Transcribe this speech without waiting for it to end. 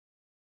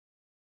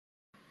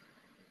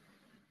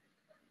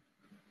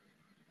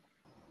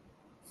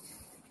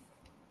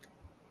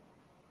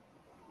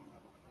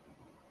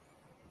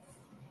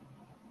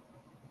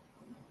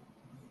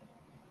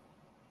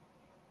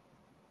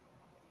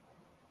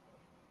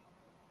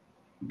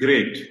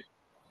Great.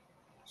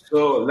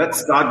 So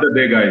let's start the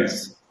day,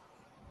 guys.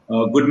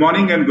 Good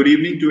morning and good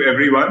evening to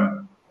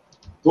everyone.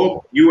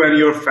 Hope you and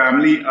your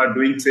family are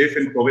doing safe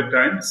in COVID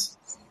times.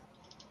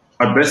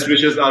 Our best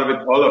wishes are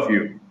with all of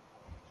you.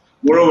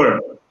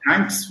 Moreover,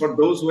 thanks for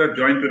those who have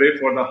joined today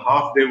for the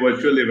half-day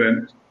virtual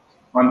event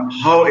on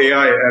how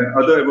AI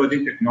and other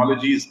emerging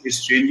technologies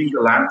is changing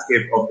the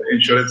landscape of the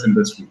insurance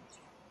industry.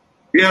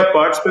 We have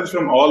participants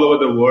from all over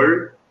the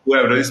world who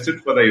have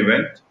registered for the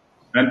event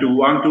and to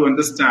want to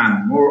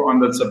understand more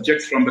on the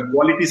subjects from the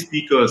quality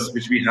speakers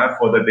which we have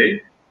for the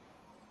day.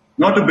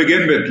 Now to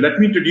begin with, let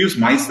me introduce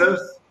myself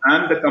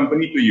and the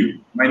company to you.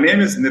 My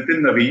name is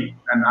Nitin Naveen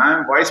and I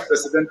am Vice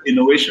President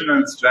Innovation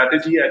and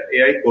Strategy at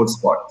AI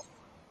CodeSpot.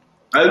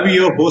 I'll be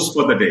your host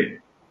for the day.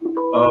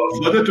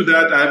 Further to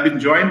that, I have been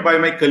joined by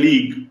my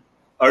colleague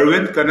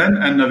Arvind Kannan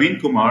and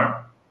Naveen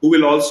Kumar, who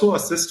will also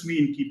assist me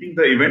in keeping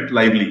the event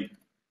lively.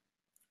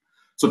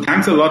 So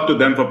thanks a lot to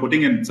them for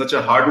putting in such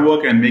a hard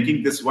work and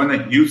making this one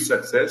a huge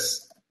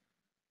success.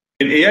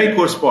 In AI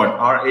CodeSpot,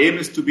 our aim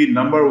is to be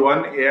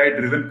 #1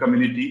 AI-driven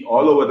community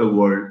all over the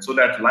world so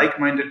that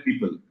like-minded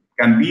people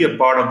can be a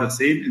part of the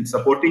same in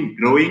supporting,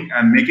 growing,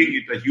 and making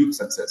it a huge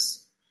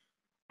success.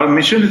 Our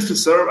mission is to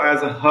serve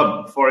as a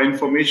hub for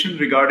information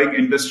regarding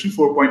Industry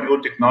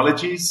 4.0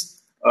 technologies,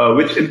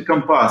 which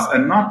encompass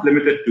and not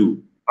limited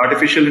to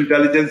artificial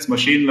intelligence,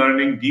 machine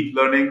learning, deep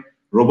learning,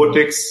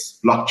 robotics,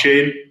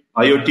 blockchain,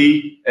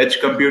 IoT,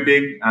 edge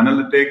computing,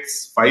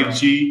 analytics,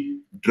 5G,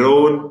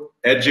 drone,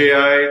 edge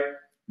AI,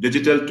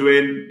 digital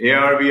twin,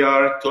 AR,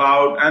 VR,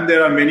 cloud, and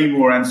there are many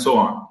more and so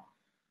on.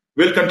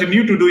 We'll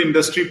continue to do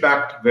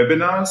industry-backed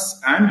webinars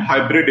and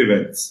hybrid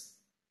events.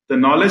 The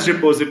knowledge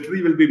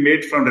repository will be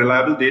made from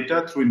reliable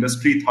data through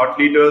industry thought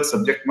leaders,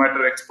 subject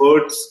matter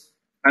experts,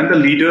 and the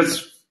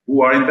leaders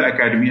who are in the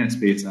academia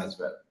space as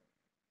well.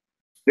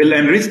 We'll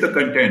enrich the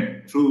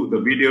content through the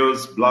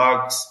videos,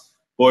 blogs,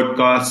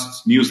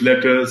 podcasts,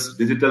 newsletters,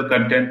 digital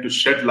content to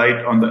shed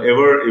light on the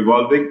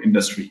ever-evolving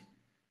industry.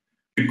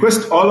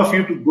 Request all of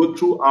you to go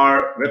through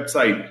our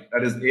website,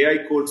 that is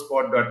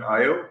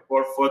aicodespot.io,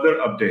 for further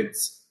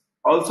updates.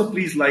 Also,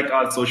 please like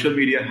our social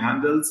media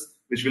handles,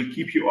 which will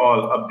keep you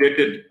all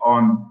updated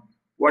on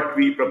what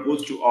we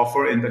propose to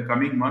offer in the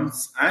coming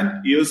months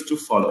and years to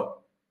follow.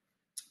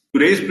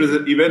 Today's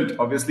event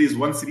obviously is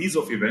one series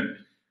of events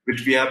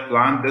which we have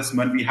planned this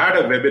month. We had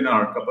a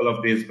webinar a couple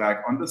of days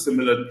back on the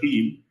similar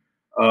theme.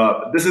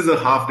 This is a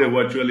half-day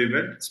virtual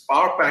event. It's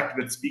power-packed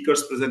with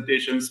speakers'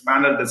 presentations,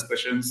 panel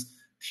discussions,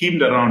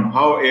 themed around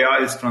how AI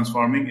is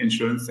transforming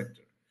insurance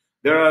sector.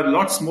 There are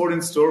lots more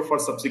in store for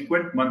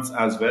subsequent months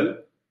as well,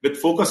 with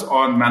focus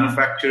on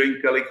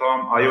manufacturing,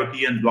 telecom,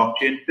 IoT, and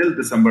blockchain till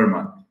December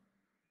month.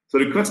 So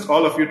request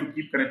all of you to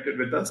keep connected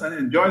with us and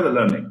enjoy the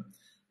learning.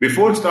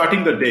 Before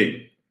starting the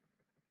day,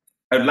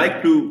 I'd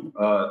like to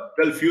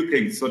tell a few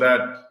things so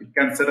that it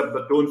can set up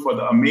the tone for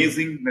the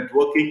amazing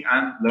networking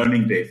and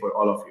learning day for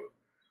all of you.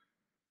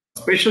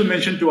 Special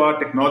mention to our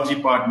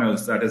technology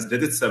partners, that is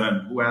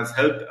Digit7, who has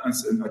helped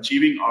us in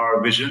achieving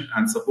our vision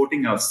and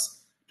supporting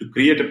us to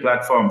create a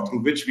platform through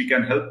which we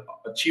can help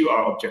achieve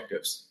our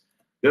objectives.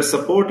 Their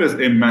support is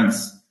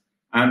immense,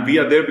 and we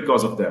are there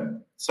because of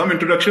them. Some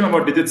introduction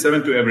about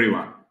Digit7 to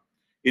everyone.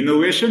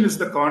 Innovation is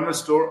the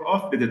cornerstone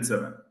of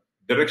Digit7.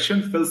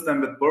 Direction fills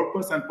them with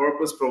purpose, and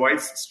purpose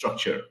provides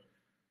structure.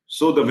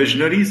 So the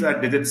visionaries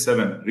at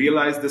Digit7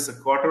 realized this a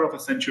quarter of a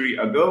century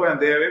ago, and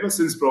they have ever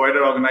since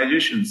provided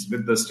organizations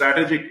with the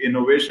strategic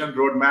innovation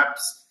roadmaps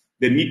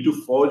they need to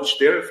forge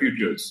their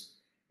futures.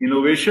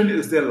 Innovation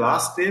is their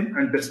last name,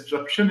 and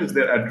disruption is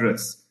their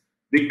address.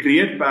 They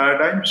create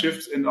paradigm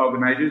shifts in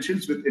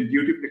organizations with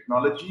intuitive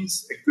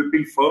technologies,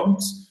 equipping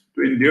firms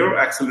to endure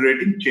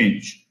accelerating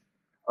change.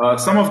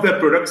 Some of their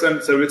products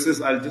and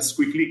services, I'll just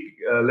quickly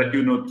let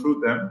you know through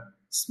them.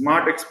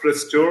 Smart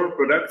Express Store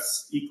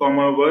products,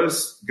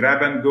 e-commerce,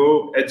 Grab and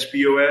Go, Edge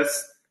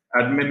POS,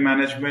 admin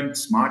management,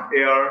 Smart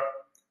AR,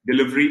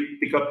 delivery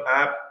pickup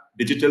app,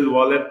 digital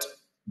wallet,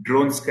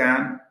 drone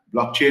scan,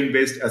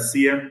 blockchain-based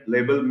SCM,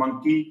 Label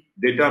Monkey,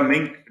 Data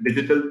Mink,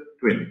 digital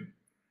twin.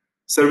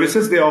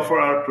 Services they offer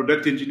are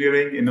product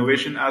engineering,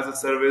 innovation as a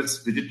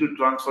service, digital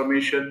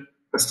transformation,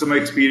 customer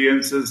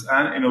experiences,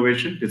 and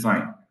innovation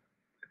design.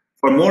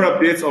 For more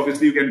updates,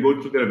 obviously, you can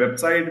go to their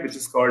website, which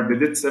is called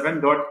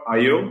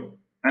digit7.io,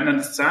 and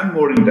understand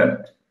more in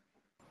depth.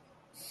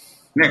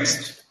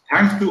 Next,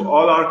 thanks to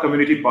all our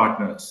community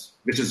partners,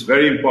 which is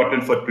very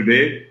important for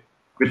today,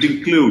 which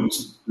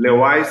includes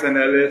Lewis and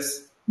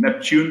Ellis,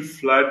 Neptune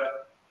Flood,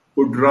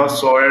 Udra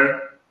Sawyer,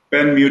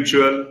 Penn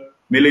Mutual,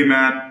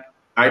 Milliman,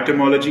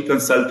 Itemology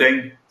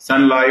Consulting,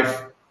 Sun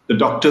Life, The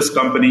Doctors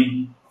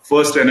Company,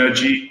 First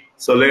Energy,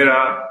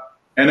 Solera,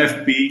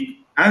 NFP,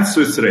 and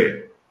Swiss Re.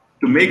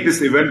 To make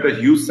this event a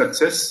huge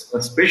success,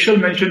 a special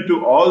mention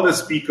to all the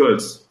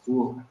speakers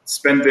who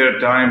spent their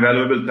time,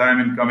 valuable time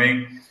in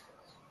coming,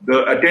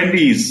 the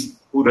attendees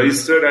who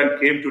registered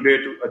and came today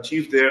to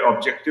achieve their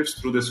objectives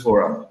through this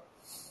forum.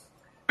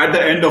 At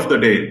the end of the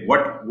day,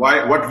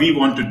 what we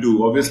want to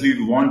do, obviously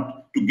we want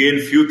to gain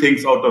few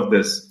things out of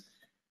this.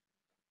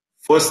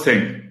 First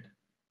thing,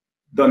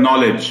 the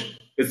knowledge.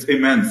 It's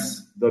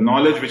immense. The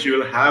knowledge which you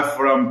will have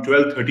from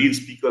 12, 13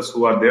 speakers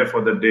who are there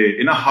for the day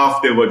in a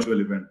half-day virtual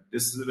event.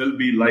 This will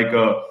be like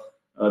a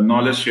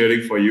knowledge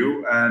sharing for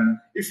you. And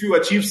if you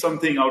achieve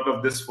something out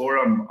of this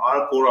forum,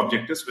 our core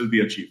objectives will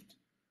be achieved.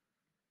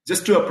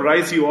 Just to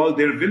apprise you all,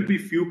 there will be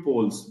few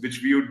polls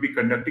which we would be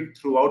conducting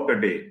throughout the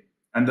day.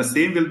 And the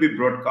same will be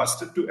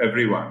broadcasted to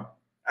everyone.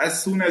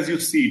 As soon as you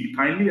see it,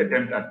 kindly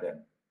attempt at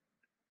them.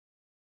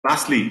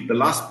 Lastly, the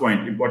last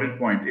point, important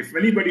point, if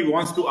anybody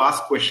wants to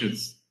ask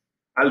questions,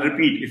 I'll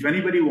repeat, if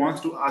anybody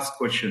wants to ask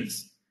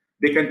questions,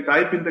 they can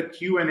type in the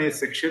Q&A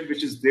section,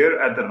 which is there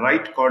at the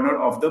right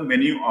corner of the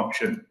menu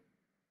option,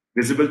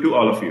 visible to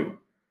all of you.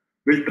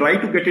 We'll try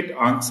to get it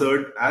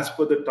answered as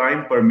per the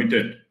time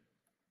permitted.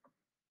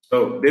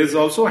 So there's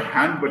also a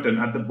hand button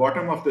at the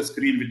bottom of the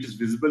screen, which is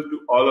visible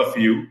to all of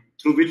you,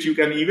 through which you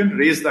can even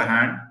raise the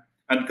hand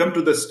and come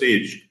to the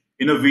stage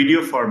in a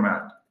video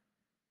format.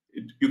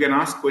 You can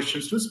ask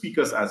questions to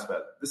speakers as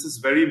well. This is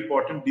very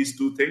important, these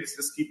two things.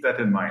 Just keep that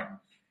in mind.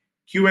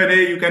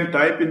 Q&A, you can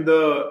type in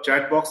the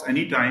chat box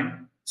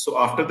anytime. So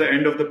after the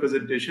end of the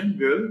presentation,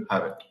 we will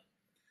have it.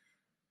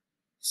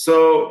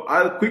 So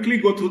I'll quickly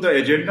go through the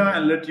agenda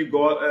and let you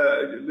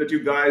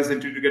guys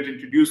get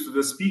introduced to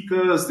the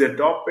speakers, their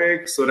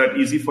topics, so that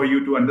easy for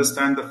you to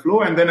understand the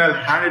flow. And then I'll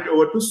hand it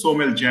over to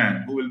Somil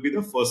Jain, who will be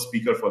the first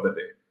speaker for the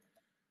day.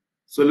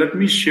 So let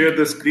me share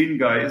the screen,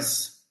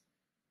 guys.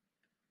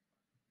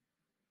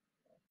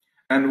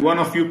 And one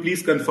of you,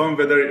 please confirm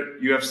whether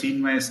you have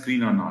seen my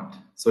screen or not.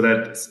 So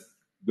that's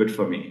good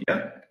for me.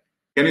 Yeah.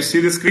 Can you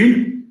see the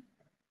screen?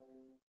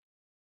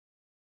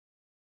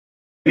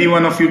 Any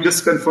one of you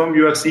just confirm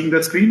you are seeing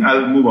the screen?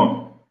 I'll move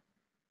on.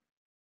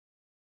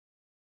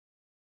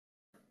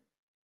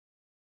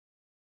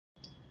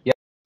 Yeah.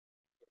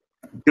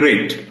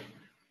 Great.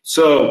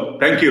 So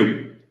thank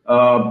you.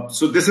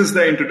 So this is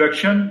the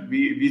introduction.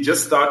 We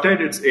just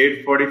started. It's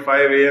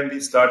 8:45 a.m. We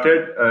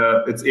started.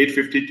 It's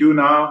 8:52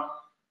 now.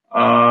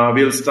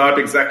 We'll start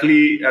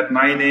exactly at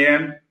 9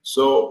 a.m.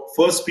 So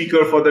first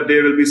speaker for the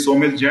day will be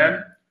Somil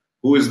Jain,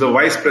 who is the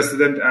Vice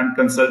President and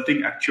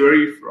Consulting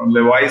Actuary from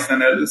Levis &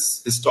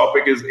 Ellis. His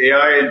topic is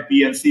AI and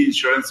P&C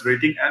insurance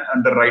rating and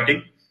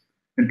underwriting.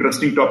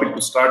 Interesting topic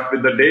to start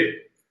with the day.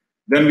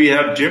 Then we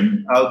have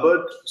Jim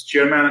Albert,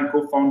 Chairman and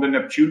Co-founder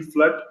Neptune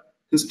Flood.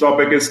 His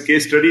topic is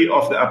case study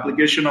of the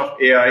application of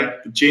AI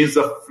to change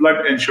the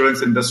flood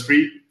insurance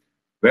industry.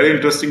 Very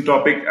interesting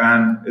topic,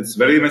 and it's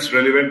very much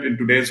relevant in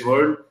today's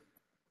world.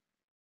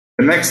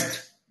 The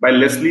next by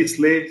Leslie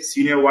Slay,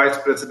 Senior Vice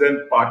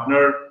President,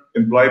 Partner,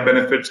 Employee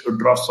Benefits,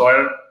 Woodruff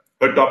Sawyer.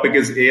 Her topic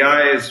is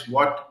AI is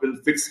what will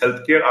fix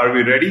healthcare. Are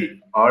we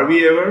ready? Are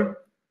we ever?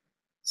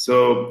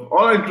 So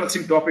all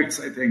interesting topics,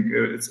 I think.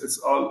 It's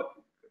all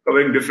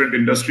covering different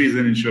industries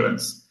in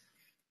insurance.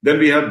 Then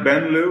we have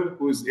Ben Liu,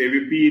 who is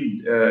AVP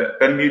in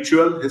Penn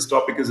Mutual. His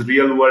topic is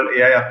real-world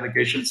AI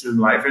applications in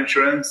life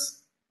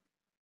insurance.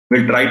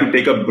 We'll try to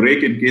take a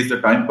break in case the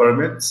time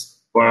permits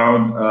for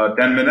around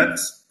 10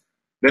 minutes.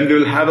 Then we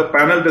will have a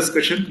panel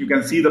discussion. You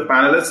can see the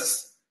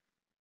panelists.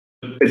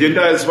 The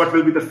agenda is what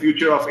will be the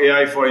future of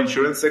AI for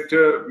insurance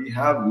sector. We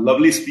have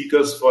lovely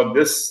speakers for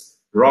this.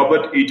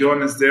 Robert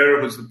Eaton is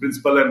there, who's the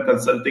Principal and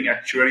Consulting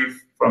Actuary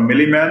from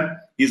Milliman.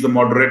 He's the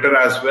moderator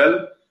as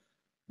well.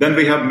 Then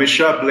we have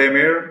Misha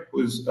Blamer,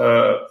 who's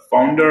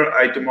founder,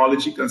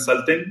 Itemology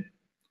Consulting.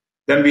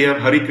 Then we have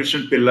Hari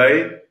Krishnan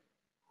Pillai,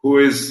 who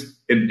is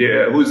a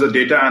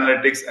data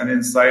analytics and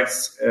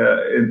insights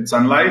in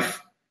Sun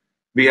Life.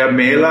 We have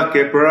Mihela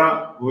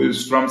Kepra, who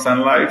is from Sun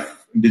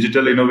Life,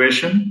 digital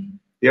innovation.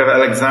 We have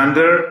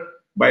Alexander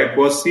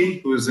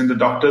Bayakosi, who is in the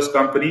Doctors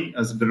Company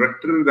as a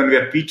director. Then we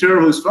have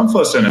Peter, who is from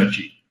First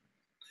Energy.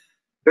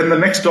 Then the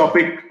next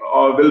topic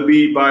will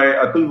be by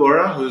Atul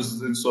Vora, who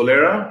is in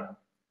Solera.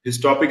 His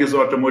topic is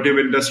automotive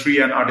industry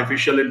and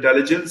artificial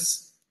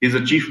intelligence. He's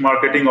a chief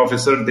marketing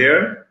officer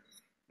there.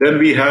 Then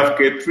we have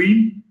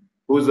Catherine,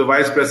 who is the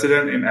vice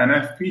president in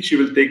NFP. She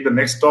will take the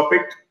next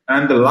topic.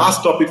 And the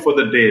last topic for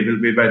the day will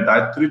be by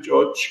Dietrich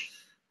Och,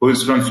 who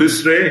is from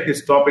Swiss Re.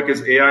 His topic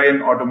is AI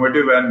in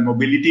automotive and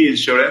mobility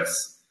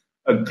insurance,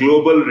 a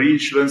global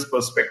reinsurance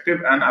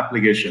perspective and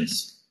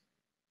applications.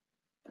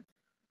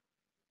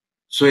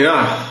 So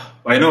yeah,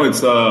 I know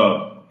it's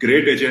a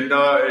great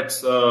agenda.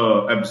 It's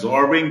an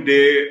absorbing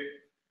day.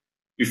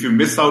 If you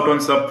miss out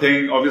on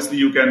something, obviously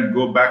you can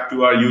go back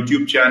to our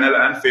YouTube channel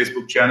and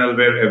Facebook channel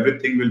where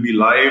everything will be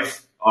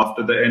live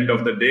after the end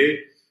of the day.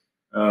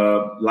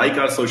 Like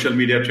our social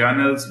media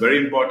channels, very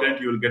important,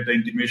 you will get the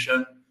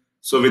intimation.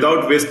 So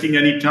without wasting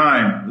any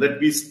time, let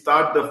me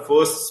start the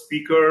first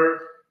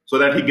speaker so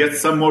that he gets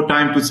some more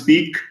time to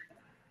speak.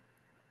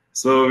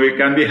 So we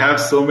have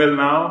Somil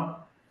now.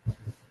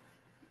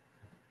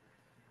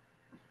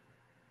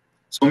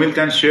 Somil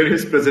can share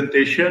his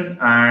presentation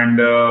and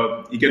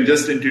he can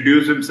just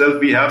introduce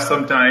himself. We have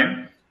some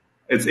time.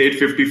 It's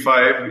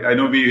 8:55. I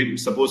know we're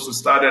supposed to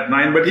start at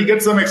 9, but he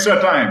gets some extra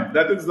time.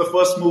 That is the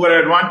first mover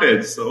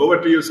advantage. So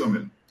over to you,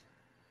 Somil.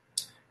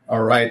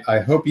 All right. I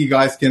hope you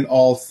guys can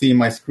all see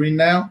my screen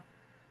now.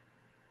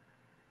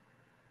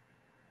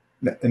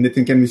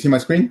 Nitin, can you see my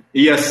screen?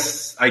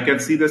 Yes, I can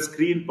see the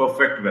screen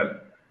perfect well.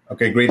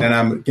 Okay, great.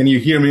 And can you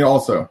hear me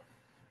also?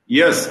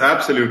 Yes,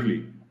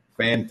 absolutely.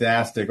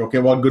 Fantastic. Okay,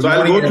 well, good So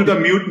morning. I'll go to the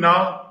mute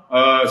now.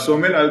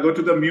 Somil, I'll go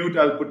to the mute.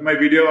 I'll put my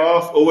video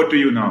off. Over to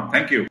you now.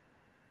 Thank you.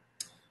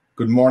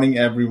 Good morning,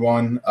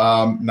 everyone.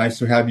 Nice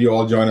to have you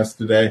all join us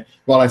today.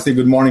 Well, I say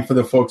good morning for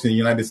the folks in the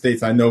United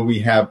States. I know we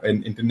have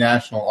an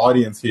international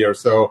audience here.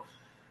 So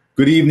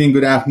good evening,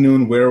 good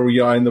afternoon, wherever we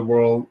are in the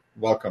world,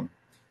 welcome.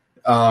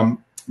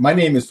 My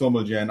name is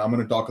Somil Jain. I'm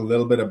going to talk a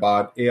little bit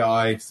about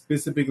AI,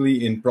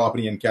 specifically in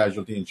property and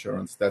casualty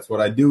insurance. That's what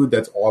I do.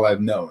 That's all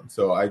I've known.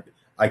 So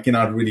I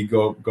cannot really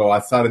go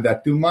outside of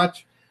that too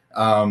much,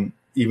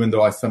 even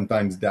though I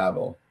sometimes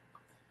dabble.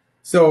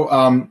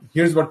 So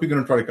here's what we're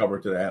going to try to cover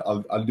today.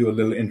 I'll do a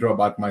little intro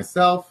about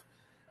myself.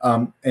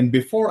 And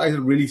before I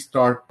really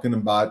start talking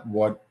about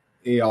what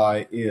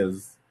AI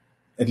is,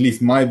 at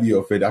least my view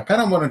of it, I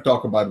kind of want to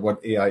talk about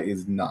what AI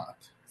is not.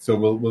 So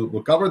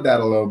we'll cover that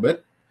a little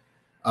bit.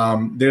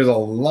 There's a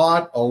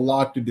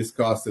lot to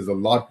discuss. There's a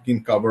lot we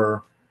can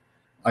cover.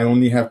 I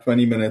only have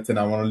 20 minutes, and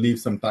I want to leave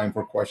some time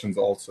for questions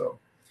also.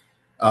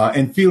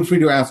 And feel free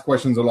to ask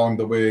questions along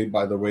the way.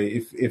 By the way,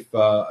 if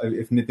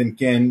Nitin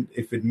can,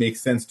 if it makes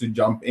sense to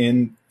jump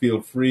in, feel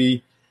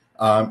free.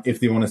 If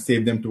they want to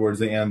save them towards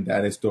the end,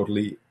 that is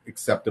totally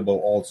acceptable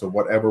also.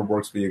 Whatever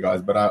works for you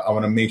guys. But I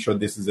want to make sure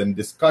this is a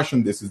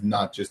discussion. This is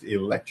not just a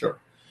lecture.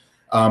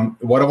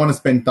 What I want to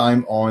spend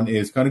time on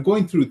is kind of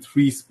going through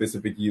 3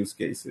 specific use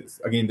cases.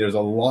 Again, there's a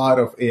lot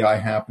of AI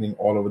happening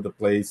all over the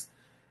place.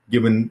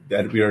 Given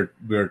that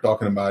we're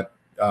talking about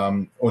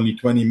only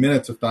 20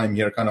 minutes of time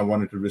here, kind of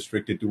wanted to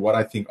restrict it to what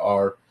I think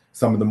are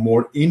some of the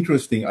more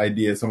interesting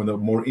ideas, some of the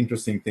more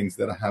interesting things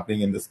that are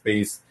happening in the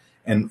space,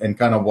 and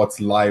kind of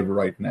what's live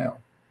right now.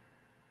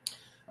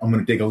 I'm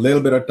going to take a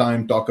little bit of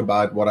time, talk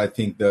about what I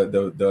think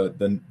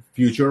the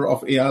future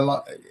of AI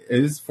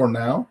is for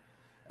now.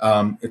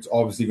 It's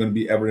obviously going to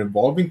be ever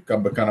evolving,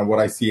 but kind of what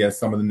I see as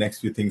some of the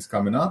next few things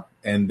coming up.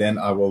 And then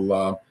I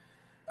will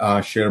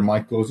share my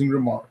closing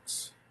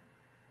remarks.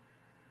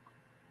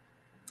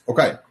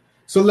 Okay,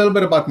 so a little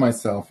bit about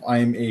myself.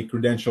 I'm a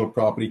credentialed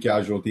property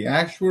casualty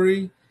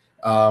actuary,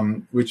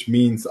 which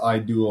means I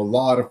do a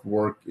lot of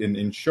work in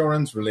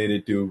insurance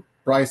related to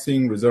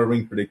pricing,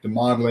 reserving, predictive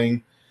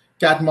modeling,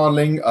 cat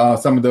modeling.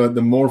 Some of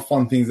the more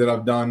fun things that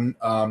I've done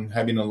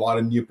have been a lot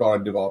of new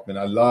product development.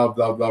 I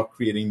love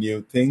creating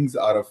new things a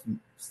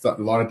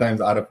lot of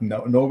times out of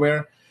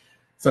nowhere.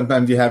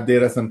 Sometimes you have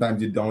data,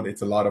 sometimes you don't.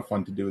 It's a lot of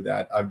fun to do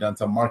that. I've done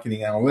some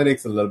marketing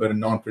analytics, a little bit of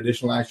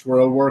non-traditional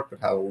actuarial work,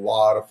 but had a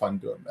lot of fun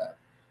doing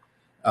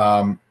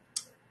that.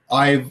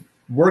 I've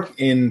worked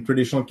in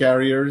traditional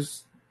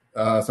carriers,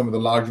 some of the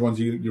large ones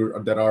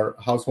that are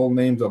household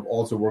names. I've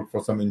also worked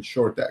for some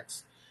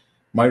insurtechs.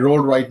 My role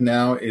right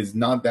now is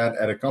not that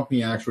at a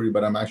company actuary,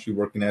 but I'm actually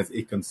working as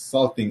a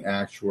consulting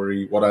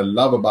actuary. What I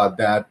love about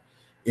that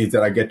is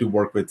that I get to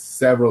work with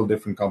several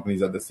different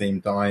companies at the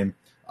same time.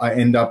 I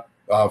end up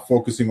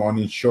focusing on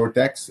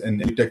insurtechs and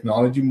new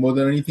technology more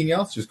than anything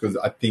else, just because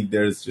I think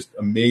there's just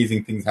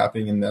amazing things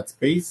happening in that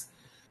space.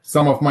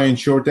 Some of my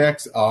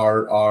insurtechs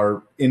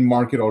are in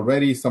market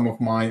already. Some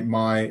of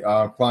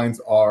my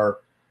clients are,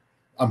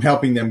 I'm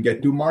helping them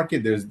get to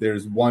market.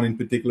 There's one in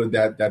particular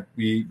that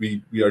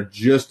we are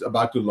just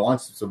about to launch.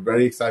 So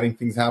very exciting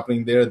things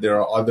happening there.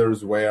 There are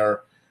others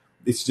where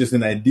it's just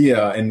an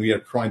idea, and we are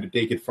trying to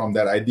take it from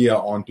that idea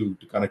on to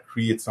kind of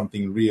create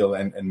something real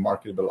and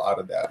marketable out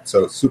of that.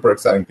 So super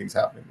exciting things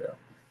happening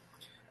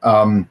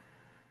there.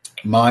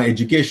 My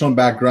educational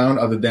background,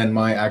 other than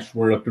my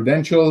actuarial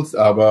credentials,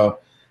 I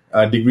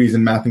have degrees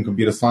in math and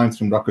computer science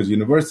from Rutgers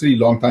University,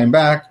 long time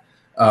back.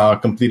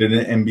 Completed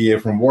an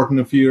MBA from Wharton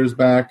a few years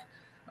back.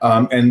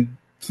 And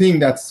thing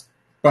that's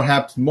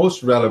perhaps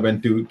most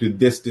relevant to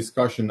this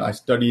discussion, I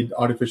studied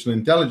artificial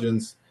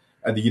intelligence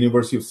at the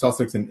University of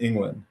Sussex in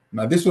England.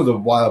 Now, this was a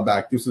while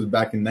back. This was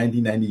back in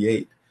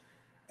 1998,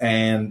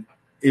 and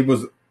it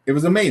was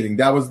amazing.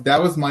 That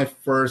was my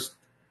first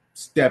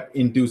step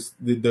into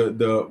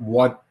the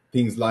what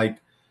things like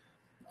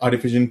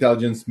artificial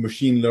intelligence,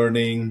 machine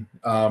learning,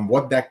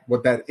 what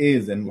that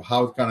is, and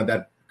how kind of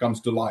that comes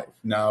to life.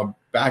 Now,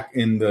 back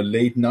in the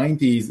late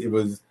 90s, it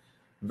was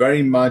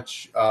very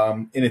much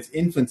in its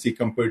infancy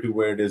compared to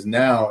where it is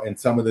now, and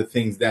some of the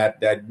things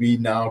that we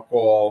now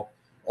call,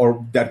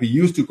 or that we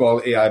used to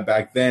call AI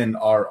back then,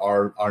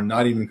 are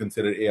not even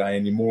considered AI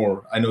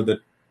anymore. I know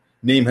the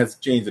name has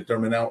changed, the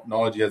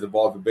terminology has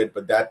evolved a bit,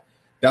 but that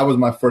was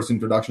my first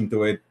introduction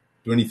to it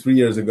 23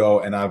 years ago,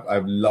 and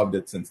I've loved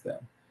it since then.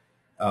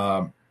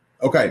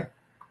 Okay,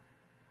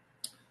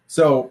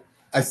 so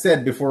I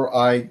said before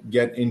I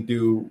get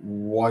into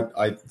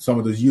some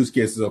of those use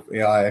cases of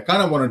AI, I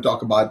kind of want to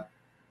talk about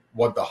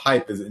what the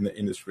hype is in the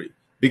industry,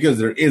 because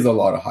there is a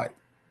lot of hype.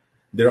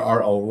 There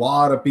are a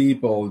lot of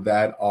people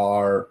that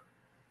are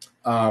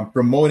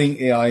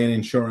promoting AI in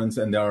insurance,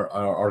 and they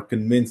are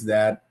convinced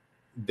that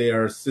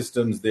their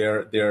systems,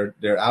 their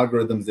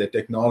algorithms, their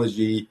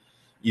technology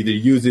either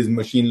uses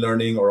machine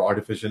learning or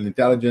artificial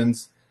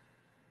intelligence.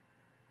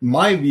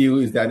 My view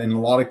is that in a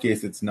lot of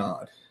cases, it's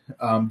not.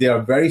 They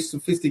are very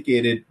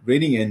sophisticated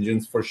rating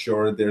engines for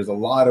sure. There's a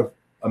lot of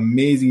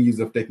amazing use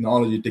of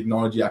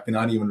technology I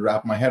cannot even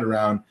wrap my head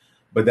around,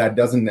 but that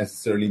doesn't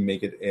necessarily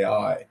make it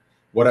AI.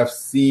 What I've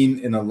seen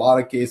in a lot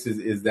of cases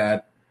is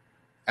that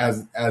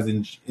as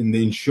in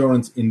the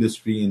insurance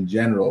industry in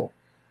general,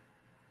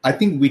 I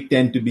think we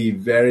tend to be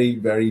very,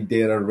 very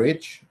data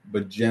rich,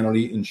 but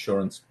generally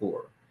insurance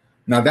poor.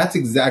 Now that's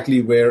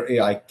exactly where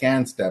AI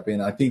can step in.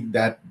 I think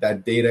that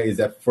that data is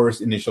that first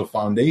initial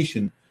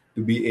foundation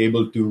to be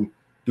able to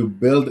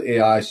build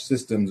AI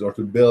systems or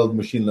to build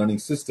machine learning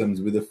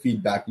systems with a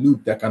feedback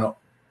loop that kind of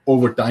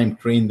over time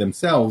train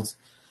themselves.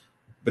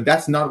 But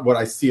that's not what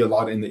I see a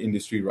lot in the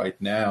industry right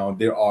now.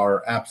 There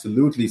are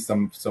absolutely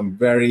some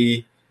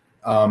very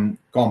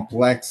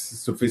complex,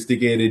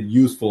 sophisticated,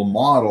 useful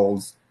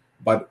models,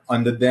 but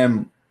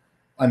underneath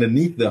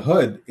the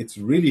hood, it's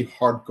really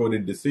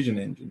hard-coded decision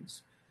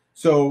engines.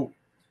 So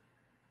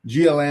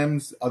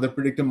GLMs, other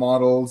predictive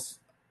models,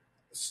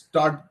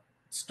 start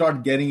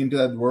getting into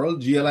that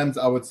world. GLMs,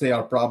 I would say,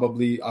 are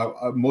probably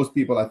most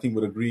people I think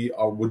would agree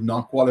would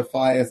not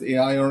qualify as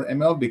AI or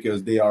ML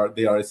because they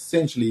are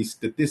essentially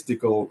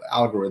statistical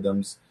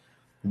algorithms.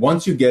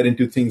 Once you get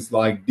into things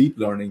like deep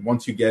learning,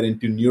 once you get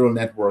into neural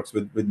networks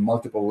with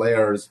multiple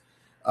layers,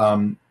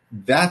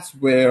 that's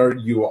where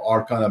you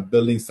are kind of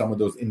building some of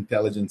those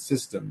intelligent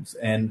systems.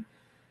 And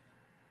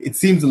it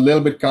seems a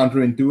little bit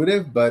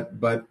counterintuitive,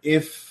 but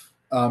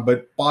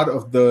part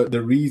of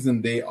the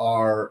reason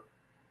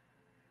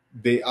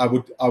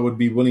I would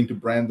be willing to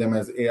brand them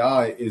as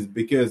AI is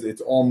because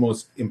it's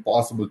almost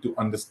impossible to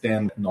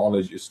understand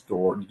knowledge is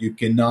stored. You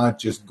cannot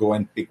just go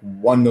and pick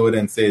one node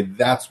and say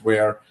that's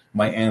where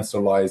my answer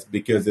lies,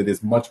 because it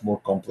is much more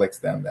complex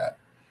than that.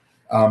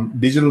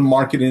 Digital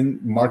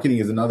marketing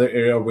is another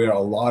area where a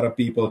lot of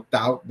people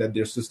tout that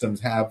their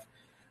systems have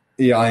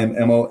AI and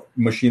ML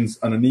machines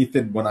underneath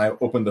it. When I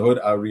open the hood,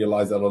 I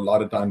realize that a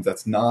lot of times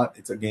that's not.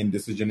 It's again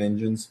decision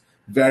engines,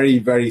 very,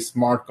 very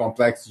smart,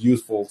 complex,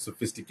 useful,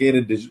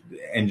 sophisticated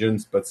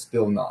engines, but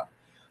still not.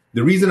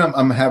 The reason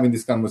I'm having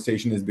this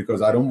conversation is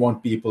because I don't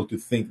want people to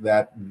think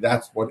that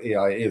that's what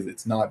AI is.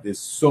 It's not. There's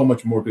so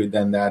much more to it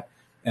than that.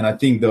 And I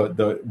think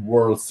the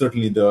world,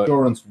 certainly the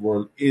insurance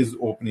world, is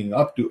opening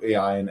up to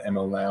AI and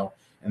ML now.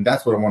 And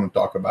that's what I want to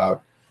talk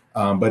about.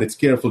 But it's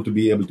careful to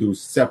be able to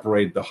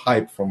separate the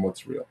hype from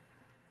what's real.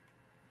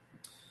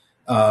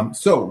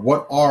 So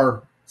what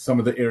are some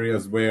of the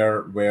areas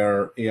where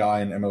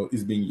AI and ML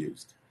is being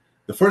used?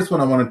 The first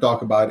one I want to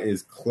talk about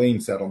is claim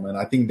settlement.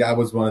 I think that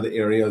was one of the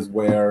areas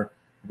where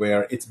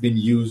it's been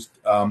used.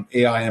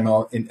 AI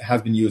ML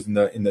has been used in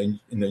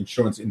the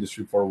insurance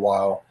industry for a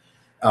while.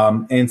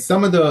 And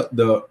some of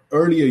the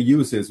earlier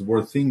uses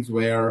were things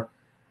where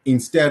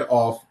instead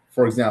of,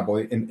 for example,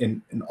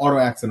 in an auto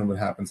accident would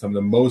happen, some of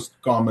the most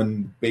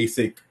common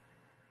basic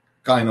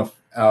kind of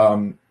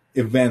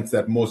events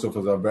that most of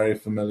us are very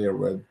familiar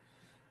with.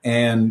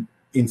 And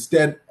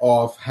instead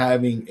of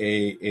having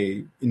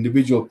a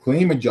individual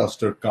claim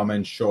adjuster come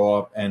and show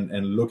up and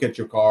look at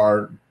your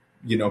car,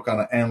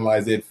 kind of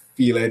analyze it,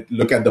 feel it,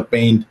 look at the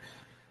paint,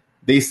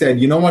 they said,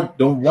 you know what,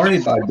 don't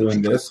worry about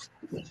doing this.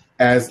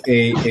 As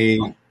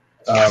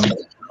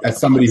as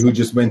somebody who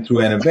just went through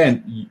an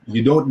event,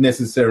 you don't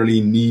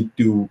necessarily need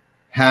to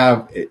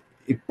have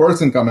a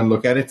person come and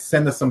look at it.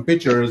 Send us some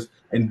pictures,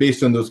 and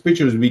based on those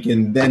pictures, we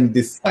can then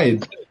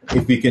decide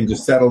if we can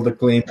just settle the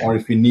claim or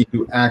if we need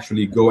to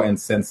actually go and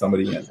send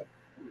somebody in.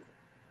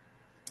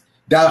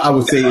 That I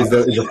would say is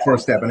the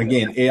first step. And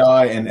again,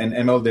 AI and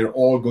ML, they're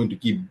all going to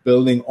keep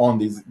building on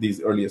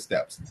these earlier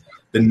steps.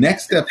 The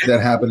next step that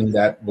happened in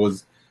that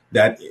was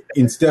that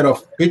instead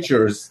of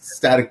pictures,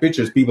 static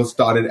pictures, people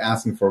started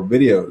asking for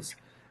videos.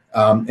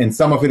 And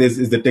some of it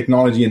is the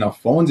technology in our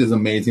phones is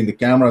amazing. The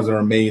cameras are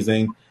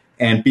amazing.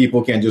 And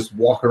people can just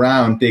walk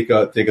around, take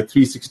a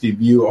 360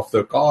 view of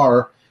the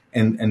car,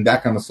 and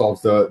that kind of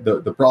solves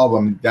the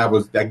problem.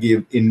 That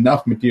gave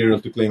enough material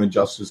to claim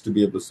adjusters to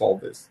be able to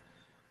solve this.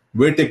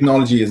 Where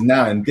technology is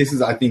now, and this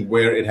is, I think,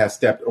 where it has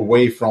stepped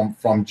away from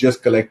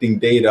just collecting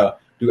data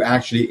to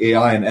actually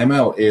AI and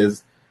ML,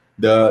 is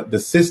the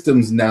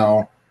systems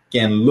now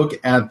can look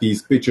at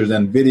these pictures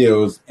and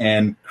videos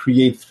and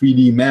create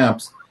 3D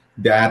maps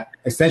that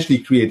essentially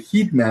create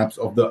heat maps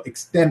of the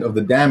extent of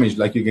the damage,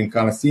 like you can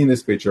kind of see in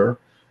this picture.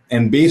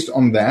 And based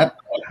on that,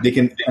 they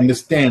can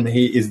understand,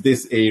 hey, is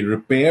this a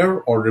repair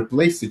or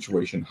replace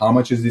situation? How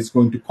much is this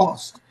going to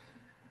cost?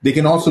 They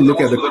can also look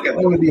at the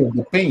quality of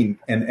the paint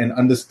and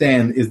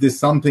understand, is this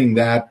something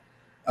that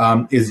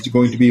is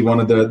going to be one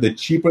of the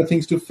cheaper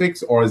things to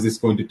fix, or is this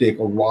going to take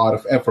a lot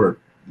of effort?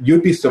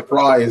 You'd be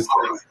surprised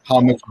how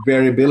much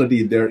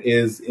variability there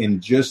is in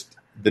just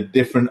the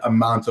different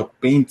amounts of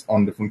paint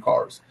on different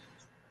cars.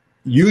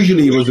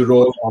 Usually it was the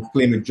role of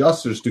claim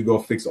adjusters to go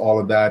fix all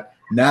of that.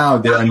 Now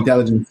there are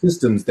intelligent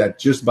systems that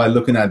just by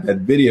looking at that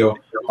video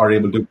are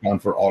able to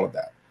account for all of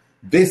that.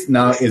 This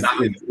now is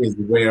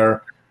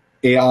where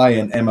AI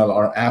and ML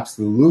are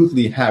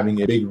absolutely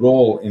having a big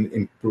role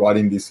in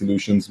providing these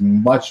solutions,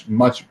 much,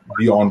 much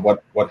beyond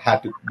what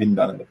had to been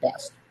done in the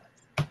past.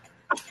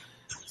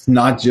 It's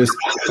not just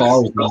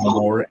cars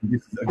anymore. And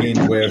this is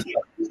again where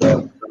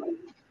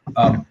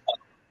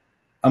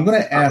I'm going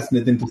to ask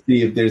Nitin to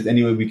see if there's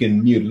any way we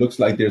can mute. Looks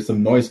like there's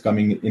some noise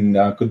coming in.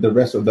 Could the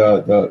rest of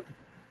the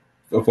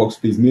folks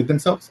please mute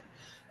themselves?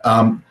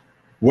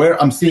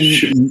 Where I'm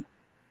seeing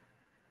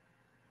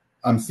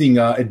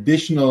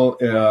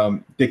additional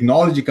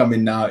technology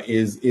coming now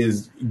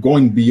is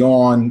going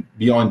beyond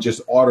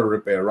just auto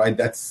repair, right?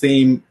 That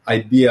same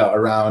idea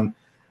around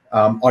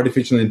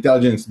artificial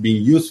intelligence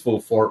being useful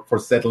for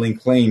settling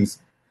claims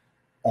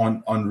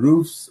on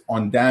roofs,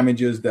 on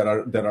damages that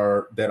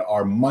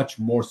are much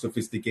more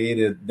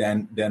sophisticated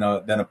than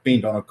a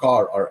paint on a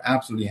car are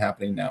absolutely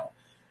happening now.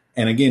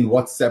 And again,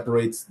 what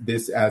separates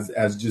this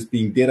as just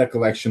being data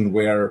collection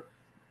where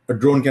a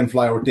drone can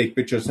fly or take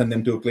pictures, send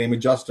them to a claim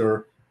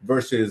adjuster,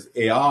 versus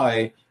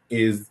AI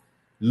is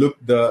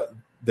the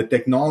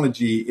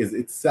technology is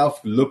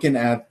itself looking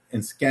at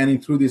and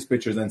scanning through these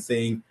pictures and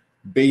saying,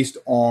 based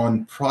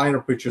on prior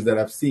pictures that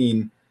I've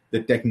seen,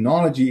 the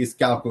technology is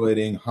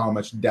calculating how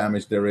much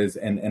damage there is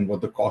and what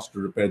the cost to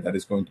repair that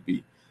is going to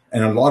be.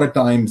 And a lot of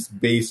times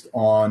based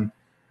on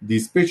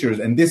these pictures,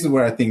 and this is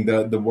where I think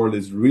the world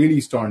is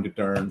really starting to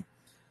turn,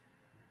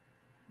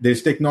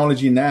 there's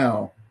technology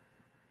now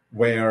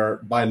where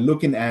by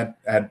looking at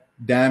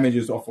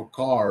damages of a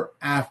car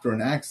after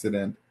an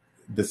accident,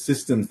 the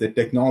systems, the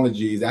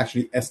technology is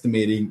actually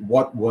estimating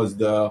what was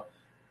the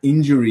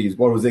injuries,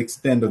 what was the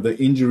extent of the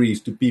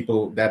injuries to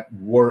people that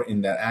were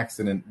in that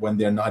accident when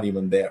they're not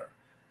even there.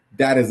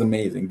 That is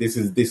amazing. This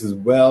is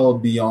well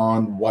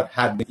beyond what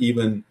had been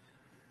even,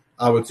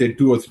 I would say,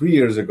 2 or 3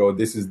 years ago.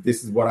 This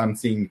is what I'm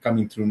seeing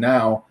coming through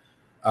now.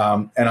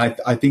 And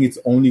I think it's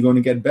only going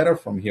to get better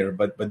from here.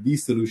 But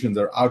these solutions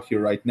are out here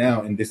right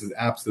now, and this is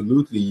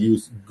absolutely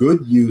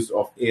good use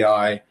of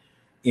AI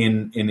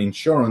in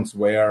insurance,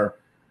 where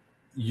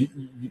you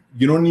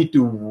don't need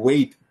to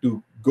wait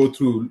to go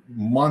through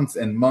months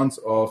and months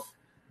of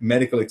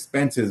medical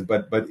expenses,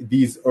 but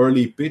these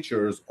early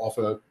pictures of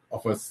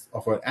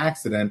an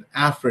accident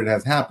after it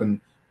has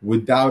happened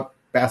without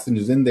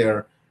passengers in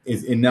there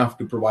is enough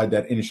to provide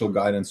that initial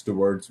guidance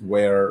towards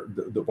where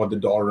what the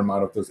dollar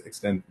amount of those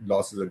extent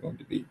losses are going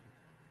to be.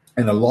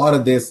 And a lot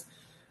of this,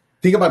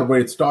 think about where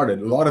it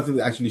started. A lot of it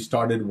actually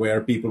started where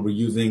people were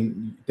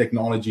using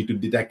technology to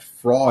detect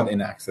fraud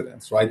in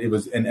accidents, right? It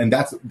was, and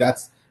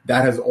that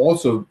has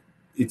also,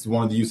 it's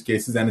one of the use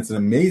cases, and it's an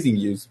amazing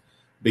use,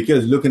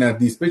 because looking at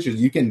these pictures,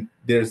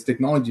 there's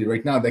technology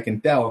right now that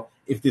can tell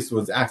if this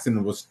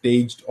accident was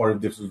staged or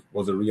if this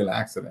was a real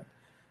accident.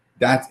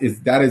 That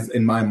is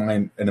in my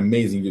mind an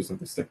amazing use of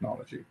this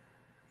technology.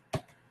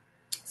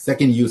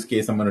 Second use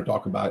case I'm going to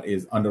talk about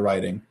is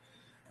underwriting.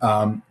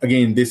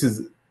 Again, this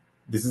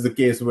is a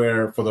case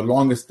where for the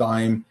longest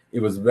time it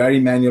was very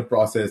manual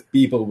process.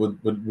 People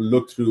would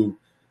look through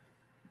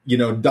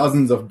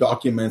dozens of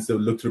documents. They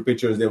would look through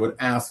pictures. They would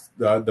ask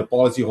the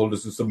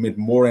policyholders to submit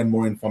more and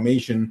more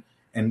information,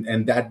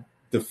 and that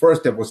the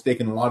first step was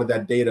taking a lot of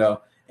that data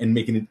and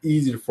making it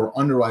easier for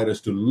underwriters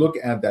to look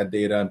at that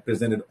data and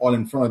present it all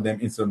in front of them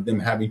instead of them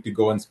having to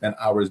go and spend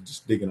hours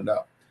just digging it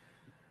up.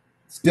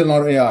 Still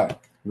not AI.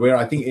 Where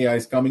I think AI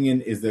is coming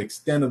in is the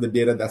extent of the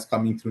data that's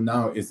coming through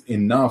now is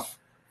enough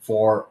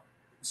for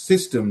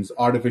systems,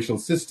 artificial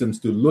systems,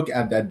 to look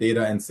at that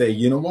data and say,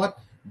 you know what,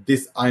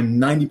 I'm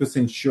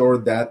 90% sure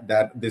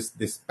that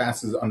this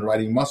passes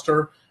underwriting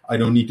muster. I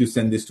don't need to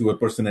send this to a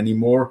person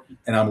anymore,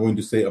 and I'm going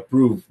to say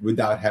approve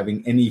without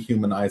having any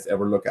human eyes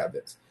ever look at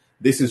this.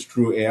 This is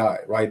true AI,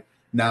 right?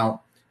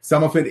 Now,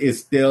 some of it is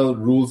still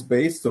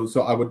rules-based,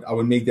 so I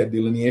would make that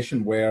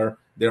delineation where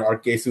there are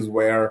cases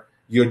where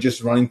you're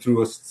just running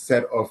through a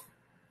set of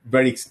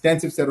very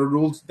extensive set of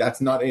rules.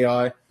 That's not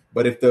AI.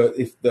 But if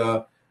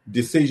the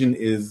decision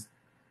is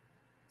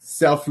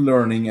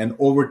self-learning and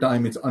over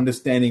time it's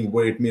understanding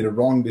where it made a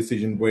wrong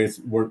decision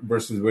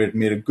versus where it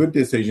made a good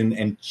decision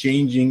and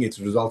changing its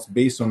results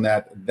based on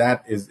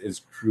that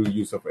is true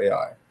use of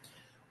AI.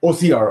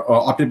 OCR,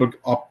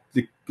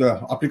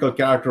 optical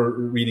character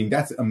reading,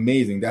 that's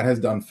amazing. That has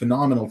done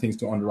phenomenal things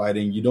to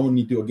underwriting. You don't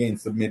need to, again,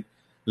 submit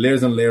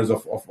layers and layers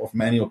of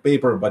manual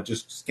paper, but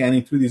just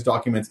scanning through these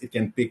documents, it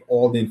can pick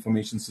all the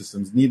information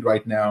systems need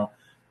right now.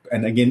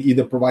 And again,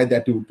 either provide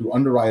that to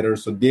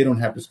underwriters so they don't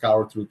have to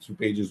scour through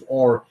pages,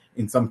 or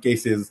in some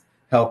cases,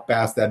 help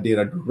pass that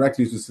data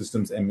directly to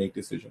systems and make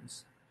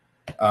decisions.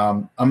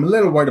 I'm a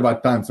little worried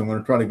about time, so I'm going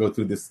to try to go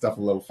through this stuff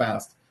a little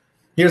fast.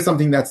 Here's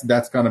something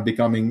that's kind of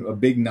becoming a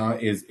big now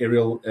is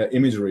aerial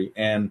imagery.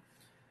 And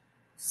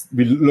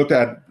we looked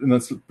at, in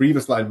the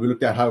previous slide, we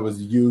looked at how it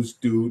was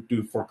used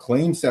for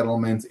claim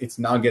settlements. It's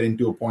now getting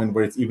to a point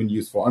where it's even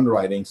used for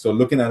underwriting. So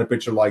looking at a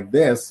picture like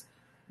this,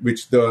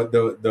 which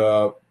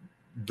the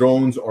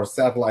drones or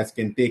satellites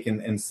can take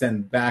and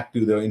send back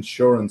to the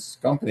insurance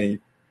company,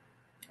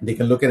 they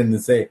can look at it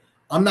and say,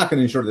 I'm not going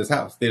to insure this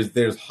house.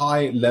 There's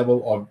high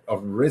level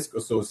of risk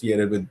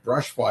associated with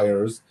brush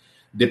fires.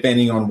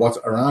 Depending on what's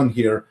around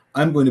here,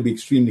 I'm going to be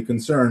extremely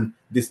concerned.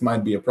 This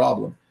might be a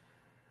problem.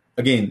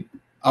 Again,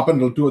 up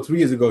until 2 or 3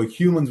 years ago,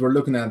 humans were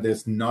looking at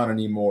this. Not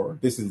anymore.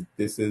 This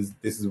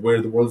is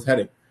where the world's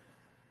heading.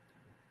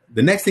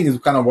 The next thing is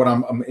kind of what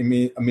I'm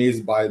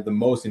amazed by the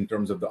most in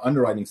terms of the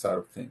underwriting side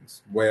of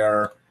things,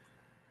 where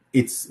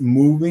it's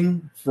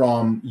moving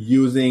from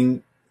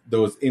using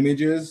those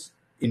images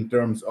in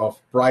terms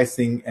of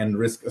pricing and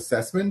risk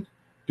assessment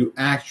to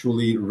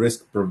actually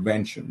risk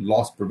prevention,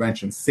 loss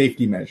prevention,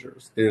 safety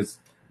measures.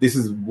 This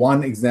is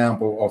one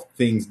example of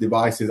things,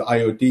 devices,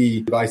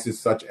 IoT devices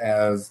such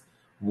as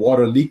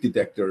water leak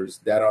detectors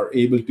that are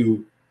able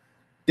to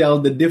tell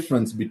the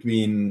difference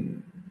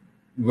between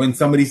when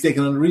somebody's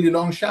taking a really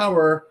long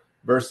shower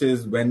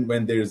versus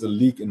when there's a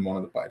leak in one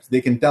of the pipes.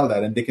 They can tell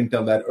that, and they can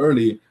tell that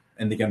early,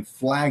 and they can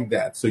flag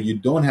that. So you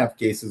don't have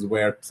cases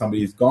where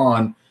somebody's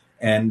gone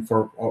and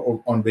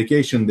on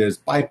vacation, there's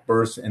pipe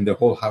bursts and the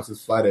whole house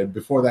is flooded.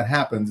 Before that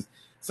happens,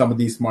 some of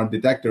these smart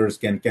detectors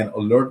can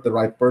alert the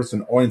right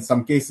person, or in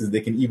some cases,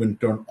 they can even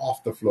turn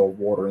off the flow of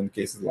water in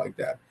cases like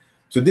that.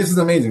 So this is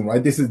amazing,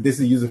 right? This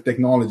is use of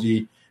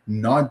technology,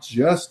 not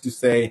just to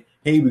say,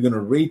 hey, we're going to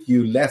rate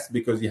you less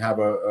because you have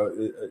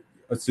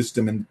a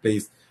system in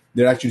place.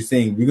 They're actually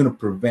saying we're going to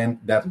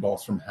prevent that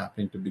loss from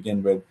happening to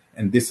begin with.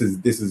 And this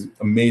is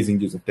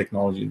amazing use of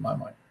technology in my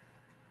mind.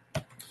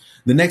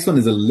 The next one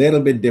is a little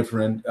bit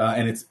different,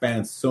 and it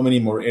spans so many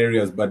more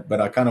areas,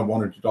 but I kind of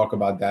wanted to talk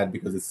about that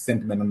because it's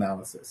sentiment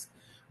analysis,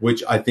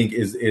 which I think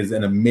is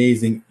an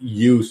amazing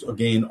use,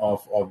 again,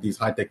 of these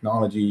high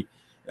technology,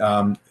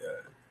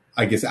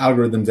 I guess,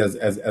 algorithms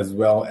as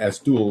well as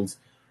tools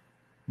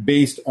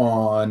based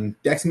on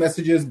text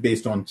messages,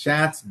 based on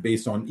chats,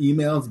 based on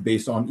emails,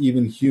 based on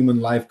even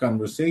human live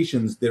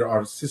conversations. There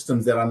are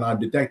systems that are now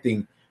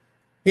detecting,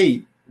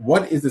 hey,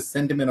 what is the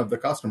sentiment of the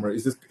customer?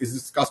 Is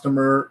this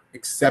customer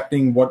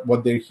accepting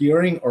what they're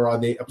hearing, or are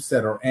they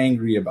upset or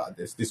angry about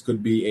this? This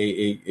could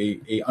be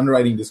a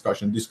underwriting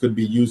discussion. This could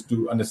be used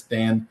to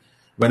understand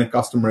when a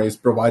customer is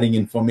providing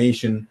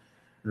information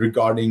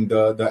regarding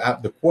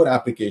the quote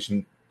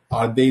application.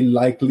 Are they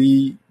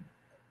likely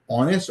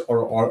honest,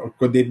 or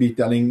could they be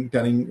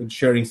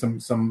sharing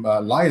some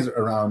lies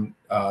around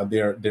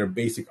their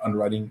basic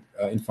underwriting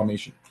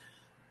information?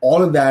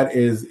 All of that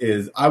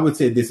is I would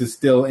say this is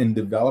still in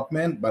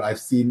development, but I've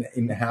seen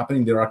it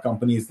happening. There are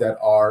companies that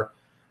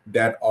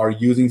are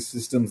using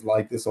systems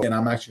like this, and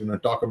I'm actually going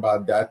to talk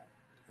about that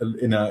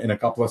in a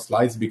couple of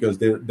slides because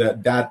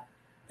that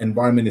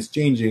environment is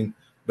changing.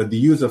 But the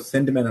use of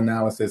sentiment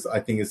analysis,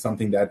 I think, is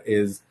something that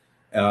is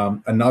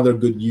another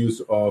good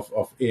use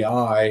of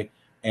AI,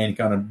 and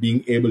kind of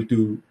being able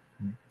to,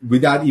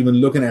 without even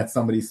looking at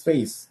somebody's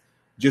face,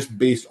 just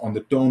based on the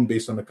tone,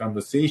 based on the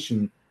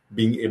conversation,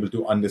 being able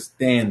to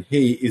understand,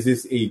 hey, is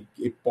this a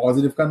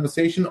positive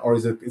conversation, or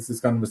is this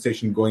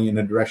conversation going in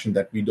a direction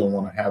that we don't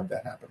want to have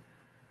that happen?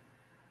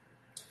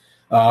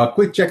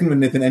 Quick check-in with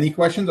Nitin. Any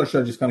questions, or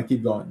should I just kind of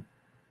keep going?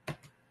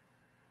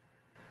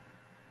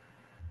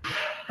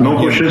 No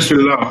questions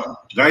till now.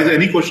 Guys,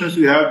 any questions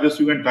you have, just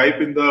you can type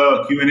in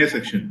the Q&A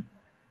section.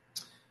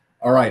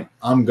 All right,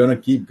 I'm going to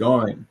keep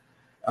going.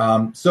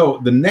 So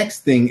the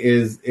next thing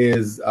is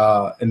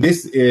and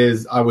this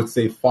is, I would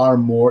say, far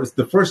more, it's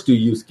the first two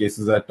use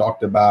cases I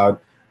talked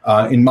about.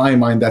 In my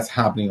mind, that's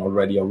happening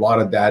already. A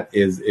lot of that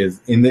is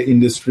in the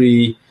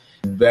industry,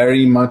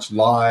 very much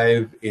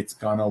live. It's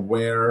kind of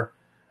where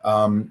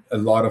a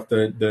lot of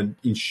the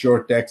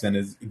insurtechs and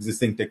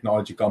existing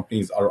technology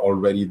companies are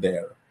already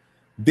there.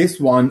 This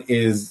one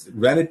is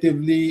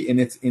relatively in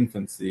its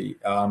infancy,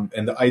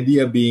 and the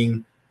idea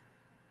being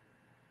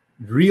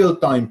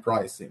real-time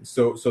pricing.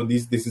 So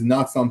this is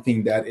not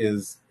something that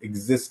is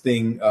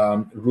existing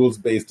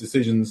rules-based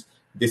decisions.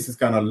 This is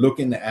kind of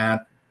looking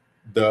at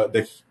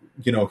the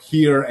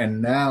here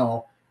and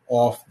now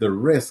of the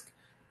risk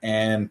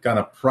and kind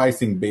of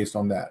pricing based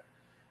on that.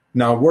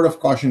 Now, word of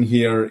caution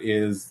here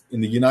is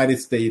in the United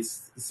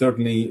States,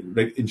 certainly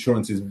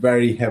insurance is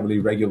very heavily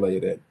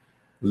regulated,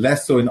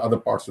 less so in other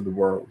parts of the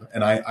world.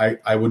 And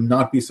I would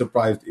not be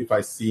surprised if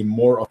I see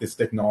more of this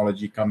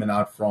technology coming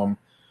out from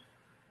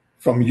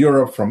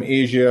Europe, from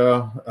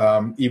Asia,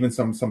 even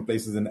some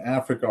places in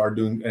Africa are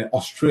doing.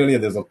 Australia,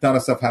 there's a ton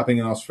of stuff happening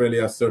in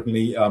Australia.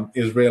 Certainly,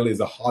 Israel is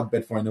a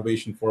hotbed for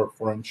innovation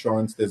for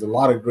insurance. There's a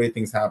lot of great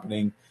things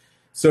happening.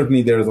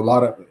 Certainly, there is a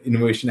lot of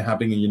innovation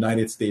happening in the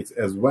United States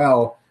as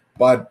well.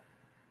 But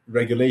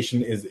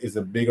regulation is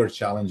a bigger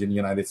challenge in the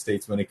United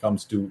States when it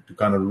comes to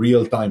kind of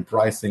real-time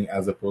pricing,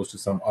 as opposed to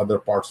some other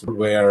parts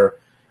where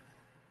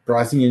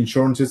pricing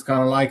insurance is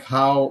kind of like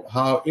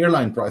how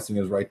airline pricing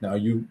is right now.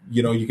 You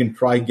can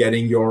try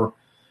getting your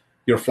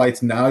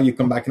flights now. You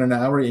come back in an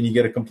hour and you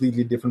get a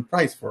completely different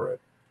price for it.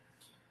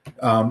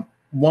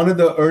 One of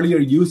the earlier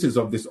uses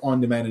of this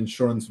on-demand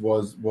insurance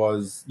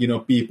was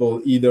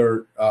people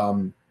either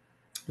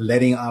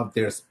letting out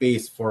their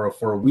space for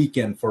a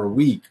weekend, for a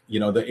week. The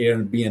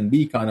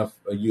Airbnb kind of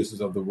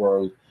uses of the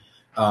world.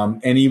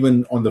 And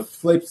even on the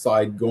flip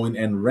side, going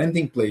and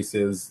renting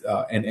places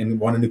and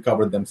wanting to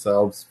cover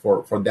themselves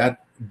for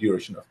that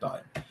duration of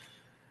time.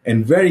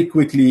 And very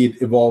quickly,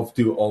 it evolved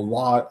to a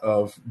lot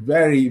of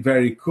very,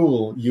 very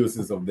cool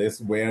uses of this,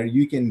 where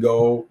you can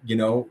go,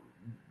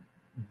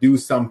 do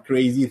some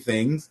crazy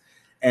things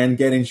and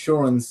get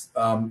insurance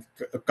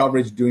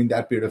coverage during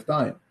that period of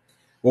time.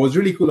 What was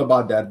really cool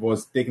about that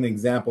was take an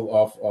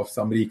example of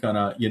somebody kind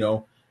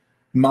of,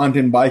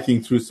 mountain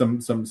biking through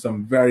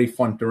some very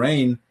fun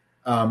terrain.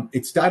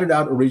 It started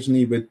out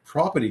originally with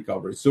property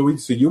coverage. So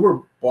you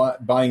were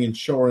buying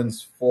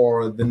insurance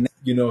for the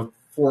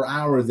 4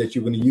 hours that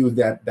you're going to use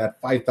that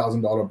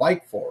 $5,000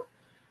 bike for.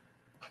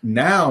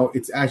 Now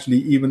it's actually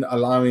even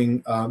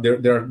allowing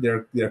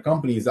there are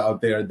companies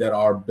out there that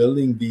are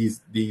building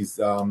these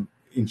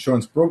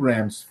insurance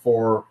programs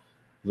for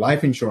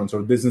life insurance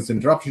or business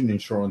interruption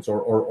insurance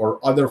or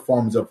other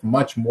forms of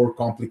much more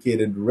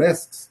complicated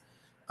risks,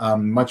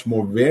 much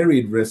more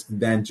varied risk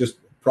than just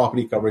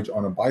property coverage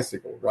on a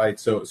bicycle, right?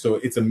 So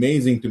it's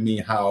amazing to me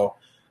how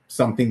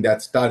something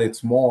that started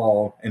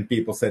small and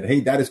people said, hey,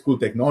 that is cool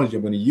technology,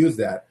 I'm going to use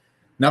that.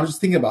 Now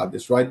just think about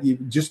this, right?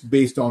 Just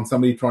based on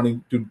somebody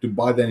trying to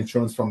buy that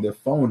insurance from their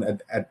phone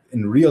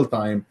in real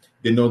time,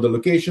 they know the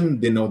location,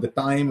 they know the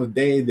time of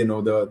day, they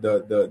know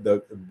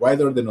the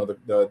weather, they know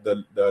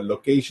the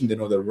location, they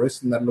know the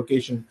risk in that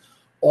location.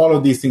 All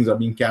of these things are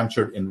being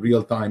captured in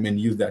real time and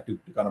use that to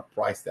kind of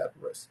price that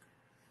risk.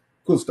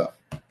 Cool stuff.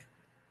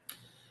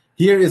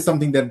 Here is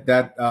something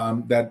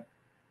that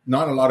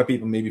not a lot of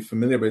people may be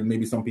familiar with,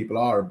 maybe some people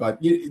are, but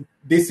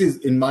this is,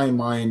 in my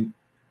mind,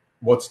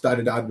 what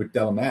started out with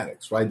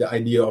telematics, right? The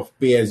idea of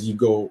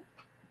pay-as-you-go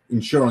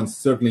insurance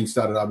certainly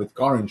started out with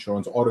car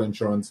insurance, auto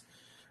insurance.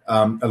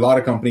 A lot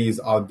of companies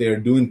out there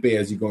doing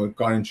pay-as-you-go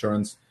car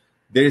insurance.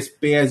 There's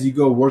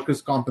pay-as-you-go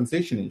workers'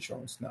 compensation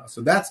insurance now,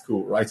 so that's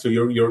cool, right? So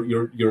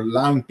you're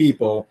allowing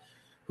people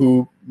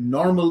who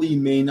normally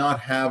may not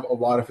have a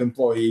lot of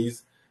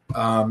employees,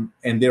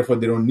 and therefore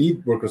they don't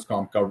need workers'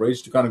 comp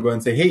coverage, to kind of go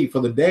and say, hey, for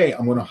the day,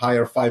 I'm going to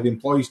hire 5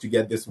 employees to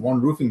get this one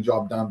roofing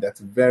job done. That's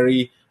a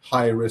very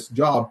high-risk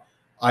job.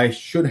 I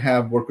should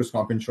have workers'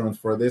 comp insurance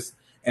for this,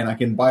 and I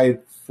can buy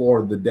it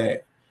for the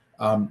day.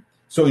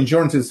 So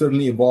insurance is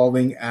certainly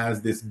evolving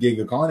as this gig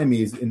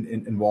economy is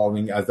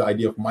evolving, as the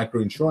idea of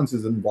microinsurance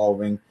is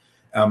evolving,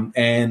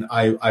 and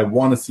I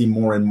want to see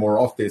more and more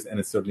of this, and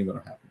it's certainly going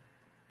to happen.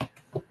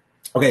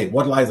 Okay,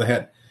 what lies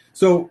ahead?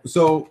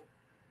 So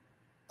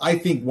I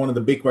think one of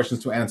the big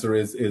questions to answer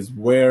is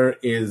where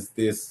is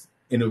this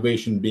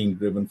innovation being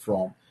driven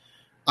from?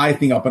 I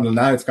think up until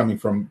now, it's coming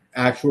from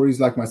actuaries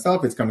like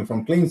myself. It's coming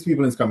from claims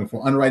people. It's coming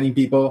from underwriting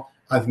people.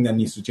 I think that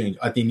needs to change.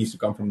 I think it needs to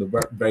come from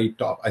the very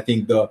top. I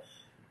think the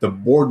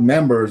board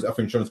members of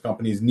insurance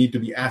companies need to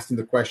be asking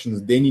the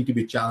questions. They need to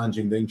be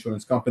challenging the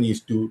insurance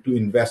companies to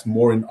invest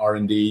more in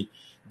R&D.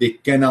 They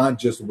cannot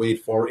just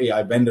wait for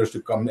AI vendors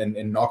to come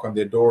and knock on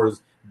their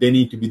doors. They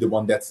need to be the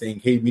one that's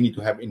saying, hey, we need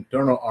to have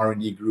internal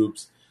R&D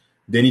groups.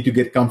 They need to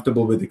get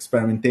comfortable with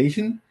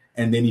experimentation,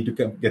 and they need to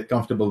get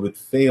comfortable with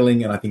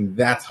failing. And I think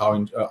that's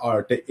how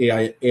our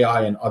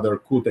AI and other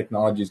cool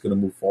technology is going to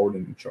move forward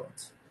in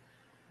insurance.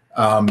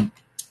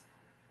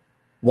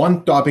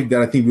 One topic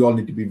that I think we all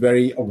need to be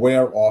very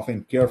aware of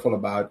and careful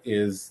about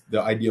is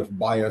the idea of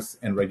bias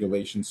and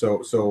regulation.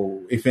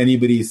 So if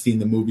anybody's seen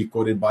the movie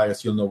Coded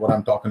Bias, you'll know what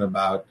I'm talking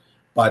about.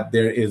 But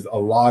there is a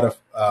lot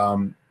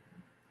of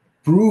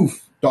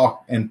proof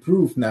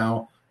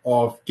now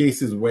of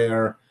cases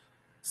where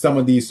some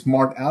of these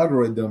smart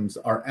algorithms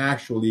are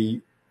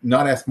actually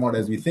not as smart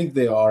as we think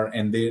they are,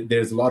 and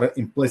there's a lot of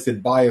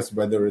implicit bias,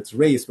 whether it's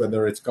race,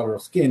 whether it's color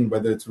of skin,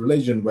 whether it's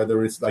religion,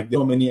 whether it's like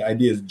so many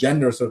ideas.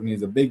 Gender certainly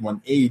is a big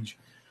one, age,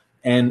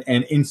 and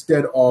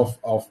instead of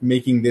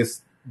making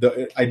this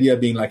the idea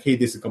being like, hey,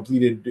 this is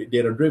completely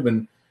data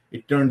driven,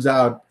 it turns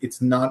out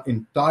it's not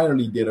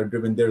entirely data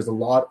driven. There's a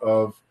lot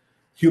of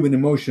human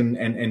emotion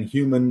and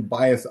human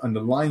bias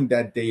underlying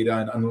that data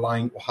and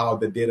underlying how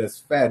the data is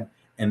fed,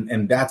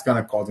 and that's kind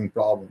of causing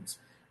problems.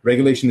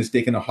 Regulation has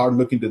taken a hard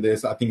look into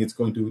this. I think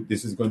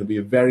this is going to be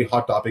a very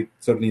hot topic,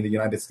 certainly in the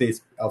United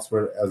States,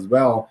 elsewhere as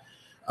well.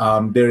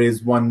 There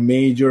is one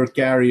major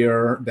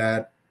carrier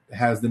that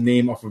has the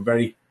name of a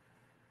very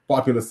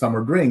popular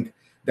summer drink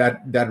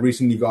that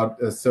recently got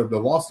served a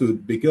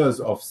lawsuit because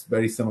of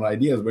very similar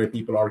ideas, where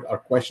people are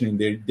questioning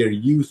their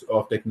use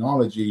of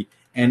technology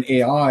and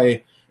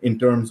AI in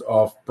terms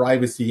of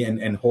privacy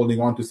and holding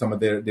on to some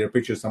of their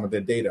pictures, some of their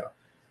data.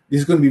 This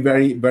is going to be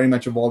very, very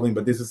much evolving,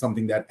 but this is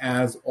something that,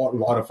 as a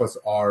lot of us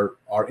are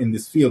in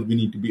this field, we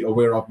need to be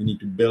aware of. We need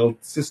to build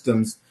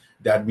systems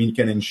that we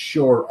can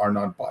ensure are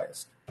not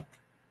biased.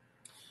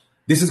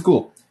 This is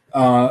cool.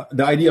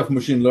 The idea of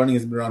machine learning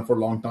has been around for a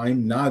long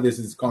time. Now this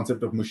is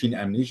concept of machine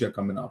amnesia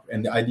coming up.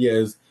 And the idea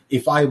is,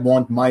 if I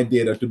want my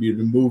data to be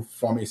removed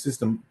from a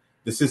system,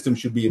 the system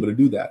should be able to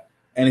do that.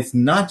 And it's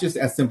not just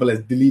as simple as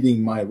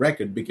deleting my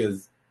record,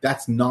 because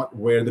that's not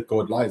where the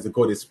code lies. The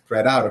code is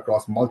spread out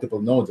across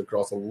multiple nodes,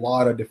 across a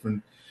lot of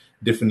different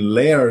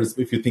layers,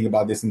 if you think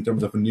about this in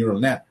terms of a neural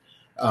net.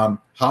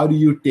 How do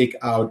you take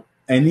out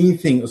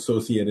anything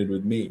associated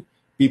with me?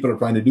 People are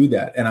trying to do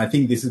that. And I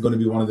think this is going to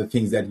be one of the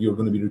things that you're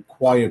going to be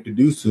required to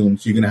do soon.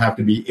 So you're going to have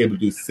to be able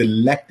to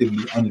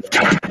selectively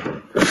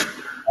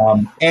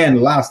unlearn.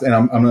 And last, and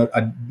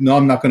I know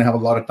I'm not going to have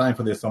a lot of time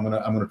for this, so I'm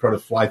going to try to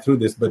fly through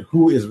this, but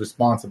who is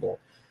responsible?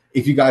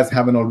 If you guys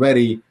haven't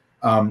already,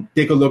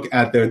 take a look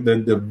at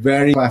the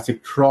very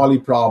classic trolley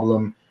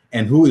problem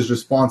and who is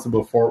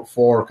responsible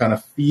for kind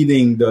of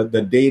feeding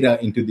the data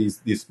into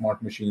these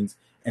smart machines,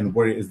 and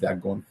where is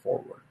that going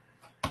forward.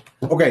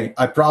 Okay,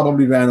 I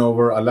probably ran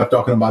over. I love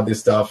talking about this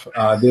stuff.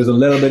 There's a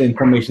little bit of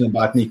information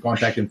about me,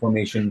 contact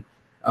information.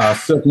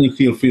 Certainly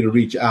feel free to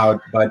reach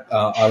out, but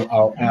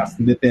I'll ask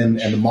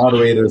Nitin and the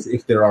moderators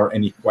if there are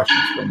any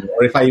questions from you,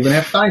 or if I even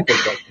have time for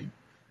questions.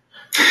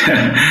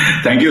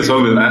 Thank you,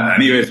 Somil.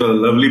 Anyway, it's a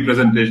lovely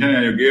presentation,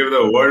 and you gave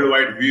the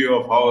worldwide view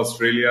of how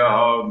Australia,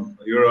 how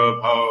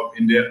Europe, how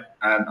India,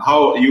 and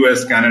how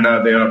US,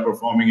 Canada, they are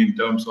performing in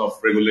terms of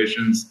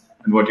regulations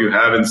and what you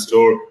have in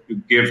store. You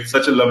gave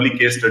such a lovely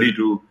case study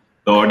to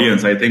the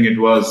audience. I think it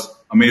was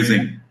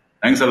amazing.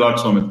 Thanks a lot,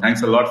 Somil.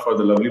 Thanks a lot for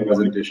the lovely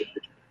presentation.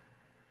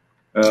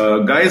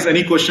 Guys,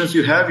 any questions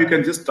you have, you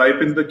can just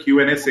type in the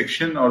Q&A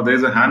section, or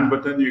there's a hand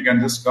button. You can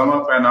just come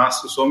up and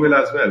ask Somil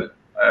as well.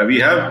 We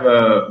have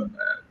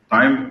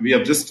time. We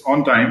are just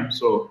on time,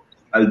 so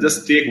I'll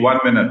just take 1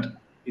 minute.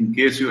 In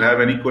case you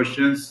have any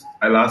questions,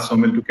 I'll ask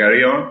Somil to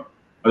carry on.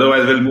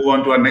 Otherwise, we'll move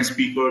on to our next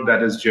speaker,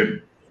 that is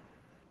Jim.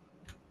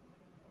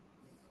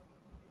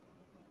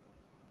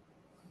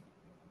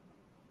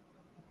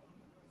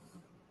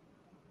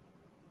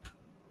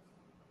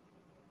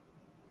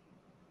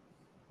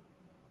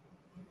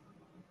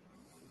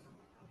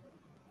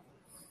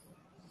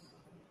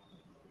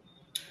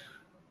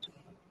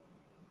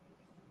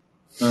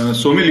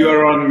 Somil, you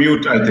are on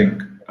mute, I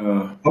think.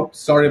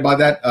 Sorry about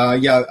that.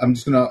 Yeah, I'm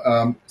just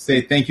gonna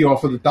say thank you all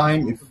for the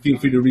time. Feel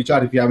free to reach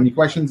out if you have any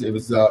questions. It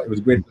was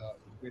great.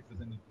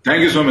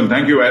 Thank you, Somil.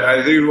 Thank you. I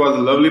think it was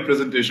a lovely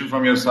presentation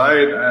from your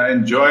side. I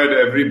enjoyed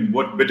every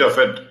bit of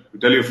it, to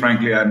tell you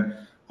frankly, and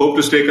hope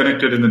to stay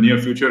connected in the near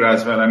future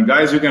as well. And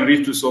guys, you can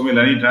reach to Somil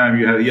anytime.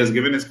 He has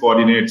given his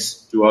coordinates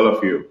to all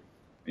of you.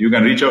 You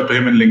can reach out to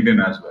him in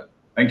LinkedIn as well.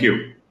 Thank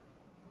you.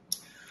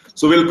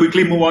 So we'll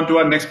quickly move on to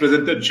our next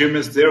presenter. Jim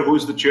is there, who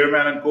is the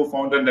chairman and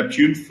co-founder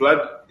Neptune Flood.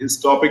 His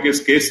topic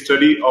is case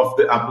study of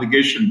the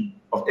application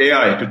of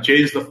AI to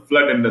change the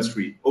flood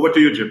industry. Over to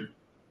you, Jim.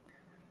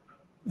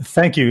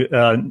 Thank you,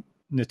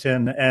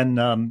 Nitin.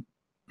 And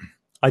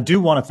I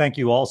do want to thank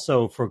you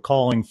also for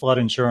calling flood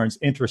insurance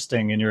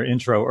interesting in your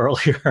intro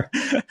earlier.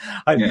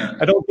 I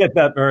don't get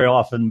that very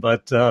often,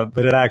 but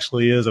it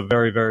actually is a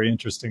very, very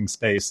interesting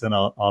space, and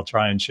I'll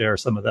try and share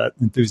some of that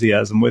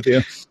enthusiasm with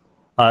you.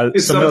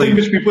 It's something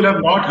which people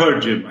have not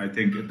heard, Jim. I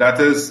think that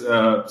is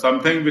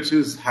something which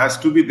has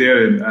to be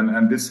there,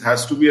 and this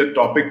has to be a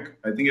topic.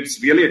 I think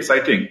it's really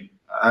exciting.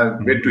 I'll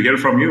wait to hear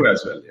from you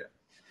as well.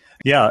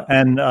 Yeah,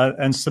 and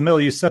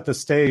Somil, you set the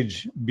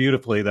stage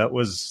beautifully. That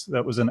was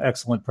an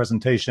excellent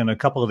presentation. A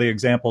couple of the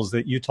examples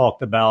that you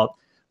talked about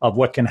of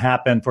what can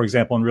happen, for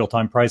example, in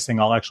real-time pricing,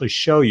 I'll actually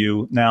show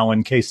you now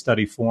in case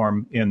study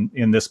form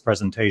in this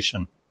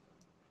presentation.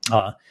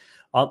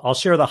 I'll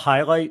share the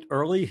highlight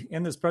early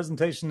in this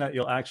presentation that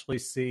you'll actually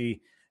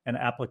see an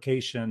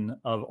application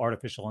of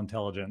artificial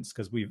intelligence,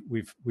 because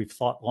we've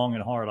thought long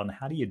and hard on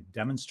how do you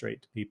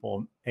demonstrate to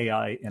people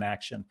AI in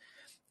action.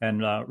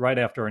 And right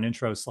after an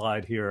intro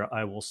slide here,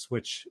 I will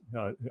switch.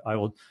 I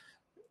will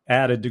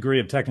add a degree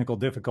of technical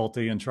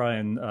difficulty and try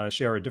and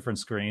share a different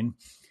screen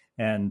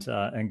and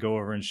go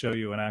over and show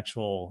you an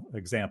actual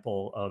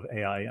example of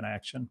AI in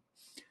action.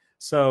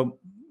 So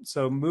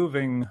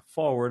moving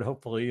forward,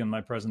 hopefully in my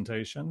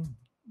presentation,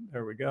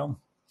 there we go.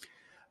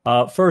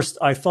 First,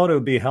 I thought it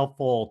would be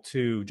helpful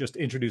to just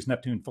introduce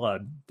Neptune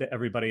Flood to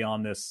everybody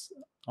on this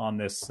call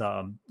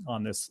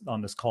and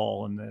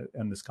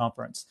this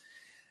conference.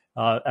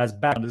 As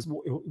background,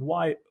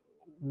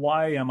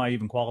 why am I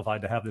even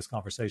qualified to have this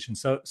conversation?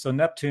 So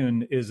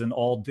Neptune is an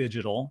all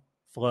digital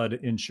flood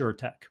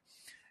insurtech,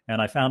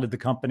 and I founded the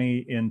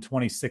company in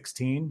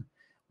 2016.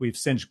 We've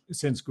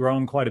since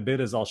grown quite a bit,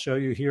 as I'll show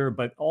you here,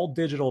 but all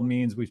digital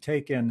means we've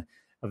taken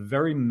a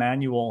very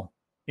manual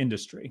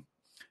industry.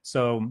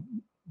 So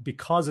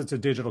because it's a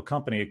digital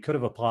company, it could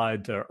have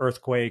applied to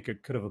earthquake,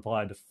 it could have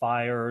applied to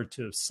fire,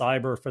 to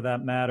cyber for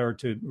that matter,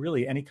 to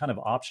really any kind of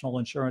optional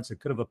insurance.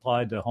 It could have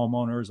applied to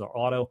homeowners or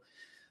auto.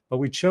 But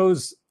we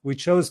chose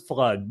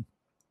flood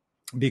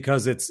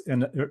because it's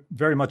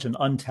very much an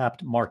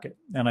untapped market.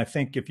 And I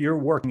think if you're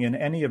working in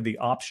any of the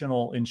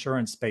optional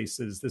insurance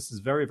spaces, this is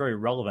very, very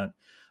relevant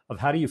of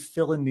how do you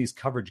fill in these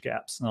coverage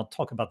gaps. And I'll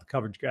talk about the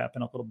coverage gap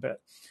in a little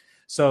bit.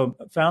 So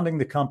founding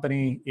the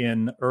company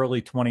in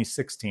early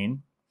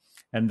 2016,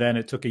 and then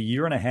it took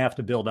 1.5 years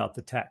to build out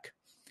the tech.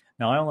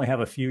 Now I only have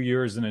a few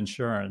years in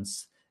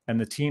insurance, and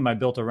the team I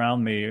built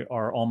around me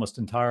are almost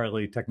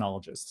entirely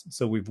technologists.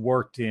 So we've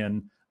worked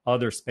in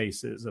other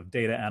spaces of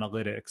data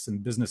analytics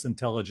and business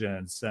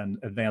intelligence and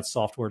advanced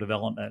software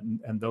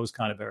development and those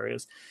kind of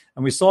areas.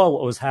 And we saw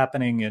what was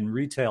happening in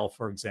retail,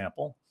 for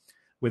example,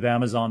 with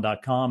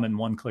Amazon.com and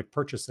one-click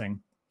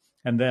purchasing.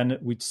 And then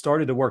we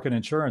started to work in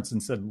insurance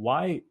and said,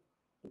 why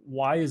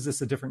is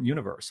this a different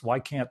universe? Why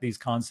can't these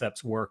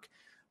concepts work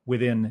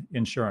within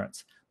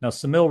insurance? Now,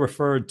 Somil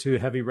referred to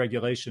heavy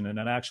regulation, and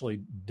it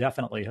actually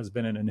definitely has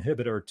been an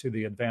inhibitor to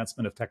the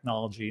advancement of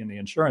technology in the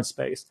insurance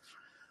space.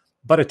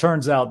 But it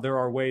turns out there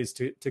are ways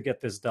to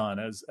get this done,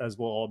 as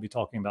we'll all be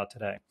talking about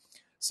today.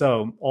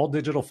 So all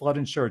digital flood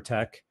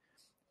insurtech.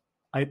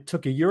 I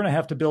took a year and a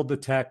half to build the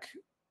tech,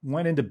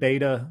 went into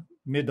beta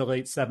mid to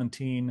late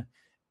 17,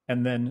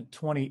 and then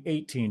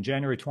 2018,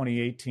 January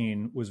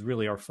 2018 was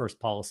really our first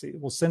policy.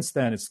 Well, since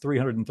then, it's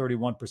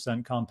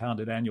 331%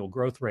 compounded annual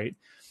growth rate.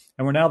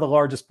 And we're now the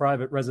largest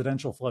private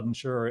residential flood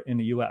insurer in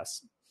the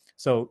US.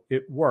 So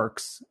it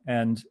works.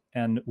 And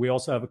we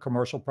also have a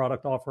commercial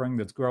product offering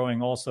that's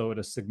growing also at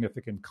a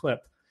significant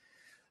clip.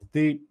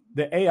 The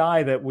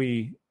AI that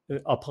we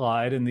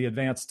applied and the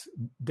advanced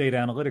data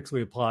analytics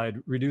we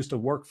applied reduced a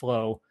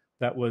workflow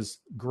that was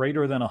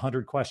greater than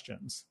 100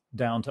 questions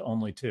down to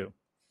only 2.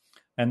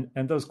 And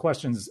those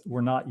questions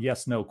were not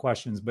yes, no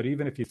questions. But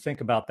even if you think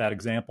about that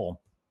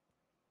example,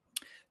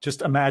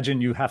 just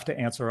imagine you have to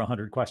answer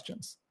 100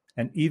 questions.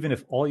 And even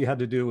if all you had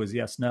to do was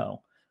yes,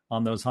 no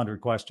on those 100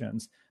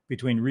 questions,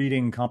 between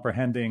reading,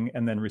 comprehending,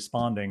 and then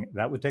responding,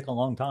 that would take a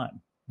long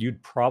time.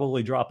 You'd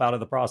probably drop out of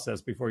the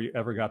process before you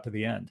ever got to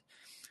the end.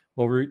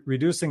 Well,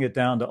 reducing it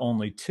down to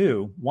only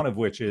 2, one of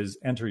which is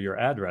enter your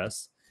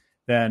address,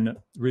 then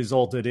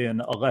resulted in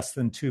a less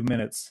than 2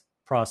 minutes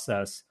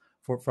process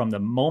from the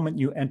moment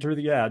you enter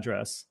the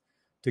address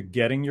to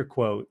getting your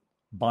quote,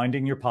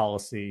 binding your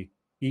policy,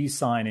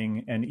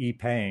 e-signing, and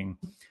e-paying.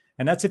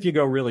 And that's if you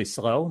go really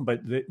slow,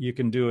 but you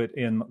can do it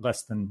in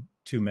less than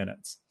 2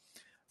 minutes.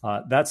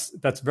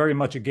 That's very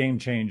much a game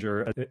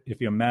changer. If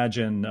you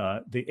imagine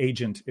the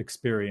agent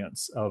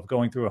experience of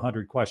going through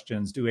 100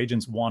 questions, do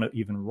agents want to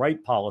even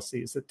write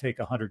policies that take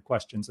 100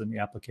 questions in the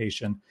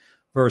application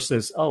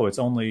versus, oh, it's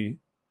only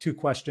 2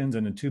 questions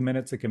and in 2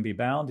 minutes it can be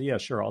bound? Yeah,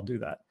 sure, I'll do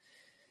that.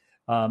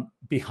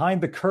 Behind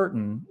the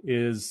curtain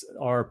is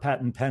our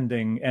patent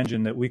pending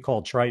engine that we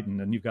call Triton,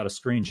 and you've got a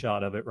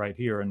screenshot of it right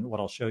here and what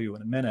I'll show you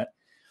in a minute.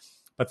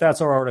 But that's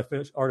our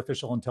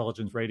artificial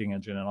intelligence rating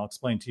engine, and I'll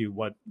explain to you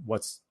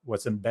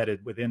what's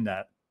embedded within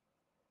that.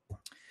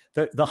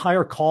 The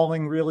higher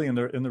calling really, and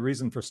the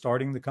reason for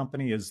starting the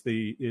company is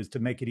to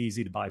make it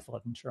easy to buy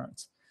flood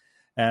insurance,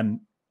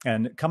 and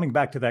coming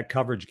back to that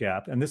coverage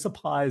gap, and this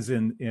applies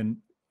in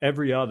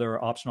every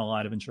other optional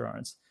line of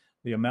insurance.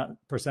 The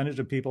percentage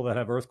of people that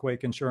have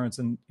earthquake insurance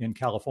in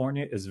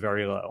California is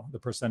very low. The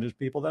percentage of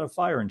people that have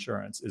fire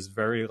insurance is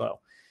very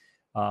low.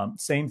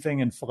 Same thing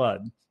in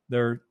flood.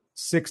 There are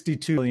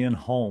 62 million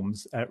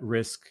homes at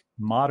risk,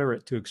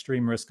 moderate to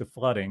extreme risk of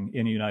flooding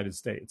in the United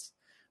States.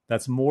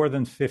 That's more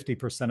than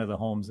 50% of the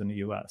homes in the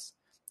US.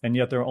 And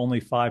yet there are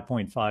only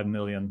 5.5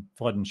 million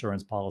flood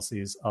insurance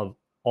policies of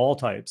all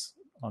types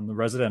on the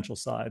residential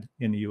side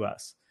in the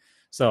US.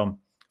 So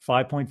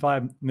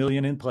 5.5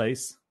 million in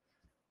place,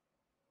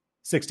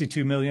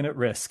 62 million at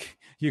risk.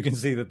 You can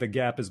see that the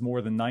gap is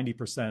more than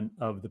 90%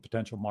 of the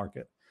potential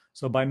market.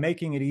 So by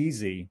making it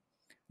easy,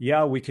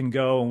 yeah, we can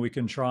go and we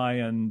can try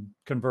and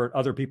convert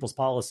other people's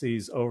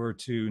policies over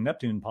to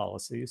Neptune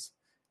policies,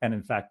 and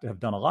in fact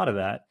have done a lot of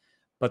that.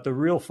 But the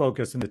real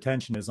focus and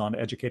attention is on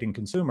educating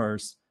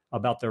consumers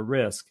about their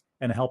risk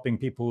and helping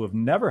people who have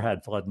never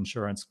had flood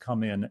insurance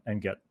come in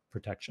and get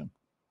protection.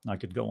 I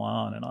could go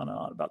on and on and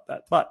on about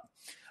that, but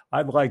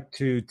I'd like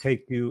to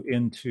take you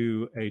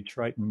into a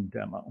Triton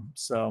demo.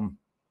 So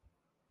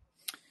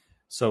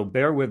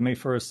bear with me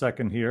for a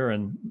second here.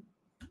 And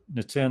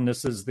Nitin,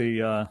 this is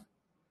the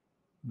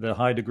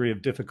high degree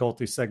of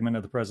difficulty segment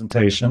of the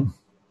presentation.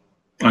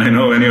 I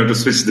know when you have to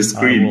switch the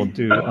screen. I will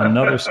do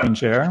another screen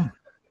share.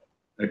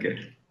 Okay.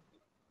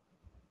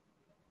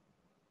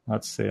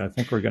 Let's see. I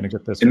think we're going to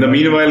get this. In the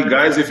meanwhile,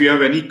 guys, if you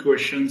have any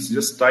questions,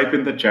 just type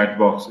in the chat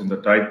box in the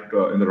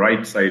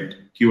right side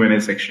Q&A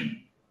section,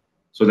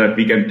 so that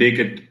we can take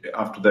it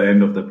after the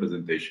end of the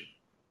presentation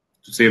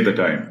to save the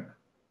time.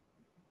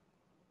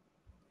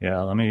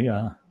 Yeah, let me,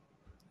 I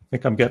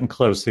think I'm getting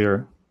close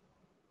here.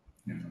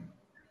 Yeah.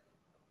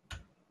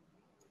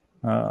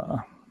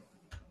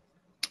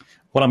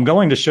 What I'm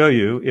going to show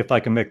you, if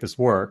I can make this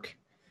work,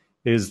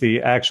 is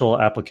the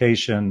actual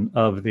application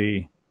of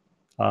the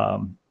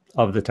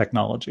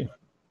technology.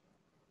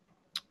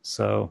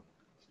 So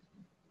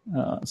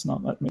it's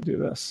not letting me do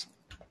this.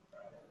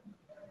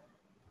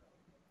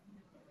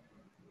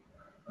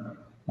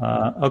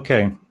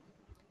 Okay,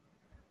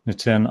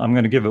 Nitin, I'm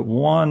going to give it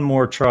one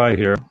more try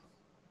here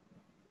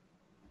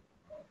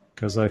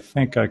because I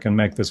think I can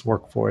make this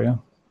work for you.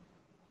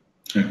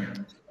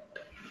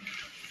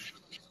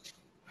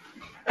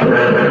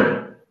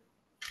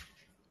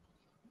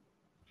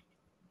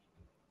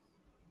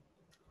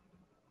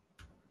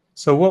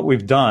 So what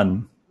we've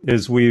done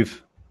is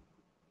we've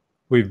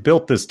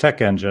built this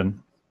tech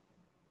engine.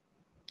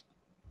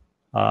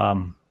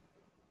 Here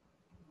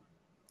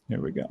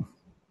we go.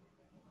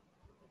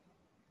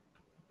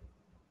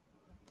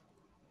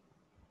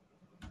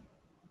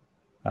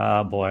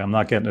 Boy, I'm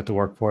not getting it to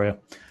work for you.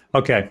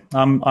 Okay,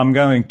 I'm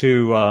going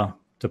to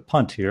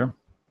punt here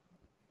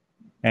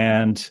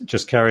and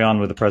just carry on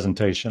with the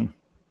presentation.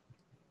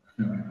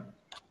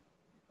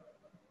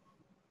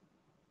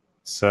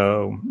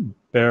 So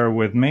bear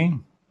with me,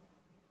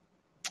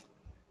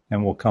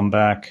 and we'll come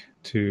back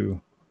to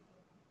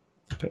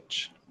the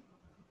pitch.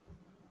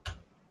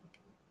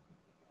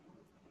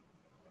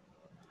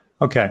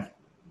 Okay,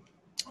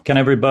 Can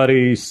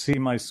everybody see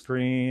my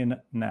screen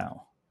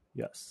now?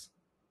 Yes.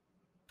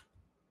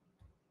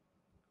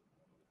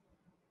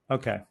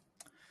 Okay.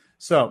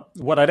 So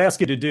what I'd ask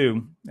you to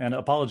do, and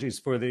apologies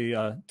for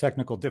the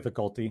technical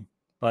difficulty,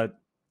 but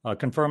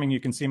confirming you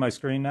can see my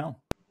screen now?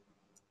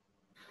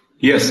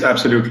 Yes,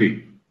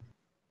 absolutely.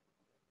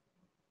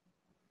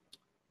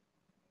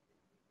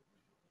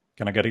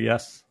 Can I get a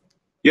yes?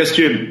 Yes,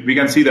 Jim, we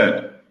can see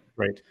that.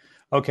 Great.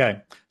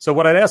 Okay. So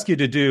what I'd ask you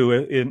to do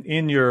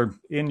in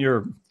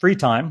your free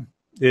time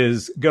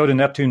is go to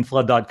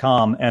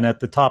neptuneflood.com, and at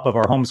the top of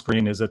our home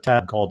screen is a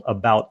tab called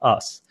About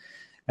Us.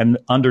 And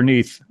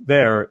underneath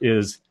there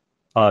is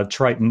a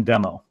Triton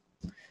demo.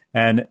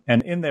 And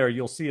in there,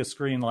 you'll see a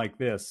screen like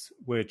this,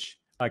 which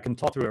I can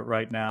talk through it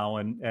right now,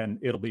 and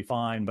it'll be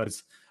fine, but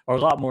it's a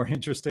lot more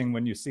interesting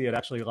when you see it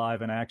actually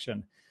live in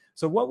action.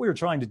 So what we were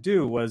trying to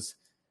do was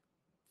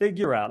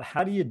figure out,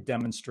 how do you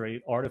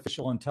demonstrate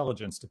artificial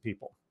intelligence to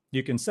people?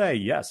 You can say,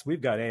 yes,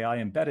 we've got AI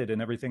embedded in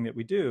everything that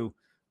we do,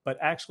 but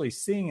actually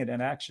seeing it in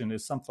action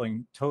is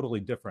something totally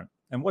different.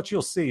 And what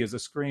you'll see is a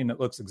screen that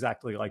looks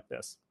exactly like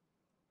this.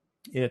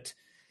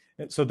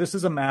 So this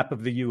is a map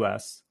of the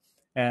US,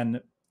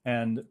 and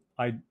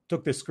I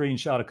took this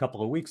screenshot a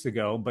couple of weeks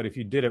ago, but if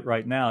you did it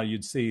right now,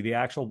 you'd see the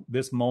actual,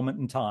 this moment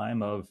in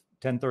time of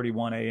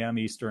 10:31 a.m.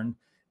 Eastern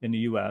in the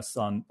US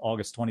on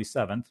August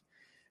 27th.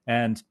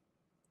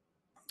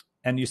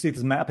 And you see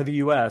this map of the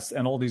US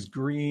and all these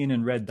green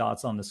and red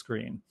dots on the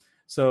screen.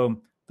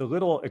 So the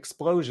little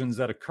explosions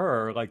that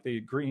occur, like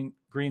the green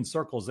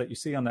circles that you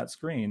see on that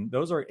screen,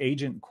 those are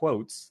agent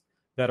quotes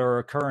that are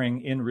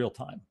occurring in real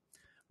time.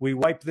 We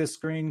wipe this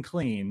screen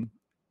clean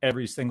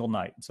every single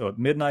night. So at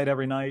midnight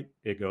every night,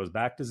 it goes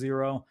back to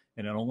zero,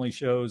 and it only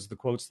shows the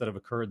quotes that have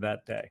occurred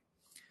that day.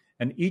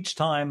 And each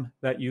time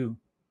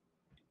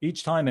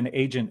an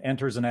agent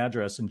enters an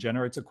address and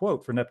generates a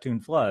quote for Neptune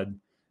Flood,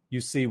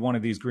 you see one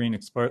of these green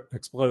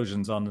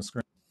explosions on the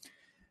screen.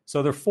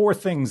 So there are four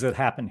things that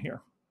happen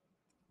here.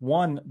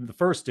 One, the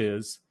first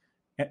is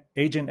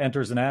agent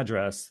enters an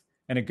address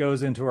and it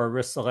goes into our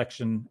risk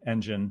selection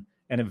engine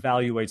and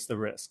evaluates the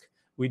risk.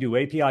 We do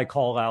API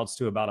call outs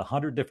to about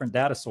 100 different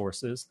data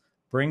sources,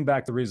 bring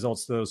back the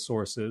results to those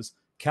sources,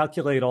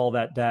 calculate all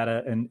that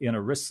data in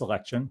a risk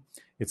selection.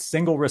 It's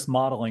single risk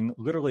modeling,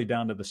 literally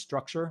down to the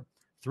structure,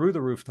 through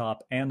the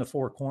rooftop and the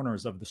four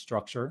corners of the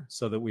structure,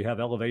 so that we have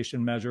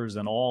elevation measures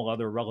and all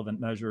other relevant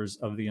measures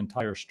of the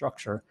entire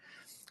structure.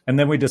 And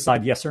then we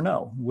decide yes or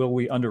no. Will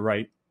we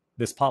underwrite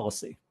this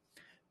policy?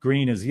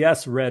 Green is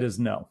yes, red is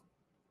no.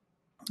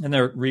 And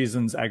there are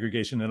reasons,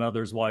 aggregation and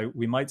others, why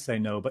we might say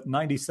no, but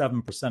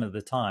 97% of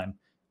the time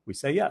we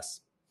say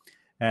yes.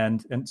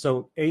 And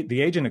so the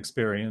agent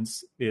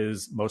experience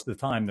is, most of the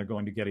time they're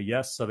going to get a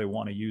yes, so they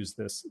want to use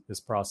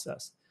this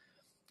process.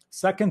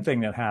 Second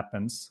thing that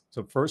happens,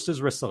 so first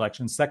is risk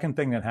selection. Second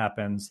thing that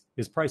happens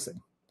is pricing.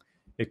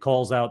 It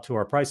calls out to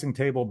our pricing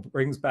table,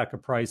 brings back a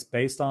price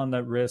based on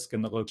the risk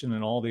and the location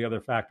and all the other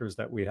factors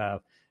that we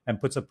have,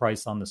 and puts a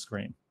price on the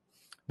screen.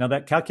 Now,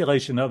 that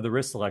calculation of the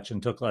risk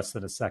selection took less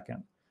than a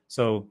second.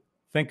 So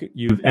think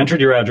you've entered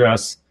your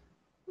address,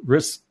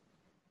 risk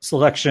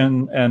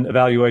selection and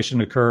evaluation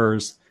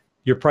occurs,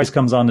 your price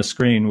comes on the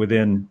screen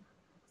within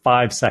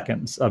 5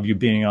 seconds of you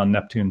being on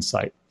Neptune's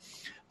site.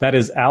 That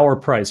is our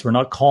price. We're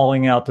not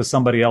calling out to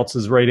somebody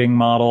else's rating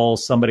model,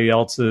 somebody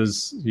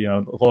else's,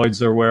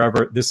 Lloyd's or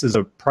wherever. This is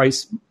a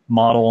price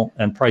model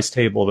and price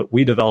table that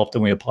we developed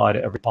and we apply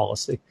to every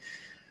policy.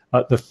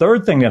 The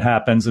third thing that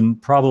happens,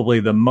 and probably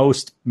the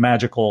most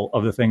magical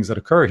of the things that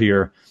occur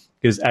here,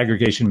 is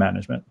aggregation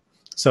management.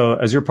 So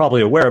as you're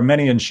probably aware,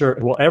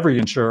 every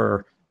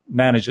insurer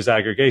manages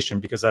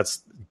aggregation because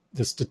that's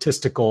the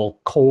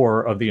statistical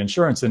core of the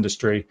insurance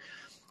industry.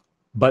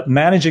 But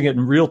managing it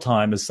in real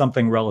time is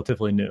something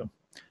relatively new.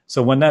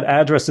 So when that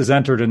address is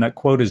entered and that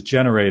quote is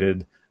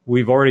generated,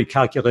 we've already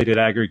calculated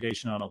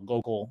aggregation on a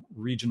local,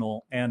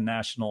 regional, and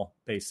national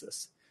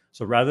basis.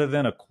 So rather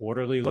than a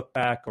quarterly look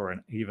back, or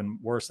even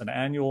worse, an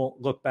annual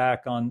look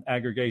back on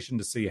aggregation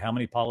to see how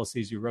many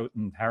policies you wrote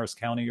in Harris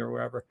County or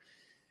wherever,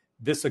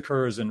 this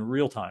occurs in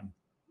real time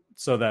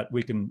so that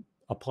we can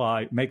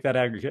make that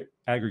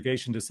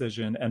aggregation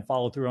decision and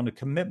follow through on the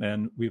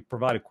commitment. We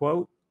provide a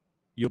quote,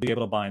 you'll be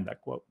able to bind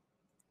that quote.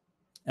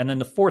 And then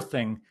the fourth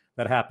thing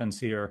that happens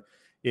here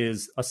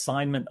is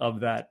assignment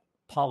of that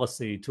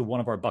policy to one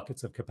of our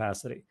buckets of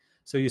capacity.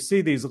 So you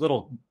see these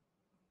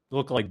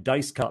look like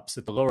dice cups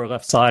at the lower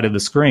left side of the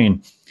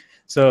screen.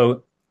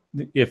 So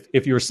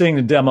if you were seeing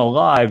the demo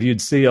live,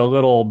 you'd see a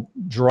little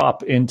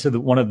drop into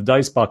one of the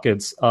dice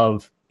buckets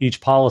of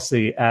each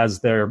policy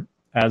as the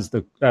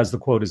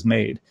quote is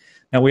made.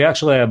 Now, we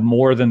actually have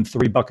more than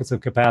 3 buckets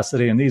of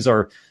capacity, and these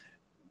are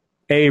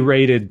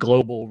A-rated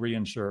global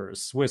reinsurers,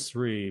 Swiss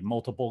Re,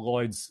 multiple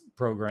Lloyd's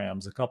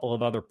programs, a couple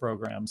of other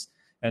programs,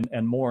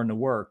 and more in the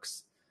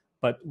works.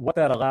 But what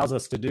that allows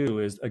us to do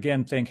is,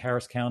 again, think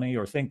Harris County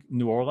or think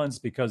New Orleans,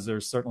 because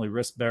there's certainly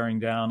risk bearing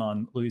down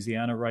on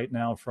Louisiana right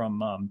now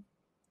from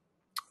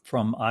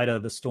Ida,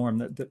 the storm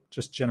that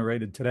just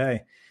generated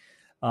today.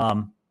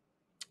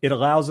 It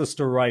allows us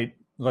to write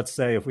let's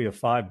say if we have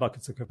 5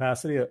 buckets of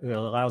capacity, it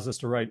allows us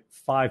to write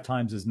 5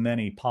 times as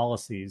many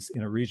policies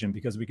in a region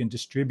because we can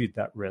distribute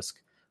that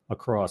risk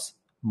across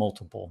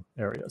multiple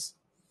areas.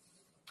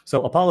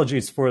 So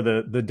apologies for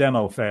the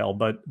demo fail,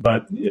 but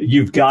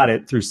you've got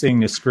it through seeing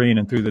the screen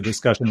and through the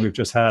discussion we've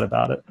just had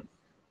about it.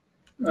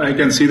 I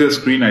can see the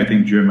screen, I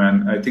think, Jim,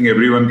 and I think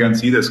everyone can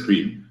see the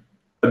screen.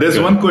 There's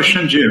one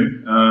question,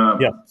 Jim.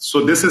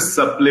 So this is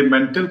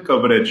supplemental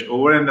coverage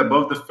over and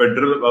above the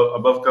federal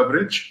above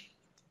coverage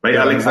by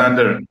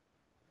Alexander.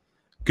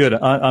 Good.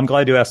 I'm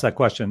glad you asked that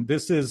question.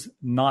 This is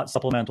not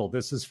supplemental.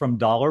 This is from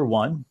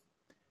 $1,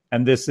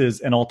 and this is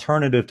an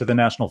alternative to the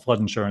National Flood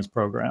Insurance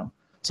Program.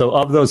 So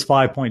of those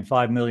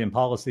 5.5 million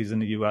policies in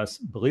the U.S.,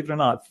 believe it or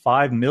not,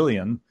 5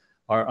 million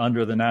are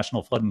under the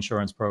National Flood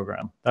Insurance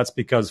Program. That's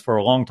because for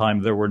a long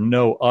time, there were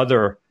no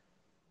other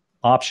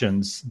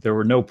options. There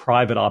were no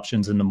private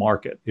options in the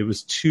market. It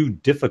was too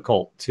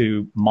difficult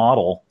to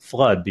model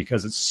flood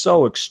because it's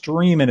so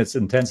extreme in its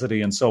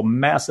intensity and so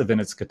massive in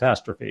its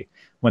catastrophe.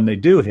 When they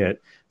do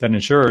hit, then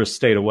insurers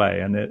stayed away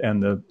and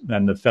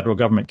the federal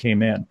government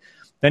came in.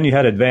 Then you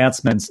had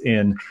advancements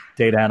in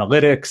data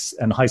analytics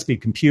and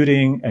high-speed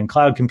computing and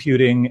cloud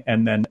computing.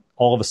 And then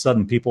all of a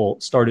sudden, people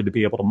started to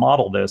be able to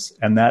model this.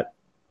 And that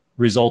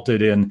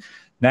resulted in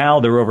now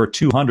there are over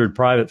 200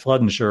 private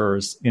flood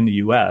insurers in the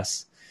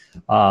U.S.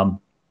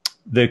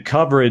 The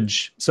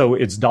coverage, so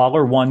it's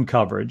 $1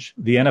 coverage.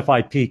 The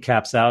NFIP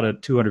caps out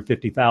at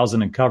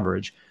 $250,000 in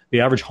coverage.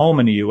 The average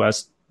home in the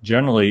U.S.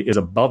 generally is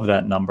above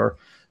that number.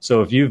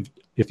 So if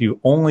you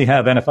only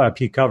have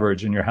NFIP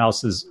coverage and your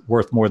house is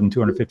worth more than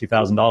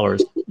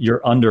 $250,000,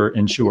 you're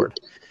underinsured.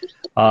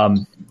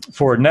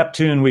 For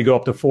Neptune, we go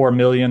up to $4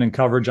 million in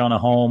coverage on a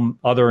home.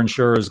 Other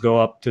insurers go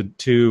up to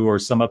 2 or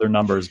some other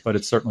numbers, but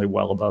it's certainly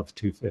well above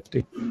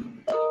 250.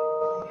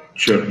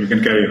 Sure, you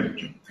can carry on,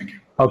 Jim. Thank you.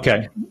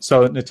 Okay,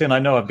 so Nitin, I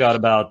know I've got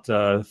about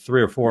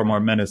 3 or 4 more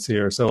minutes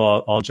here,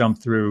 so I'll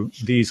jump through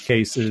these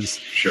cases.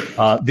 Sure.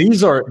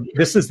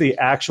 This is the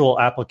actual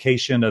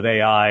application of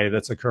AI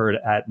that's occurred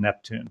at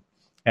Neptune.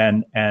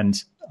 And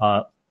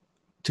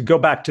to go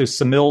back to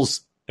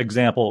Samil's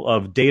example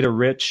of data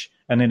rich,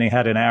 and then he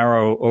had an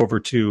arrow over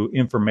to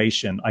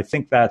information, I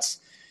think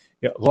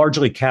it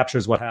largely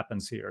captures what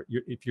happens here.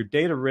 If you're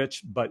data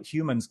rich, but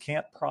humans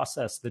can't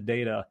process the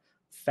data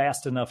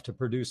fast enough to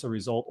produce a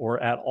result or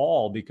at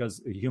all because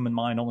the human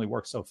mind only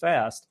works so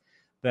fast,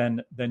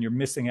 then you're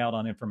missing out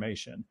on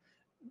information.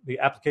 The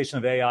application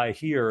of AI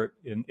here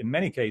in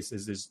many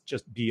cases is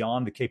just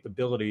beyond the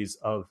capabilities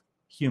of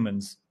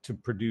humans to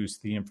produce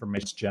the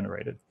information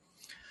generated.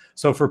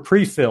 So for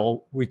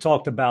pre-fill, we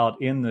talked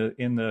about in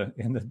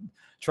the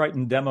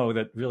Triton demo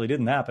that really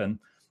didn't happen.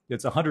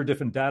 It's 100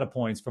 different data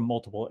points from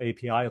multiple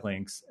API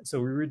links. So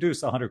we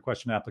reduce a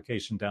 100-question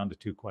application down to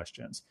 2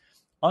 questions.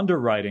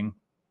 Underwriting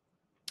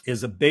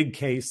is a big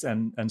case,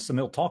 and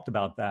Samil talked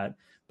about that,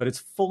 but it's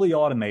fully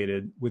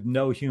automated with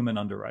no human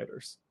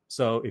underwriters.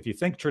 So if you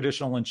think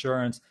traditional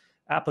insurance,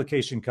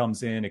 application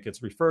comes in, it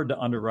gets referred to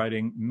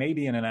underwriting,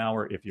 maybe in an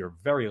hour if you're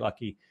very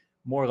lucky,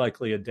 more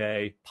likely a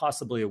day,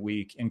 possibly a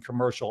week. In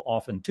commercial,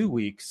 often 2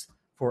 weeks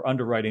for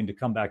underwriting to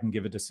come back and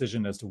give a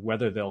decision as to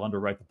whether they'll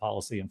underwrite the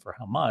policy and for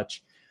how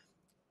much.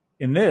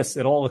 In this,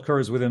 it all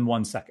occurs within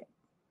 1 second,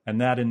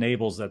 and that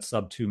enables that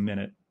sub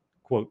 2-minute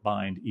quote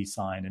bind,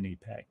 e-sign, and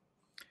e-pay.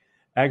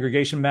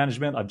 Aggregation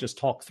management, I've just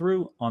talked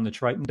through on the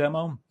Triton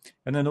demo.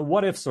 And then the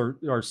what ifs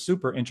are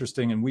super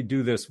interesting. And we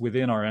do this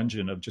within our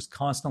engine of just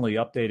constantly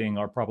updating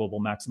our probable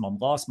maximum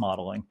loss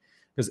modeling,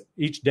 because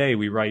each day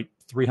we write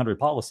 300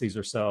 policies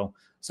or so.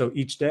 So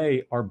each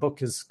day our book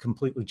has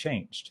completely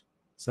changed.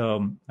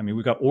 So, I mean,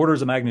 we've got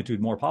orders of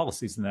magnitude more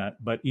policies than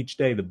that, but each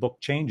day the book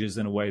changes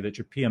in a way that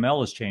your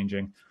PML is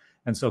changing.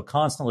 And so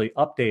constantly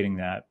updating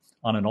that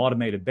on an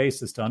automated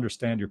basis to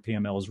understand your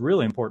PML is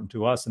really important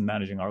to us in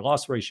managing our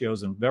loss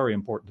ratios and very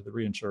important to the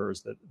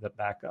reinsurers that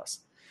back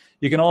us.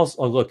 You can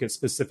also look at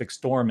specific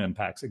storm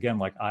impacts, again,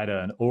 like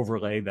Ida, and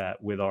overlay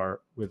that with our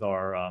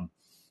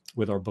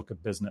book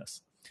of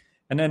business.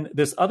 And then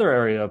this other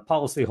area of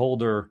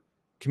policyholder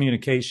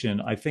communication,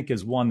 I think,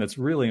 is one that's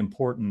really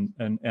important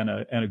and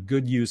a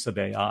good use of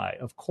AI.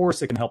 Of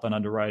course, it can help in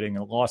underwriting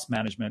and loss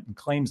management and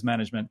claims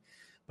management,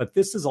 but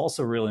this is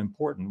also really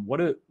important. What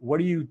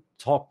do you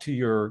talk to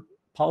your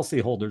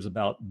policyholders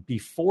about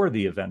before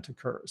the event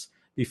occurs,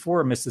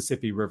 before a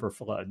Mississippi River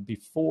flood,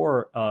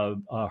 before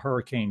a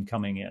hurricane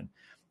coming in?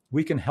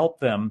 We can help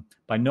them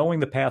by knowing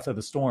the path of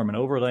the storm and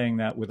overlaying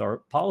that with our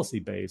policy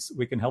base.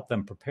 We can help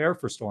them prepare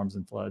for storms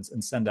and floods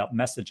and send out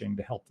messaging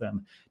to help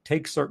them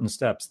take certain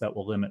steps that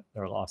will limit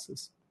their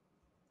losses.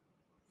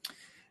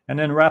 And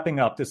then wrapping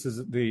up, this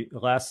is the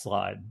last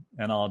slide,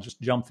 and I'll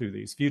just jump through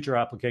these. Future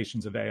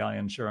applications of AI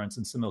insurance,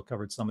 and Samil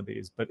covered some of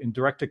these. But in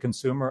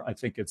direct-to-consumer, I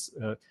think it's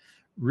a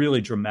really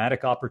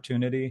dramatic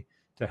opportunity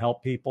to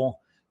help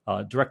people.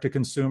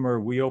 Direct-to-consumer,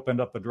 we opened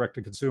up a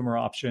direct-to-consumer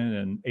option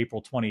in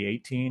April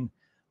 2018,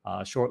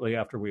 shortly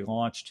after we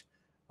launched.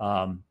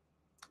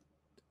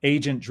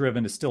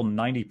 Agent-driven is still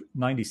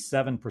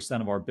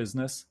 97% of our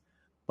business,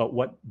 but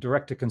what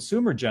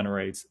direct-to-consumer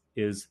generates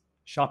is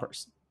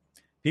shoppers.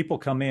 People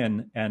come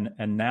in and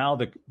now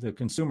the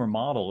consumer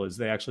model is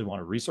they actually want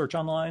to research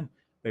online,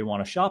 they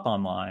want to shop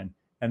online,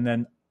 and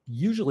then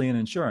usually in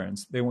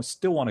insurance, they will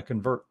still want to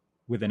convert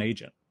with an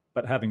agent.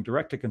 But having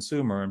direct to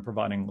consumer and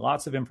providing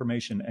lots of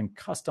information and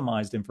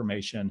customized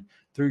information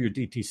through your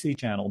DTC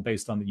channel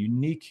based on the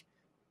unique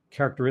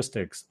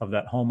characteristics of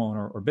that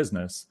homeowner or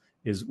business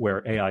is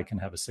where AI can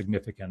have a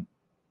significant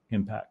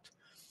impact.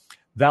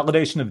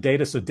 Validation of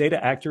data. So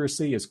data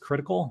accuracy is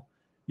critical.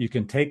 You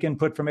can take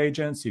input from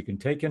agents, you can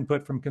take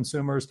input from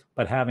consumers,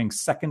 but having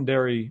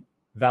secondary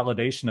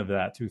validation of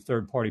that through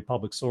third-party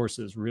public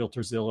sources,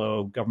 Realtor,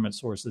 Zillow, government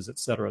sources, et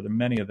cetera. There are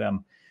many of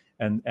them,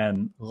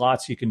 and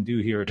lots you can do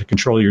here to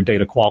control your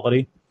data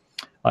quality.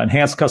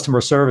 Enhanced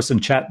customer service and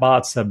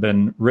chatbots have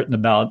been written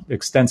about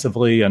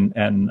extensively, and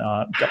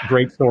got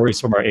great stories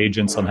from our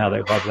agents on how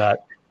they love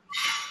that.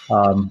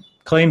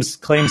 Claims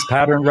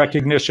pattern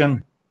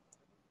recognition.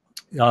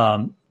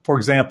 For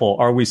example,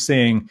 are we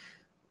seeing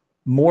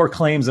more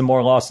claims and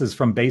more losses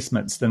from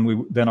basements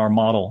than our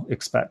model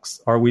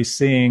expects? Are we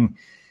seeing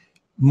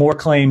more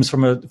claims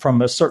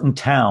from a certain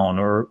town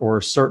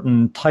or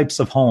certain types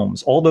of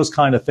homes? All those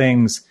kind of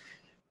things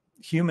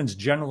humans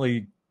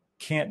generally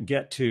can't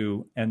get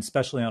to, and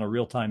especially on a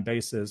real-time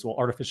basis. Well,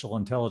 artificial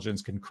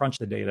intelligence can crunch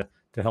the data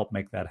to help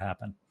make that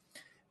happen.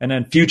 And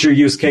then future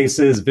use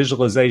cases,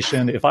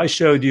 visualization. If I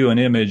showed you an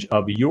image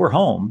of your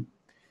home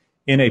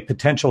in a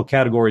potential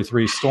Category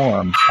 3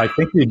 storm, I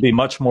think you'd be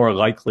much more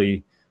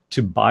likely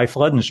to buy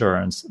flood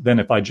insurance than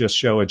if I just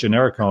show a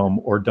generic home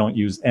or don't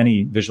use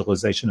any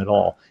visualization at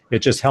all. It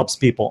just helps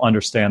people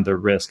understand their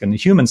risk. And the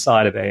human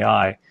side of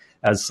AI,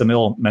 as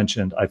Samil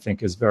mentioned, I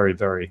think is very,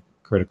 very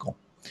critical.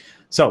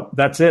 So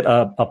that's it.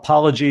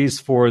 Apologies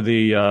for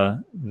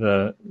the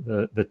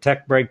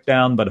tech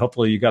breakdown, but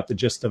hopefully you got the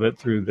gist of it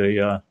through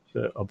the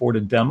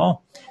aborted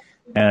demo.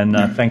 And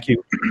thank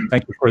you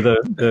for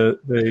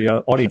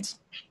the audience.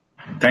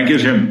 Thank you,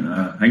 Jim.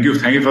 Thank you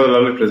for the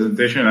lovely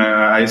presentation.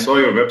 I saw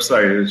your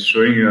website. It's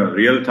showing a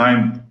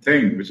real-time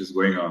thing which is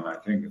going on. I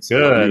think it's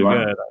good.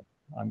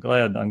 I'm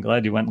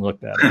glad you went and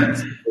looked at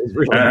it.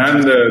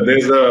 And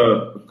there's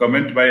a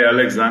comment by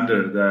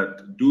Alexander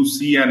that do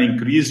see an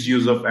increased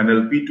use of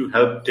NLP to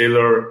help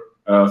tailor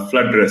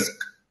flood risk.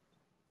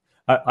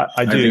 I do.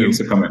 I think it's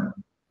a comment.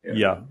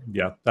 Yeah.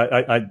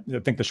 I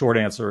think the short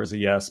answer is a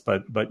yes,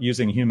 but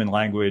using human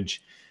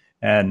language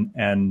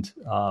and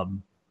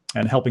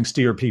helping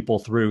steer people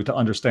through to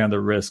understand the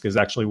risk is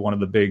actually one of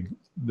the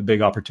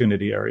big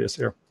opportunity areas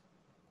here.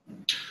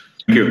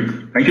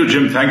 Thank you,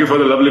 Jim. Thank you for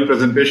the lovely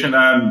presentation,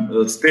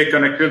 and stay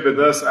connected with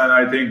us. And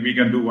I think we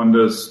can do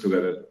wonders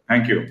together.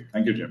 Thank you,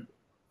 Jim.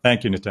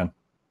 Thank you, Nitin.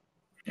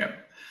 Yeah.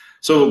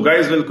 So,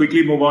 guys, we'll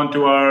quickly move on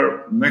to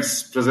our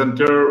next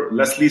presenter.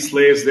 Leslie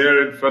Slay is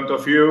there in front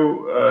of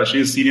you.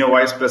 She's Senior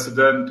Vice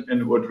President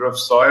in Woodruff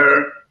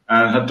Sawyer,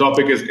 and her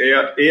topic is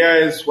AI. AI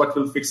is what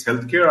will fix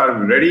healthcare. Are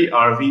we ready?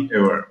 Are we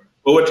ever?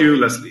 Over to you,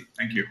 Leslie.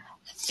 Thank you.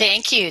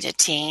 Thank you,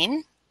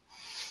 Nitin.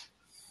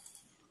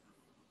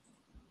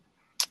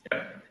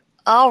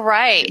 All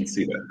right. I can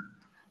see that.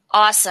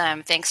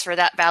 Awesome. Thanks for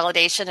that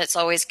validation. It's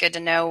always good to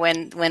know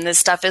when this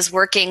stuff is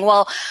working.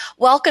 Well,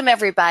 welcome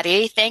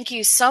everybody. Thank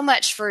you so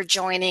much for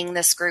joining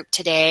this group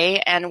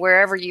today, and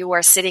wherever you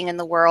are sitting in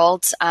the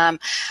world.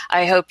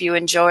 I hope you're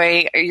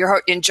enjoying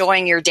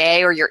your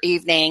day or your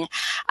evening.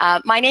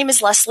 My name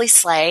is Leslie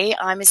Slay.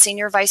 I'm a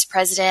Senior Vice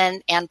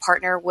President and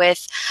partner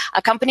with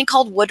a company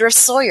called Woodruff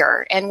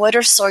Sawyer. And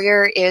Woodruff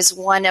Sawyer is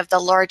one of the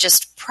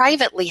largest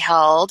privately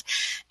held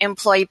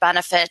employee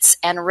benefits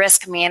and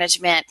risk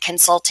management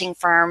consulting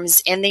firms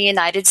in the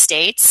United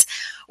States.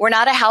 We're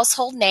not a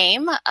household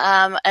name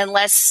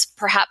unless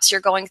perhaps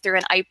you're going through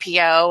an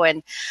IPO,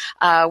 and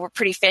we're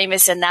pretty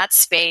famous in that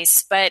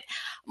space. But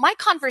my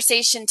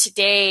conversation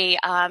today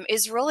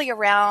is really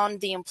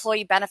around the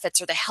employee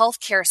benefits or the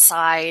healthcare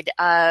side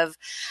of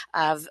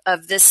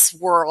this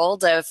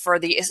world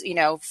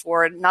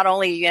for not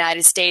only the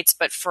United States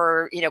but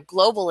for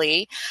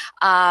globally.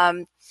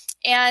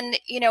 And,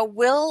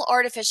 will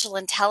artificial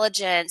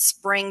intelligence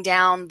bring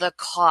down the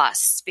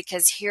costs?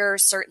 Because here,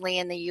 certainly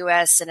in the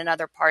U.S. and in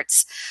other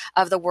parts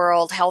of the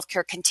world,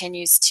 healthcare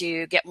continues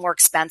to get more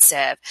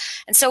expensive.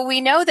 And so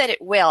we know that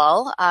it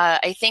will.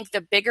 I think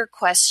the bigger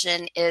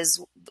question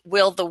is,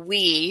 will the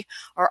we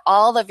or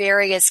all the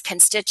various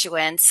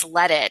constituents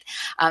let it?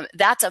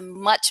 That's a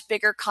much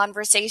bigger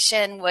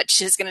conversation,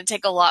 which is going to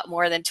take a lot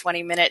more than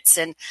 20 minutes.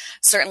 And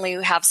certainly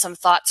we have some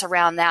thoughts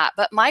around that.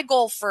 But my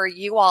goal for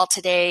you all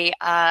today,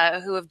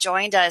 who have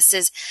joined us,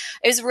 is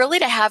really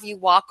to have you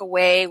walk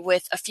away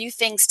with a few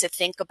things to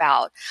think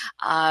about.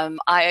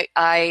 I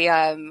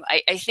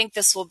think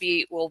this will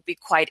be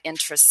quite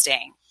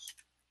interesting.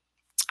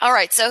 All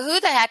right, so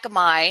who the heck am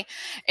I,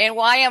 and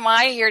why am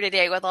I here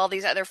today with all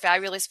these other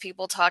fabulous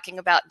people talking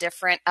about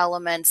different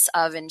elements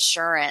of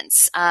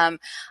insurance? I'm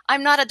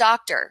not a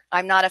doctor,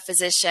 I'm not a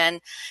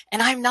physician,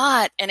 and I'm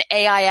not an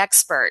AI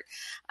expert.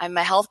 I'm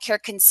a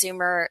healthcare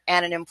consumer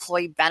and an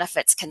employee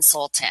benefits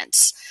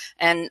consultant.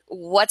 And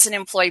what's an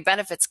employee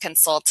benefits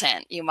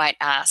consultant, you might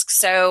ask?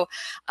 So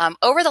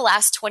over the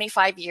last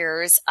 25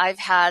 years, I've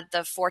had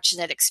the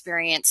fortunate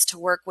experience to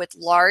work with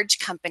large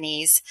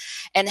companies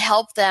and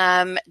help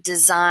them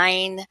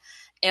design,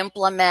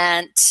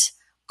 implement,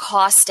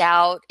 cost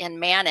out, and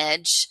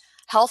manage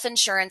health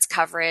insurance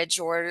coverage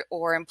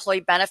or employee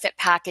benefit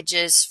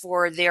packages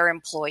for their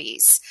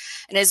employees.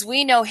 And as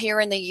we know here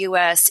in the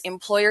U.S.,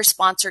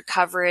 employer-sponsored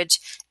coverage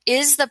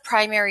is the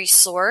primary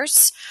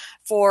source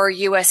for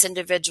U.S.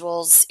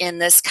 individuals in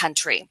this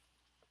country.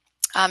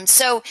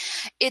 So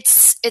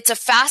it's a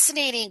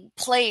fascinating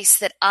place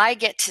that I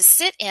get to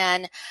sit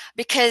in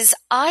because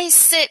I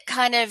sit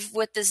kind of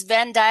with this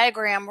Venn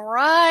diagram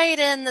right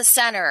in the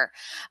center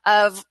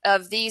of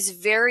these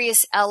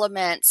various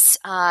elements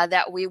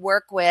that we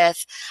work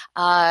with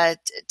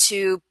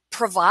to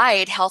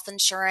provide health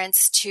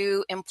insurance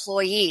to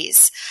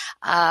employees.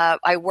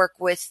 I work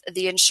with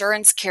the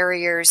insurance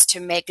carriers to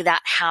make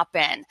that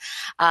happen.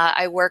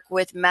 I work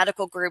with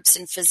medical groups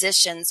and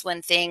physicians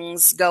when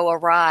things go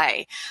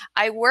awry.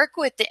 I work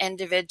with the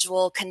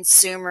individual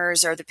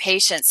consumers or the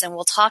patients, and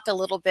we'll talk a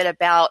little bit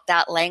about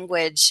that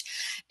language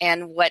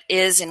and what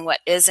is and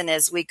what isn't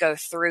as we go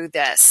through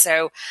this.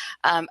 So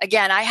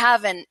again,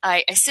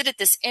 I sit at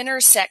this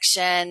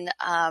intersection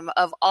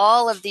of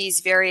all of these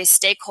various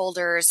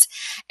stakeholders,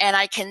 and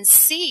I can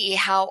see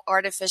how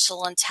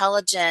artificial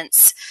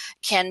intelligence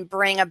can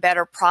bring a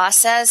better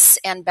process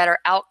and better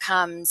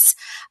outcomes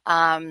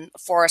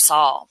for us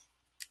all.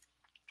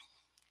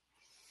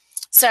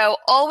 So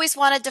always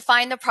want to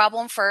define the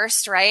problem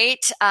first,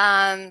 right?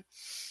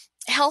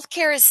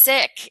 Healthcare is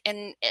sick,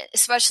 and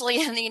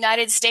especially in the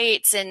United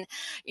States. And,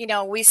 you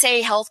know, we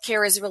say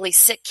healthcare is really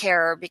sick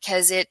care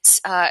because it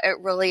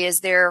really is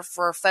there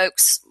for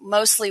folks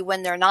mostly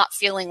when they're not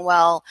feeling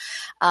well,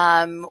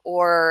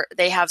 or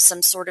they have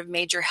some sort of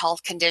major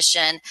health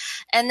condition.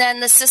 And then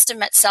the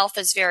system itself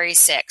is very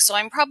sick. So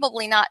I'm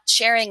probably not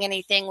sharing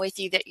anything with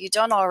you that you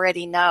don't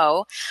already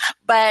know,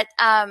 but,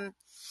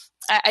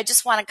 I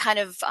just want to kind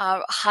of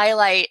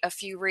highlight a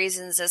few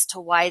reasons as to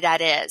why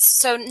that is.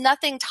 So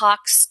nothing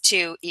talks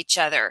to each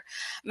other.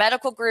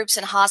 Medical groups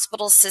and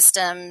hospital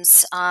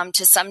systems,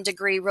 to some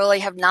degree, really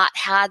have not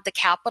had the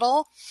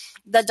capital,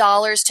 the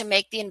dollars to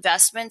make the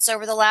investments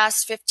over the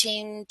last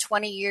 15,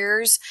 20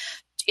 years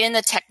in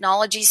the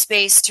technology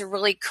space to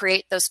really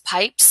create those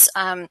pipes,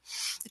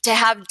 to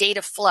have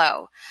data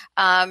flow.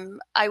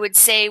 I would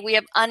say we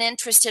have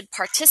uninterested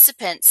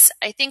participants.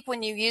 I think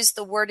when you use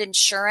the word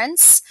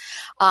insurance,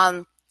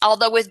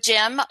 although with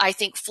Jim, I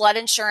think flood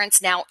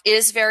insurance now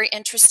is very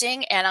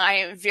interesting, and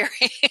I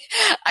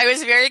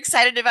was very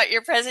excited about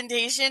your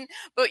presentation.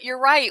 But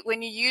you're right,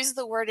 when you use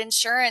the word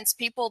insurance,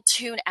 people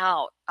tune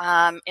out.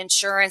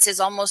 Insurance is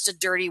almost a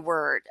dirty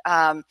word.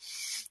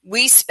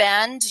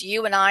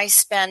 You and I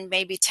spend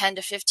maybe 10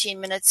 to 15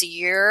 minutes a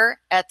year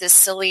at this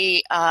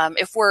silly,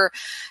 if we're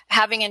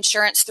having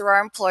insurance through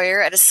our employer,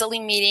 at a silly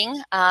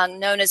meeting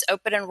known as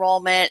open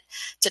enrollment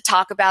to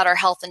talk about our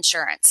health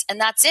insurance. And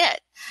that's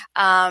it.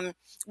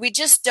 We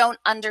just don't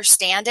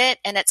understand it,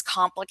 and it's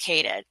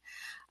complicated.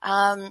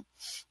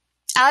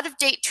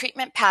 Out-of-date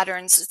treatment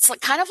patterns. It's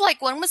kind of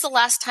like, when was the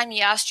last time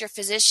you asked your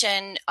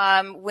physician,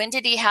 when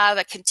did he have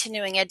a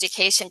continuing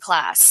education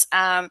class?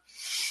 And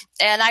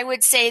I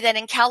would say that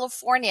in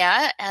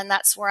California, and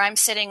that's where I'm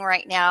sitting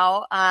right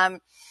now,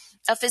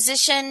 a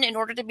physician, in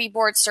order to be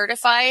board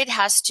certified,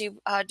 has to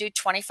do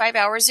 25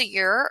 hours a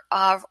year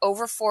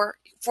over four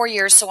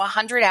years, so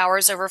 100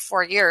 hours over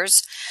 4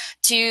 years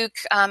to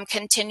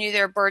continue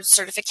their board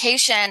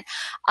certification.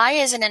 I,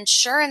 as an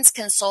insurance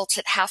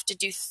consultant, have to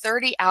do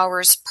 30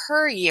 hours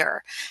per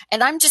year,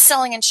 and I'm just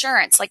selling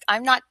insurance. Like,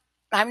 I'm not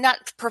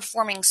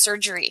performing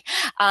surgery.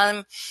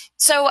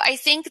 So I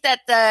think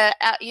that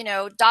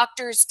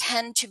doctors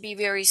tend to be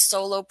very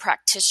solo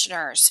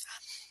practitioners.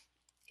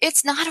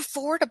 It's not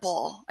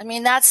affordable. I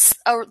mean, that's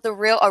a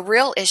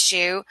real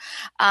issue.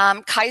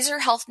 Kaiser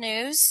Health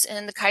News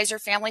and the Kaiser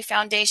Family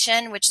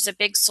Foundation, which is a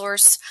big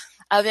source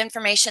of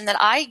information that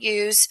I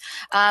use,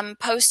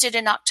 posted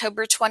in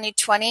October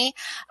 2020.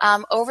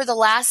 Over the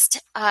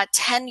last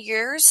 10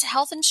 years,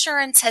 health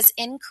insurance has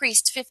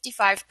increased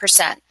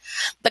 55%.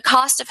 The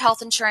cost of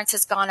health insurance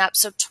has gone up,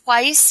 so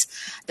twice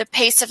the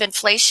pace of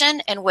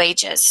inflation and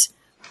wages.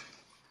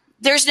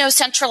 There's no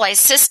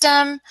centralized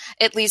system.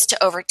 It leads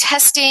to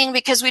over-testing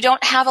because we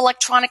don't have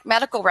electronic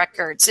medical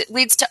records. It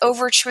leads to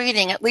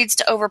over-treating. It leads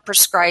to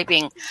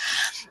over-prescribing.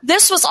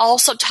 This was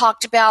also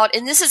talked about,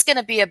 and this is going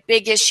to be a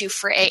big issue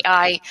for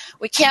AI.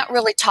 We can't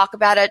really talk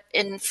about it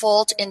in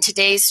full in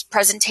today's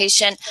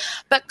presentation,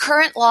 but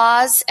current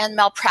laws and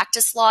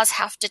malpractice laws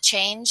have to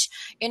change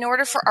in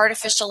order for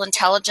artificial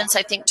intelligence,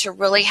 I think, to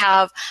really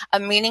have a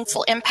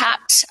meaningful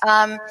impact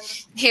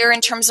here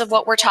in terms of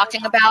what we're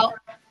talking about.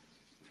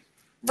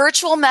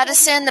 Virtual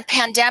medicine, the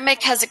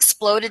pandemic has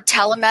exploded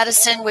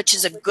telemedicine, which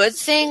is a good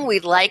thing. We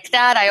like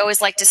that. I always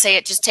like to say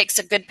it just takes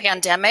a good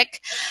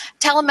pandemic.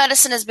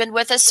 Telemedicine has been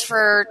with us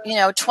for,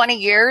 20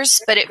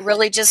 years, but it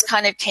really just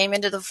kind of came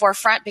into the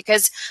forefront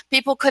because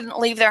people couldn't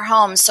leave their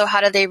homes. So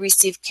how do they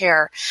receive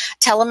care?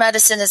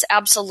 Telemedicine is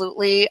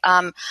absolutely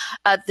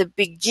at the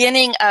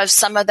beginning of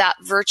some of that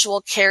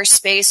virtual care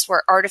space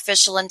where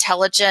artificial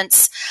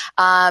intelligence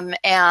and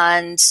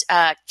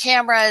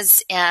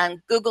cameras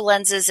and Google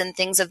lenses and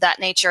things of that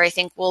nature, I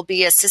think, will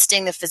be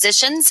assisting the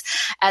physicians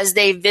as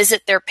they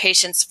visit their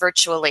patients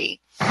virtually.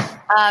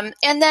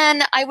 And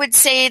then I would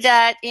say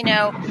that,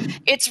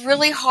 it's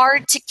really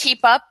hard to keep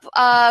up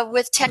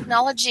with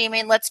technology. I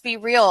mean, let's be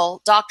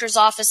real. Doctors'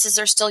 offices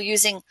are still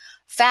using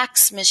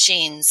fax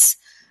machines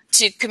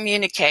to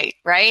communicate,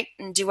 right?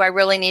 And do I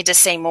really need to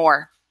say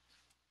more?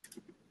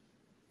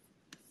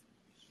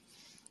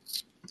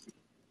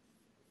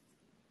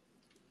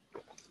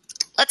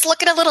 Let's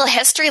look at a little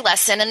history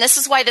lesson, and this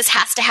is why this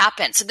has to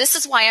happen. So this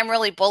is why I'm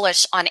really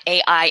bullish on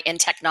AI and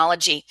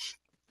technology.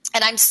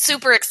 And I'm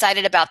super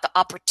excited about the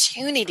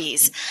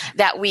opportunities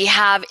that we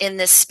have in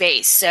this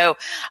space. So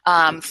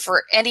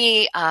for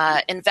any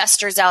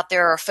investors out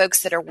there or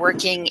folks that are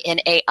working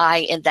in AI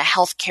in the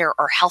healthcare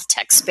or health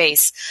tech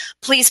space,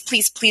 please,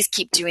 please, please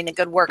keep doing the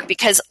good work,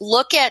 because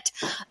look at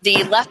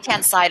the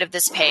left-hand side of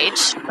this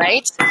page,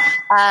 right?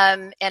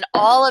 And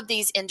all of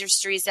these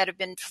industries that have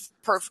been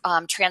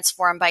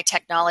transformed by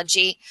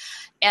technology,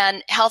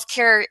 and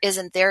healthcare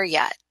isn't there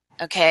yet.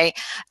 Okay.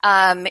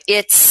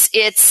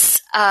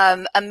 It's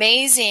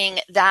amazing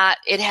that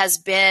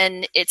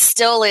it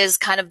still is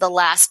kind of the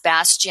last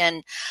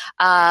bastion,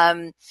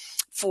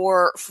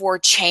 for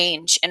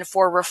change and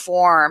for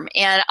reform.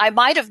 And I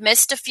might have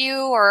missed a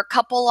few or a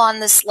couple on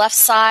this left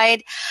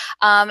side.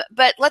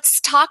 But let's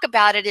talk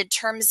about it in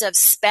terms of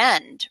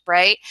spend,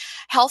 right?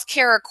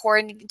 Healthcare,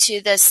 according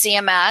to the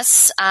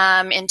CMS,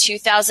 in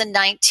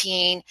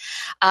 2019,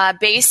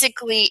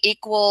 basically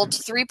equaled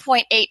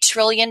 $3.8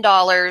 trillion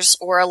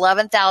or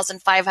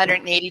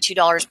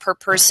 $11,582 per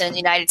person in the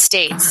United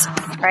States,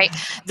 right?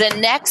 The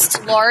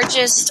next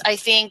largest, I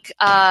think,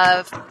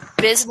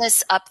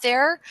 business up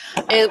there,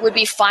 it would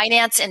be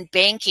finance and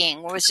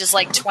banking, which is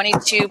like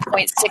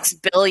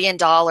 $22.6 billion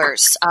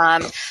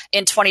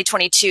in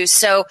 2022.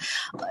 So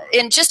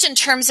in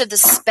terms of the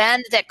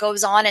spend that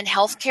goes on in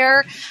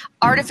healthcare,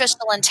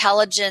 artificial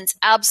intelligence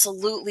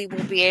absolutely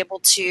will be able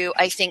to,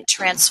 I think,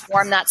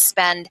 transform that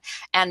spend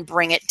and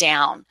bring it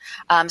down.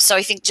 So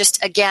I think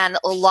just, again,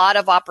 a lot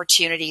of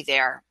opportunity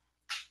there.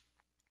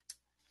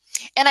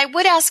 And I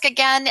would ask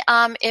again,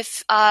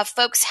 if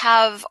folks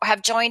have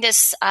joined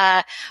us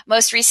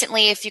most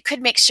recently, if you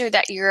could make sure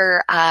that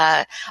your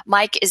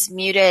mic is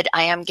muted.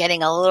 I am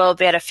getting a little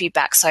bit of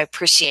feedback, so I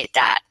appreciate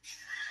that.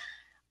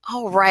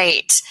 All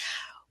right.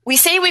 We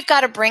say we've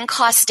got to bring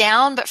costs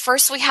down, but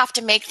first we have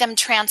to make them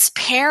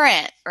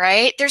transparent,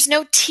 right? There's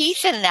no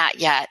teeth in that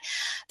yet.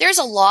 There's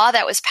a law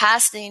that was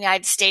passed in the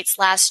United States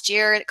last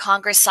year that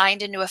Congress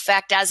signed into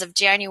effect as of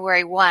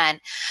January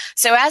 1.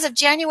 So as of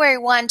January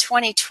 1,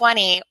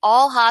 2020,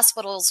 all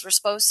hospitals were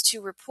supposed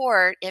to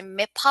report and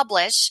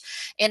publish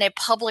in a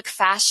public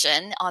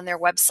fashion on their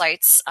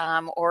websites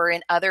or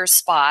in other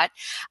spot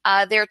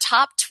their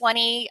top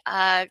 20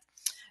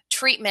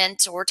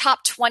 treatment or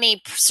top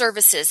 20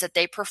 services that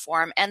they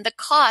perform and the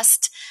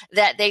cost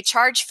that they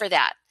charge for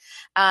that.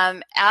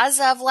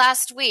 As of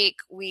last week,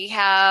 we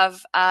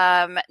have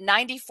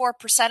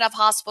 94% of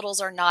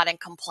hospitals are not in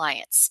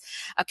compliance.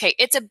 Okay,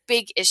 it's a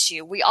big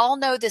issue. We all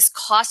know this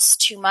costs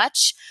too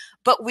much,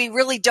 but we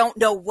really don't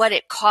know what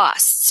it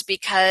costs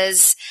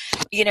because,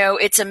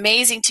 it's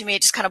amazing to me.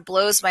 It just kind of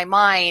blows my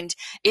mind.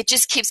 It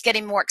just keeps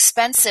getting more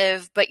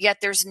expensive, but yet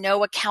there's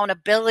no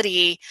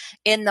accountability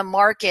in the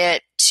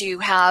market to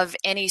have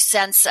any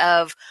sense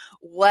of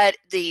what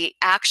the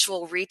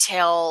actual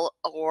retail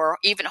or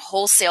even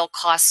wholesale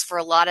costs for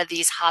a lot of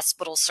these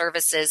hospital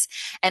services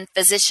and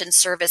physician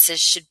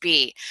services should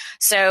be.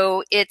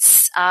 So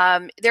it's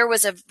there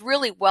was a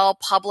really well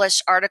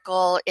published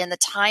article in the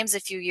Times a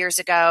few years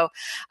ago,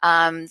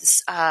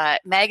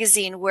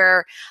 magazine,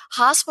 where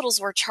hospitals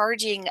were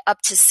charging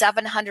up to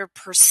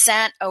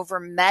 700%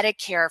 over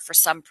Medicare for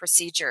some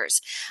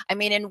procedures. I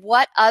mean, in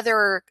what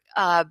other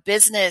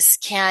business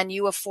can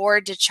you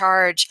afford to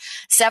charge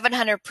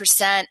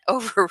 700%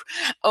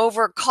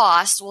 over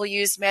cost? We'll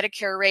use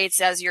Medicare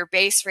rates as your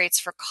base rates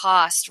for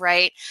cost,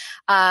 right?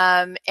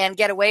 And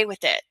get away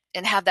with it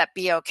and have that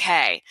be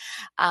okay.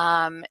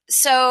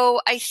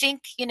 So I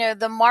think,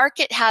 the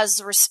market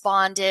has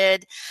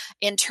responded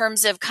in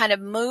terms of kind of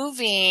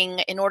moving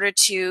in order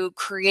to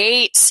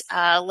create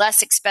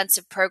less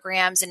expensive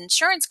programs and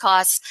insurance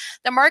costs.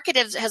 The market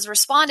has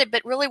responded,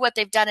 but really what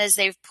they've done is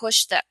they've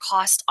pushed that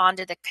cost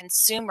onto the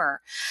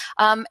consumer.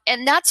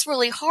 And that's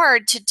really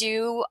hard to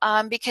do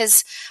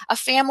because a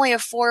family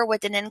of four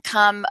with an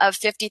income of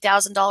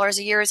 $50,000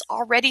 a year is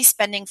already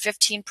spending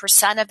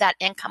 15% of that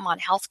income on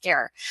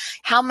healthcare.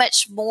 How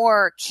much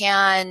more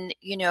can,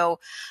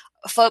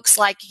 folks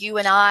like you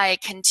and I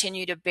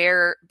continue to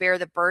bear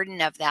the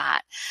burden of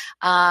that.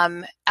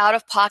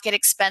 Out-of-pocket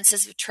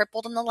expenses have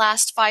tripled in the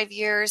last 5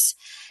 years,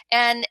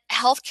 and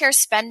healthcare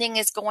spending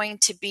is going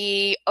to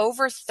be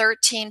over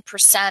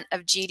 13%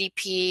 of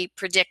GDP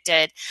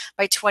predicted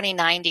by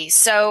 2090.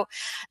 So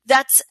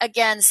that's,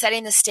 again,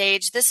 setting the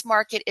stage. This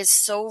market is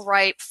so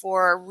ripe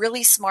for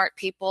really smart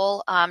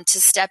people to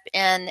step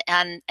in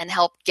and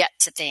help get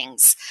to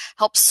things,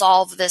 help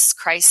solve this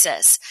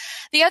crisis.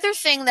 The other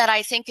thing that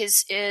I think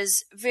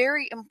is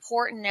very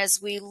important as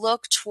we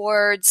look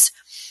towards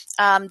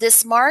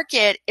this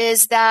market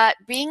is that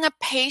being a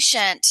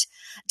patient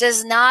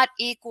does not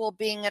equal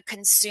being a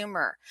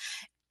consumer.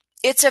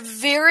 It's a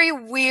very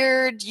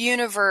weird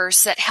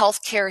universe that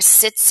healthcare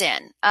sits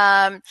in.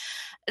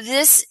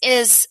 This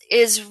is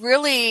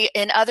really,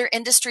 in other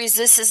industries,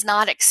 this is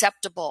not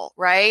acceptable,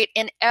 right?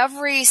 In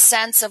every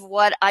sense of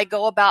what I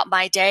go about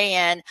my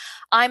day in,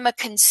 I'm a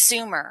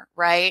consumer,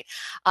 right?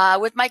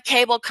 With my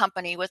cable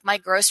company, with my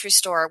grocery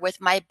store, with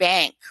my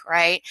bank,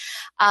 right?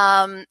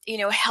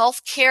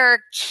 Healthcare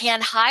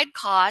can hide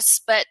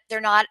costs, but they're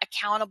not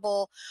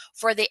accountable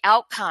for the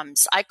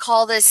outcomes. I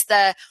call this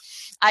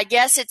I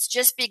guess it's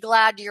just be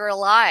glad you're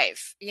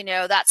alive.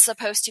 That's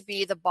supposed to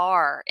be the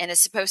bar, and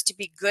it's supposed to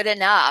be good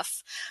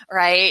enough,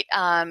 right,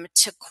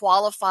 to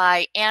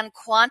qualify and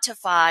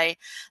quantify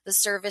the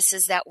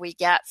services that we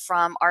get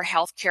from our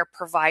healthcare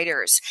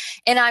providers.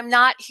 And I'm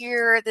not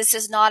here, this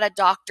is not a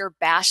doctor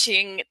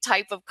bashing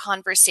type of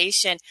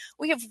conversation.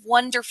 We have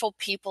wonderful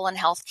people in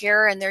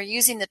healthcare, and they're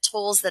using the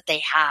tools that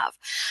they have.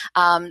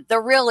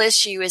 The real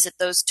issue is that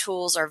those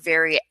tools are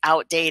very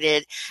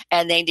outdated,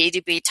 and they need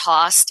to be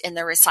tossed in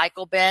the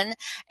recycle bin,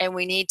 and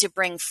we need to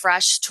bring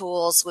fresh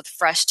tools with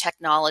fresh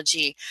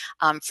technology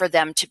for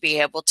them to be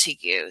able to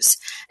use.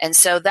 And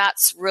so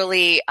that's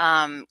really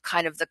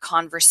kind of the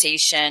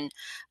conversation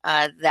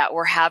that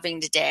we're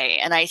having today.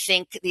 And I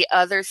think the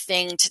other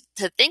thing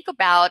to think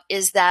about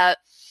is that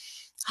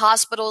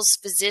hospitals,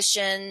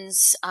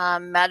 physicians,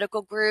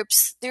 medical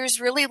groups,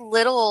 there's really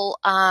little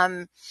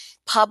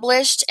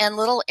published and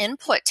little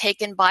input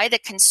taken by the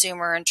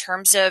consumer in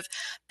terms of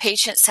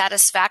patient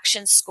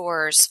satisfaction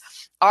scores.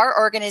 Our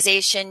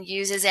organization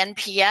uses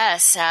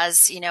NPS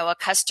as, a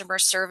customer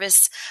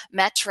service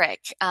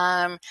metric.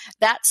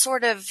 That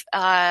sort of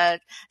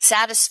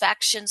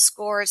satisfaction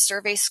score,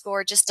 survey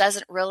score, just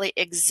doesn't really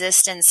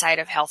exist inside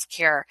of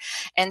healthcare.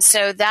 And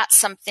so that's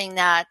something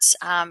that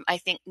I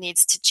think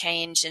needs to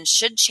change and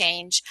should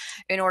change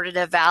in order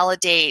to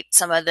validate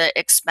some of the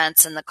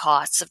expense and the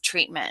costs of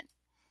treatment.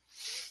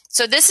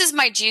 So this is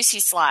my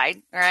juicy slide,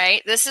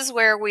 right? This is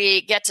where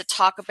we get to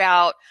talk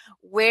about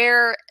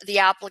where the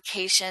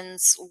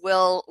applications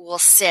will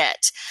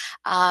sit.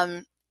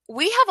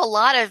 We have a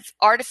lot of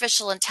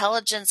artificial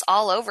intelligence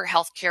all over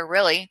healthcare,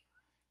 really,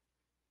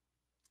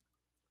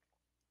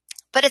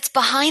 but it's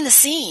behind the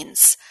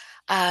scenes.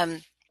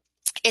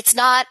 It's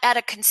not at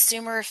a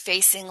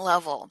consumer-facing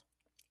level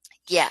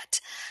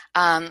yet.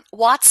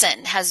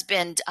 Watson has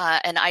been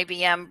an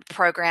IBM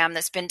program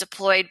that's been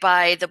deployed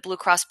by the Blue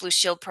Cross Blue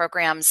Shield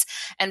programs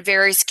and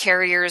various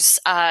carriers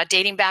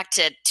dating back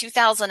to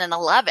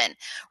 2011,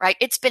 right?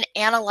 It's been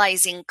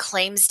analyzing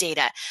claims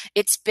data.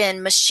 It's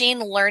been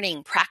machine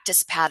learning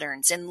practice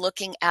patterns and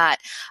looking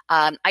at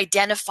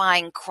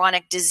identifying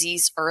chronic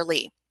disease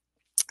early.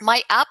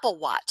 My Apple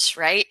Watch,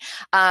 right?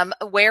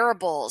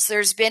 Wearables.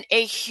 There's been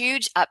a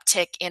huge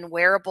uptick in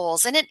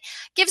wearables, and it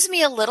gives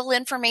me a little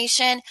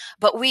information,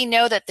 but we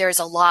know that there's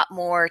a lot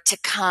more to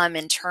come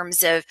in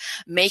terms of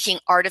making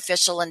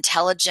artificial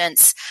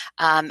intelligence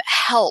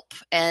help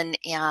and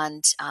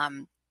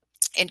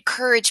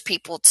encourage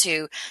people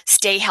to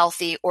stay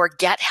healthy or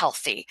get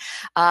healthy.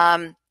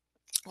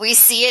 We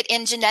see it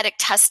in genetic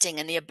testing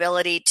and the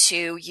ability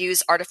to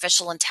use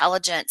artificial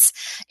intelligence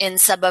in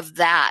some of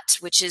that,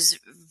 which is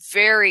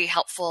very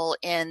helpful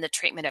in the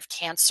treatment of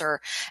cancer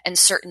and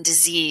certain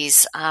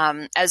disease,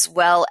 as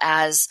well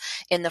as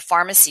in the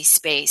pharmacy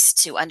space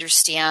to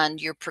understand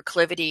your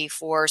proclivity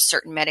for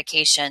certain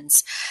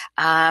medications.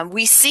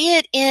 We see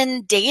it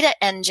in data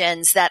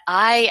engines that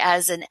I,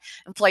 as an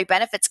employee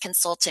benefits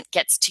consultant,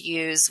 gets to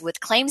use with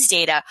claims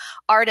data,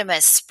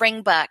 Artemis,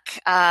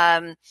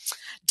 Springbuk,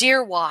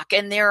 Deerwalk,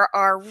 and there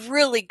are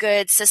really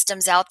good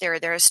systems out there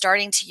that are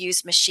starting to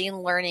use machine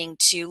learning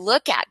to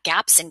look at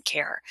gaps in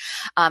care,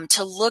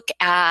 to look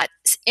at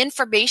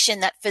information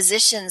that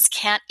physicians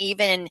can't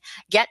even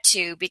get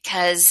to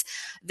because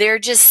they're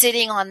just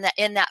sitting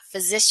in that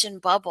physician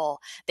bubble.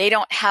 They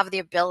don't have the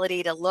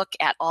ability to look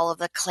at all of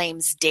the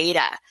claims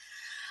data.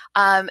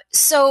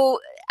 So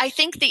I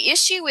think the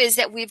issue is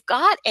that we've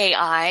got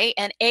AI,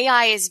 and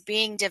AI is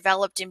being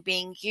developed and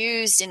being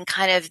used in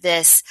kind of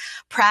this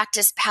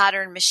practice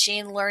pattern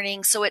machine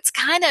learning. So it's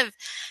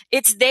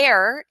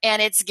there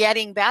and it's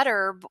getting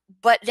better,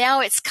 but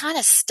now it's kind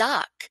of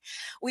stuck.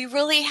 We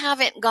really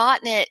haven't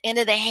gotten it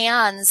into the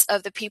hands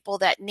of the people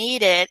that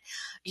need it,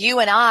 you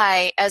and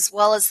I, as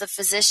well as the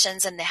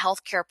physicians and the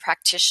healthcare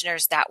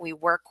practitioners that we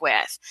work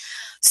with.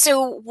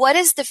 So what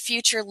does the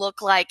future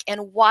look like,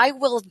 and why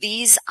will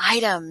these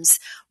items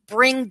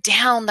bring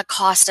down the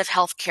cost of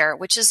healthcare,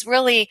 which is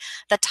really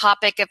the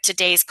topic of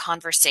today's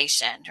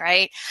conversation,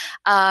 right?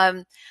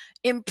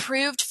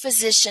 Improved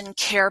physician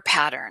care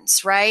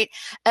patterns, right?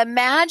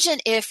 Imagine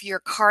if your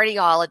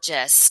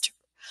cardiologist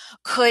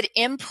could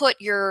input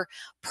your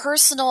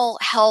personal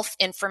health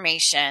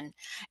information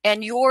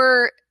and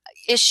your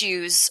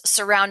issues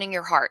surrounding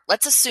your heart.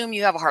 Let's assume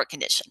you have a heart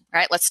condition,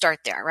 right? Let's start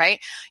there, right?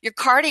 Your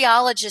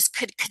cardiologist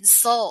could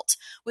consult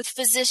with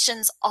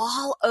physicians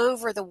all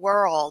over the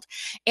world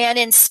and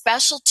in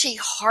specialty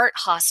heart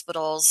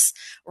hospitals,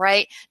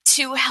 right,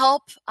 to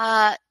help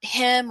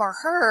him or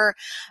her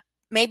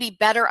maybe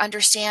better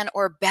understand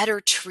or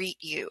better treat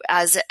you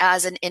as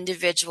an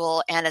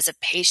individual and as a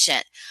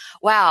patient.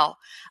 Wow.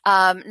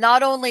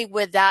 Not only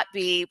would that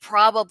be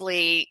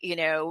probably,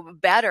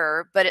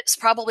 better, but it's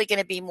probably going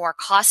to be more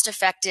cost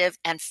effective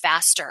and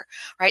faster,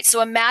 right? So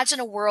imagine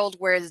a world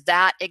where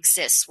that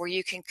exists, where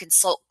you can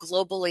consult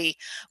globally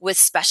with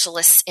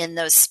specialists in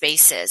those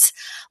spaces.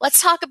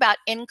 Let's talk about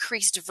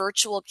increased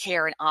virtual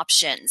care and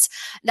options,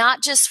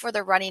 not just for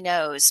the runny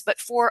nose, but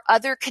for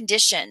other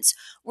conditions.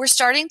 We're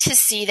starting to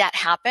see that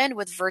happen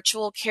with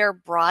virtual care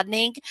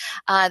broadening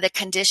the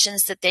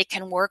conditions that they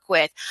can work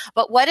with.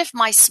 But what if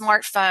my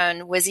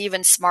smartphone was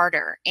even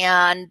smarter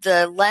and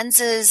the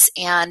lenses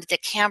and the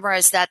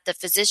cameras that the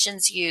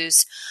physicians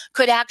use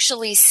could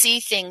actually see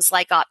things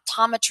like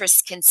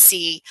optometrists can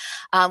see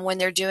when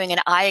they're doing an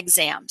eye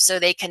exam, so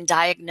they can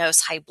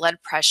diagnose high blood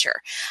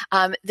pressure.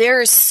 There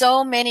are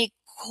so many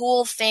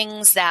cool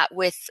things that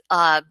with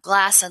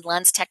glass and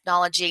lens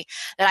technology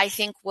that I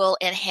think will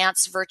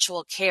enhance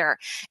virtual care.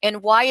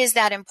 And why is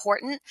that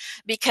important?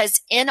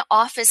 Because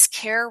in-office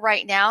care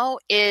right now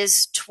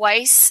is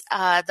twice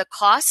the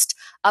cost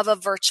of a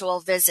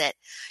virtual visit.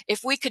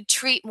 If we could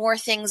treat more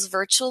things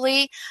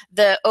virtually,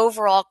 the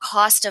overall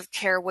cost of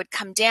care would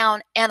come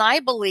down. And I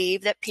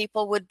believe that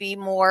people would be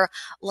more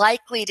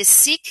likely to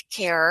seek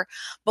care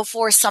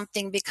before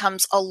something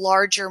becomes a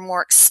larger,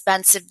 more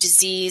expensive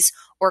disease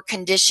or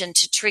condition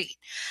to treat.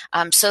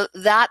 So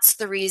that's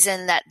the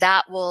reason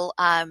that will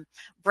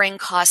bring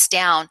costs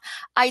down.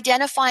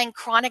 Identifying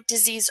chronic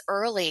disease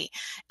early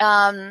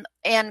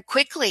and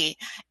quickly.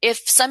 If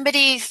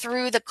somebody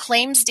through the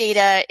claims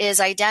data is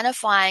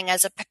identifying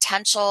as a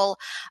potential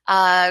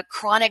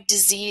chronic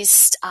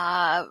disease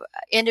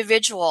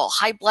individual,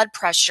 high blood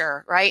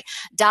pressure, right,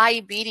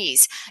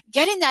 diabetes,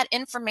 getting that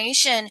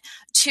information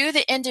to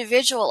the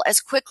individual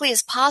as quickly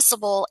as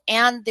possible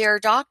and their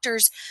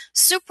doctors,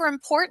 super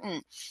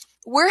important.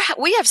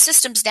 We have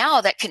systems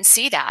now that can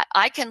see that.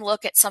 I can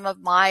look at some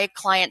of my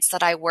clients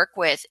that I work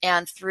with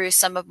and through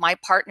some of my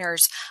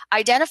partners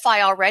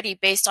identify already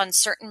based on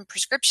certain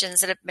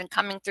prescriptions that have been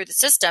coming through the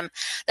system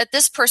that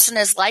this person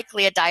is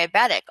likely a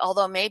diabetic,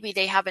 although maybe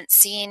they haven't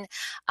seen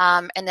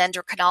an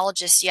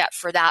endocrinologist yet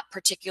for that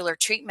particular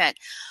treatment.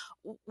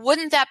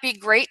 Wouldn't that be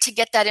great to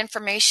get that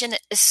information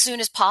as soon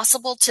as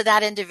possible to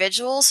that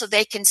individual so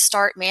they can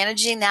start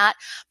managing that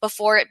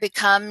before it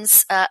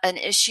becomes an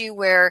issue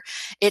where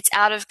it's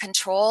out of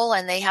control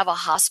and they have a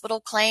hospital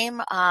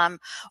claim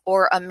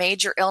or a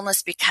major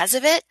illness because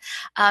of it?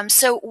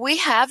 So we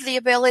have the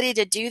ability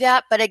to do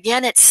that, but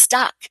again, it's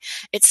stuck.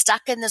 It's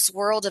stuck in this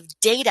world of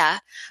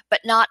data, but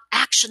not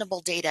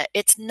actionable data.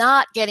 It's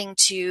not getting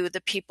to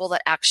the people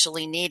that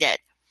actually need it.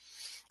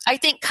 I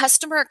think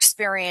customer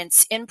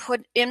experience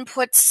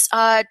inputs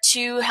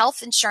to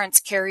health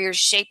insurance carriers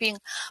shaping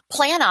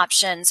plan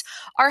options.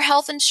 Our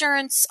health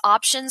insurance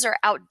options are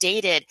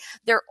outdated.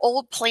 They're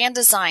old plan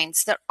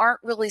designs that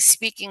aren't really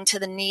speaking to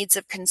the needs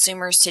of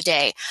consumers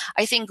today.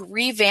 I think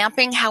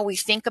revamping how we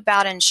think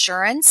about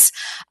insurance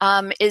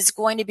is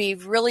going to be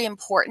really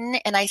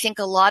important. And I think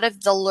a lot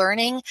of the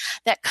learning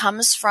that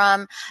comes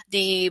from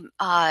the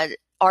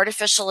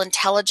artificial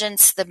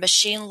intelligence, the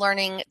machine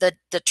learning,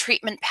 the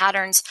treatment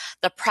patterns,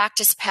 the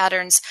practice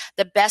patterns,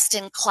 the best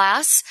in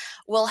class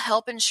will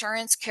help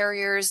insurance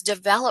carriers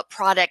develop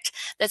product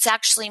that's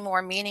actually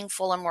more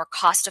meaningful and more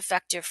cost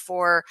effective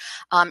for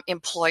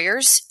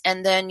employers,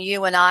 and then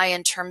you and I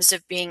in terms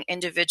of being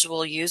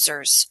individual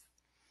users.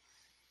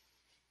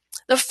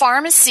 The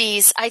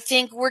pharmacies, I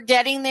think we're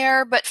getting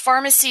there, but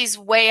pharmacies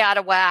way out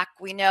of whack.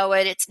 We know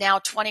it. It's now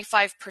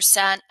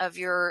 25% of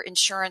your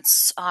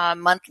insurance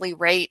monthly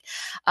rate.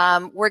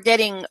 We're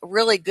getting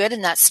really good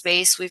in that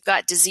space. We've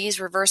got disease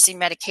reversing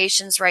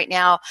medications right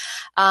now.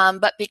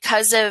 But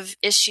because of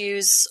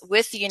issues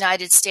with the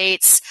United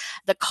States,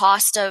 the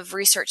cost of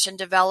research and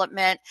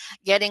development,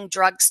 getting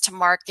drugs to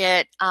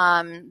market,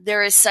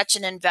 there is such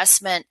an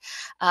investment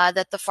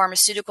that the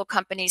pharmaceutical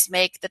companies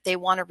make that they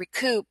want to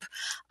recoup.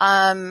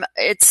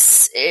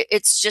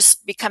 It's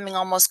just becoming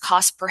almost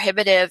cost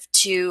prohibitive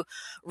to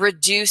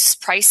reduce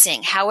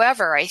pricing.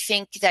 However, I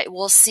think that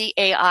we'll see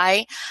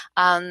AI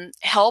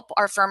help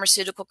our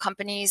pharmaceutical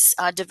companies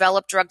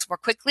develop drugs more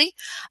quickly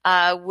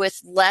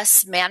with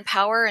less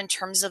manpower in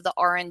terms of the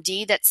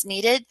R&D that's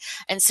needed.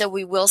 And so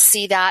we will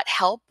see that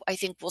help I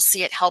think we'll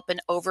see it help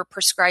in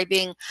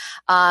overprescribing,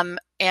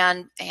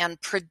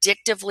 and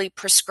predictively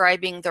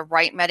prescribing the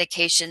right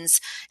medications,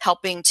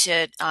 helping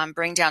to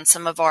bring down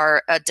some of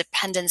our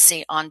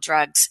dependency on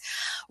drugs.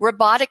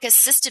 Robotic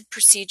assisted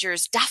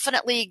procedures,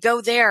 definitely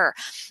go there.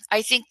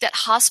 I think that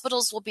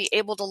hospitals will be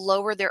able to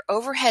lower their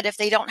overhead if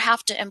they don't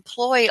have to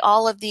employ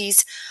all of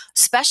these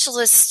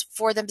specialists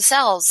for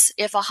themselves.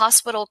 If a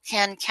hospital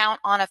can count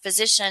on a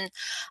physician,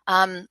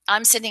 I'm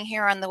sitting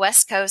here on the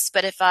West Coast,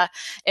 but if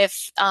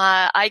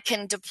I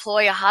can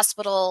deploy a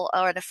hospital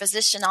or a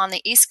physician on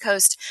the East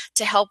Coast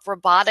to help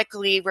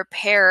robotically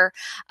repair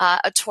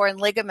a torn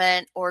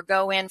ligament or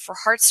go in for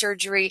heart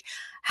surgery,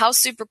 how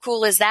super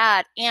cool is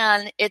that?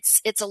 And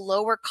it's a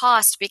lower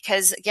cost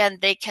because, again,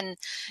 they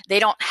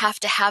don't have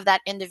to have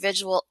that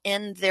individual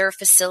in their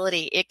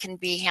facility. It can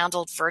be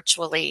handled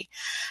virtually.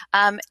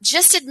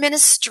 Just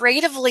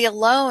administratively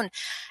alone,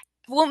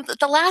 well,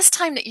 the last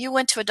time that you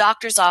went to a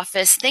doctor's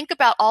office, think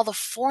about all the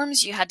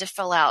forms you had to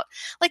fill out.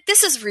 Like,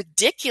 this is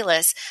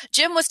ridiculous.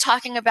 Jim was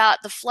talking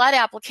about the flood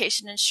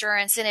application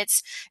insurance, and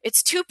it's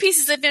 2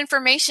 pieces of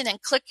information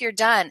and click, you're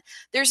done.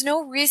 There's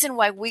no reason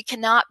why we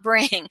cannot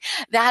bring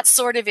that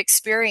sort of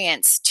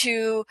experience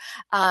to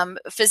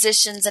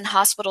physicians and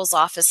hospitals'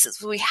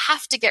 offices. We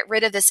have to get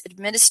rid of this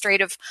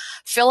administrative,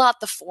 fill out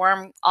the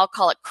form, I'll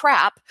call it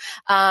crap.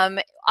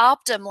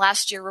 Optum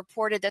last year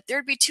reported that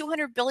there'd be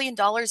 $200 billion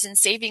in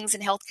savings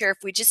in healthcare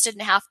if we just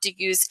didn't have to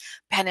use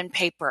pen and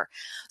paper.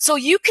 So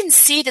you can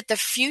see that the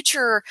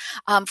future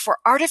for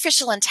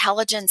artificial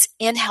intelligence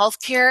in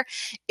healthcare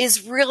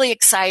is really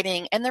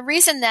exciting. And the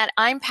reason that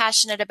I'm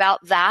passionate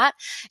about that,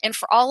 and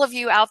for all of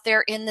you out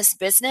there in this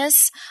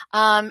business,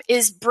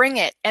 is bring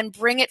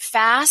it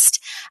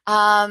fast,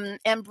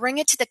 and bring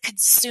it to the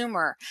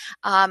consumer.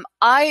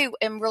 I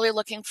am really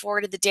looking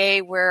forward to the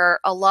day where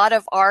a lot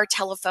of our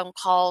telephone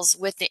calls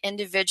with the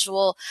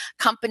individual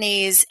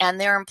companies and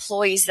their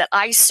employees that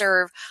I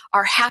serve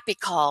are happy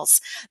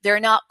calls.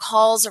 They're not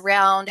calls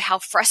around how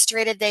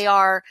frustrated they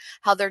are,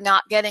 how they're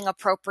not getting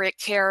appropriate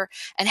care,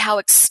 and how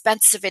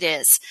expensive it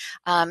is.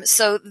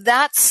 So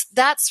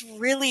that's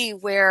really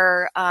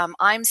where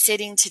I'm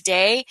sitting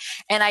today.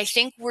 And I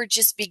think we're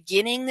just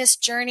beginning this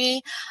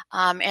journey.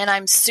 And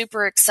I'm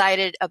super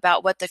excited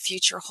about what the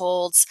future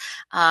holds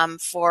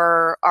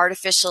for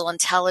artificial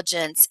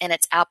intelligence and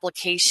its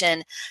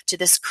application to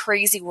this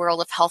crazy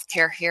world of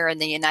healthcare here in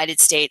the United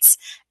States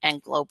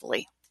and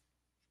globally.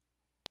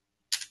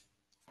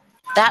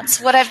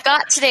 That's what I've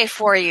got today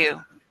for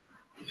you.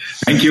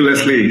 Thank you,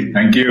 Leslie.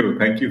 Thank you.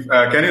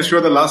 Can you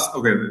show the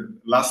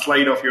last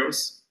slide of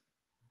yours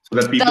so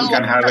that people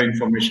can have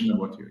information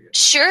about you? Yes.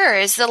 Sure.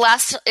 Is the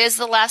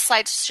last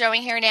slide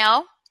showing here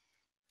now?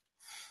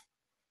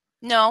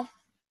 No.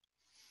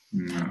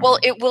 Well,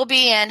 it will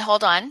be in.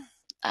 Hold on.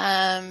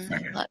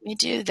 Okay. Let me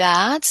do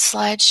that.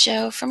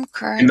 Slideshow from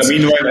current. In the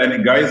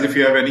meanwhile, guys, if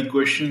you have any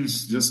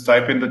questions, just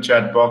type in the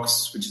chat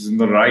box, which is in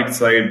the right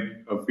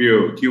side of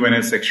your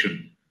Q&A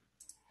section.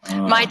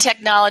 My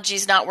technology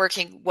is not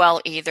working well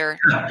either,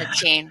 the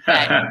team.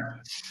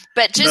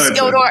 But just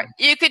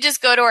you could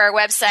just go to our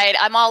website.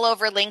 I'm all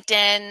over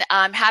LinkedIn.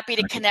 I'm happy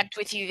to connect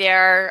with you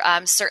there.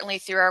 Certainly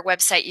through our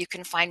website, you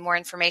can find more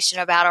information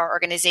about our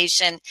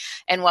organization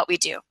and what we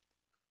do.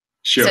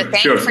 Sure. So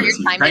thank you for your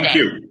time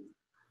today.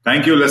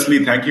 Thank you,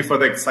 Leslie. Thank you for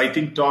the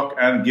exciting talk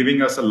and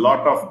giving us a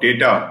lot of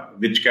data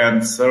which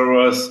can serve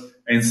us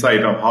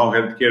insight of how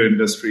healthcare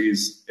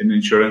industries and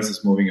insurance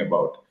is moving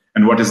about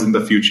and what is in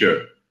the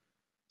future.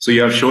 So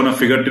you have shown a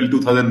figure till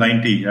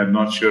 2090. I'm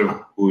not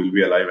sure who will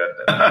be alive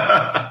at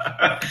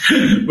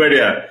that. But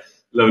yeah,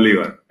 lovely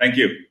one. Thank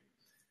you.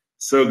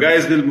 So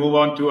guys, we'll move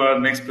on to our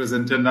next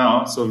presenter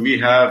now. So we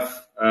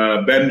have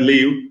Ben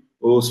Liu,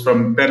 who's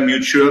from Penn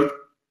Mutual,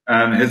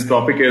 and his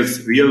topic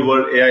is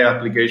real-world AI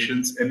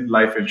applications in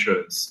life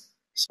insurance.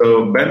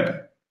 So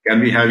Ben, can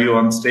we have you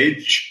on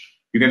stage?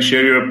 You can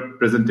share your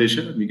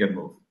presentation and we can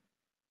move.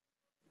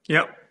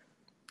 Yep.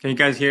 Can you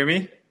guys hear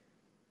me?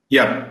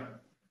 Yeah.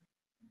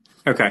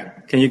 Okay.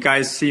 Can you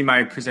guys see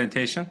my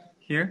presentation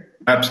here?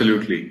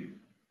 Absolutely.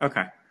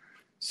 Okay.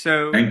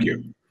 So thank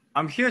you.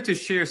 I'm here to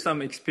share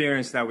some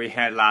experience that we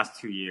had last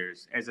 2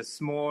 years. As a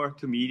small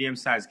to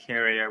medium-sized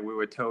carrier, we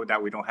were told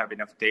that we don't have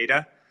enough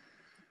data.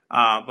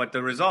 But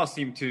the results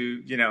seem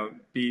to,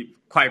 be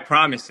quite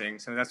promising.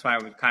 So that's why I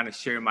would kind of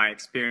share my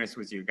experience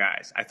with you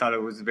guys. I thought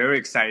it was very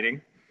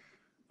exciting.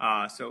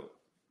 So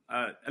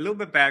a little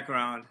bit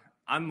background.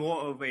 I'm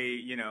more of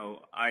a,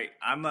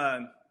 I'm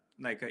a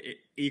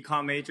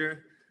econ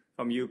major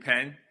from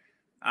UPenn.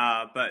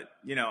 But,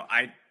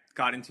 I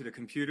got into the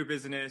computer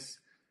business.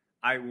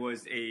 I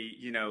was a,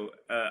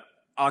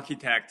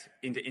 architect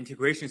in the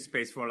integration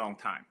space for a long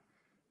time.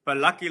 But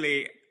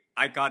luckily,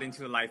 I got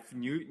into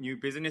new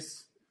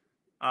business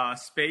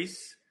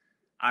space.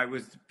 I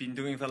was been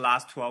doing for the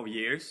last 12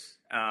 years.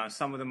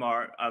 Some of them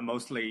are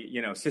mostly,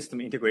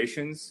 system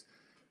integrations,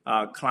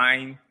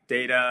 client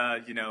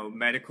data,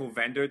 medical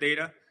vendor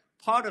data.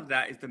 Part of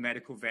that is the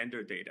medical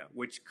vendor data,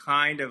 which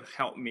kind of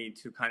helped me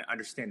to kind of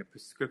understand the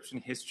prescription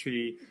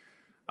history,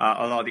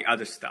 a lot of the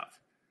other stuff.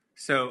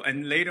 So,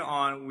 and later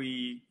on,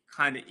 we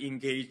kind of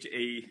engaged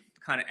a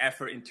kind of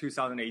effort in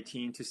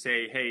 2018 to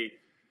say, hey,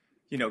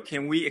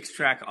 can we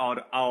extract all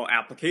our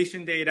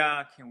application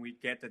data? Can we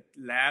get the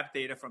lab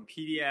data from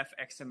PDF,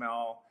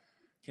 XML?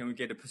 Can we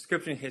get the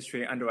prescription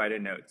history, underwriter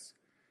notes?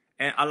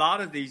 And a lot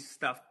of these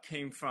stuff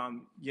came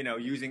from,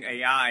 using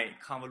AI,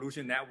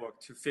 convolution network,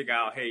 to figure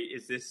out, hey,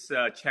 is this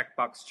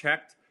checkbox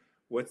checked?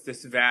 What's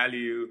this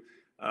value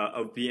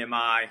of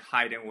BMI,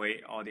 height and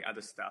weight, all the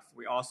other stuff.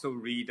 We also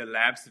read the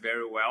labs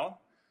very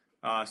well.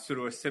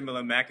 Through a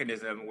similar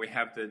mechanism, we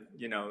have the,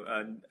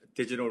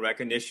 digital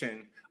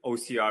recognition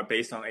OCR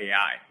based on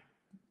AI,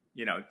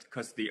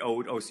 because the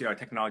old OCR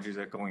technologies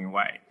are going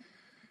away.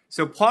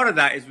 So part of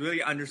that is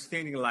really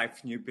understanding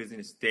life's new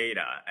business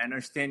data,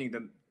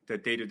 understanding the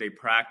day-to-day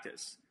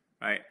practice,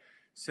 right?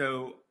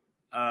 So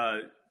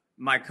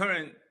my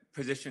current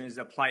position is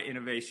Applied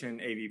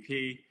Innovation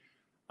AVP.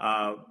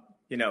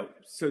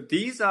 So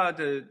these are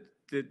the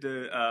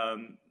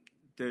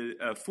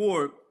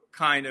four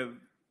kind of,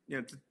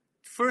 the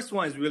first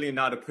one is really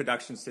not a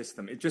production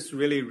system. It's just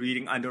really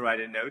reading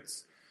underwriter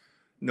notes,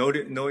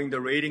 knowing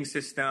the rating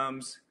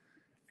systems.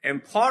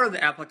 And part of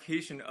the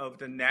application of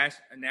the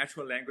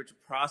natural language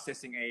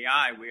processing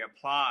AI we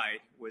applied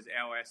with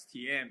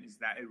LSTM is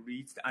that it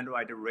reads the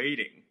underwriter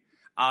rating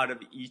out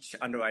of each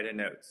underwriter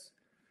notes.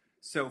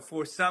 So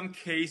for some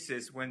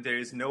cases, when there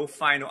is no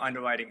final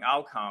underwriting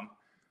outcome,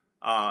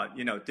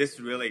 this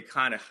really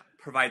kind of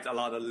provides a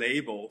lot of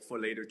label for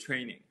later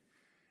training.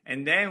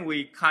 And then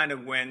we kind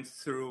of went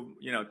through,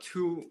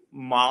 two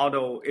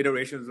model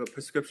iterations of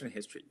prescription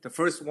history. The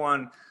first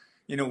one,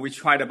 we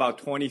tried about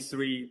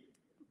 23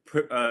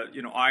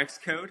 RX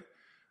code.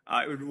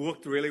 It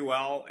worked really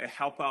well. It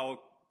helped our,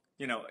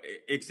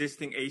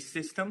 existing ACE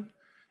system.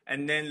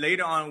 And then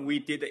later on, we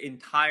did the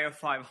entire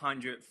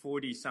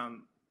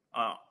 540-some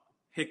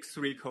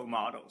HIX3 code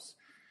models.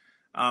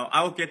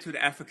 I will get to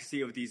the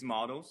efficacy of these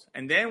models.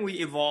 And then we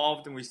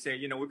evolved and we say,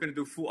 we're going to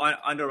do full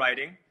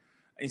underwriting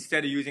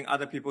instead of using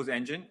other people's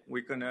engine.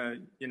 We're going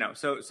to,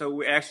 so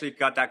we actually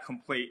got that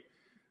complete.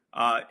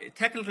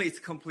 Technically, it's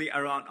complete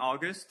around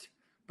August.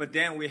 But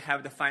then we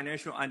have the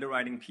financial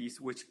underwriting piece,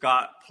 which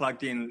got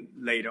plugged in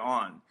later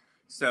on.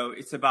 So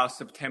it's about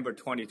September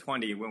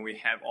 2020 when we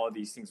have all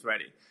these things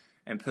ready.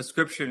 And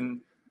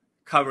prescription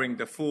covering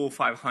the full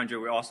 500,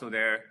 we're also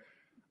there.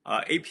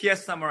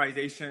 APS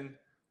summarization,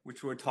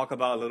 which we'll talk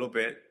about a little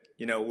bit.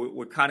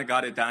 We kind of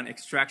got it done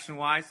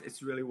extraction-wise.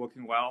 It's really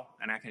working well,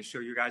 and I can show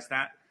you guys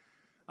that.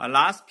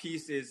 Last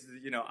piece is,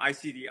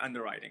 ICD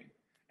underwriting.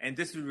 And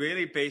this is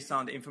really based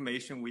on the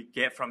information we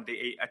get from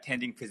the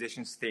attending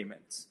physician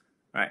statements.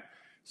 Right.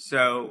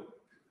 So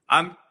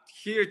I'm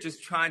here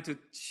just trying to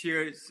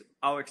share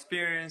our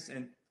experience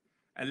and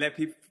let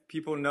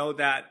people know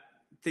that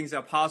things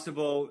are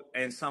possible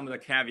and some of the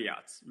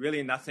caveats.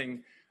 Really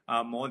nothing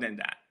more than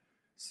that.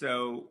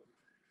 So,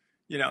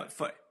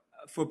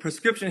 for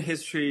prescription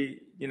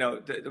history,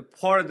 the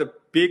part of the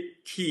big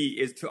key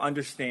is to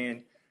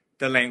understand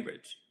the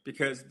language,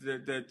 because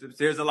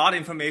there's a lot of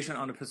information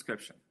on the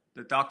prescription,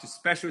 the doctor's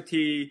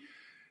specialty.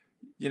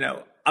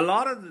 A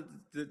lot of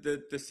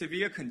the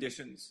severe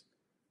conditions,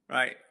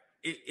 right,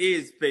 it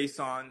is based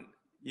on,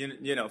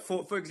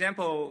 for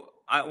example,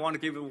 I want to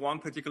give you one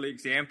particular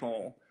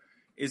example,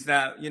 is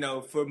that,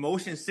 for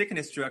motion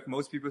sickness drug,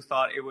 most people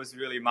thought it was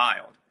really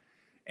mild.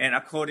 And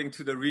according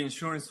to the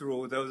reinsurance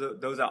rule,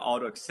 those are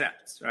auto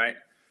accepts, right?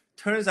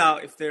 Turns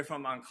out if they're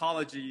from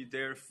oncology,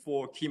 they're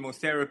for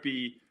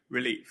chemotherapy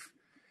relief.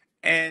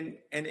 And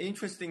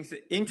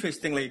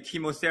interestingly,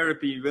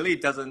 chemotherapy really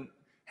doesn't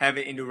have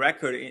it in the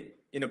record,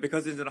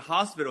 because it's in the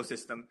hospital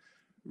system.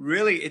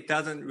 Really, it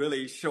doesn't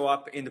really show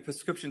up in the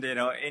prescription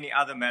data or any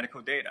other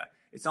medical data.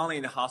 It's only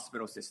in the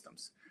hospital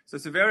systems. So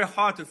it's very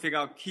hard to figure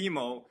out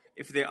chemo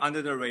if they're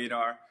under the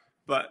radar,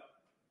 but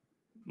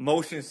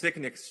motion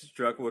sickness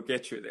drug will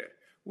get you there,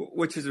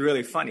 which is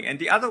really funny. And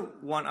the other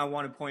one I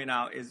want to point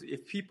out is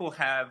if people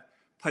have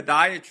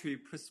podiatry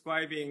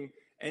prescribing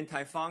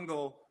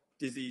antifungal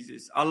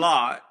diseases a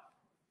lot,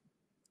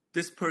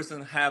 this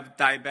person have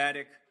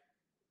diabetic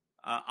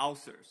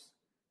ulcers.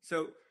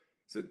 So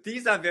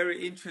these are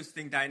very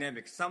interesting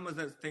dynamics. Some of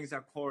the things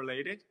are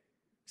correlated.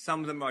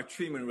 Some of them are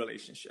treatment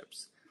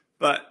relationships.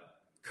 But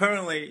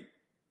currently,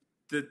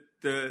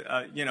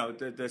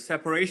 the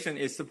separation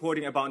is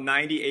supporting about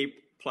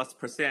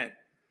 98+%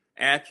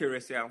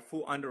 accuracy on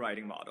full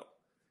underwriting model.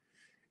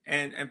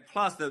 And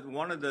plus,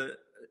 one of the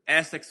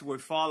aspects we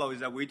follow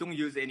is that we don't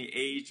use any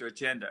age or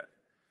gender.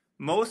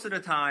 Most of the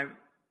time,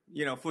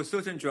 for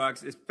certain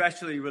drugs,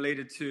 especially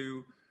related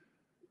to,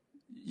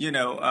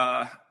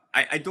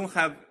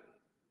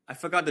 I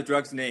forgot the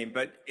drug's name,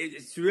 but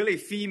it's really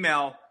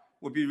female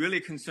would be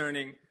really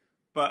concerning,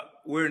 but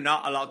we're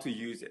not allowed to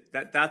use it.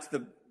 That's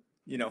the,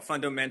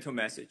 fundamental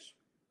message.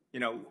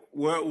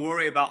 We're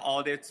worried about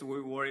audits.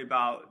 We're worried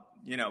about,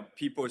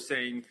 people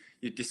saying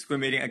you're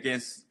discriminating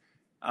against,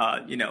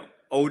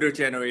 older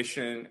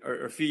generation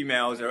or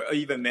females or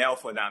even male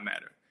for that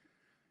matter.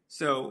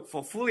 So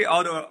for fully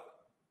autonomous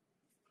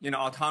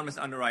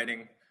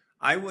underwriting,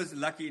 I was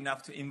lucky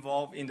enough to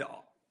involve in the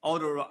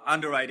auto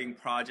underwriting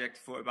project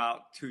for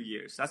about 2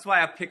 years. That's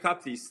why I pick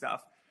up these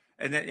stuff.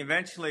 And then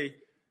eventually,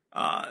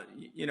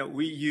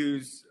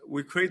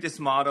 we create this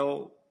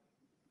model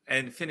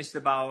and finished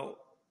about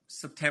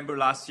September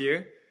last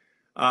year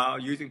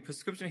using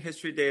prescription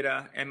history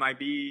data,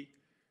 MIB,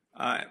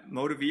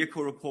 motor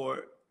vehicle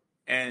report,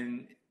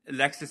 and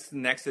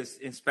LexisNexis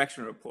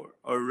inspection report,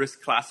 or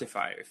risk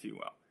classifier, if you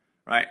will,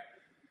 right?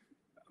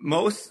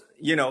 Most,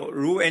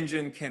 rule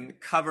engine can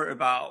cover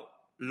about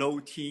low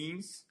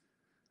teens,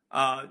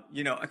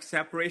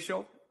 accept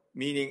ratio,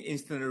 meaning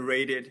instantly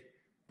rated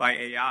by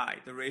AI.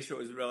 The ratio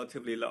is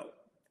relatively low,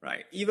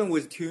 right? Even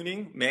with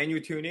tuning,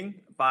 manual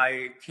tuning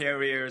by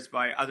carriers,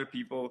 by other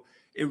people,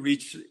 it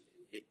reached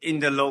in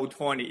the low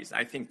 20s.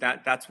 I think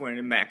that's when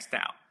it maxed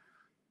out.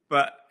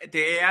 But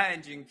the AI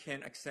engine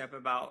can accept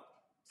about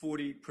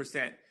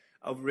 40%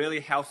 of really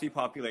healthy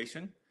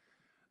population,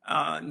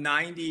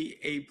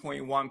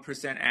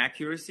 98.1%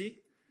 accuracy,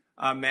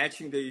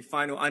 matching the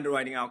final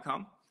underwriting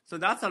outcome. So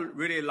that's a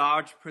really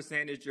large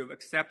percentage of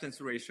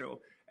acceptance ratio,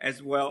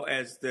 as well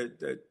as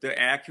the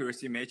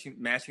accuracy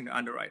matching the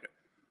underwriter.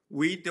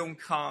 We don't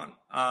count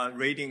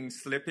rating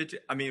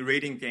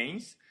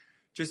gains,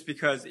 just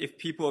because if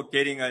people are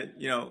getting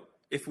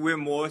if we're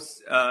more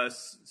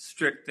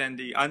strict than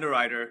the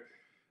underwriter,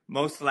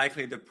 most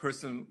likely the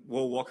person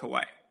will walk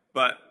away.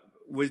 But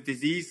with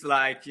disease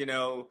like,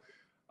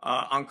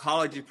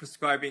 oncology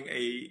prescribing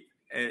a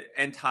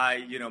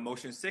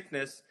anti-motion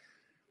sickness,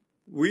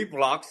 we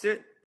blocks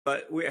it,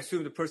 but we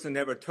assume the person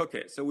never took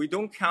it. So we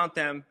don't count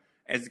them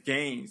as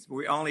gains.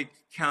 We're only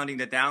counting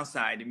the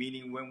downside,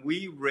 meaning when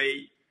we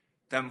rate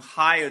them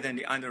higher than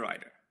the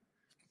underwriter,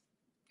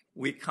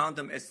 we count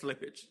them as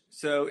slippage.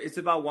 So it's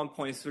about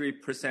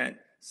 1.3%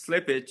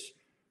 slippage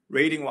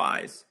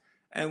rating-wise.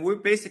 And we're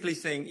basically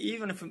saying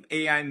even if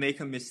AI make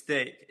a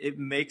mistake, it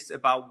makes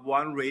about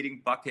one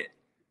rating bucket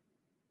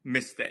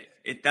mistake.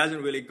 It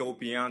doesn't really go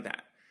beyond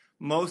that.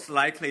 Most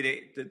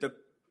likely,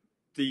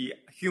 the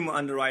human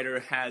underwriter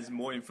has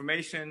more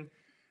information.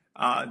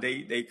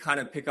 They kind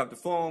of pick up the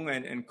phone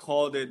and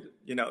call the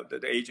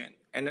agent.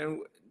 And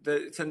then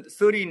it's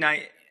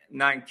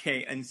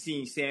 39K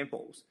unseen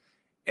samples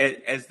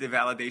as the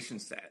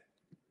validation set.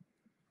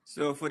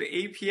 So for the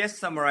APS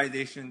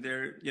summarization,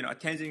 their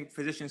attending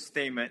physician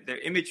statement, their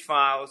image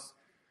files,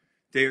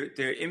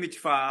 their image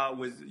file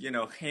with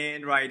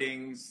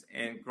handwritings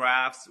and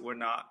graphs or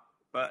not.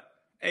 But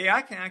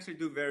AI can actually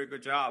do a very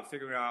good job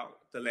figuring out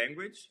the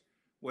language,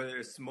 whether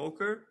it's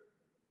smoker,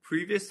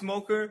 previous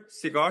smoker,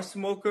 cigar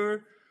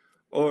smoker,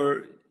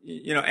 or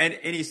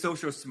any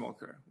social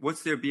smoker.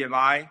 What's their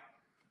BMI?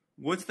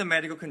 What's the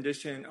medical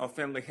condition or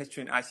family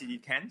history in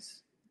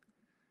ICD-10s?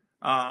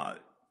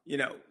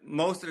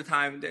 Most of the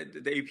time the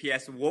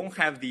APS won't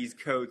have these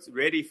codes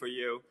ready for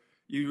you.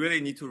 You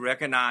really need to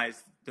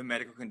recognize the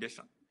medical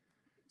condition.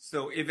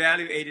 So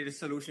evaluated a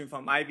solution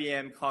from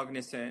IBM,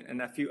 Cognizant,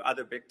 and a few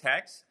other big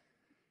techs.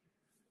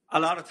 A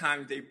lot of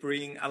times they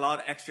bring a lot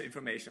of extra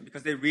information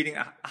because they're reading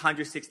a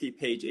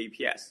 160-page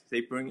APS.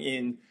 They bring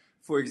in,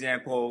 for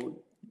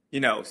example,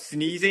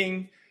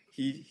 sneezing,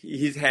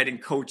 he's having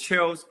cold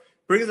chills,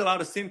 brings a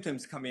lot of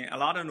symptoms coming in, a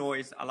lot of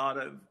noise,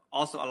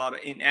 also a lot of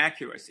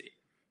inaccuracy.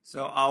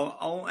 So our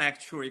own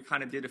actuary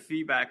kind of did a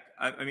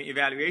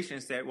evaluation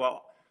and said,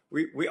 well,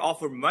 we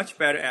offer much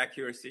better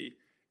accuracy.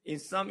 In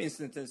some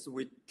instances,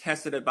 we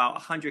tested about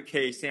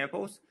 100K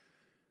samples.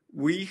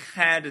 We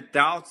had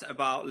doubts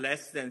about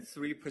less than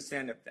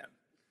 3% of them.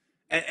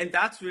 And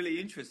that's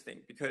really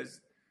interesting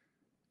because,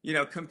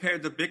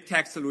 compared to the big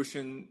tech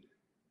solution,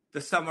 the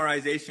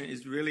summarization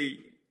is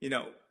really,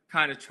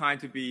 kind of trying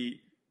to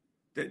be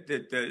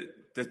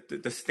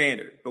the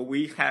standard. But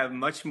we have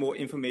much more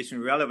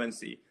information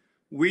relevancy.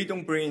 We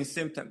don't bring in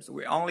symptoms.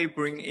 We only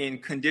bring in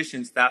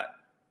conditions that,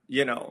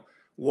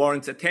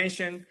 warrants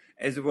attention,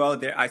 as well as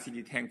their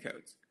ICD-10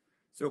 codes.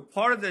 So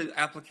part of the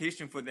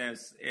application for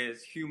this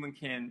is human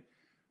can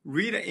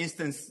read an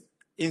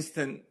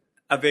instant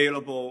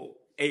available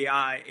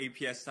AI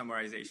APS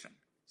summarization.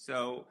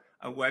 So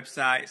a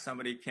website,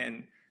 somebody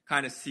can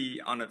kind of see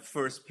on the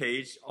first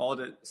page all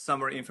the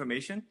summary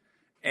information,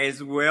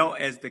 as well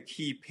as the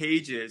key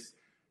pages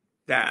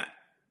that,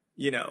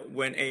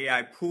 when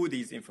AI pull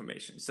these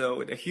information.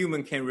 So the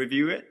human can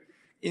review it.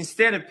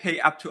 Instead of pay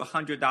up to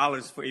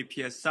 $100 for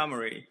APS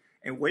summary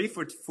and wait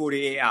for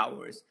 48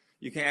 hours,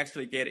 you can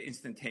actually get it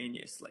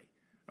instantaneously,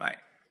 right?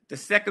 The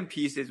second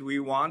piece is we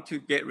want to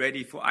get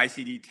ready for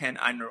ICD-10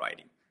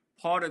 underwriting.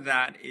 Part of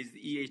that is the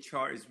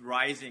EHR is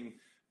rising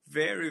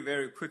very,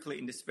 very quickly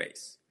in the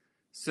space.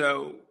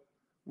 So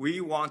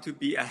we want to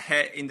be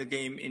ahead in the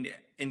game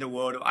in the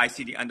world of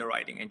ICD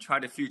underwriting and try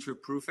to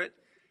future-proof it.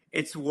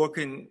 It's work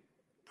in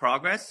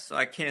progress, so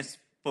I can't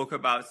speak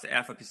about the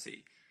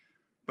efficacy.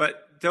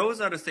 But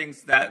those are the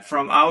things that,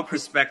 from our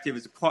perspective,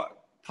 is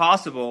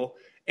possible,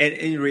 and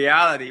in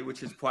reality,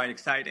 which is quite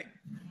exciting.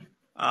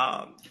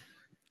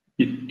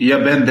 Yeah,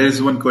 Ben,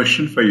 there's one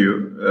question for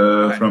you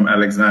from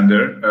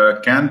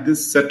Alexander. Can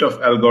this set of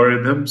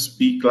algorithms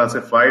be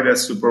classified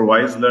as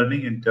supervised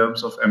learning in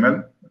terms of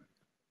ML?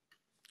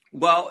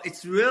 Well,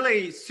 it's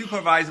really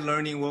supervised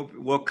learning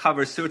will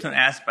cover certain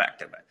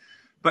aspect of it.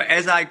 But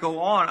as I go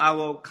on, I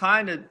will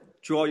kind of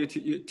draw you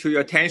to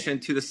your attention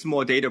to the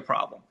small data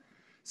problem.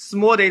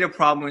 Small data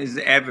problem is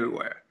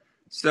everywhere.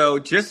 So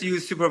just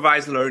use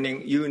supervised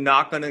learning. You're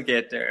not going to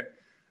get there.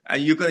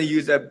 And you're going to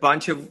use a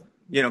bunch of,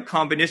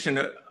 combination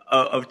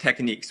of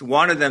techniques.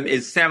 One of them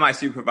is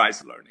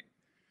semi-supervised learning.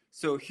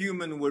 So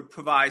human would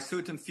provide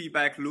certain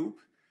feedback loop,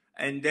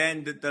 and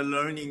then the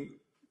learning,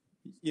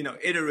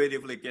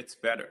 iteratively gets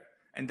better.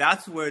 And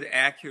that's where the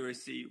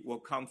accuracy will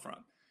come from.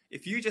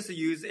 If you just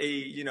use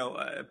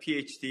a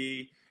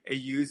PhD,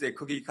 use a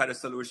cookie cutter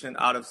solution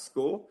out of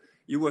school,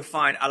 you will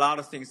find a lot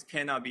of things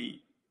cannot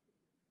be,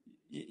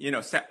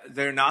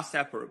 they're not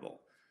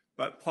separable.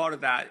 But part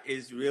of that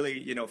is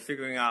really,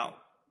 figuring out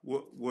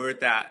where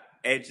that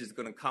edge is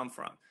going to come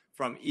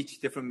from each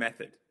different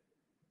method.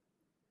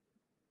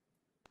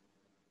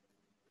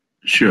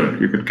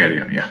 Sure, you could carry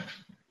on, yeah.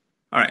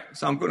 All right,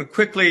 so I'm going to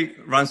quickly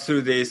run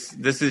through this.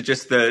 This is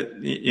just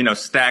the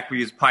stack. We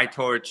use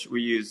PyTorch,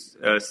 we use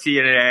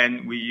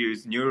CNN, we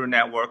use neural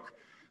network,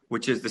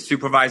 which is the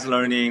supervised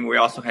learning. We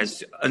also have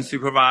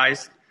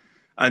unsupervised.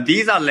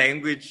 These are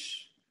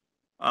language,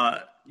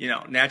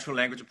 natural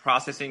language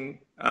processing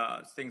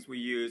things we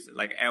use,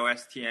 like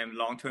LSTM,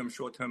 long-term,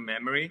 short-term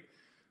memory,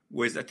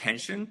 with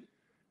attention,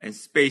 and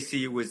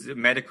SPACY with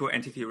medical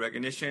entity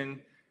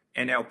recognition,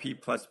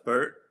 NLP plus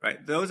BERT.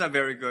 Right, those are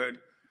very good.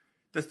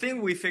 The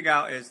thing we figure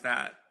out is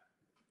that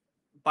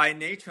by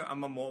nature,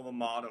 I'm more of a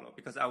modeler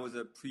because I was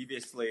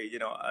previously,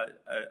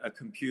 a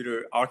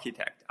computer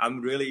architect.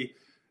 I'm really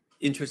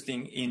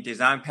interested in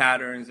design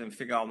patterns and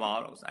figure out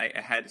models. I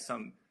had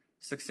some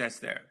success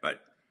there.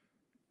 But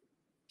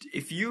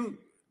if you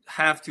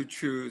have to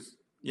choose,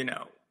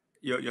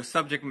 your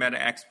subject matter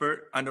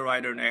expert,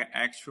 underwriter, and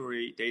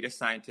actuary, data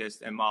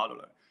scientist, and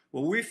modeler,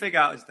 what we figure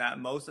out is that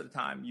most of the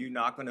time, you're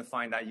not going to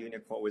find that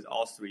unicorn with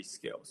all three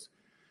skills.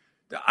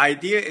 The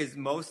idea is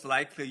most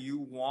likely you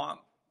want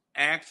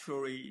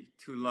actuary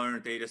to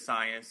learn data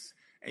science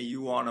and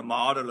you want a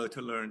modeler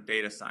to learn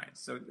data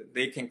science. So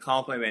they can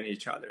complement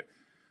each other.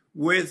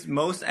 With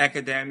most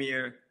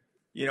academia,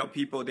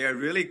 people, they're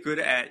really good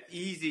at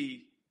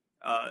easy,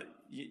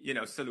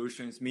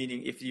 solutions,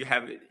 meaning if you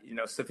have,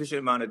 sufficient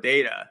amount of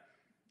data,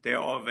 they're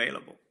all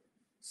available.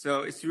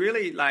 So it's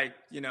really like,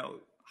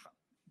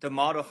 the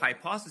model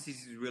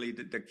hypothesis is really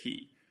the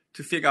key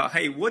to figure out,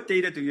 hey, what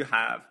data do you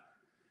have?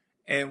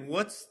 And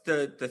what's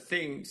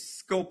the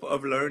scope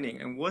of learning,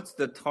 and what's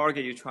the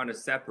target you're trying to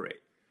separate?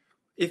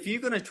 If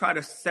you're going to try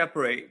to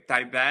separate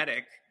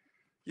diabetic,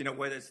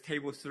 whether it's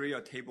table 3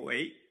 or table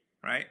 8,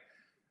 right?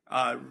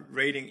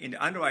 Rating in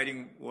the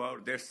underwriting world,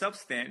 they're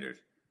substandard.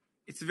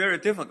 It's very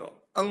difficult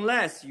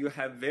unless you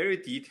have very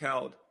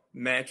detailed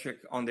metric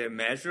on their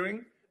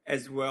measuring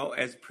as well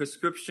as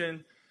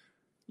prescription.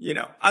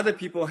 Other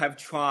people have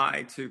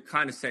tried to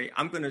kind of say,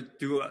 I'm going to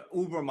do an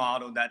Uber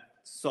model that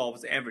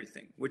solves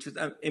everything, which is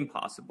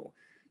impossible.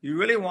 You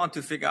really want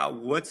to figure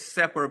out what's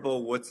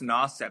separable, what's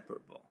not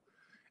separable,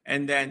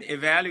 and then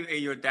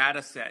evaluate your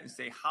data set and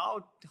say,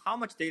 how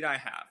much data I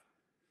have,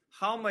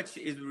 how much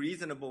is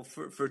reasonable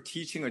for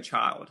teaching a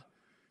child,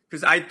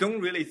 because I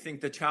don't really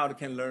think the child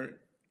can learn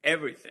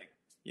everything.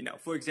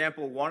 For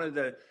example, one of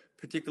the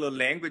particular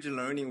language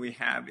learning we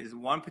have is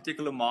one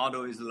particular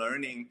model is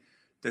learning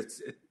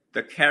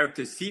the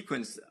character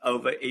sequence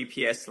of an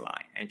APS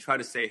line and try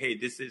to say, hey,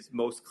 this is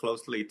most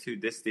closely to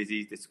this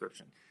disease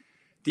description.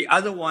 The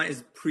other one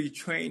is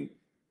pre-trained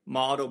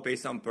model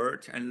based on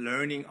BERT and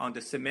learning on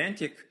the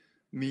semantic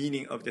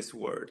meaning of this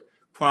word,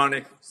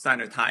 chronic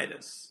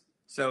sinusitis.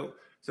 So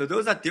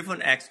those are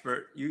different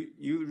experts.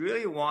 You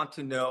really want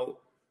to know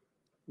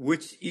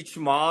which each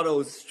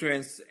model's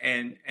strengths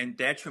and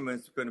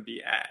detriments are going to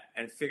be at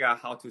and figure out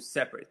how to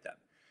separate them.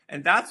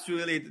 And that's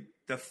really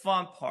the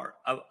fun part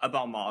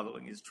about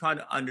modeling, is trying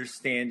to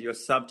understand your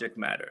subject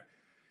matter.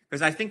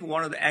 Because I think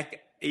one of the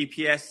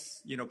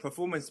APS,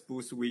 performance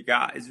boosts we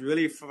got is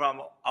really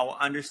from our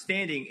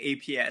understanding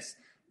APS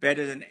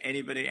better than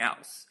anybody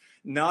else.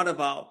 Not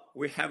about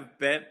we have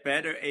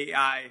better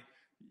AI,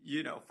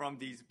 from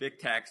these big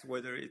techs,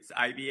 whether it's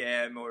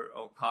IBM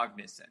or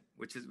Cognizant,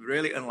 which is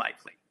really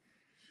unlikely.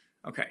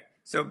 Okay.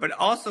 So, but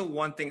also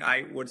one thing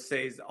I would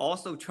say is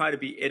also try to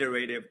be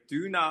iterative.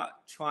 Do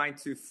not try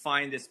to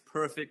find this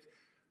perfect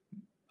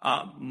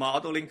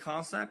modeling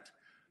concept.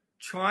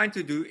 Try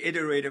to do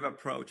iterative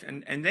approach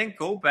and then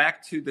go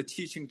back to the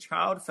teaching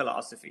child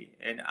philosophy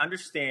and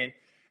understand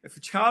if a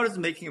child is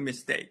making a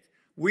mistake,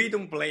 we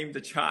don't blame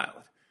the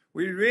child.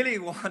 We really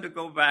want to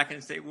go back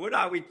and say, what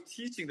are we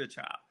teaching the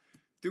child?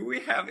 Do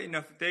we have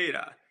enough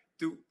data?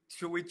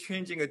 Should we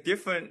changing a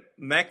different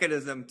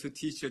mechanism to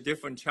teach a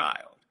different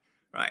child,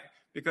 right?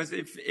 Because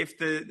if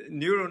the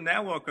neural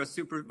network or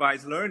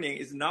supervised learning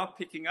is not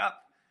picking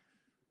up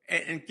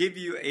and give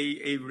you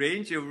a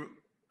range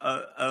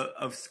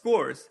of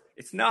scores,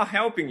 it's not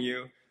helping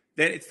you,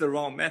 then it's the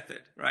wrong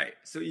method, right?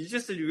 So you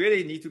just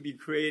really need to be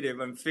creative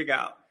and figure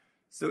out.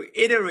 So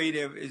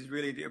iterative is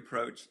really the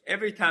approach.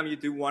 Every time you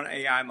do one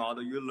AI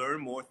model, you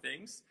learn more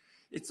things.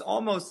 it's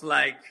almost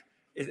like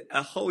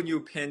a whole new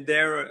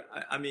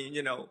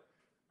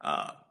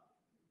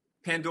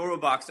Pandora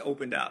box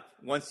opened up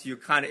once you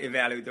kind of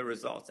evaluate the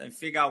results and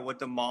figure out what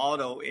the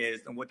model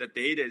is and what the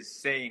data is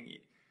saying,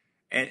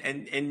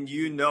 and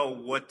you know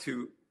what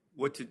to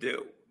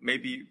do.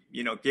 Maybe,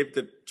 give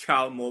the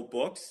child more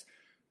books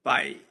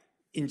by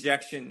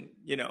injection,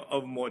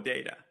 of more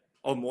data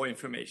or more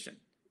information.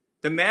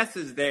 The math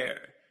is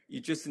there.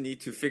 You just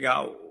need to figure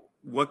out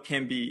what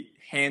can be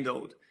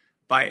handled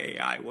by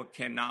AI, what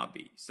cannot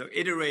be. So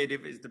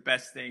iterative is the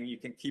best thing. You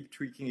can keep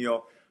tweaking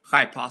your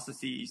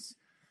hypotheses.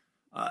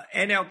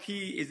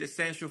 NLP is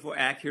essential for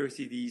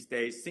accuracy these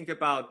days. Think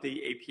about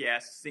the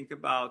APS, think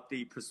about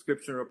the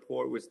prescription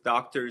report with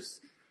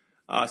doctors'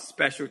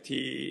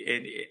 specialty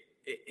and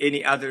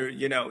any other,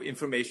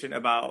 information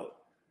about,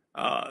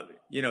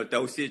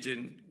 dosage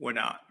and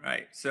whatnot,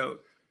 right? So,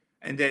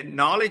 and then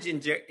knowledge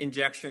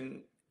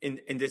injection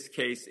in this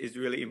case is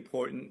really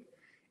important.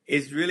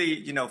 Is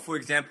really, for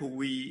example,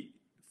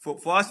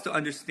 for us to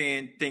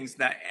understand things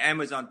that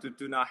Amazon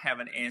do not have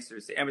an answer.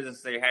 So Amazon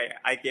say, hey,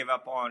 I gave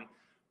up on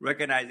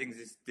recognizing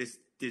this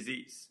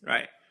disease,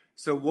 right?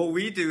 So what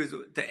we do is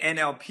the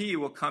NLP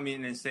will come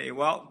in and say,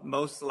 well,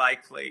 most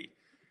likely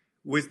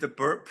with the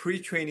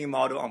pre-training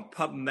model on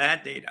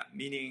PubMed data,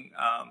 meaning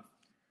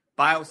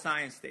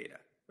bioscience data,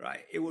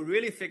 right? It will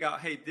really figure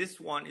out, hey, this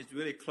one is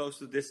really close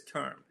to this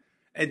term.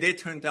 And they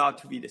turned out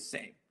to be the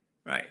same,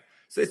 right?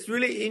 So it's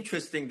really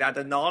interesting that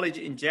the knowledge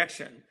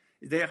injection,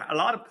 there are a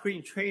lot of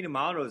pre-trained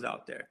models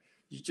out there.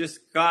 You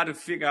just got to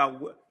figure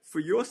out for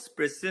your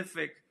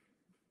specific,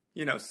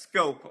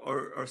 scope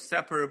or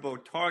separable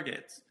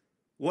targets,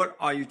 what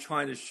are you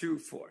trying to shoot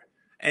for?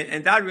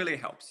 And that really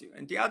helps you.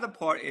 And the other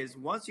part is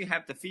once you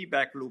have the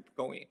feedback loop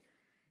going,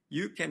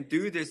 you can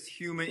do this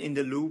human in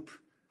the loop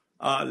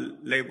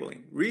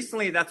labeling.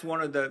 Recently, that's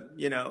one of the,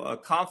 a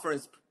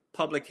conference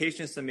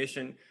publication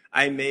submission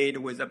I made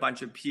with a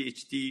bunch of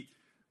PhD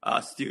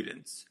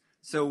students.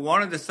 So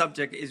one of the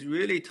subject is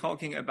really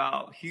talking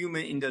about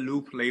human in the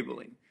loop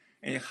labeling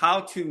and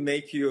how to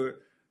make your,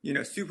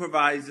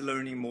 supervised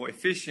learning more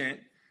efficient.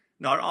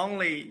 Not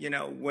only,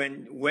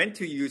 when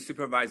to use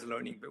supervised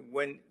learning, but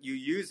when you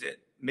use it,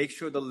 make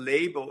sure the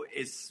label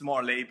is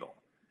smart label.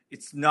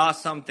 It's not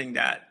something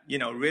that,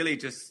 really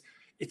just,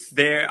 it's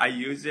there, I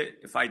use it.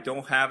 If I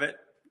don't have it,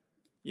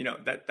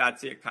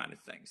 that's it kind of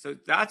thing. So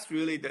that's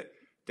really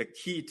the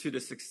key to the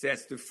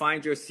success, to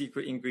find your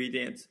secret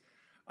ingredients.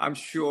 I'm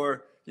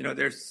sure,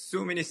 there's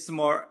so many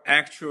smart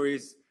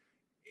actuaries,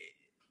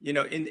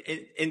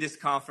 in this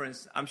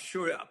conference. I'm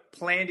sure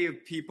plenty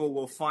of people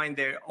will find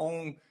their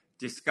own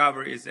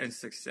discoveries and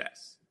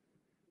success,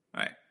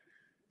 right?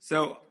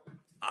 So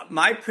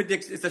my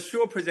prediction, it's a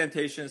short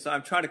presentation, so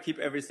I'm trying to keep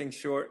everything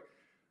short.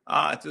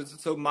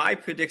 So my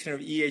prediction of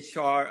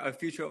EHR, a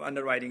future of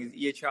underwriting is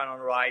EHR on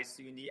the rise.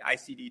 So you need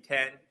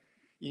ICD-10.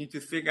 You need to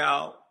figure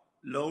out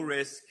low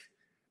risk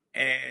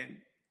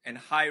and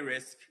high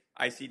risk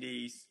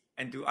ICDs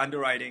and do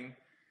underwriting.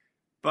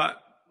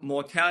 But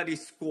mortality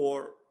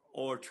score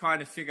or trying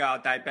to figure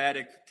out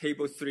diabetic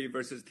table 3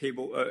 versus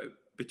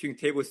between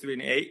table 3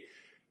 and 8,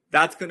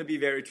 that's going to be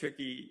very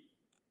tricky.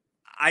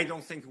 I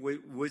don't think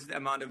with the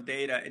amount of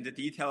data and the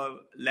detail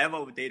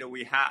level of data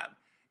we have,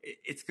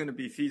 it's going to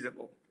be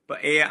feasible.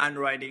 But AI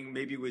underwriting,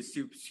 maybe with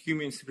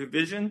human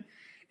supervision,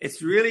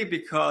 it's really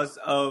because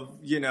of,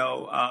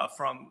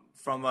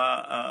 from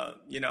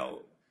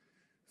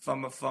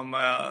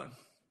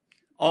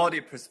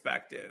audit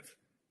perspective,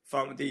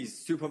 from the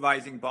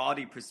supervising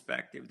body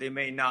perspective, they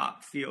may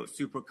not feel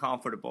super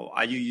comfortable.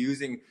 Are you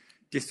using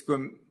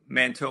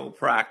discriminatory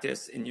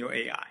practice in your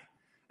AI?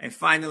 And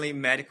finally,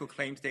 medical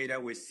claims data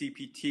with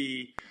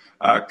CPT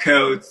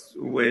codes,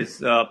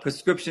 with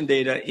prescription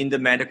data in the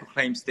medical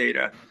claims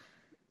data.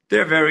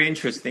 They're very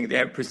interesting. They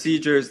have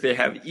procedures. They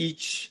have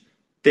each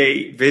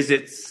day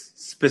visits,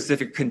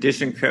 specific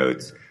condition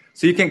codes.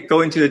 So you can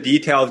go into the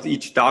detail of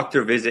each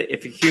doctor visit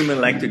if a human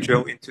like to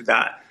drill into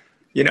that,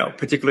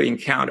 particular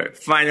encounter.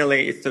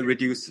 Finally, it's the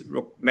reduced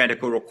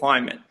medical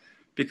requirement.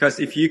 Because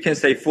if you can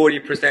say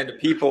 40% of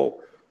people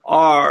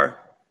are,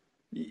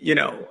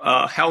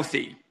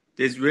 healthy,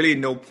 there's really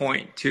no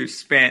point to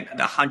spend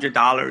the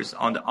 $100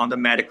 on the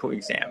medical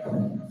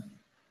exam.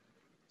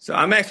 So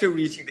I'm actually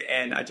reaching the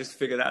end. I just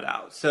figured that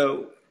out.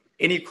 So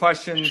any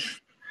questions?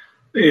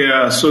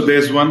 Yeah, so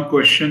there's one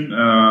question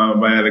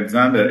by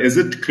Alexander. Is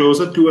it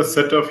closer to a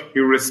set of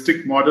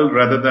heuristic model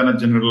rather than a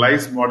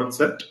generalized model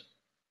set?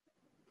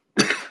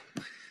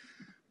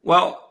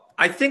 Well,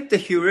 I think the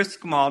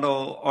heuristic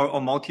model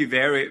or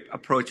multivariate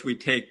approach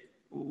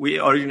we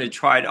originally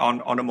tried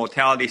on the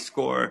mortality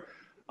score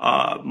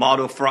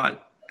model front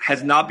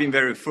has not been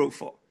very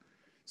fruitful.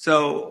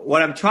 So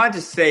what I'm trying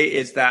to say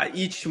is that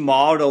each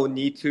model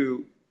need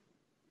to,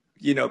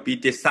 be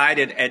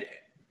decided at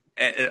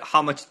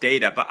how much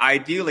data. But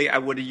ideally, I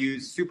would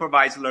use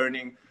supervised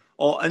learning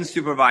or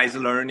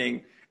unsupervised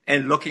learning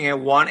and looking at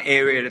one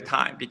area at a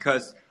time.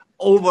 Because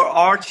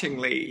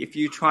overarchingly, if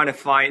you're trying to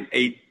find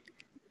a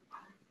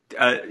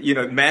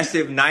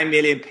massive 9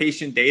 million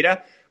patient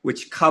data,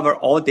 which cover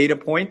all data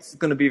points, is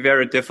going to be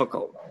very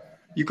difficult.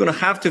 You're going to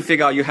have to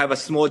figure out you have a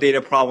small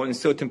data problem in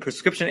certain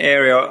prescription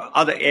area or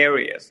other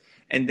areas,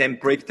 and then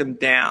break them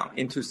down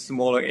into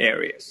smaller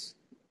areas.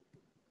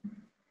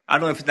 I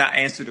don't know if that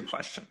answered the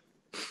question.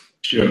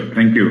 Sure,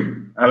 thank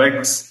you.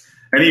 Alex,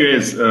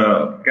 anyways,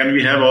 can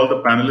we have all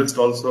the panelists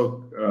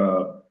also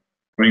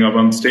coming up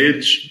on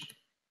stage?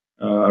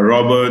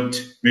 Robert,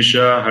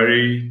 Misha,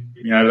 Hari,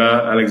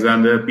 Mihaela,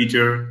 Alexander,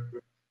 Peter.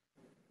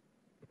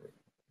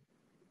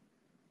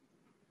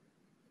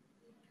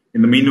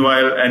 In the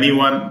meanwhile,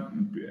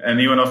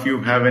 anyone of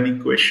you have any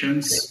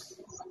questions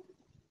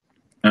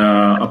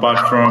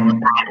apart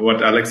from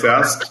what Alex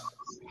asked?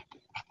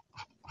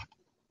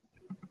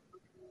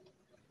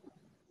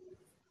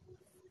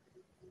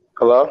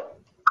 Hello?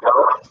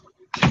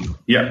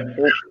 Yeah.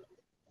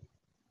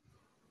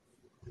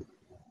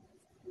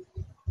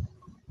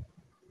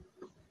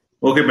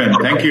 Okay, Ben,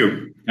 thank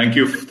you. Thank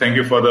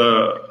you for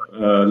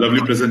the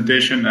lovely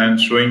presentation and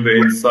showing the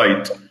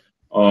insight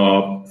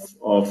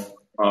of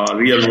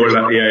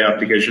real-world AI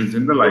applications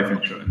in the life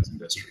insurance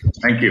industry.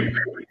 Thank you.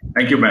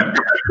 Thank you, Ben.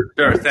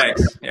 Sure,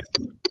 thanks. Yeah.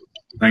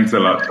 Thanks a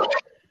lot.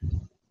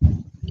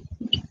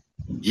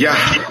 Yeah,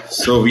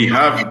 so we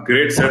have a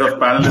great set of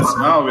panelists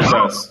now with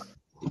us.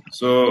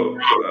 So,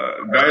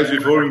 guys,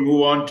 before we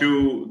move on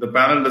to the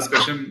panel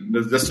discussion,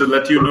 just to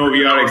let you know,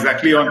 we are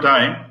exactly on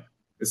time.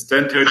 It's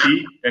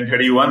 10:30,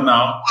 10:31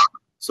 now.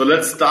 So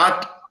let's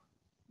start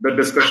the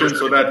discussion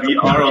so that we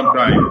are on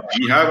time.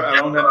 We have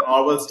around an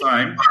hour's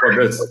time for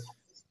this.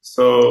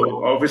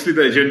 So obviously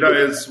the agenda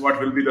is what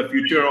will be the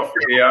future of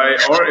AI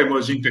or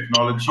emerging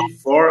technology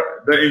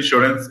for the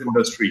insurance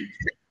industry.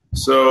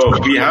 So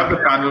we have the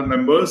panel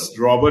members.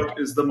 Robert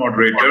is the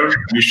moderator.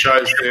 Misha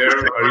is there.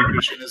 Hari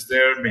Krishnan is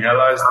there.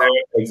 Mihaela is there.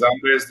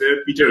 Alexander is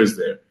there. Peter is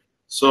there.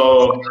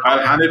 So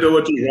I'll hand it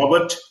over to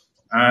Robert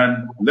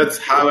and let's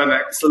have an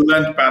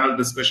excellent panel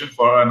discussion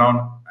for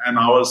an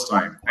hour's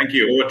time. Thank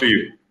you. Over to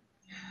you.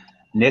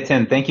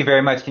 Nitin, thank you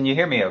very much. Can you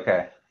hear me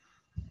okay?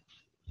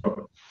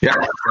 Yeah.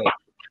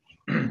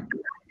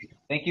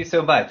 Thank you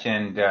so much.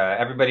 And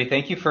everybody,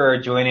 thank you for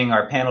joining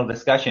our panel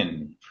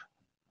discussion.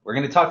 We're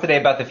going to talk today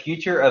about the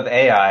future of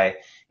AI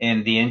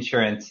in the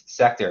insurance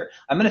sector.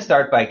 I'm going to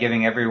start by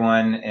giving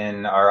everyone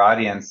in our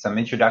audience some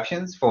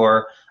introductions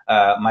for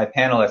my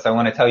panelists. I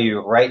want to tell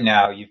you right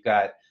now, you've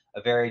got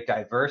a very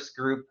diverse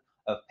group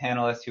of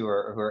panelists who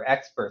are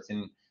experts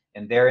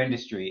in their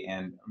industry,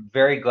 and I'm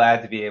very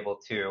glad to be able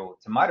to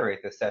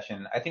moderate this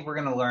session. I think we're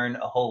going to learn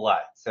a whole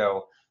lot.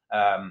 So,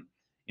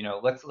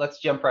 let's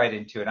jump right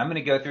into it. I'm going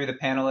to go through the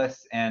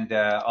panelists, and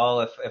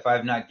if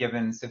I've not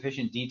given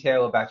sufficient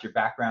detail about your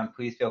background,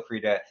 please feel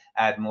free to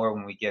add more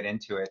when we get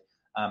into it.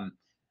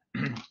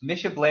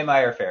 Misha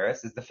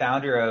Blamire-Ferris is the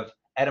founder of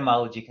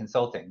Etymology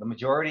Consulting. The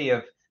majority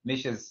of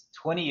Misha's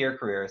 20-year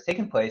career has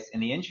taken place in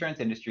the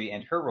insurance industry,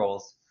 and her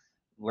roles,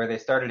 where they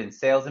started in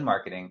sales and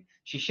marketing,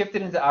 she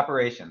shifted into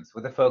operations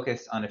with a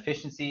focus on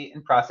efficiency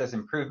and process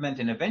improvement,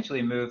 and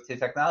eventually moved to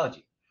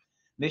technology.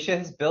 Misha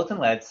has built and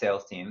led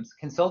sales teams,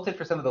 consulted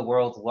for some of the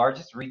world's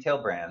largest retail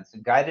brands,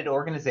 guided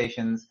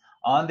organizations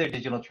on their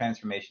digital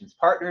transformations,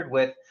 partnered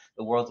with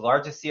the world's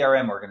largest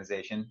CRM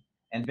organization,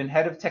 and been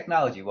head of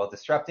technology while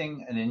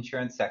disrupting an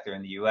insurance sector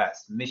in the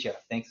US. Misha,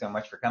 thanks so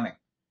much for coming.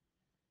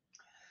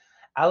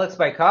 Alex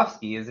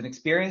Baikovsky is an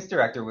experienced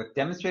director with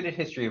demonstrated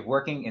history of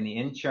working in the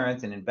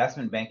insurance and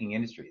investment banking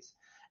industries.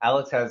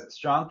 Alex has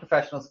strong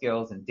professional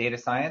skills in data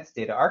science,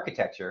 data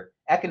architecture,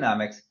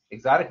 economics,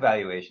 exotic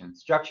valuation,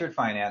 structured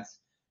finance,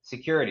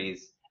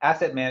 securities,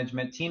 asset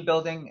management, team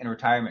building, and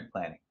retirement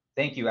planning.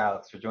 Thank you,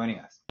 Alex, for joining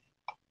us.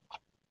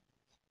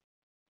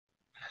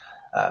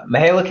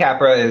 Mihaela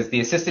Capra is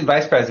the Assistant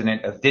Vice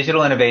President of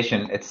Digital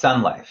Innovation at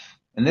Sun Life.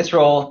 In this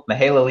role,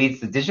 Mihaela leads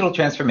the digital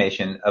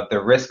transformation of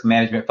the risk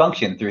management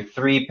function through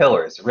 3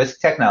 pillars: risk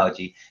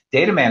technology,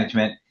 data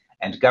management,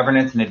 and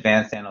governance and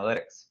advanced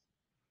analytics.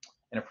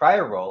 In a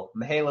prior role,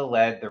 Mihaela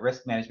led the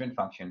risk management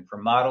function for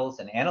models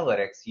and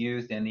analytics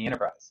used in the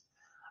enterprise.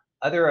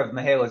 Other of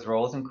Mihaela's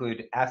roles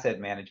include asset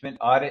management,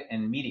 audit,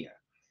 and media.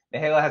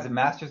 Mihaela has a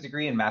master's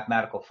degree in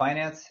mathematical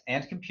finance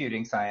and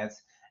computing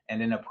science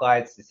and in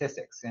applied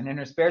statistics. And in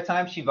her spare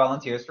time, she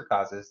volunteers for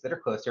causes that are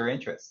close to her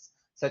interests,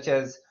 such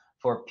as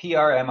for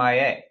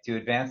PRMIA to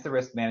advance the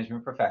risk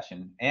management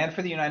profession, and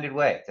for the United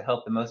Way to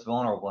help the most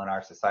vulnerable in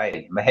our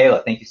society.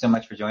 Mihaela, thank you so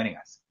much for joining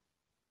us.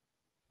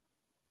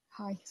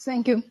 Hi,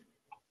 thank you.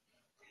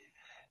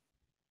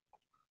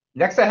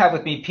 Next, I have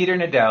with me Peter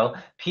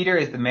Nadel. Peter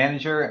is the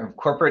manager of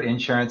corporate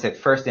insurance at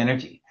First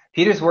Energy.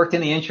 Peter's worked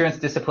in the insurance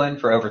discipline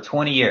for over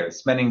 20 years,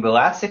 spending the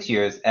last 6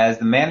 years as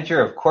the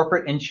manager of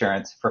corporate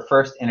insurance for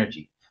First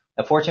Energy,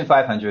 a Fortune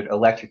 500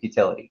 electric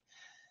utility.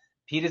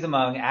 Pete is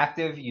among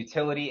active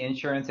utility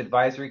insurance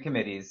advisory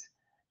committees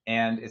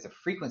and is a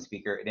frequent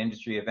speaker at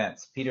industry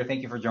events. Peter,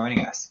 thank you for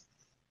joining us.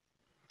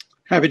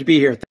 Happy to be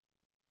here.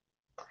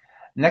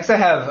 Next, I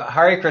have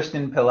Hari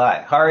Krishnan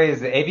Pillai. Hari is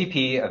the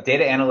AVP of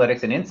Data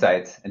Analytics and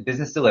Insights and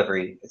Business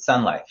Delivery at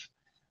Sun Life.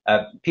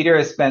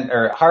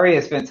 Hari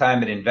has spent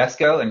time at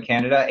Invesco in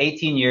Canada,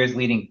 18 years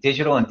leading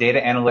digital and data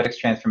analytics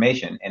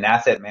transformation and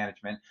asset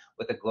management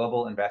with a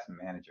global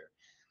investment manager.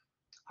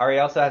 Hari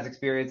also has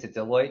experience at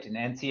Deloitte and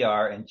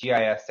NCR and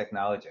GIS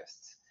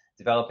technologists,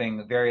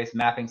 developing various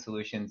mapping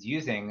solutions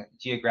using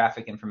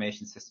geographic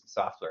information system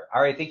software.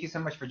 Hari, thank you so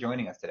much for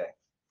joining us today.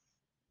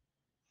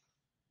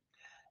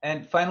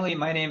 And finally,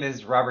 my name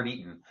is Robert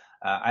Eaton.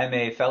 I'm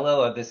a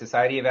fellow of the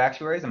Society of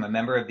Actuaries. I'm a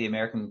member of the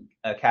American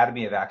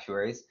Academy of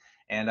Actuaries,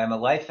 and I'm a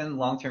life and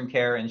long-term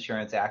care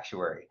insurance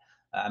actuary.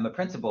 I'm a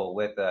principal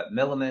with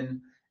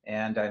Milliman,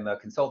 and I'm a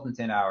consultant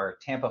in our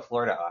Tampa,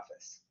 Florida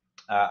office.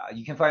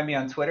 You can find me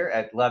on Twitter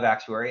at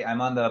LoveActuary.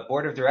 I'm on the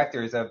board of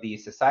directors of the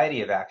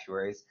Society of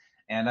Actuaries,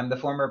 and I'm the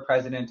former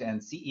president and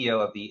CEO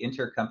of the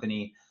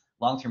Intercompany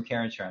Long-Term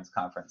Care Insurance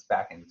Conference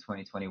back in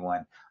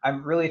 2021.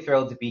 I'm really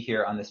thrilled to be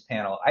here on this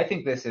panel. I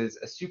think this is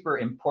a super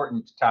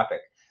important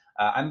topic.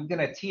 I'm going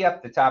to tee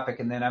up the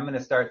topic, and then I'm going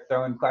to start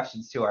throwing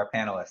questions to our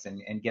panelists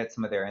and get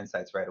some of their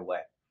insights right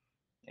away.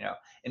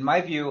 In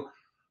my view,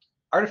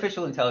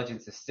 artificial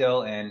intelligence is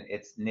still in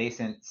its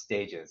nascent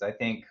stages. I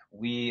think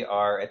we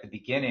are at the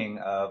beginning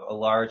of a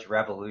large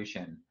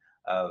revolution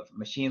of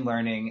machine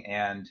learning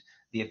and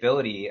the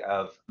ability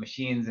of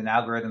machines and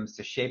algorithms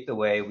to shape the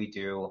way we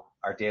do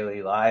our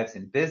daily lives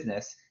in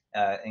business,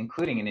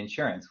 including in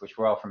insurance, which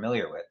we're all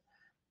familiar with.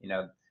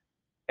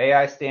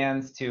 AI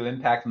stands to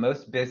impact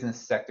most business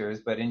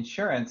sectors, but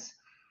insurance,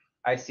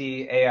 I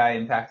see AI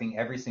impacting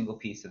every single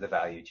piece of the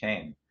value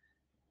chain.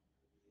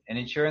 In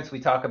insurance, we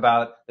talk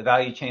about the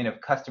value chain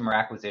of customer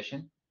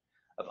acquisition,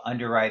 of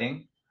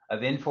underwriting,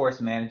 of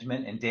in-force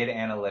management and data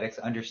analytics,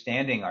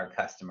 understanding our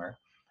customer,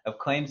 of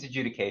claims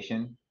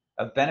adjudication,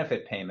 of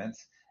benefit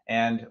payments,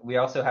 and we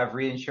also have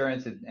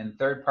reinsurance and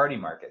third-party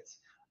markets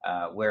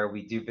where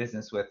we do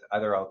business with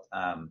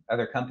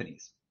other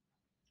companies.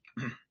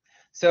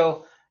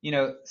 So,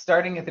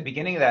 starting at the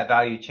beginning of that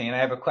value chain, I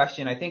have a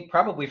question, I think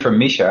probably for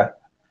Misha.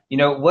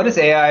 What does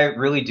AI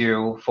really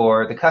do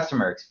for the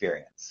customer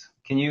experience?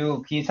 Can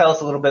you tell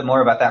us a little bit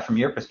more about that from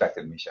your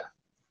perspective, Misha?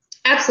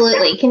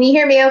 Absolutely. Can you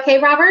hear me okay,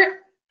 Robert?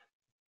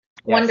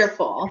 Yes.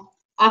 Wonderful.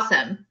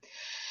 Awesome.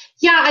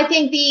 Yeah, I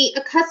think the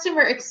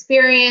customer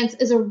experience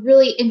is a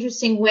really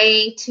interesting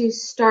way to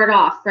start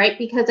off, right?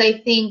 Because I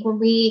think when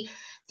we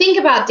think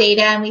about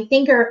data and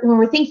when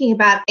we're thinking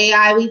about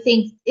AI, we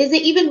think, is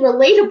it even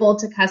relatable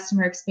to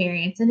customer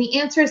experience? And the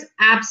answer is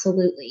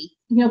absolutely.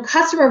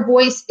 Customer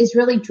voice is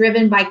really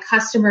driven by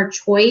customer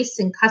choice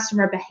and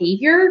customer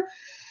behavior.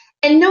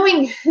 And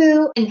knowing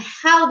who and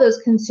how those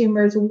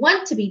consumers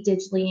want to be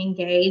digitally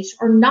engaged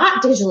or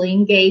not digitally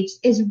engaged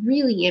is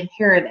really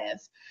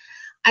imperative.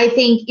 I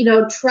think,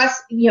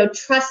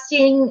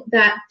 trusting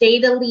that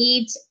data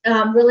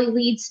really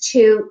leads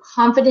to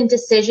confident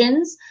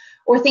decisions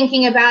or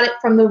thinking about it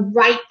from the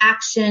right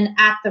action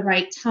at the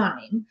right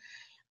time.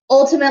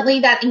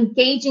 Ultimately, that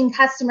engaging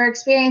customer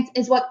experience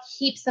is what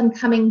keeps them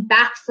coming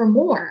back for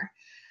more.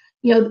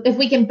 If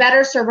we can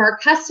better serve our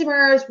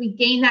customers, we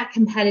gain that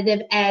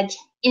competitive edge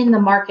in the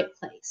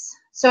marketplace.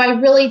 So I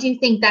really do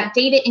think that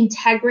data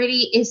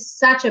integrity is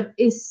such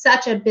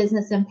a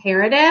business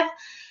imperative.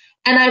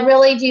 And I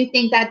really do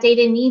think that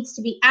data needs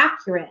to be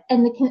accurate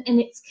and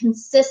it's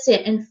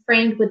consistent and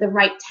framed with the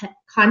right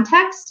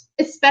context,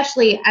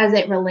 especially as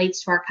it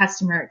relates to our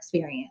customer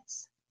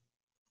experience.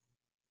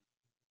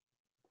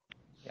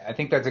 Yeah, I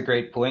think that's a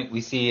great point.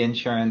 We see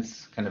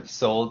insurance kind of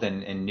sold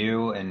in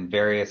new and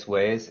various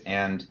ways.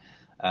 And,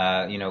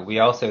 we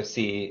also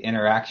see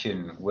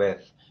interaction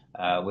with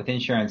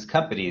insurance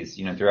companies,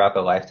 throughout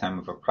the lifetime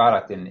of a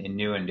product in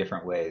new and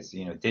different ways,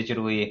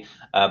 digitally,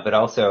 but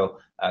also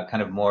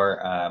kind of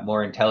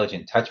more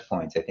intelligent touch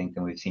points, I think,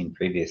 than we've seen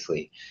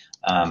previously.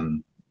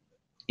 I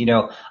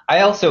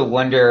also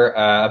wonder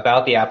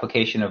about the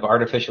application of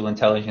artificial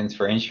intelligence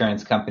for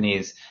insurance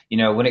companies,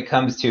 when it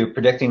comes to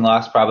predicting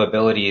loss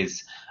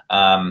probabilities.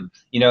 And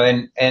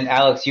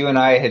Alex, you and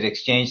I had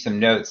exchanged some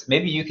notes.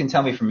 Maybe you can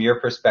tell me from your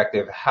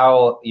perspective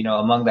how,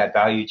 among that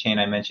value chain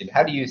I mentioned,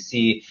 how do you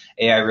see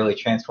AI really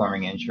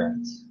transforming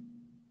insurance?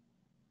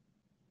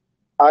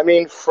 I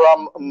mean,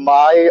 from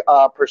my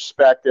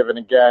perspective, and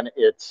again,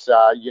 it's,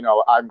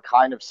 I'm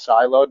kind of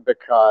siloed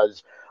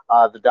because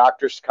the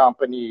doctor's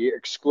company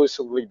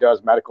exclusively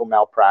does medical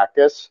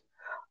malpractice.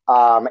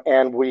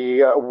 And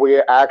we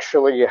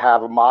actually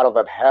have a model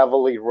that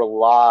heavily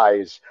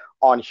relies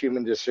on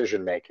human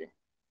decision making,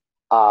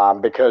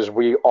 because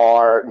we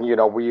are,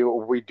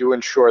 we do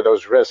insure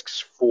those risks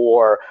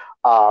for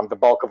the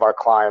bulk of our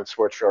clients,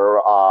 which are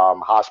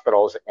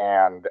hospitals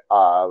and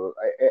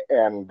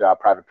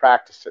private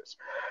practices.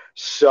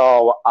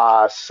 So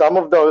some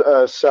of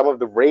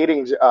the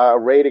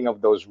rating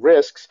of those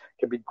risks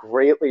can be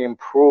greatly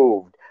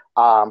improved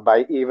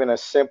by even a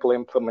simple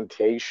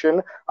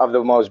implementation of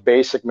the most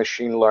basic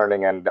machine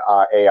learning and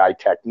AI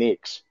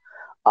techniques.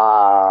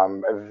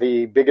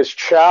 The biggest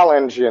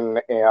challenge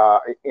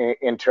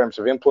in terms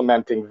of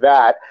implementing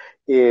that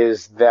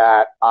is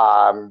that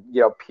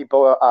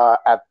people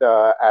at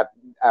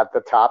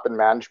the top in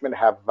management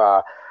have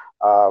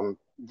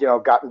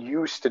gotten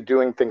used to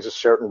doing things a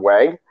certain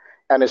way,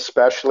 and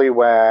especially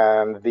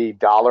when the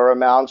dollar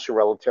amounts are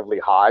relatively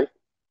high,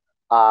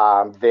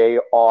 they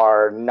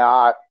are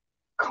not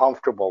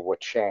comfortable with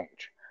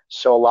change.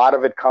 So a lot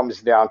of it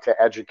comes down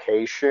to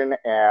education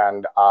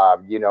and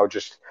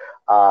just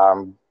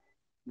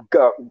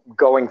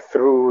going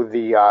through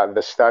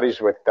the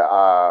studies with with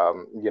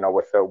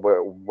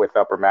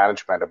upper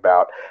management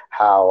about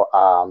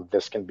how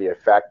this can be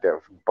effective.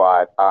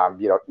 But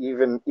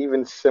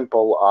even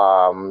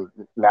simple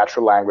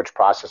natural language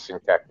processing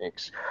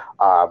techniques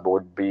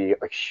would be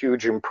a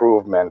huge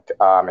improvement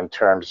in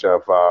terms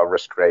of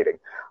risk rating,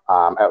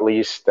 at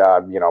least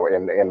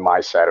in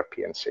my side of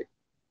PNC.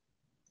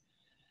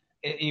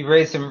 You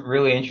raised some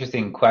really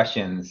interesting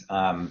questions.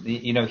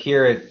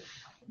 Here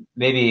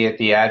maybe at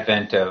the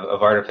advent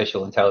of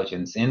artificial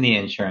intelligence in the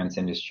insurance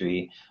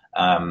industry,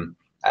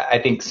 I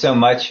think so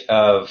much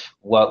of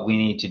what we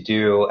need to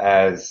do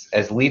as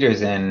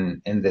leaders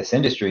in this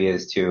industry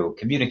is to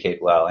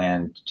communicate well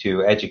and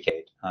to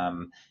educate.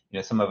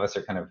 Some of us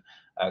are kind of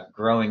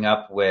growing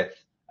up with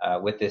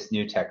this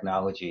new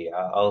technology.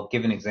 I'll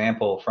give an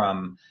example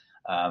from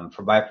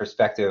my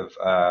perspective.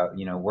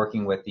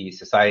 Working with the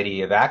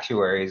Society of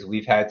Actuaries,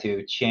 we've had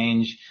to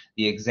change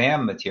the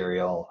exam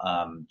material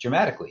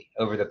dramatically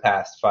over the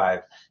past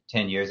 5-10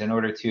 years in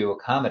order to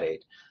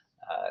accommodate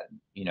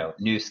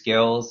new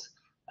skills,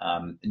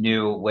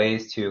 new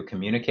ways to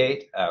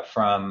communicate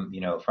from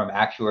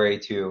actuary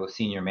to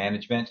senior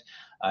management,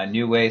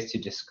 new ways to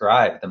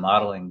describe the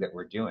modeling that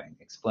we're doing.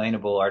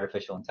 Explainable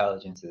artificial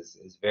intelligence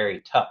is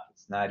very tough.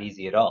 It's not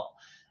easy at all,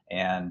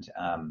 and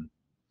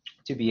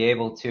to be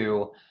able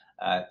to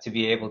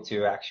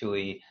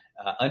actually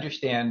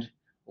understand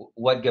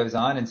what goes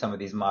on in some of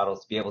these models,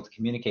 to be able to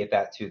communicate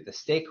that to the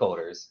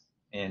stakeholders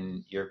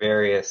in your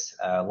various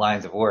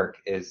lines of work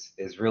is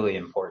really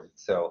important.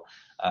 So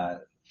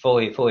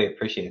fully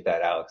appreciate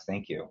that, Alex.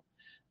 Thank you.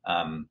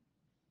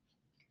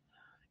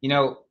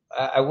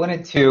 I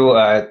wanted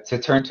to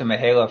turn to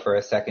Mihaela for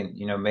a second.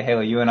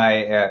 Mihaela, you and I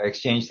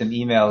exchanged some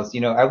emails.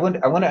 I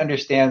want to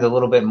understand a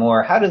little bit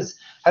more. How does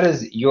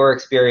your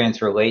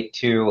experience relate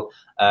to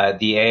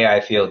the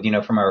AI field?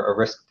 From a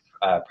risk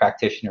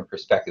practitioner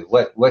perspective,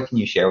 what can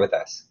you share with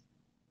us?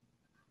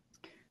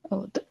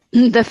 Oh,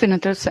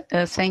 definitely.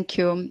 Thank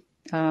you,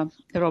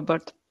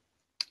 Robert.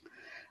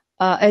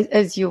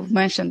 As you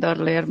mentioned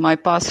earlier, my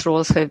past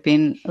roles have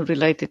been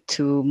related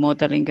to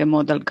modeling and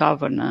model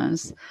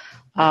governance.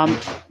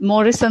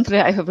 More recently,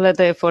 I have led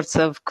the efforts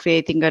of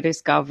creating a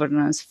risk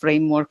governance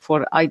framework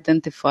for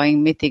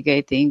identifying,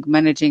 mitigating,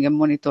 managing, and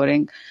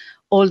monitoring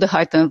all the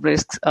heightened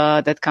risks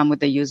that come with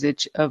the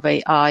usage of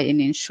AI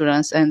in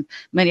insurance. And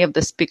many of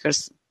the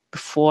speakers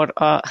before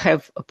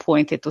have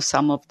pointed to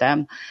some of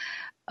them.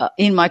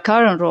 In my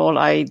current role,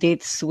 I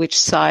did switch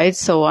sides,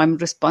 so I'm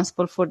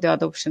responsible for the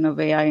adoption of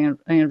AI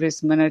in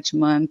risk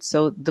management,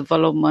 so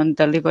development,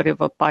 delivery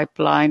of a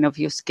pipeline of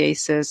use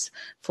cases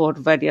for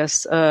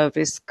various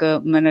risk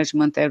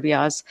management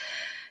areas.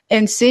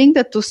 And seeing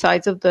the two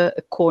sides of the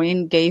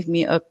coin gave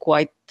me a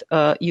quite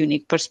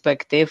unique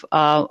perspective,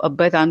 a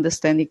better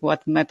understanding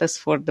what matters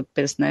for the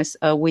business.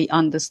 We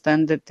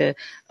understand that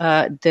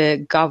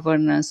the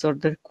governance or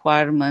the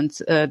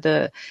requirements,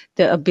 the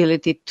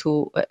ability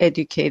to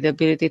educate, the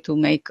ability to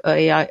make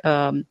AI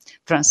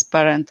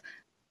transparent.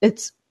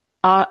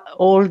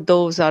 All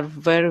those are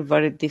very,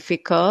 very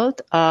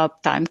difficult,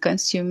 time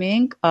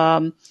consuming,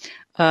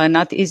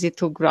 not easy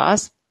to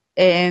grasp,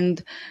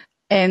 and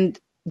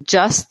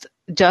just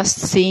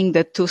seeing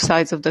the two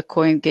sides of the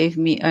coin gave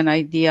me an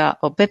idea,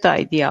 a better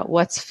idea,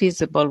 what's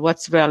feasible,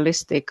 what's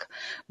realistic,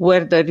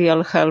 where the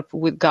real help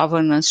with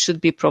governance should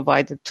be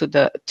provided to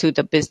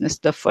the business,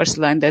 the first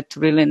line that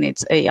really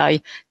needs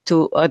AI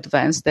to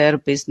advance their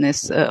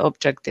business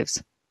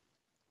objectives.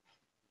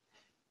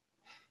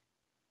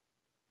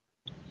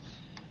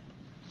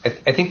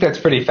 I think that's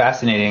pretty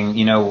fascinating.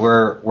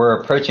 We're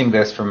approaching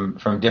this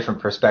from different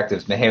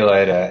perspectives.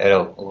 Mihaela at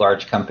a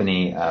large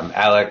company,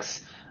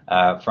 Alex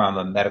from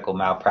a medical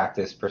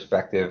malpractice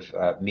perspective,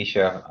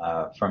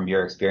 Misha from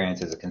your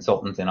experience as a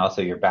consultant and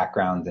also your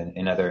background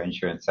in other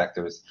insurance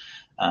sectors.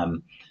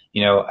 I'm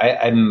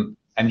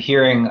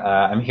hearing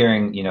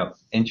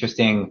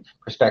interesting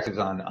perspectives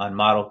on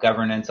model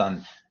governance,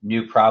 on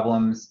new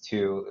problems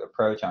to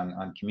approach,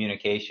 on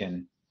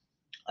communication.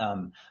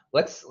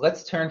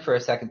 Let's turn for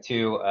a second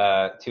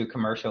to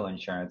commercial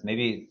insurance.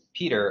 Maybe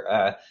Peter,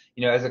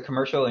 as a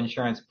commercial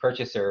insurance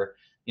purchaser,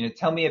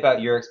 tell me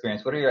about your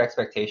experience. What are your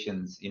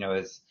expectations,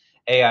 as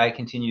AI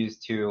continues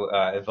to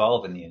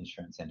evolve in the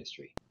insurance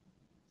industry?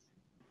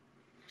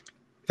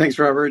 Thanks,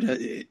 Robert.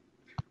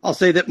 I'll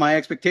say that my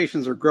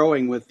expectations are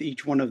growing with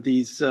each one of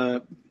these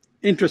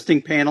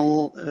interesting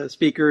panel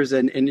speakers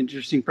and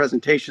interesting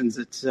presentations.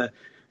 It's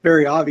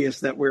very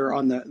obvious that we're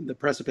on the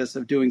precipice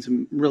of doing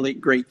some really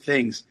great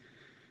things.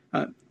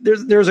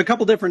 There's a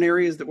couple different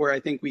areas where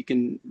I think we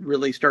can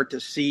really start to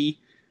see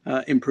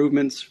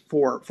improvements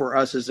for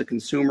us as a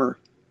consumer.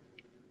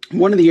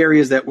 one of the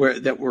areas that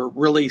we're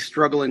really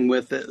struggling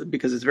with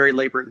because it's very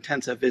labor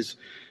intensive is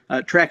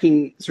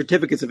tracking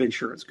certificates of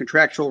insurance.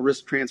 Contractual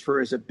risk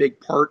transfer is a big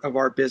part of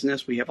our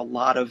business. We have a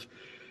lot of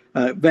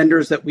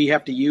vendors that we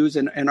have to use,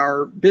 and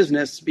our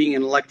business, being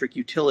an electric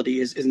utility,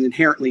 is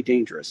inherently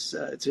dangerous.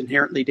 It's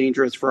inherently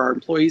dangerous for our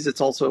employees.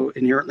 It's also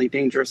inherently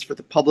dangerous for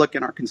the public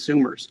and our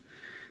consumers.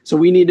 So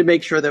we need to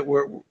make sure that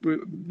we're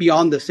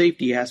beyond the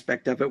safety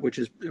aspect of it, which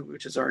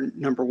is our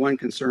number one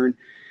concern,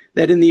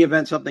 that in the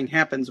event something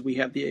happens, we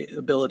have the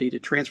ability to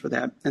transfer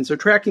that. And so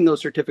tracking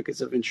those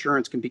certificates of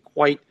insurance can be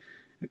quite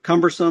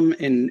cumbersome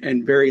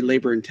and very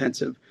labor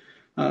intensive.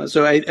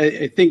 So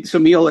I think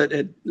Somil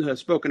had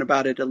spoken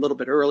about it a little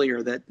bit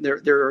earlier, that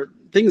there are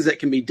things that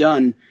can be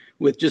done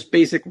with just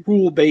basic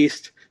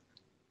rule-based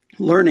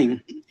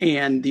learning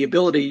and the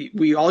ability,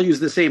 we all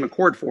use the same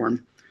accord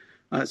form.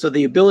 So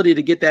the ability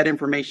to get that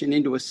information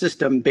into a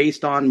system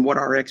based on what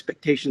our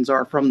expectations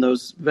are from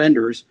those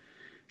vendors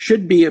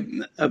should be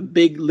a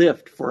big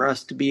lift for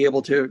us to be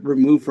able to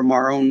remove from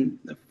our own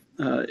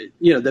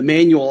the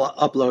manual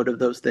upload of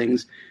those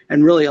things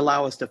and really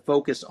allow us to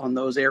focus on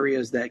those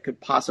areas that could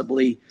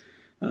possibly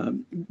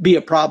be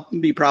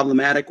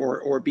problematic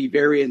or be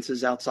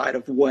variances outside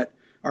of what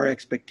our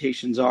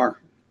expectations are.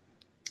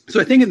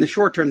 So I think in the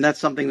short term, that's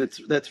something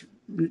that's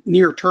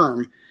near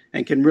term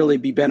and can really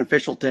be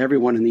beneficial to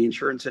everyone in the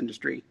insurance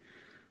industry.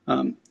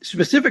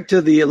 Specific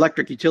to the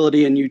electric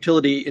utility and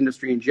utility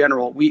industry in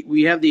general,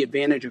 we have the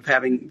advantage of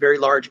having very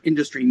large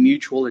industry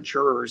mutual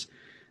insurers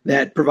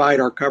that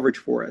provide our coverage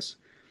for us.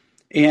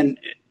 And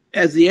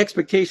as the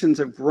expectations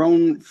have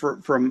grown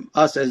from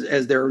us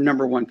as their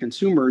number one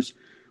consumers,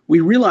 we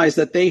realize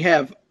that they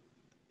have,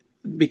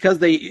 because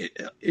they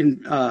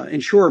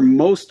insure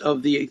most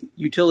of the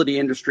utility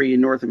industry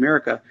in North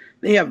America,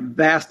 they have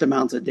vast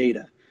amounts of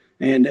data.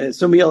 And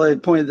Somil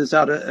had pointed this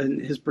out in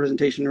his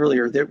presentation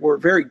earlier, that we're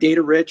very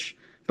data rich,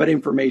 but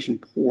information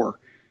poor.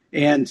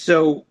 And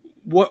so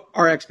what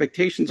our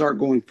expectations are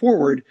going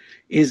forward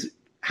is,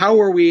 how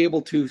are we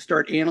able to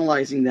start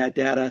analyzing that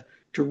data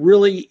to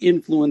really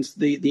influence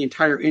the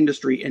entire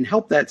industry and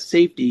help that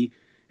safety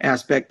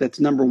aspect? That's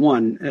number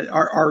one.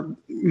 Our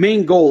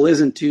main goal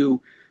isn't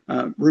to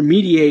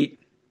remediate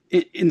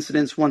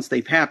incidents once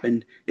they've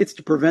happened. It's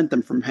to prevent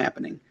them from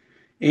happening.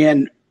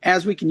 And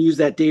as we can use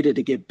that data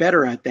to get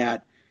better at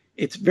that,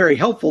 it's very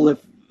helpful if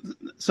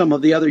some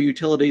of the other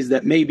utilities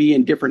that may be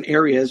in different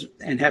areas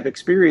and have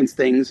experienced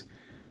things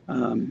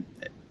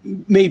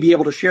may be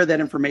able to share that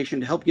information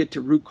to help get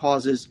to root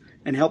causes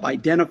and help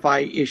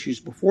identify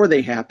issues before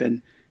they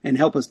happen and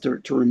help us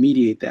to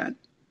remediate that.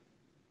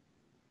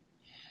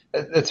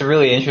 That's a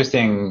really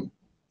interesting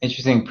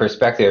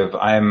perspective.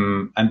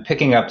 I'm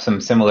picking up some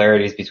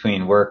similarities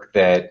between work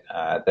that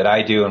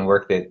I do and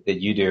work that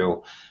you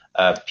do,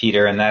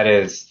 Peter, and that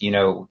is,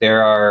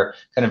 there are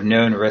kind of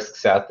known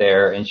risks out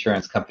there.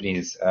 Insurance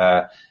companies,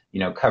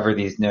 cover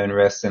these known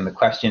risks, and the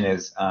question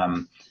is,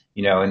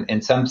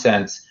 in some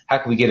sense, how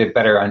can we get a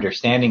better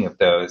understanding of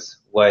those?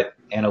 What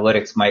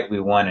analytics might we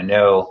want to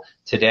know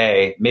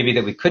today, maybe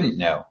that we couldn't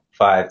know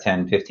 5,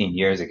 10, 15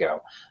 years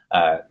ago?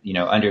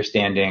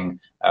 Understanding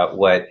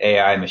what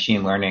AI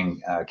machine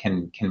learning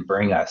can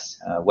bring us,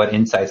 what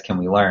insights can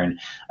we learn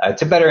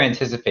to better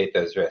anticipate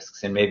those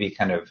risks and maybe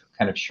kind of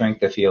shrink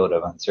the field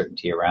of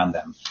uncertainty around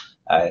them.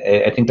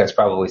 I think that's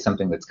probably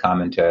something that's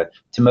common to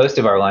most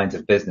of our lines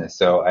of business.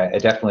 So I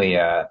definitely,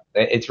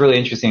 it's really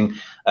interesting,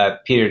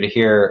 Peter, to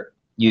hear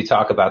you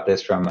talk about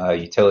this from a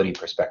utility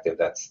perspective.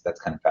 That's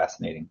kind of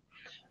fascinating.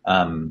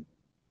 I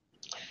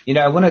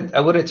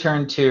want to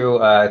turn to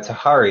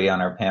Hari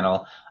on our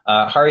panel.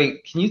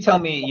 Hari, can you tell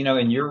me,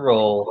 in your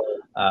role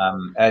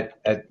as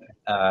a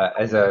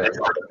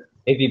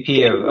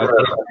AVP of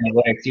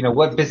analytics,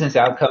 what business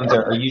outcomes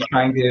are you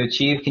trying to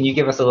achieve? Can you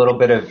give us a little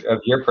bit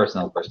of your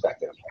personal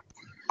perspective?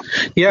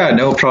 Yeah,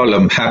 no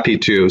problem. Happy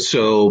to.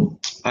 So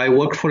I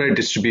work for a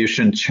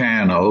distribution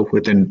channel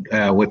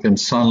within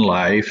Sun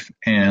Life,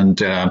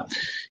 and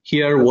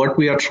here what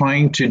we are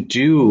trying to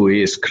do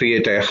is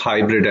create a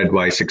hybrid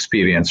advice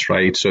experience,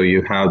 right? So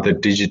you have the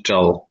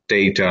digital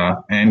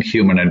data and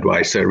human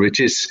advisor, which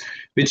is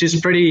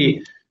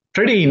pretty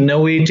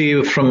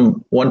innovative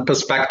from one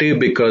perspective,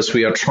 because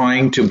we are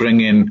trying to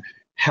bring in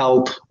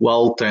health,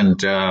 wealth, and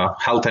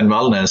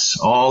wellness,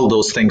 all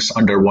those things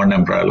under one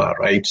umbrella,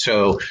 right?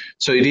 So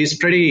it is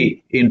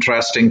pretty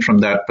interesting from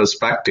that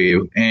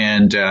perspective.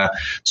 And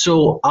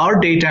so our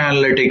data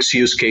analytics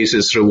use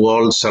cases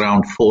revolves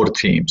around 4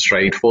 themes,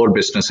 right? 4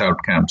 business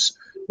outcomes.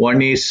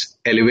 One is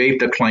elevate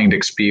the client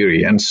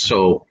experience.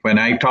 So when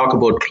I talk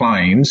about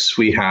clients,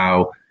 we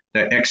have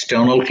the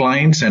external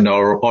clients and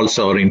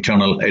also our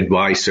internal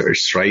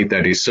advisors, right?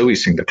 That is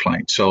servicing the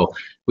client. So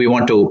we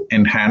want to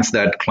enhance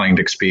that client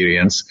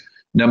experience.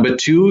 Number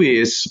 2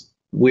 is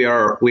we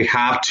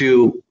have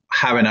to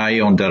have an eye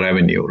on the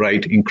revenue,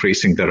 right?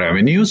 Increasing the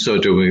revenue. So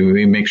do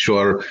we make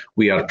sure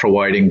we are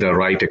providing the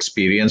right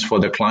experience for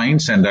the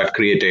clients, and that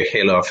create a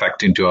halo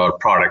effect into our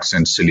products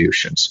and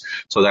solutions.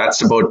 So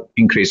that's about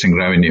increasing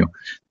revenue.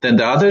 Then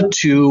the other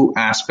two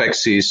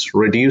aspects is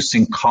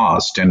reducing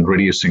cost and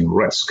reducing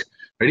risk.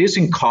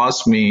 Reducing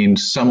cost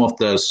means some of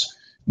those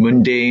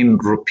mundane,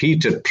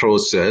 repeated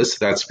process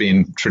that's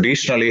been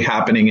traditionally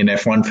happening in a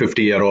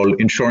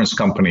 150-year-old insurance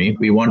company.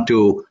 We want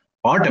to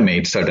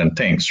automate certain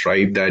things,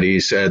 right? That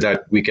is,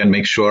 that we can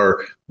make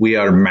sure we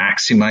are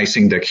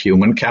maximizing the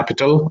human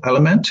capital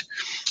element.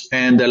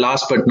 And the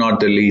last but not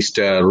the least,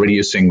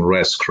 reducing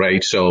risk,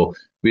 right? So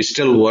we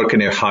still work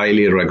in a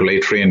highly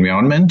regulatory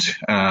environment,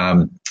 and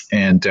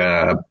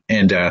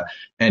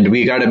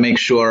we got to make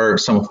sure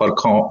some of our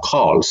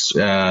calls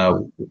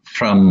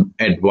from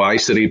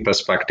advisory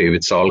perspective,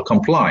 it's all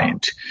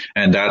compliant,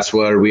 and that's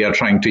where we are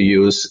trying to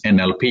use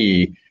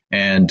NLP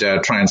and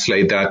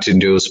translate that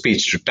into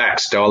speech to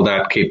text, all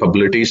that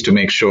capabilities to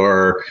make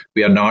sure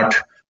we are not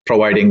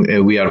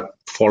providing, we are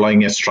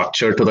following a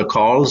structure to the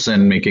calls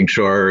and making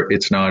sure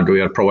it's not, we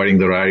are providing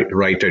the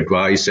right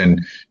advice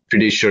and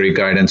fiduciary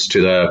guidance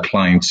to the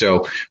client.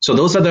 So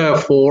those are the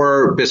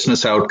four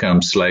business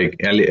outcomes, like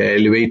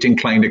elevating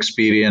client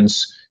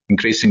experience,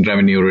 increasing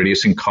revenue,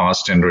 reducing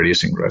cost, and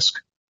reducing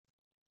risk.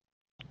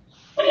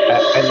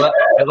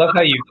 I love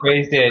how you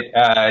phrased it.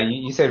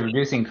 You said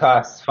reducing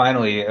costs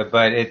finally,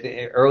 but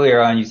earlier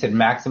on you said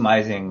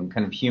maximizing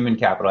kind of human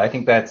capital. I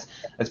think that's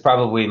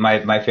probably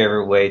my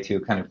favorite way to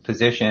kind of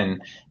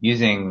position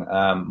using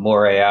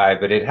more AI.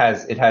 But it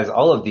has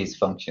all of these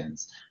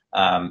functions.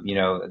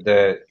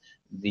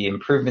 The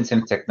improvements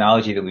in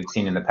technology that we've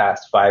seen in the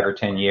past 5 or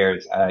 10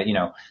 years.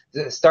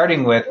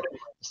 Starting with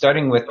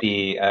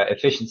the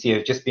efficiency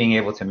of just being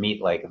able to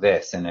meet like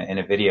this in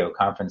a video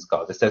conference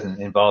call. This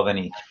doesn't involve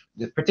any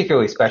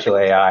particularly special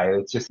AI.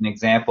 It's just an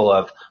example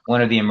of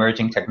one of the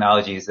emerging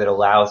technologies that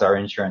allows our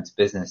insurance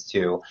business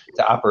to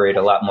operate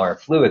a lot more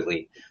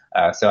fluidly.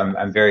 So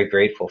I'm very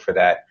grateful for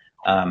that.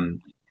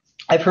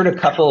 I've heard a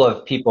couple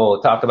of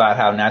people talk about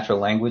how natural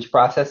language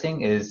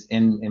processing is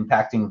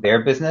impacting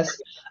their business.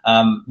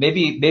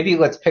 Maybe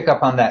let's pick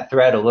up on that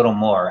thread a little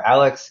more.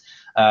 Alex,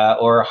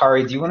 or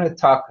Hari, do you want to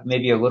talk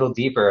maybe a little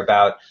deeper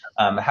about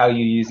how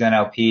you use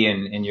NLP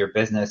in your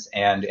business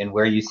and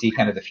where you see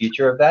kind of the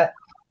future of that?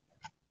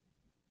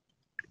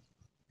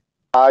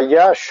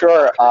 Yeah,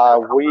 sure.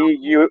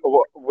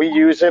 We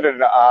use it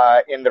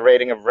in the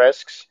rating of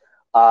risks.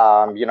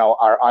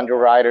 Our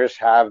underwriters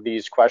have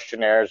these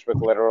questionnaires with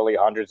literally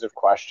hundreds of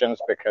questions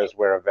because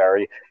we're a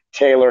very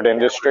tailored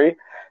industry.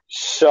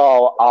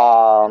 So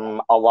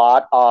a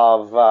lot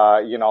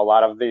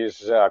of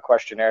these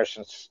questionnaires,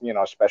 since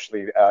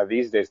especially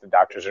these days the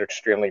doctors are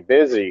extremely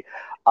busy,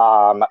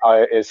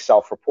 is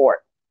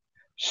self-report.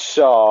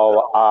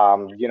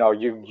 So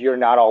you're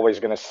not always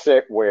going to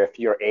sit with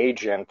your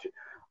agent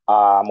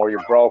or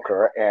your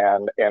broker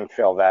and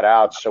fill that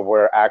out. So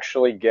we're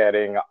actually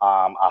getting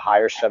a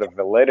higher set of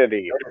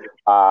validity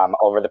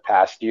over the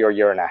past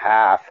year and a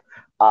half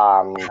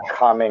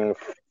coming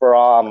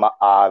from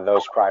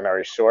those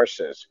primary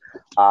sources.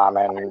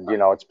 And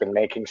it's been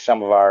making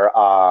some of our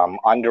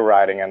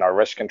underwriting and our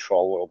risk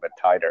control a little bit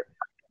tighter.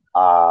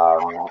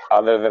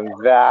 Other than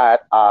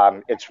that,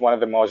 it's one of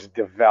the most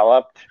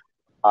developed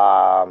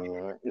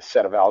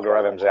set of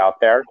algorithms out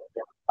there.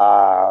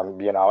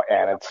 And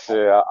it's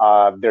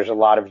there's a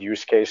lot of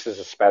use cases,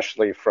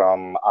 especially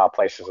from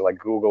places like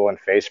Google and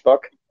Facebook.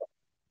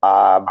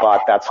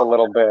 But that's a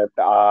little bit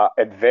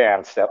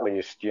advanced, at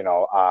least,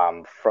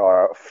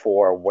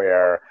 for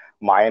where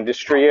my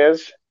industry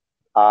is.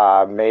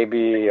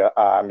 Maybe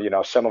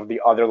some of the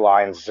other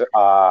lines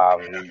are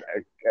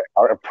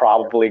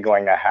probably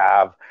going to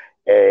have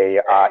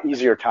a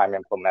easier time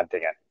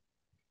implementing it.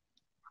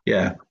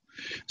 Yeah.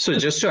 So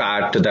just to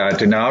add to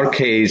that, in our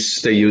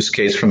case, the use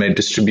case from a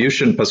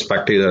distribution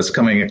perspective that's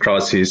coming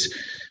across is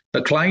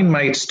the client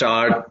might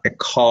start a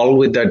call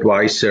with the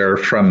advisor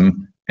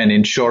from an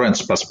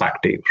insurance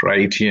perspective,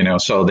 right?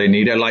 So they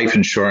need a life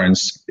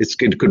insurance.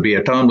 It could be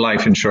a term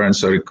life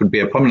insurance or it could be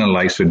a permanent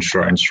life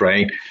insurance,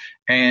 right?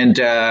 And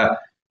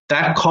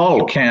that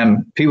call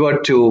can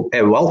pivot to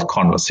a wealth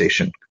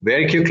conversation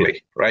very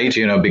quickly, right?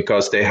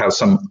 Because they have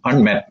some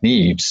unmet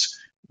needs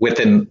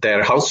within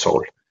their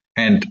household.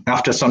 And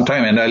after some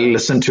time, and I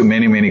listen to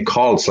many, many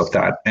calls of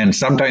that, and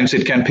sometimes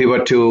it can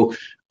pivot to,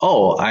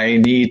 I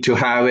need to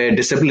have a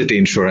disability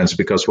insurance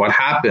because what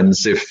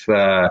happens if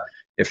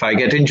I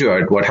get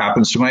injured? What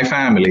happens to my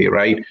family,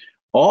 right?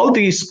 All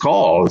these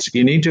calls,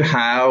 you need to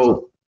have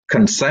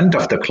consent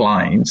of the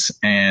clients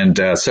and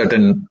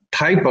certain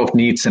type of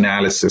needs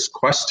analysis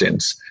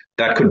questions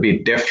that could be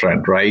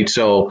different, right?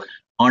 So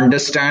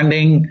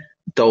understanding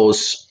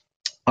those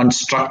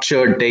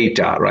unstructured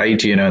data,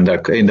 right, in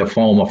the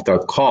form of the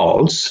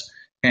calls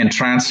and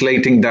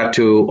translating that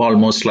to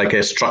almost like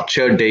a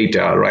structured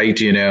data, right,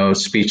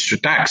 speech to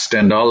text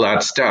and all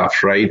that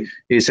stuff, right,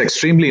 is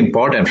extremely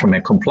important from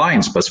a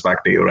compliance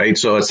perspective, right?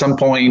 So at some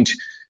point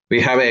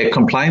we have a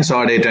compliance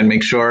audit and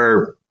make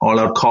sure all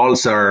our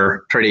calls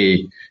are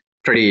pretty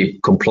pretty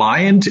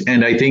compliant.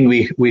 And I think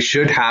we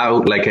should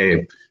have like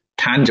a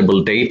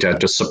tangible data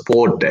to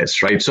support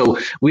this, right? So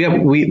we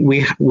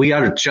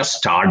are just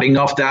starting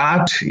off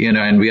that,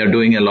 and we are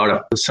doing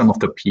some of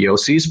the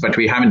POCs, but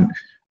we haven't.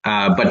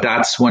 But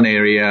that's one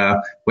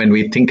area when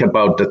we think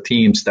about the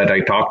themes that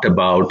I talked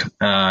about.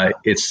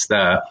 It's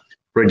the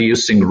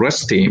reducing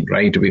risk theme,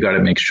 right? We got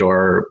to make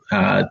sure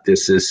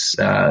this is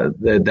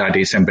that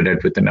is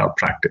embedded within our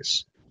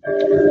practice.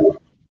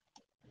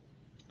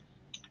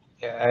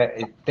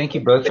 Yeah, thank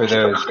you both for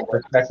those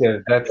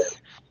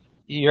perspectives.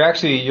 You're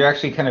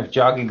actually kind of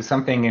jogging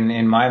something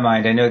in my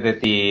mind. I know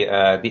that the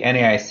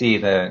NAIC,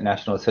 the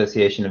National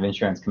Association of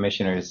Insurance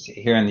Commissioners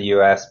here in the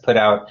U.S., put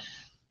out,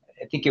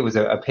 I think it was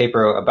a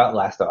paper about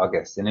last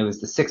August, and it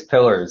was the 6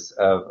 pillars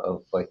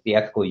of like the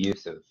ethical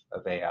use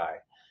of AI,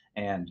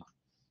 and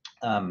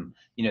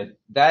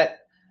that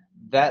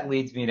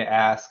leads me to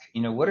ask,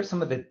 what are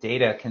some of the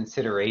data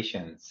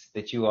considerations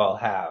that you all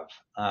have?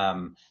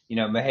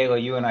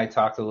 Mahela, you and I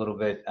talked a little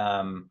bit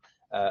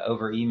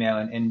over email,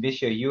 and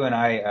Misha, you and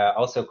I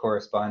also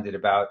corresponded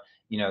about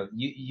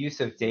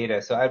use of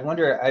data. So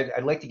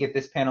I'd like to get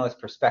this panelist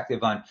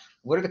perspective on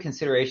what are the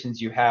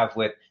considerations you have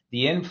with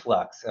the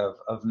influx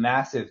of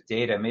massive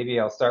data. Maybe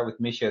I'll start with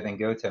Misha, then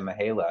go to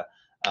Mahela.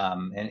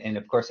 And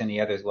of course, any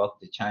others welcome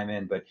to chime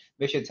in. But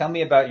Misha, tell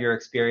me about your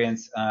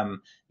experience,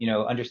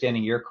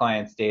 understanding your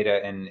clients'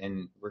 data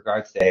in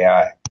regards to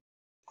AI.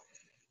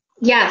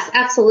 Yes,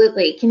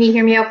 absolutely. Can you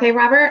hear me okay,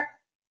 Robert?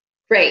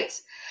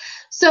 Great.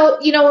 So,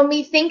 when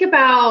we think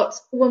about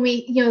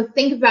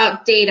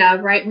data,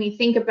 right? When we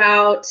think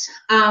about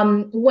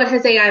what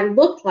has AI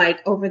looked like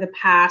over the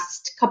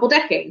past couple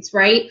decades,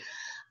 right?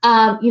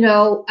 A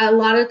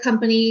lot of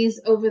companies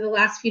over the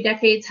last few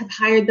decades have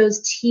hired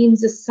those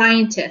teams of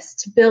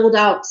scientists to build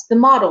out the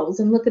models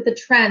and look at the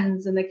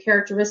trends and the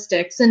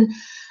characteristics. And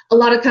a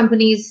lot of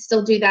companies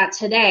still do that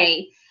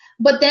today.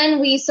 But then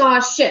we saw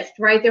a shift,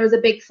 right? There was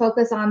a big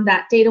focus on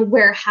that data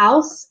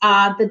warehouse,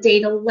 the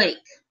data lake,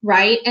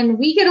 right? And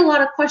we get a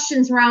lot of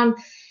questions around,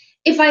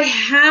 if I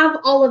have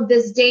all of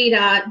this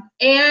data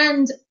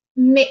and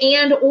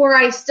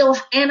I still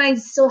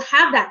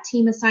have that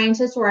team of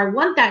scientists, or I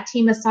want that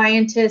team of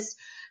scientists,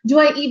 do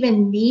I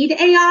even need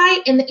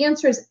AI? And the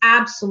answer is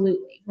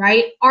absolutely,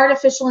 right?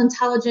 Artificial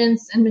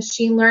intelligence and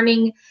machine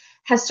learning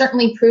has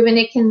certainly proven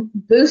it can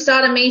boost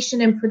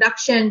automation and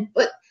production.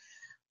 But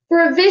for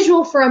a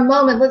visual for a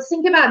moment, let's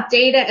think about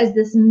data as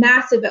this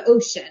massive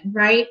ocean,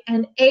 right?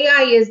 And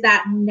AI is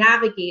that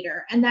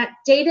navigator, and that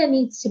data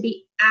needs to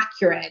be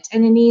accurate,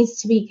 and it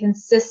needs to be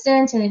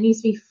consistent, and it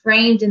needs to be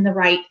framed in the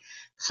right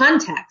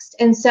context.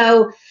 And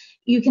so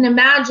you can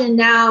imagine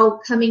now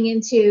coming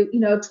into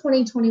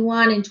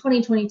 2021 and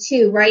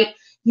 2022, right?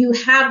 You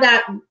have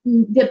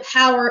the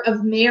power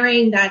of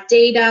marrying that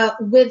data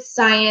with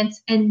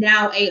science and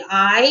now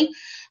AI,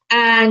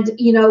 and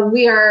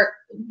we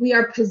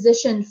are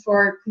positioned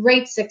for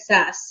great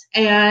success.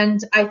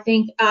 And I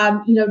think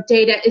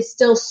data is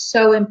still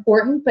so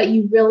important, but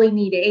you really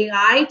need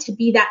AI to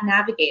be that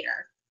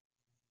navigator.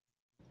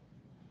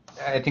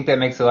 I think that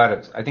makes a lot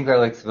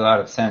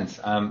of sense.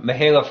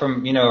 Mahela,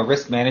 from a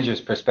risk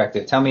manager's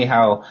perspective, tell me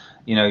how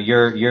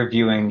you're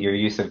viewing your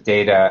use of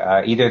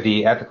data, either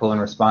the ethical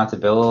and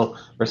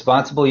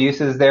responsible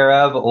uses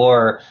thereof,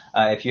 or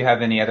if you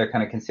have any other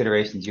kind of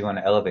considerations you want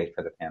to elevate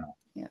for the panel.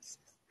 Yes.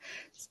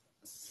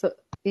 So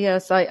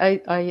yes,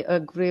 I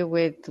agree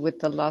with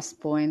the last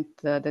point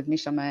that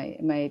Misha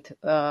made.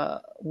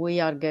 We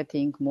are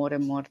getting more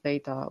and more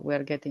data. We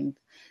are getting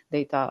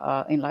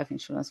data in life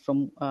insurance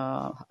from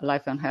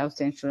life and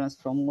health insurance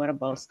from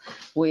wearables.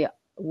 We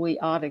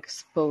are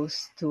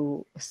exposed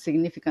to a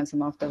significant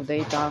amount of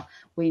data.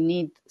 We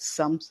need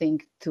something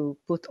to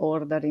put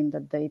order in the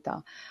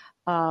data,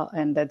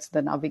 and that's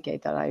the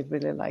navigator. I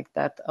really like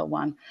that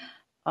one.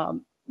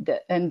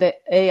 The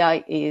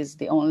AI is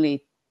the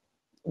only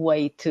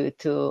way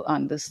to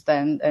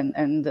understand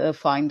and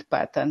find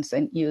patterns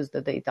and use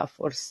the data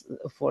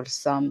for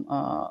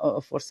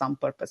some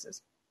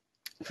purposes.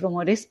 From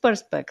a risk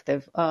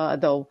perspective,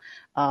 though,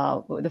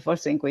 the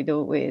first thing we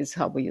do is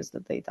how we use the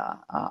data.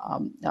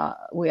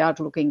 We are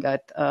looking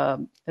at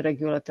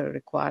regulatory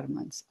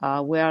requirements.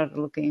 We are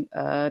looking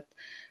at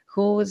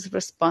who is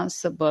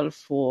responsible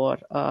for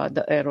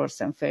the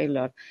errors and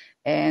failure.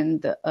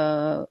 And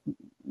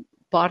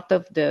part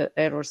of the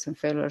errors and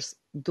failures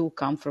do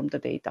come from the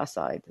data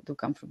side, do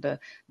come from the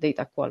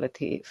data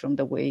quality, from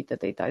the way the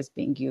data is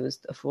being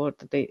used, for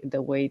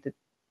the way the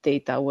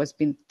data was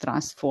being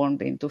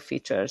transformed into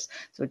features.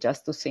 So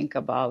just to think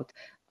about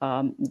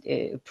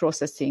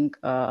processing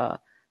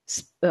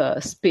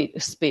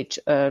speech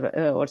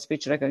or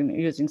speech recognition,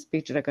 using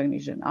speech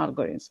recognition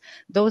algorithms.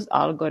 Those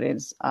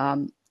algorithms,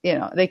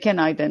 they can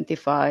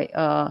identify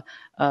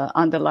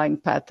underlying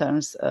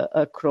patterns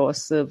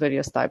across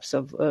various types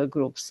of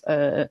groups,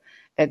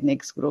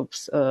 ethnic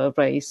groups,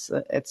 race,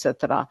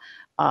 etc.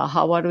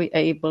 How are we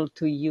able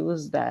to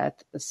use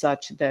that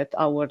such that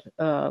our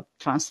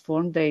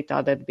transformed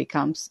data that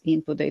becomes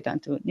input data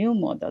into new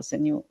models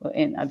and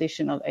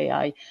additional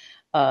AI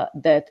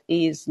that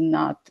is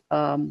not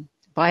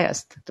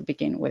biased to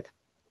begin with.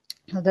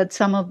 So that's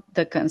some of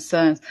the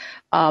concerns.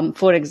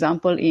 For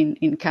example,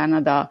 in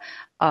Canada,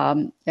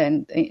 and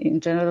in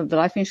general, the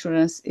life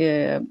insurance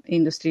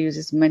industry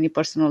uses many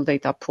personal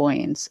data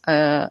points,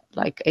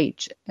 like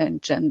age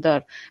and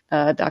gender.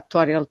 The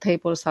actuarial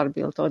tables are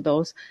built on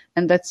those,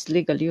 and that's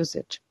legal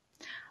usage.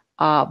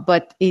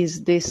 But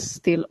is this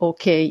still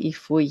okay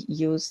if we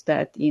use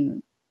that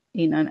in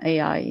an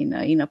AI,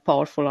 in a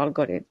powerful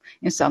algorithm,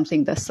 in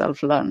something that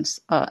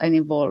self-learns and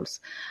evolves?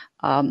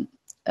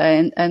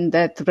 And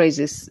that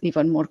raises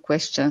even more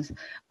questions.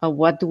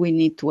 What do we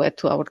need to add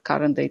to our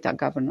current data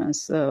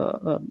governance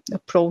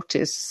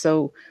approaches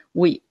so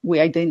we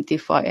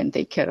identify and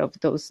take care of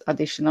those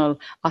additional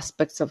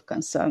aspects of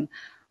concern?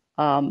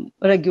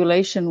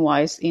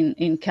 Regulation-wise,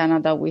 in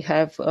Canada, we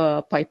have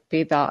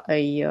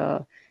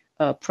PIPEDA,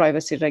 a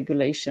privacy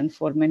regulation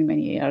for many,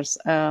 many years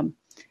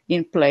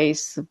in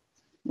place.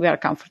 We are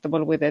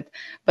comfortable with it.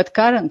 But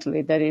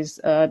currently, there is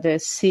the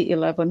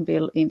C11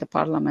 bill in the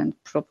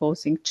parliament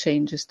proposing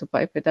changes to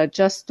PIPEDA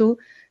just to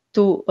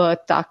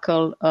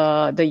tackle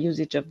the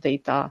usage of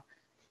data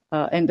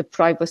and the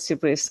privacy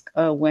risk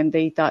when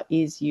data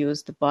is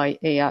used by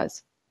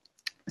AIs.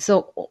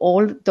 So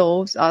all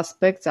those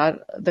aspects are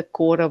the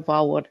core of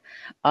our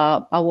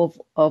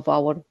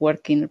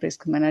work in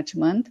risk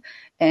management,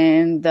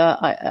 and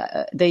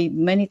they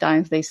many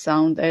times they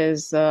sound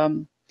as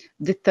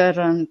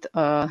deterrent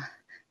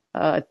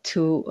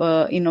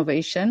to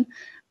innovation,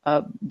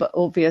 but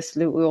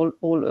obviously we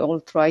all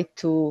try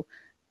to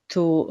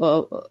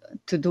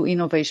do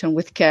innovation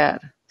with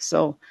care.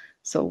 So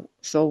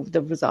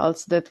the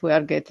results that we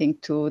are getting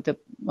to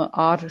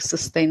are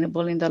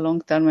sustainable in the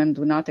long term and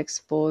do not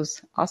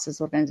expose us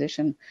as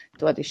organization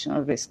to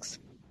additional risks.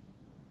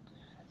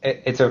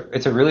 It's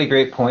a really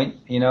great point.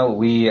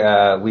 We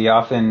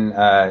often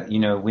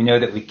we know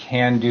that we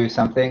can do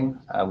something.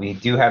 We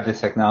do have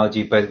this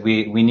technology, but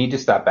we need to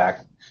step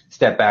back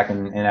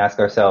and ask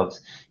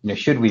ourselves,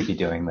 should we be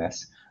doing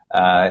this?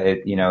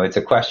 It's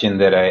a question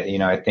that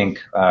I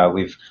think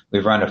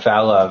we've run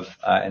afoul of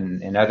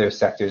in other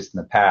sectors in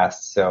the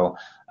past. So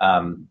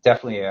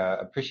definitely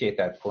appreciate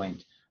that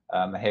point,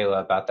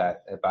 Mihaela, about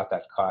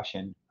that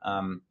caution.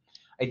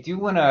 I do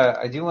want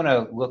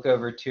to look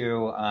over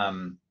to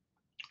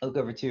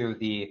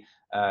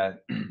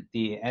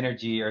the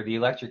energy or the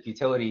electric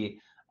utility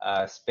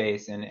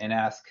space and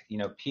ask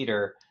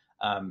Peter.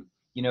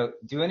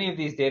 Do any of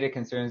these data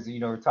concerns?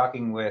 We're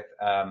talking with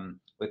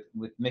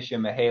Misha,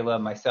 Mihaela,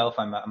 myself.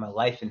 I'm a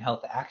life and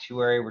health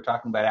actuary. We're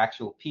talking about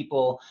actual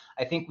people.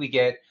 I think we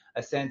get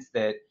a sense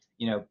that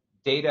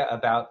data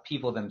about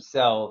people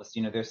themselves.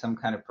 There's some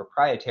kind of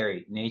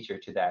proprietary nature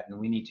to that, and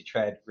we need to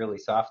tread really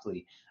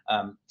softly.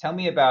 Tell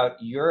me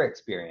about your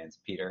experience,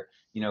 Peter.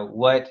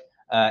 What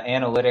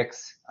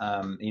analytics?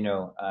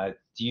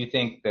 Do you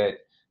think that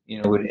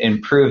would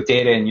improve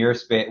data in your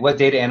space? What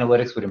data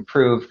analytics would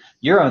improve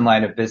your own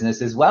line of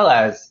business, as well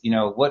as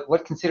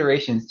what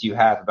considerations do you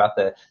have about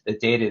the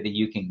data that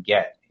you can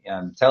get?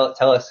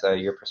 Tell us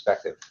your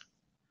perspective.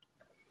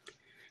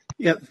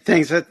 Yeah,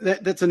 thanks.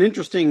 That's an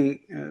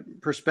interesting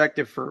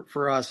perspective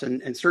for us,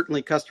 and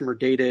certainly customer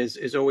data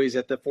is always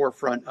at the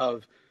forefront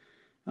of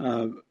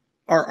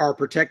our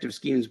protective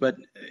schemes, but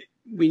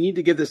we need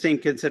to give the same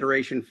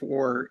consideration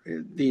for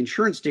the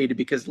insurance data,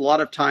 because a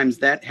lot of times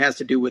that has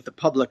to do with the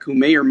public who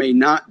may or may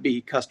not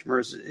be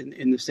customers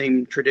in the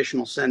same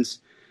traditional sense.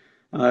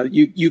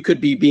 You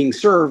could be being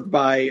served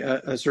by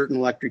a certain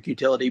electric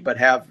utility, but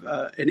have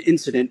an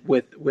incident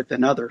with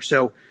another.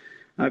 So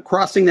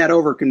crossing that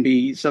over can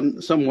be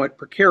somewhat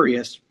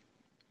precarious.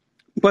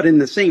 But in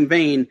the same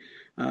vein,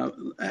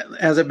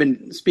 as I've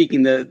been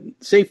speaking, the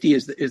safety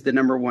is the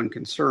number one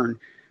concern.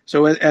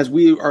 So as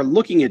we are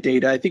looking at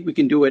data, I think we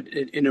can do it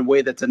in a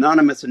way that's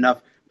anonymous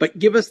enough, but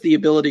give us the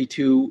ability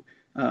to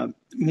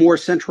more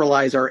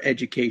centralize our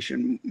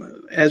education.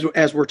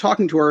 As we're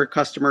talking to our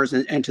customers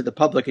and to the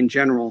public in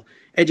general,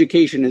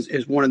 education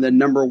is one of the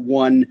number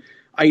one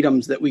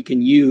items that we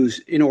can use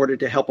in order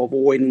to help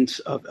avoidance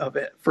of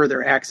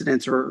further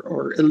accidents,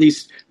 or at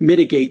least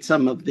mitigate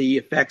some of the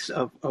effects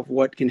of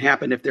what can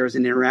happen if there's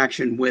an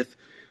interaction with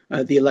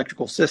the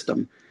electrical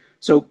system.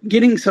 So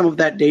getting some of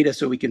that data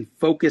so we can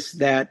focus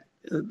that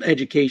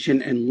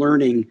education and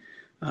learning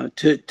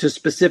to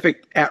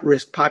specific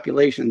at-risk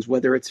populations,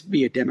 whether it's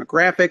via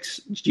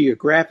demographics,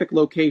 geographic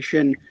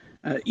location,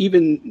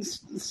 even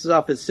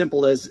stuff as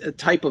simple as a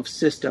type of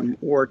system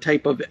or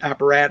type of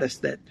apparatus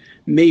that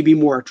may be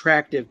more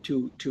attractive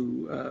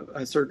to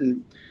a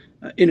certain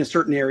in a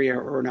certain area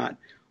or not.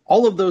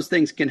 All of those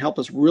things can help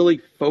us really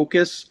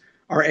focus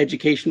our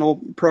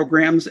educational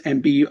programs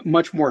and be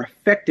much more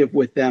effective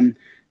with them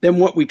than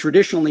what we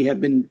traditionally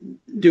have been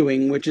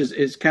doing, which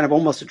is kind of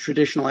almost a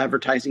traditional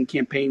advertising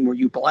campaign where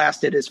you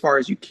blast it as far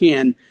as you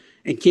can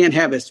and can't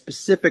have a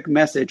specific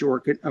message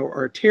or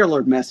a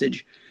tailored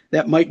message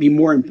that might be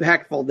more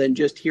impactful than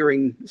just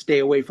hearing stay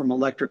away from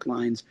electric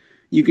lines.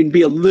 You can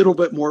be a little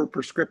bit more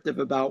prescriptive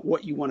about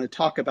what you want to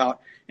talk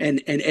about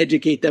and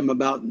educate them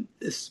about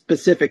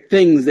specific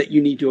things that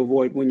you need to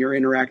avoid when you're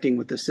interacting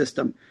with the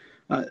system.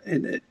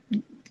 and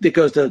that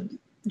goes to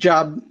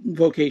job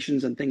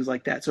vocations and things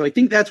like that. So I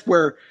think that's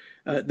where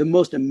the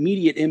most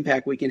immediate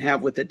impact we can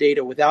have with the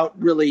data without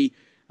really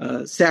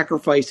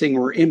sacrificing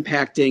or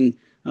impacting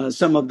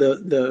some of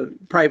the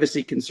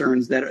privacy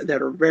concerns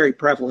that are very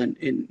prevalent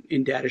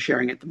in data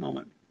sharing at the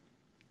moment.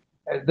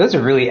 Those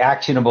are really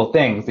actionable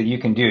things that you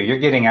can do. You're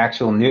getting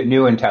actual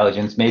new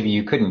intelligence maybe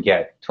you couldn't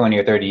get 20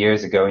 or 30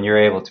 years ago, and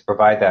you're able to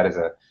provide that as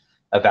a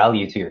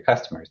value to your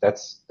customers.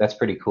 That's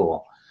pretty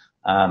cool.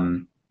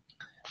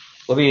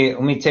 Let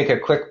me take a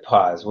quick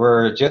pause.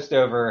 We're just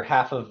over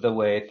half of the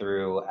way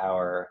through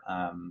our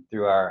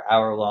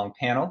hour-long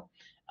panel.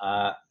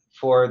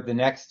 For the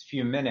next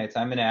few minutes,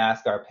 I'm going to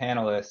ask our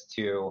panelists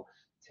to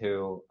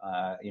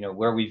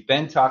where we've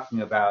been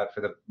talking about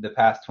for the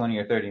past 20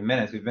 or 30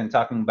 minutes, we've been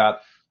talking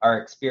about our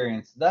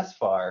experience thus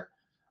far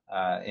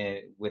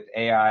with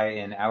AI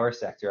in our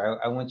sector.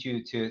 I want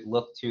you to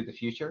look to the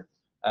future,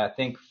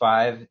 think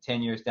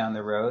 5-10 years down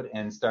the road,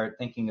 and start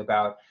thinking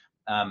about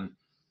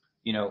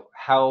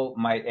how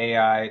might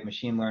AI,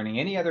 machine learning,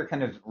 any other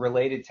kind of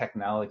related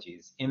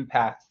technologies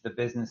impact the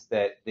business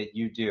that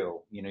you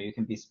do. You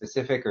can be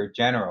specific or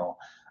general.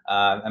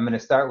 I'm going to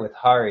start with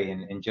Hari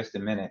in just a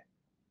minute,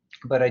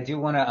 but I do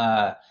want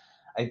to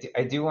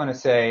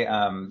say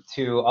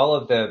to all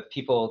of the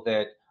people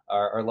that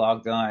are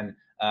logged on,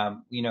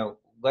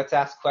 let's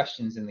ask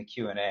questions in the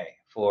Q&A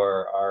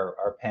for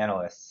our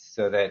panelists,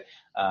 so that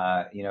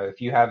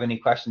if you have any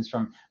questions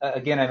from,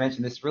 again, I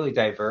mentioned this really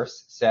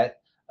diverse set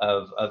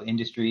of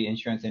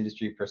insurance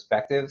industry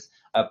perspectives.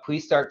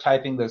 Please start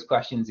typing those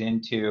questions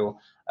into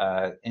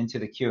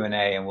the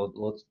Q&A, and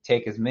we'll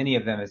take as many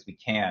of them as we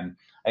can.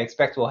 I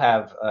expect we'll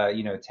have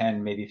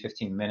 10, maybe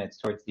 15 minutes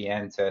towards the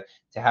end to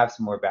have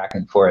some more back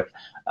and forth.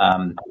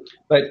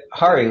 But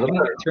Hari, let me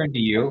turn to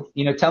you.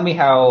 Tell me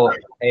how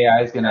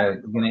AI is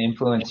gonna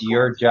influence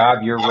your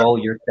job, your role,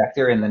 your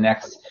sector in the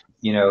next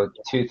 2,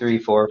 3,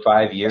 4,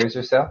 5 years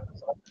or so.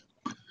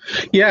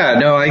 Yeah,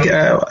 no,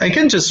 I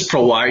can just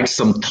provide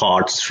some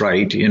thoughts,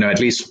 right? At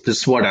least this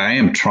is what I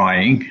am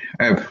trying.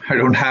 I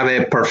don't have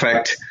a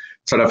perfect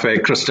sort of a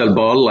crystal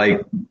ball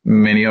like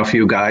many of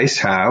you guys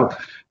have,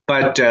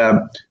 but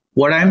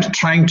what I'm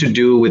trying to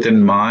do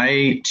within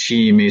my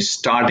team is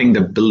starting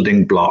the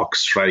building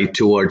blocks, right,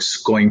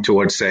 towards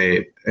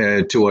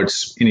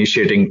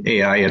initiating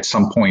AI at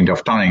some point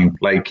of time,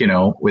 like,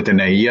 within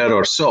a year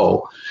or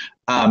so.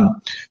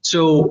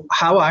 So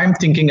how I'm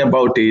thinking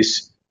about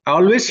is, I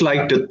always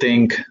like to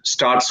think,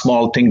 start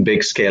small, think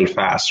big, scale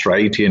fast,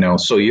 right?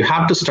 So you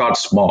have to start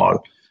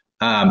small.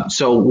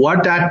 So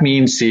what that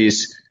means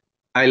is,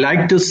 I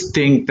like to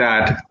think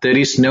that there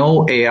is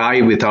no AI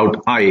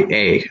without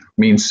IA,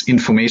 means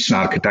information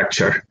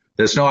architecture.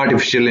 There's no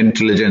artificial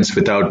intelligence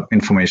without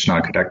information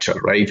architecture,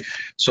 right?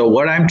 So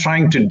what I'm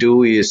trying to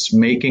do is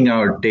making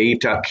our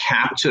data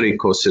capture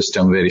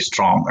ecosystem very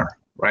stronger,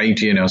 right?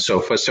 So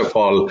first of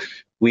all,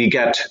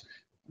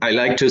 I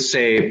like to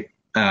say,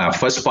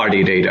 first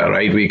party data,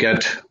 right? We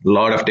get a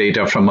lot of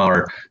data from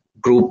our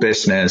group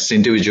business,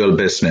 individual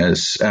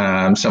business,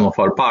 some of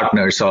our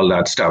partners, all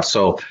that stuff.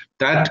 So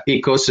that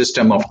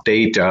ecosystem of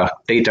data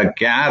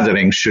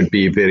gathering should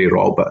be very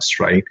robust,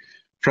 right?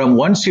 From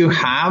once you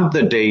have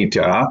the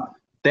data,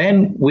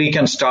 then we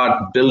can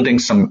start building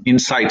some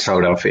insights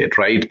out of it,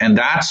 right? And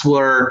that's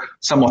where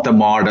some of the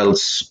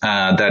models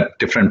that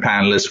different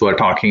panelists were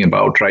talking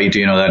about, right?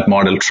 That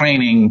model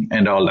training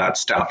and all that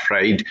stuff,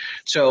 right?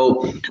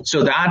 So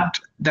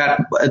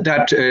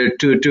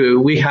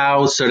we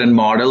have certain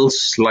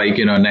models like,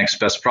 next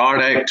best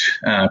product,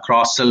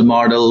 cross-sell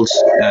models,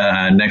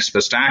 next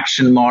best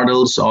action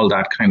models, all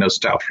that kind of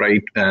stuff,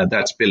 right?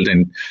 That's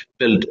that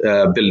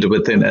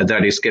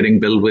is getting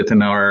built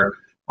within our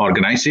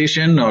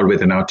organization or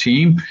within our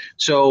team.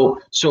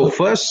 So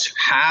first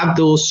have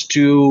those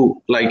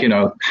two,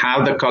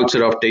 have the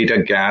culture of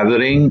data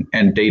gathering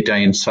and data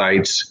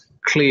insights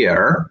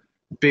clear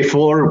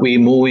before we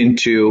move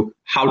into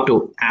how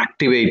to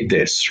activate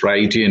this,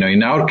 right?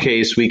 In our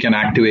case, we can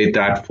activate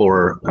that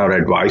for our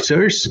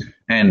advisors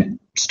and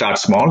start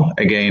small,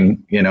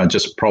 again,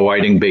 just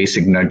providing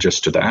basic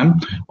nudges to them.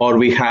 Or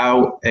we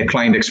have a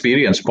client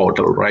experience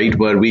portal, right,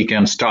 where we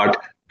can start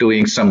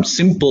doing some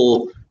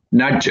simple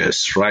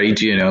nudges,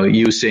 right?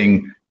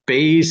 Using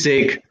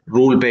basic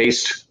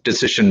rule-based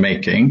decision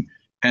making.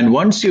 And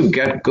once you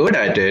get good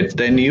at it,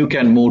 then you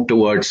can move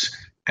towards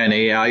an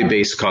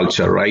AI-based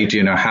culture, right?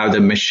 Have the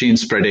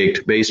machines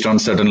predict based on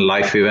certain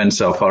life events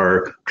of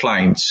our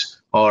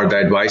clients or the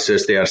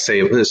advisors they are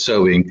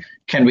serving.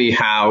 Can we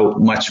have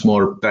much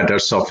more better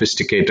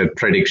sophisticated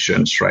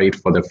predictions, right,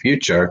 for the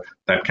future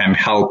that can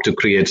help to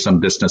create some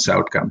business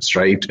outcomes,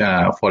 right,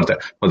 for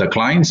the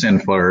clients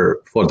and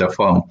for the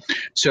firm.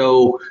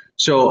 So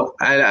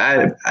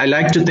I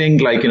like to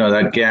think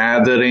that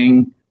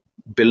gathering,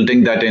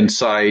 building that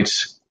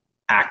insights,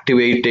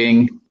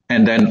 activating,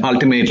 and then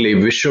ultimately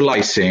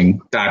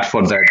visualizing that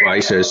for the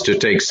advisors to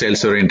take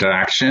sales or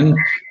interaction.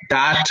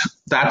 That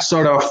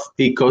sort of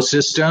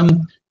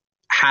ecosystem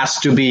has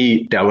to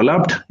be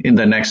developed in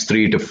the next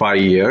 3 to 5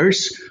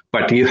 years,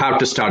 but you have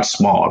to start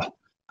small.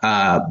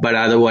 But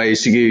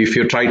otherwise, if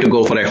you try to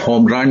go for a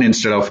home run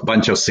instead of a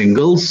bunch of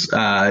singles,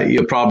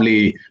 you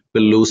probably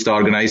will lose the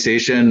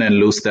organization and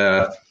lose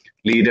the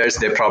leaders.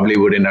 They probably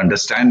wouldn't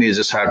understand. You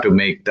just have to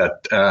make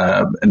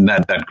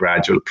that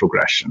gradual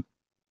progression.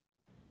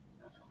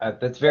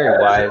 That's very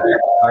wise,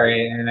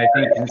 Ari, and I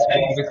think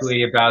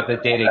specifically about the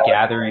data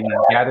gathering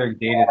and gathering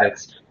data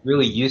that's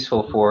really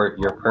useful for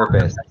your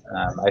purpose.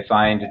 I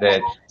find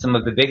that some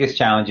of the biggest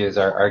challenges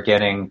are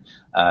getting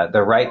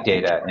the right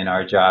data in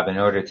our job in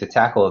order to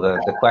tackle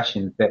the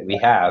questions that we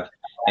have.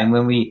 And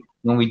when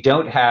we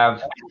don't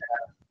have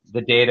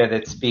the data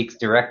that speaks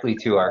directly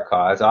to our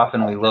cause,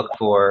 often we look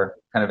for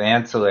kind of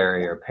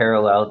ancillary or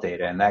parallel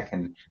data, and that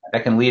can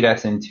lead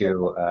us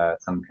into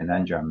some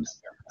conundrums.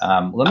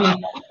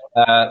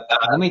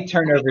 Let me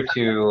turn over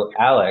to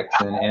Alex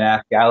and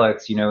ask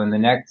Alex, in the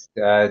next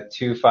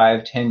 2,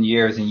 5, 10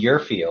 years in your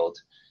field,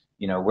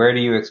 where do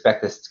you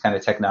expect this kind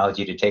of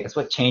technology to take us?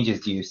 What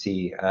changes do you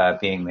see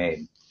being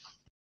made?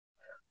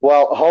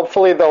 Well,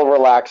 hopefully they'll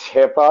relax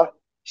HIPAA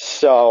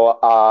so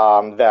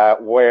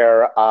that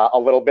we're a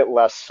little bit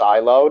less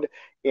siloed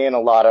in a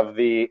lot of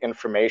the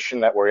information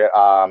that we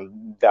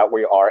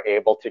are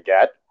able to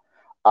get.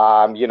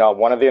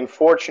 One of the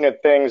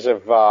unfortunate things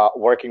of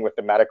working with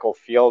the medical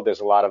field is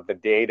a lot of the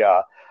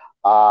data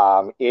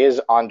is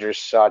under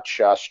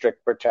such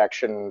strict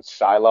protection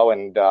silo,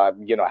 and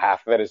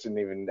half of it isn't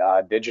even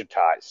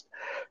digitized.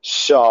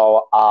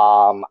 So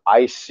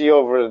I see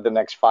over the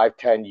next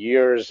 5-10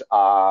 years,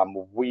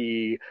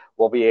 we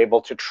will be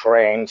able to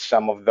train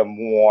some of the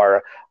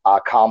more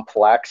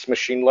complex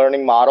machine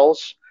learning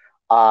models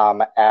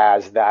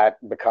as that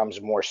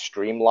becomes more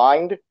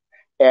streamlined.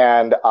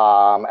 And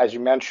as you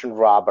mentioned,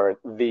 Robert,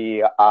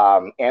 the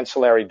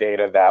ancillary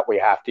data that we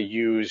have to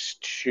use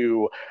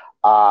to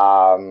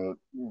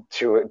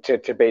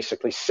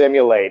basically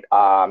simulate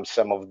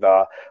some of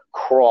the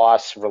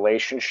cross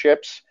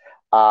relationships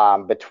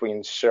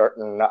between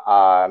certain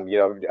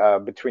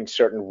between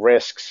certain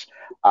risks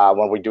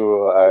when we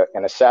do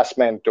an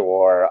assessment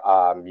or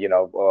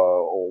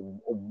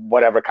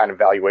whatever kind of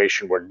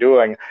valuation we're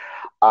doing.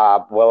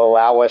 Will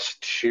allow us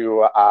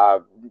to,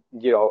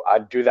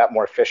 do that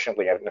more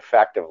efficiently and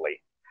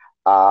effectively.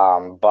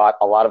 But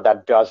a lot of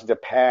that does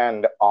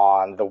depend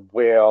on the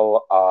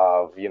will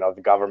of,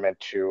 the government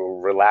to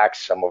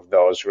relax some of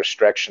those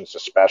restrictions,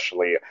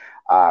 especially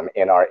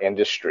in our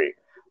industry.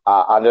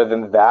 Other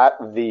than that,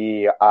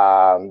 the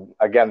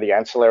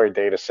ancillary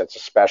data sets,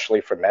 especially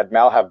for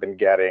MedMal, have been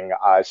getting,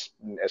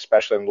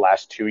 especially in the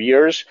last 2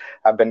 years,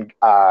 have been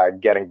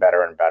getting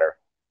better and better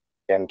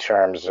in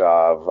terms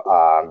of,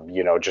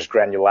 just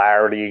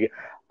granularity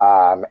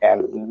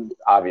and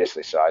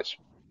obviously size.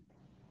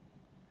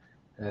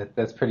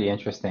 That's pretty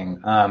interesting.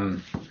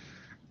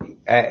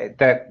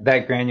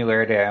 That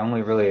granularity, I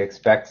only really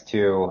expect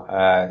to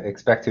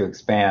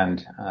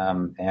expand,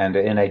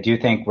 and I do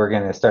think we're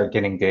going to start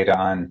getting data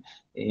on,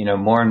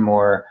 more and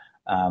more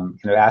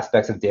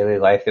aspects of daily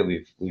life that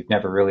we've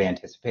never really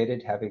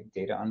anticipated having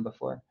data on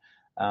before.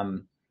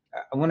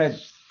 I want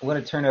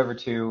to turn over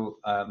to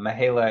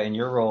Mahela. In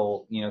your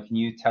role, can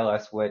you tell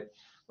us what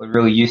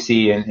really you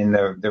see in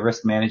the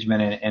risk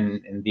management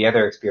and the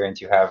other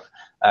experience you have?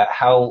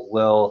 How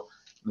will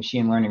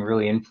machine learning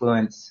really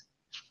influence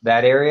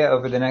that area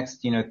over the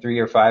next 3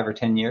 or 5 or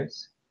 10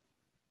 years?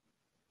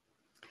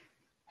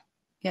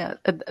 Yeah,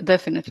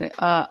 definitely.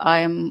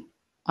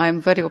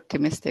 I'm very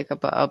optimistic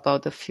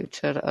about the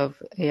future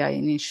of AI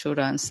in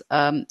insurance.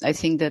 I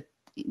think that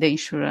the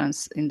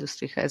insurance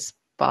industry has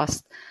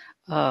passed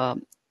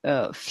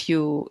a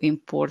few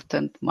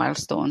important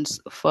milestones.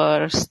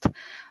 First,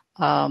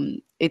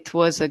 it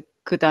was a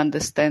good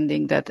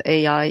understanding that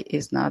AI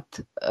is not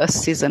a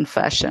season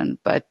fashion,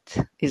 but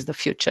is the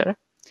future.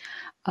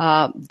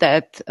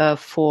 That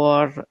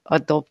for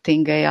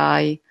adopting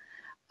AI,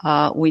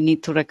 we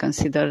need to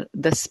reconsider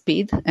the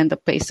speed and the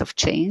pace of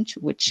change,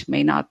 which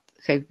may not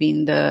have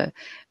been a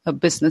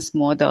business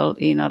model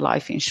in a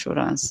life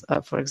insurance,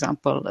 for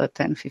example,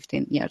 10,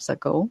 15 years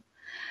ago.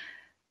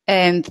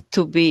 And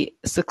to be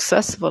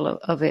successful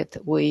of it,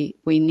 we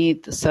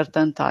need a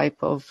certain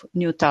type of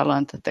new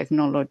talent,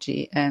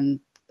 technology,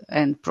 and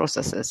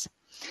processes.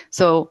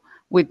 So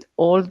with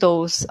all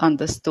those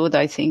understood,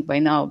 I think by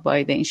now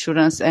by the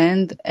insurance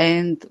and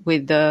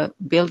with the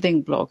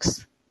building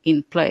blocks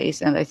in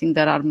place, and I think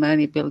there are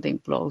many building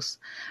blocks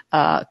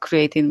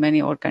created in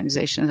many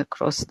organizations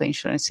across the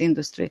insurance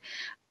industry,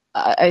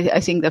 I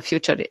think the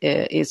future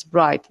is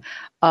bright.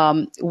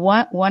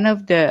 One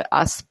of the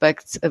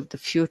aspects of the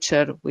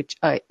future which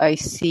I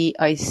see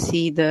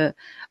the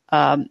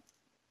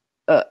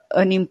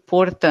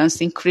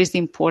increased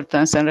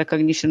importance and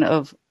recognition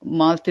of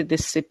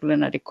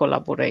multidisciplinary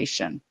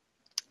collaboration.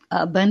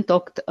 Ben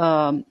talked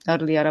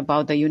earlier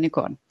about the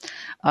unicorn,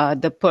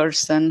 the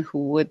person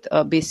who would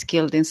be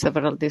skilled in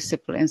several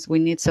disciplines. We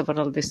need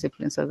several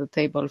disciplines at the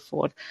table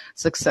for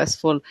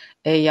successful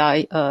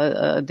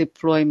AI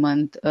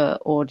deployment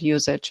or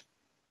usage.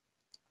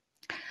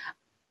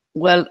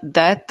 Well,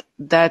 that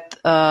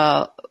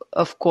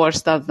of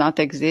course, does not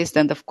exist.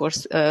 And of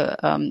course,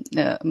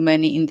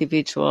 many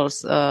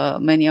individuals,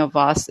 many of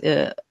us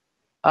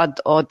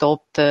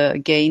adopt,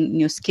 gain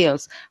new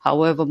skills.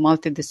 However,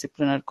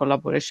 multidisciplinary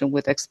collaboration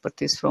with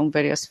expertise from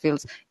various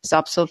fields is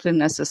absolutely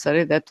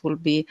necessary. That will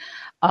be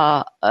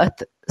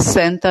at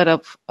center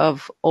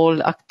of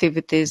all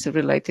activities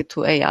related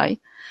to AI.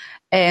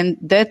 And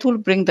that will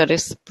bring the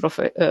risk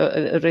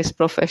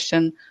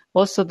profession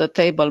also the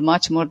table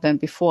much more than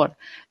before.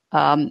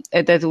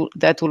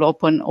 That will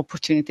open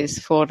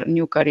opportunities for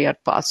new career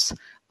paths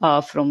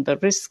from the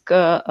risk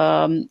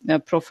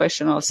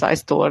professional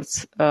side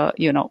towards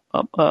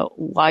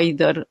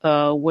wider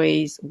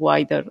ways,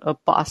 wider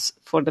paths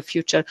for the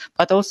future,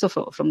 but also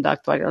from the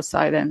actuarial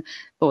side. And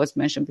it was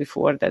mentioned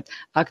before that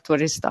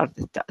actuaries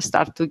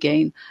start to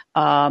gain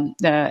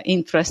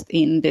interest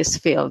in this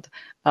field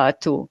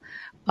too.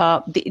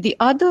 The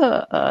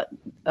other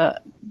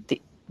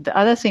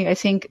thing, I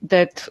think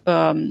that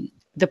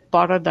the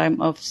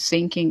paradigm of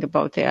thinking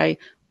about AI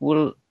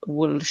will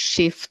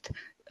shift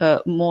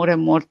more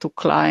and more to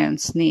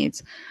clients'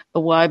 needs.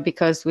 Why?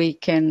 Because we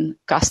can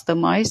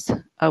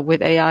customize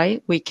with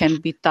AI, we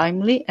can be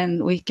timely,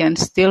 and we can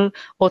still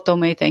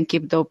automate and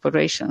keep the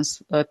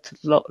operations at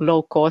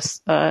low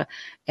cost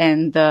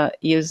and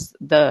use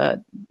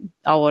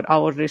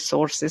our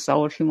resources,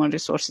 our human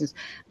resources,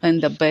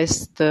 in the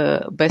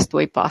best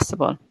way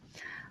possible.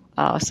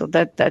 So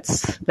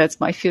that's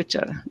my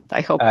future.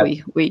 I hope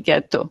we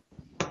get to.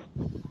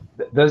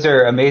 Those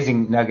are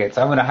amazing nuggets.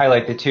 I want to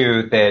highlight the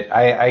two that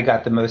I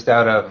got the most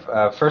out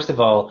of. First of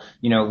all,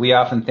 we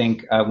often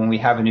think when we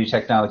have a new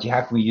technology,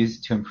 how can we use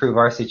it to improve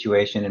our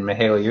situation? And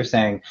Mihaela, you're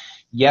saying,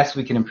 yes,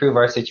 we can improve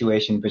our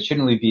situation, but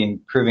shouldn't we be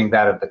improving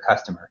that of the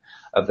customer,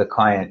 of the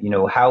client?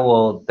 How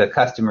will the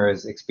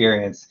customer's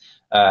experience,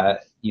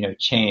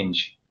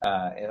 change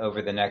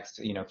over the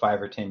next,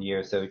 5 or 10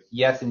 years? So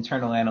yes,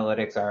 internal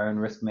analytics, our own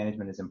risk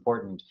management is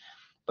important,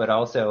 but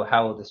also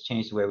how will this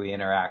change the way we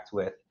interact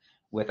with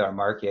our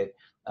market?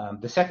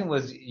 The second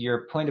was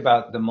your point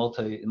about the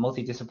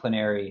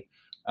multidisciplinary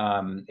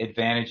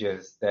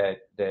advantages that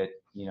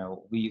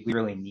we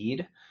really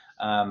need.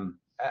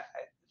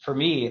 For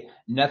me,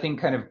 nothing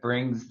kind of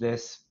brings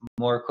this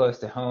more close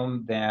to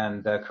home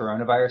than the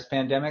coronavirus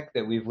pandemic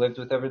that we've lived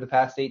with over the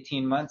past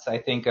 18 months. I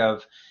think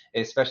of,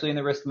 especially in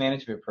the risk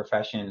management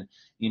profession,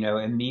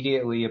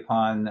 immediately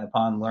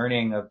upon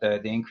learning of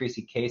the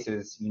increasing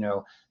cases,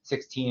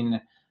 16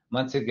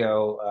 months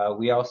ago,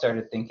 we all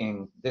started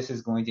thinking this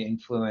is going to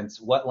influence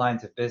what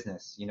lines of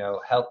business,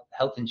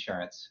 health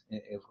insurance,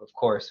 of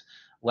course,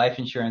 life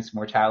insurance,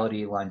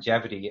 mortality,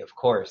 longevity, of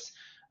course.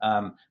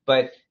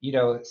 But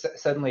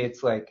suddenly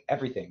it's like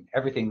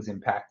everything's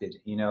impacted,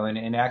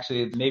 and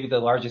actually maybe the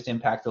largest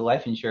impact of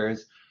life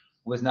insurers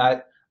was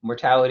not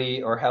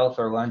mortality or health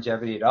or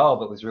longevity at all,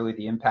 but was really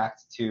the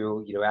impact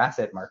to,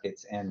 asset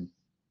markets and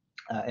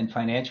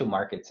financial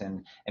markets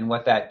and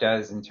what that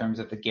does in terms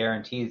of the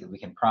guarantees that we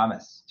can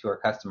promise to our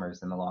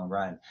customers in the long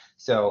run.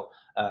 So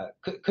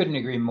couldn't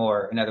agree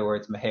more, in other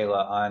words,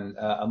 Mihaela, on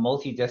a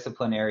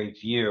multidisciplinary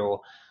view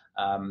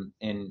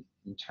in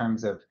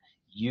terms of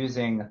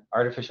using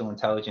artificial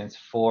intelligence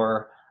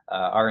for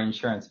our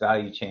insurance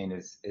value chain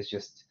is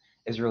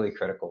really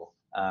critical.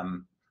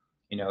 And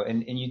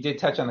you did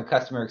touch on the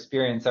customer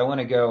experience. I want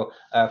to go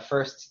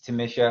first to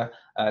Misha,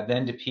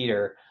 then to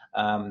Peter.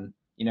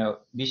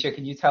 Misha,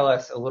 can you tell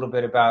us a little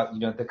bit about,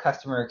 the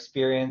customer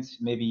experience,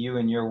 maybe you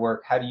and your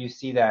work? How do you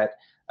see that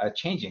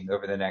changing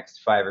over the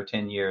next 5 or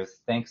 10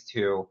 years, thanks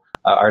to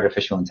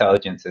artificial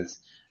intelligences?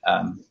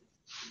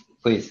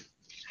 Please.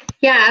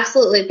 Yeah,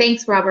 absolutely.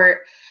 Thanks,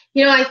 Robert.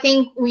 I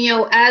think,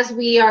 as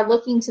we are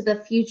looking to the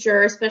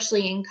future,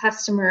 especially in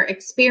customer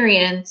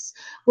experience,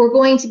 we're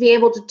going to be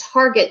able to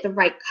target the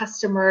right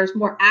customers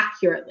more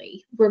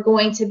accurately. We're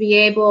going to be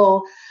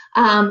able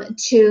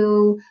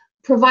to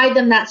provide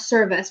them that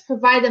service,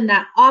 provide them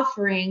that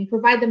offering,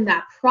 provide them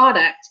that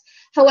product.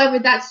 However,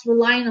 that's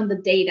relying on the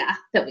data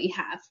that we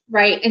have,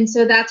 right? And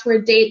so that's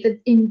where the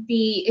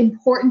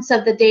importance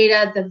of the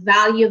data, the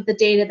value of the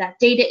data, that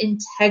data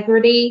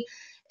integrity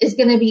is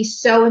going to be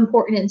so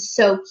important and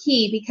so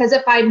key, because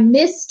if I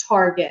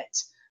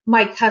mistarget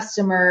my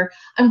customer,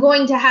 I'm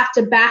going to have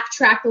to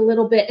backtrack a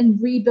little bit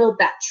and rebuild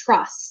that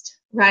trust,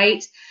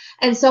 right?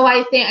 And so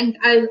I think,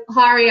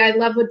 Hari, I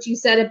love what you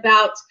said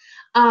about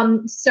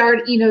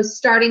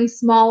starting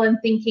small and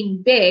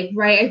thinking big,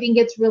 right? I think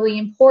it's really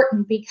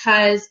important,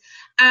 because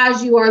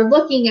as you are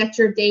looking at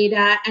your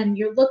data and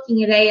you're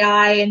looking at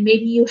AI, and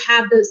maybe you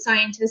have those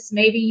scientists,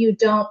 maybe you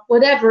don't,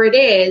 whatever it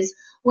is,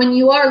 when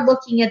you are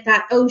looking at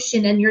that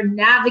ocean and you're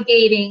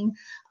navigating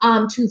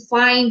to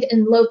find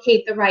and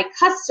locate the right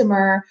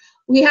customer,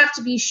 we have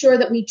to be sure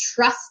that we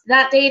trust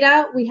that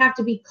data. We have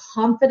to be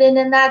confident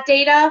in that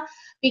data,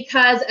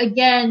 because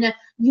again,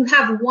 you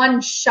have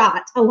one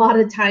shot a lot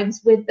of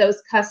times with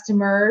those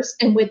customers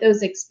and with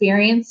those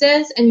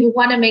experiences, and you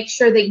want to make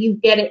sure that you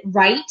get it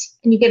right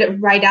and you get it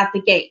right out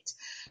the gate.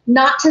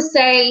 Not to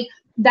say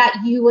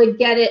that you would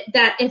get it,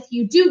 that if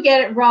you do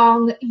get it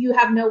wrong, you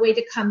have no way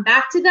to come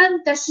back to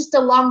them. That's just a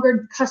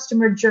longer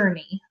customer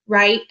journey,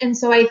 right? And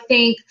so I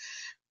think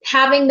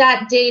having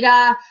that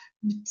data,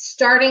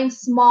 starting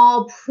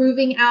small,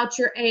 proving out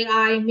your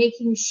AI,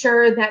 making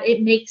sure that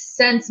it makes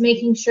sense,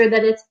 making sure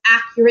that it's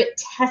accurate,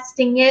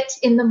 testing it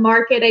in the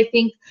market. I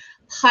think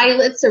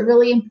pilots are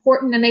really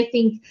important, and I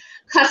think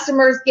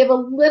customers give a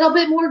little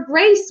bit more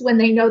grace when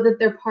they know that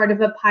they're part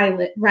of a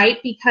pilot, right?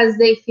 Because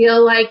they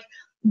feel like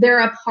they're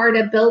a part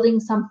of building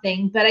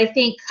something. But I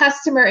think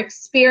customer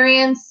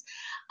experience,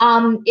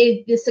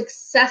 the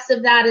success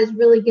of that is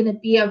really going to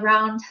be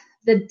around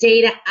the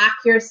data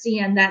accuracy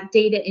and that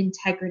data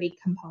integrity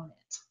component.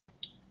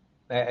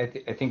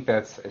 I think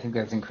that's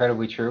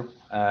incredibly true.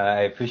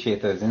 I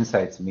appreciate those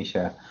insights,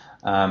 Misha.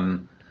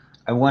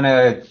 I want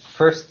to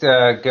first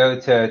go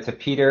to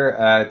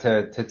Peter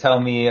to tell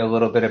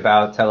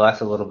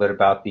us a little bit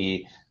about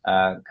the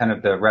kind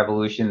of the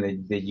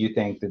revolution that you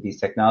think that these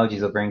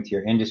technologies will bring to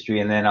your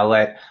industry, and then I'll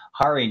let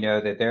Hari know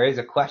that there is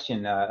a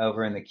question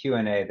over in the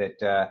Q&A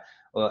that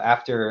well,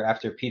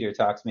 after Peter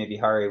talks, maybe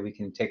Hari, we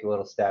can take a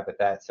little stab at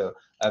that. So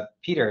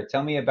Peter,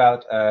 tell me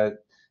about the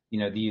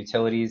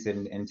utilities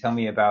and tell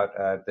me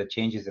about the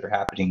changes that are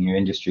happening in your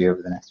industry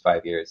over the next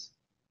 5 years.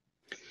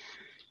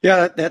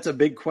 Yeah, that's a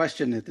big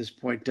question at this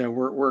point.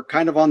 We're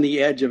kind of on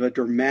the edge of a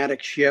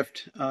dramatic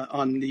shift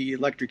on the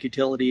electric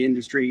utility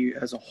industry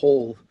as a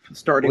whole,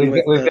 starting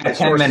with we've got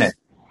 10 minutes.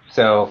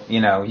 So,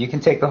 you can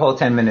take the whole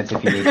 10 minutes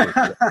if you need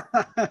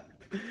to.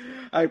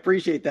 I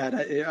appreciate that.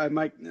 I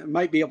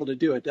might be able to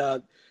do it.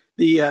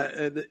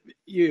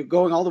 You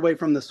going all the way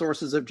from the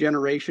sources of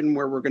generation,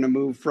 where we're going to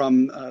move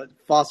from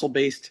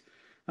fossil-based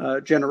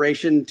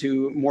generation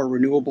to more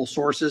renewable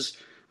sources,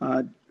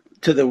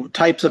 to the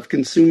types of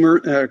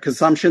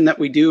consumption that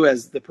we do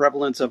as the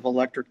prevalence of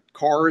electric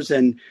cars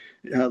and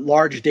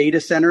large data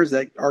centers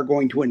that are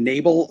going to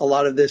enable a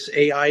lot of this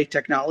AI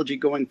technology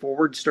going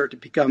forward start to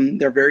become,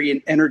 they're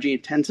very energy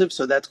intensive.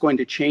 So that's going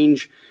to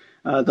change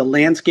the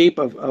landscape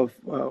of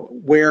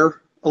where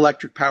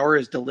electric power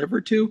is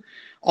delivered to,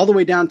 all the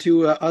way down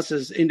to us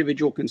as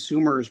individual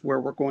consumers, where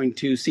we're going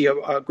to see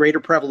a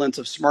greater prevalence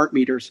of smart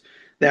meters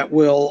that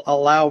will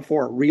allow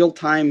for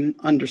real-time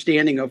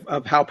understanding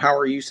of how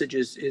power usage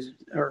is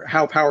or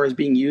how power is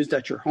being used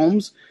at your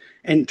homes,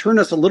 and turn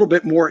us a little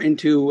bit more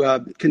into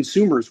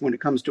consumers when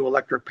it comes to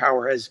electric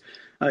power, as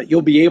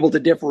you'll be able to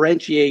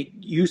differentiate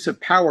use of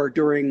power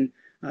during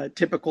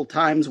typical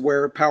times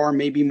where power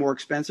may be more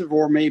expensive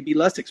or may be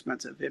less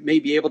expensive. It may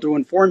be able to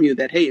inform you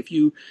that, hey, if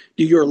you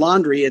do your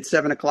laundry at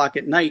 7 o'clock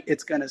at night,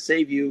 it's going to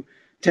save you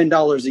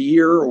 $10 a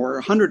year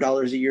or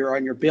 $100 a year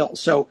on your bill.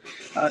 So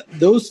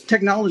those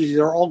technologies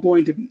are all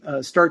going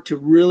to start to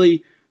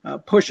really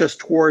push us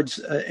towards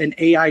an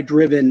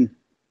AI-driven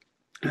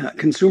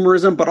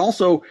consumerism, but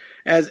also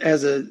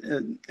as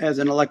an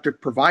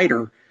electric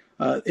provider,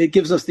 it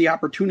gives us the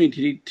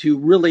opportunity to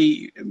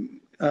really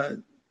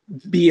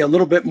be a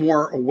little bit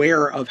more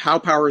aware of how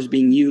power is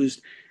being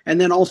used,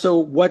 and then also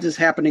what is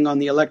happening on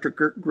the electric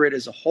grid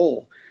as a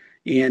whole.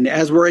 And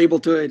as we're able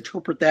to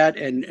interpret that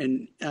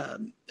and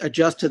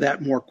adjust to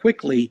that more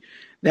quickly,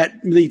 that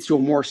leads to a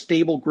more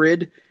stable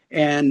grid.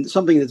 And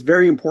something that's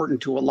very important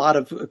to a lot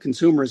of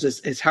consumers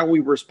is how we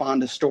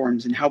respond to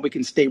storms and how we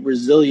can stay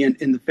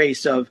resilient in the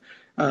face of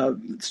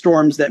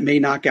storms that may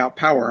knock out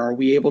power. Are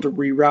we able to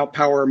reroute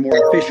power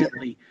more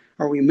efficiently?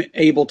 Are we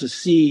able to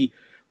see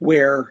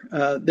where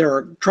there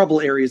are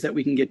trouble areas that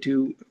we can get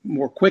to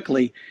more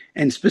quickly?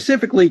 And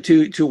specifically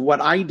to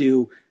what I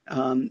do,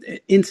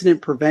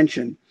 incident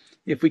prevention.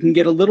 If we can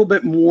get a little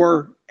bit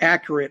more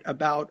accurate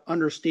about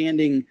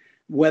understanding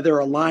whether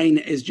a line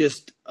is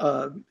just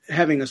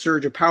having a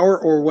surge of power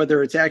or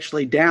whether it's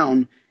actually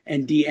down,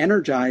 and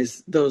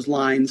de-energize those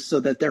lines so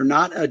that they're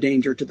not a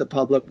danger to the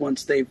public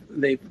once they've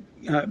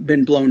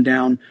been blown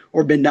down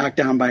or been knocked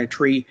down by a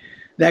tree,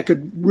 that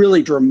could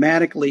really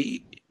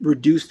dramatically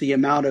reduce the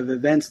amount of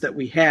events that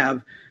we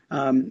have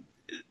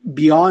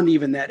beyond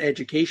even that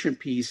education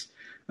piece,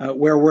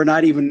 where we're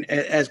not even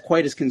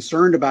quite as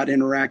concerned about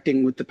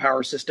interacting with the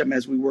power system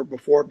as we were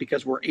before,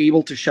 because we're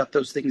able to shut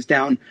those things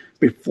down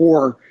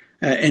before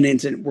an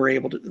incident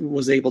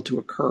was able to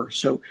occur.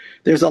 So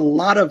there's a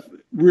lot of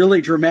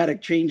really dramatic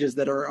changes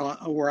that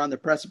we're on the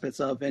precipice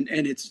of, and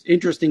it's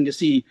interesting to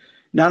see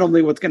not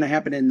only what's going to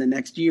happen in the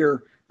next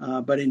year,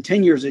 but in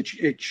 10 years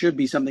it should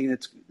be something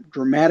that's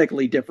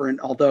dramatically different,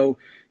 although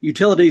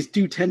utilities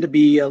do tend to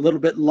be a little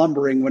bit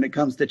lumbering when it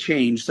comes to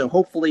change. So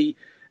hopefully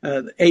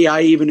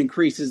AI even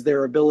increases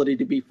their ability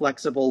to be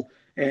flexible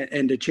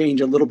and to change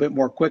a little bit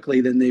more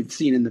quickly than they've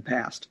seen in the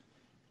past.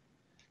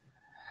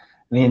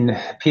 I mean,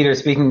 Peter,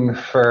 speaking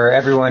for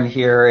everyone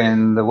here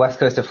in the west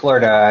coast of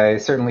Florida, I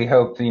certainly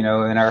hope, in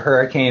our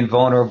hurricane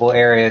vulnerable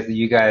areas that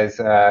you guys,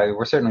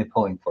 we're certainly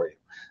pulling for you,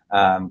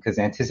 because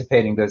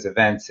anticipating those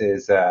events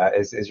is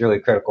really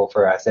critical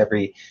for us.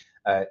 Every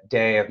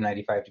day of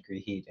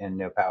 95-degree heat and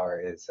no power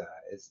is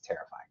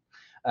terrifying.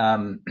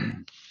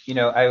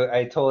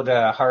 I told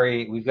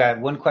Hari, we've got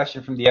one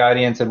question from the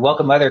audience and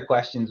welcome other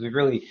questions. We've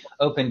really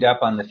opened up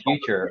on the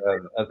future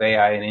of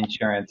AI and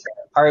insurance.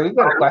 Hari, we've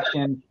got a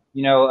question,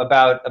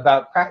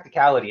 about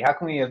practicality. How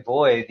can we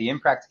avoid the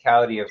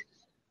impracticality of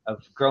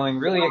growing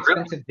really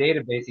expensive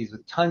databases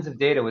with tons of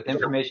data with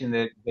information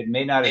that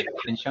may not have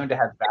been shown to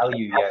have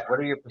value yet? What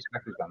are your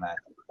perspectives on that?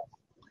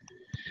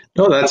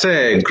 No, that's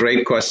a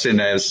great question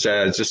as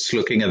just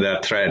looking at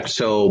that thread.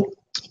 So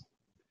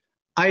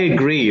I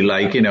agree,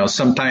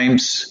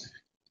 sometimes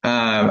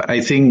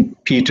I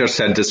think Peter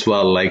said this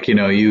well,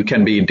 you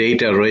can be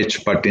data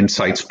rich, but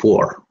insights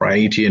poor,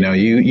 right? You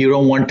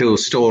don't want to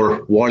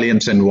store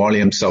volumes and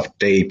volumes of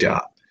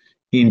data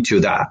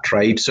into that,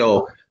 right?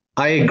 So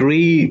I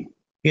agree,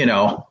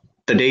 the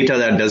data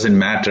that doesn't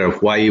matter,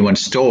 why even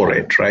store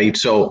it, right?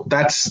 So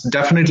that's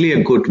definitely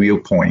a good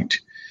viewpoint.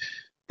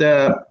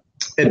 A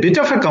bit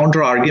of a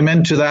counter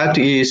argument to that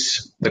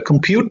is the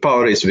compute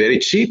power is very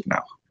cheap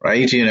now,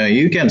 right?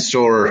 You can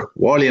store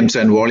volumes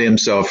and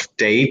volumes of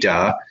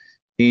data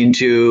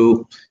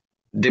into,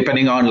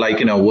 depending on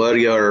where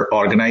your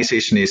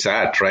organization is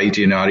at, right?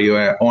 Are you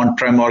an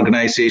on-prem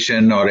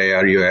organization, or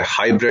are you a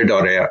hybrid,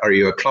 or are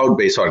you a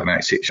cloud-based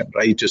organization,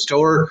 right? To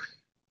store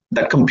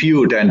that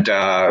compute and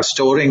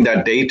storing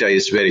that data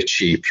is very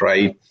cheap,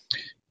 right?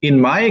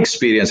 In my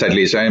experience, at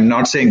least, I am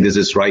not saying this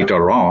is right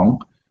or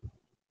wrong,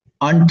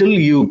 until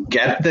you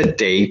get the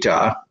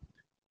data,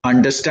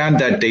 understand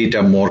that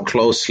data more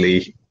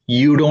closely,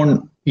 you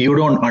don't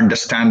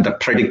understand the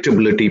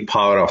predictability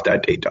power of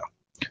that data,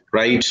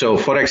 right? So,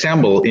 for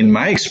example, in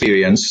my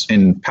experience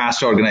in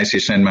past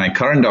organization and my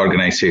current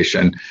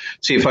organization,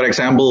 see, for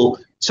example,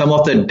 some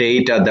of the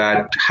data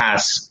that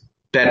has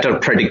better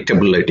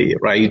predictability,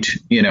 right?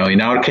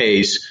 In our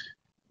case,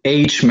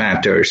 age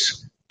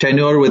matters,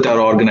 tenure with our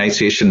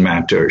organization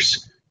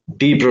matters,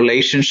 deep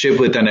relationship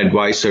with an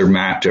advisor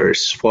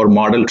matters for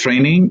model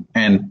training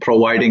and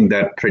providing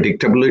that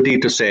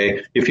predictability to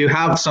say, if you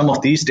have some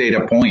of these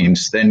data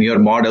points, then your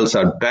models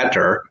are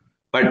better.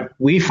 But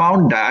we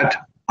found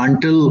that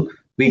until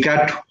we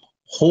got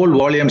whole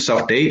volumes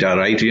of data,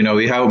 right?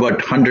 We have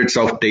about hundreds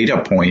of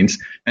data points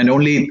and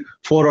only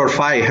 4 or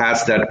 5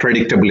 has that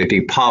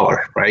predictability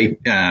power, right?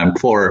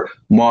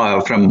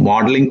 From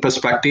modeling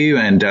perspective,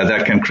 and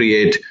that can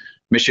create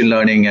machine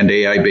learning and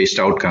AI-based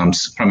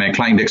outcomes from a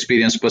client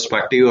experience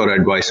perspective or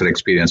advisor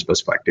experience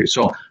perspective.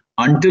 So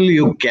until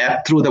you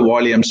get through the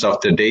volumes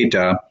of the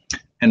data,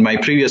 and my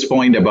previous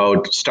point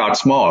about start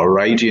small,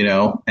 right,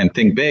 and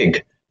think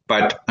big,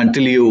 but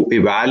until you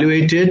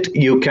evaluate it,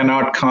 you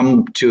cannot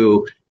come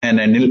to an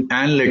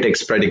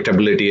analytics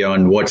predictability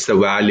on what's the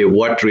value,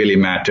 what really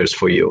matters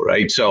for you,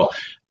 right? So,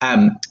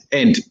 and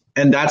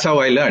that's how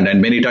I learned.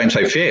 And many times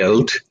I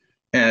failed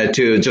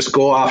to just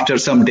go after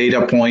some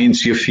data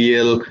points you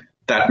feel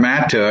that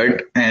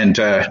mattered and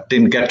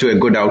didn't get to a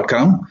good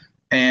outcome.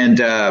 And,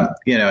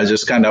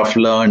 just kind of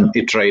learn,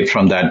 iterate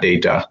from that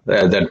data,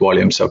 that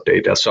volumes of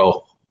data.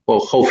 So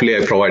hopefully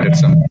I provided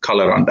some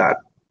color on that.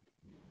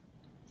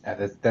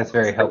 Yeah, that's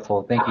very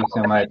helpful. Thank you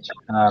so much.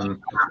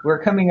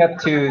 We're coming up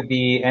to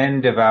the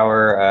end of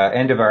our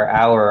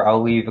hour.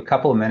 I'll leave a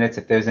couple of minutes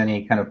if there's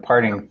any kind of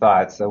parting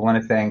thoughts. I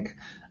want to thank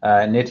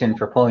Nitin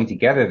for pulling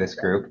together this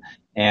group,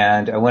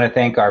 and I want to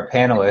thank our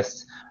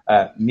panelists,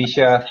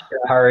 Misha,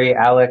 Hari,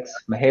 Alex,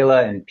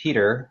 Mahela, and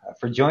Peter,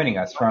 for joining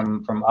us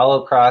from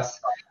all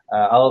across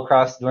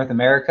North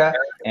America,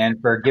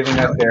 and for giving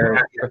us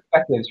their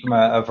perspectives from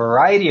a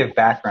variety of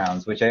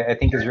backgrounds, which I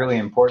think is really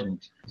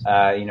important.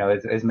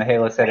 As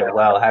Mahela said it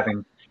well,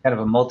 having kind of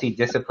a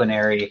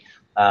multidisciplinary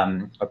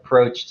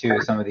approach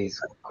to some of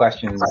these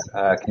questions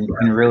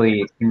can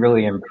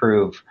really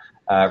improve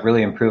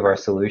our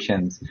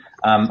solutions.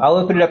 I'll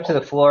open it up to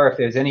the floor. If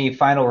there's any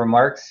final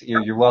remarks,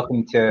 you're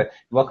welcome to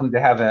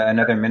have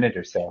another minute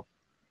or so.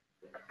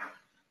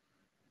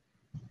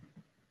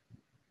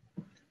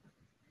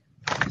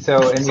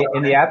 So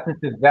in the absence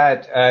of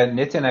that,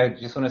 Nitin, I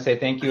just want to say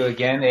thank you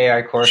again,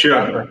 AI Course,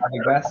 sure, for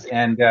having us.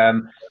 And,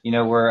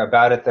 we're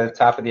about at the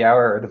top of the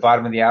hour or the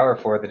bottom of the hour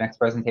for the next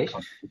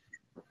presentation.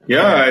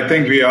 Yeah, I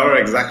think we are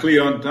exactly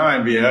on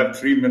time. We have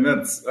 3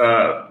 minutes.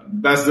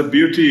 That's the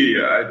beauty,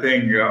 I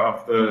think,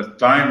 of the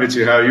time which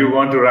you have. You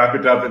want to wrap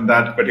it up in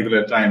that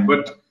particular time.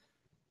 But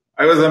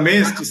I was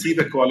amazed to see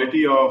the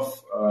quality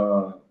of,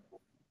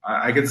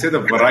 I can say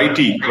the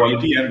quality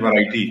and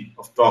variety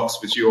of talks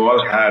which you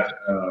all had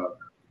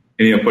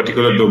in your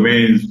particular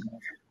domains.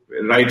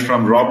 Right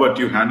from Robert,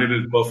 you handled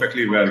it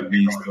perfectly well.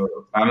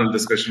 The panel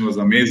discussion was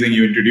amazing.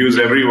 You introduced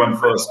everyone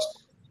first.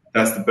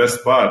 That's the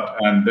best part.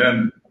 And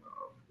then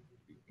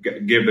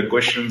gave the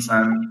questions,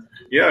 and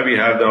yeah, we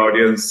had the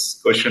audience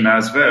question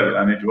as well.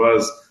 And it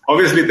was,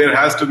 obviously there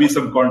has to be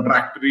some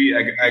contradictory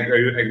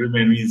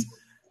agreement, means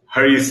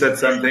Hari said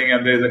something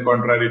and there's a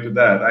contrary to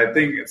that. I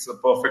think it's a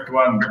perfect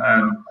one,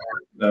 and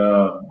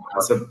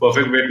it's a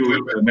perfect way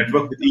to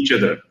network with each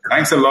other.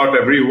 Thanks a lot,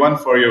 everyone,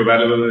 for your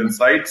valuable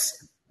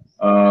insights.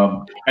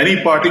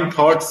 Any parting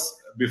thoughts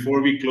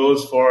before we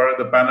close for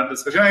the panel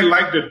discussion? I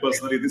liked it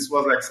personally. This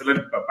was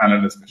excellent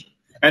panel discussion.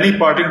 Any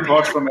parting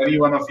thoughts from any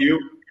one of you?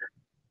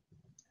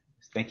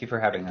 Thank you for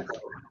having us.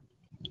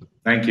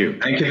 Thank you.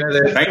 Thank you,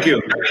 Nadesh. Thank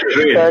you.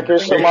 Great. Thank you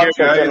so much,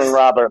 Nitin and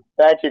Robert.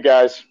 Thank you,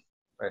 guys.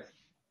 Right.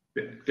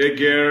 Take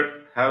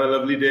care. Have a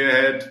lovely day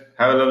ahead.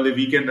 Have a lovely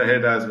weekend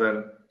ahead as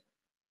well.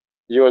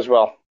 You as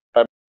well.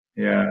 Bye.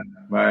 Yeah,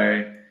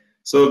 bye.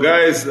 So,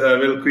 guys,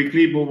 we'll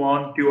quickly move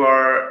on to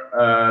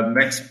our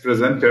next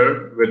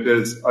presenter, which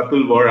is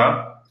Atul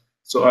Vora.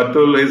 So,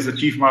 Atul is the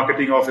Chief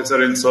Marketing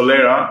Officer in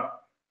Solera,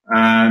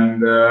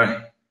 and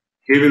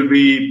he will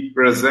be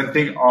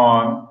presenting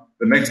on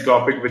the next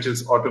topic, which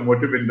is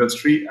automotive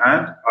industry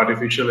and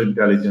artificial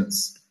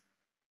intelligence.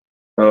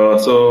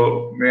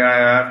 So may I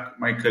ask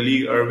my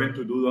colleague Erwin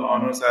to do the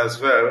honors as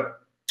well?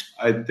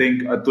 I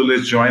think Atul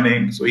is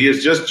joining. So he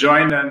has just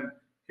joined and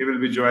he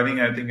will be joining,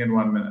 I think, in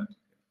 1 minute.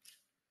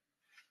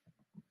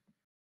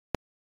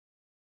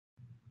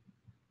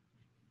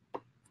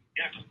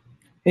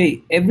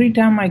 Hey, every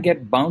time I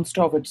get bounced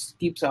off, it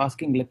keeps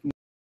asking, let me.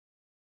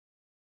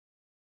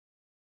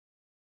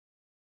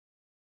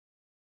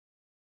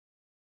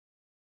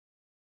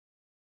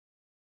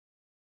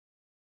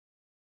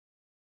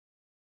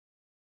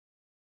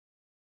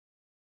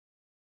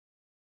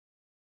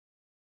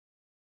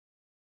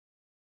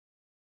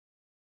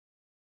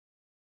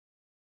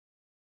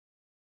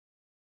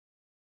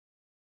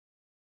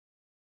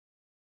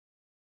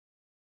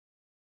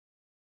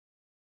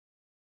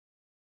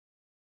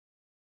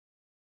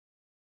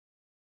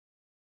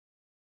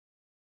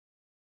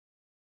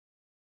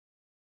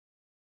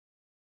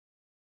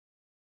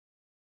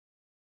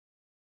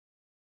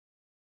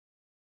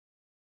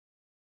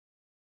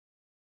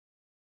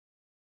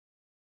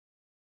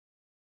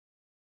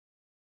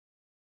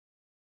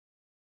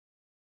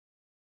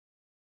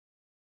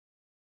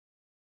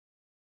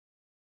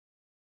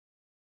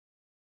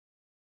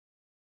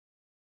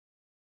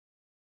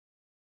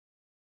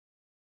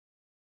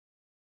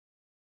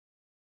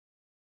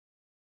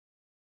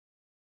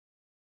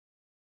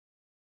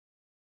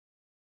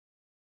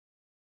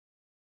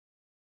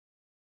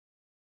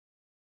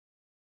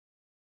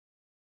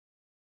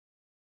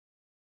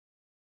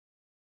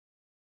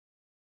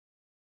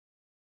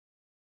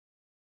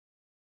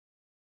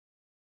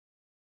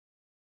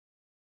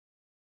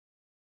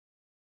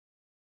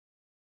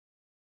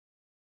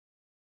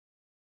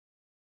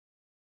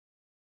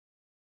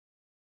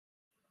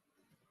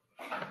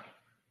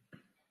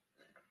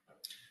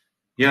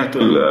 Yeah,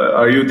 Atul,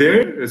 are you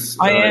there?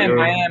 I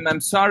am.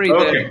 I'm sorry.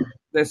 Okay.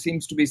 There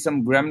seems to be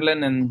some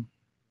gremlin and.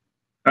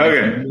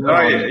 Okay.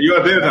 You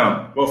are there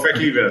now.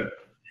 Perfectly well.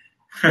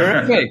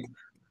 Perfect.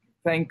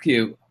 Thank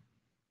you.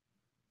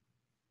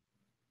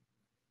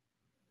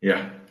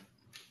 Yeah.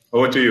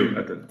 Over to you,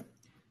 Atul.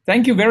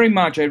 Thank you very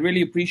much. I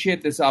really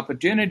appreciate this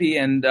opportunity.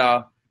 And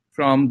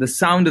from the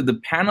sound of the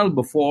panel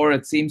before,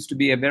 it seems to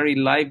be a very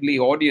lively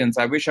audience.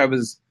 I wish I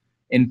was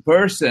in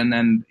person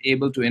and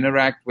able to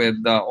interact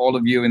with all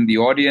of you in the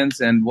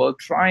audience, and we'll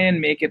try and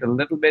make it a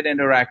little bit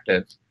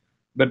interactive.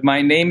 But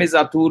my name is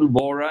Atul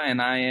Vora,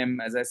 and I am,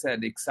 as I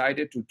said,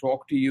 excited to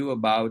talk to you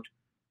about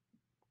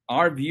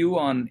our view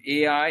on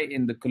AI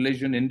in the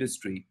collision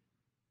industry.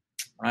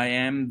 I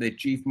am the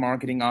Chief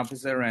Marketing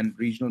Officer and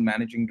Regional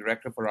Managing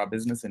Director for our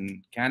business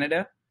in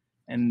Canada.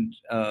 And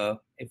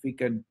if we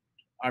could,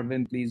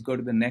 Arvind, please go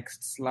to the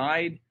next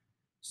slide.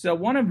 So I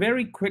want to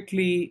very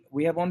quickly,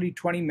 we have only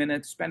 20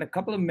 minutes, spend a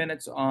couple of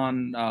minutes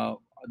on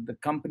the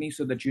company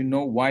so that you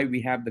know why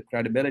we have the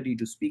credibility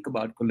to speak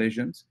about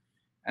collisions,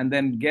 and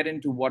then get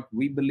into what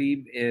we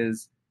believe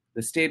is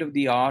the state of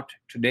the art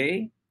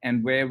today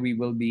and where we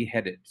will be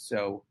headed.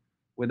 So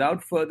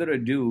without further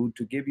ado,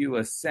 to give you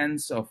a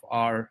sense of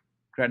our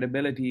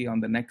credibility on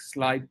the next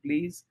slide,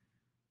 please,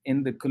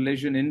 in the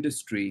collision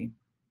industry,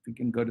 if we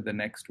can go to the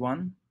next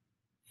one.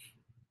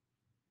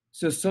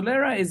 So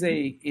Solera is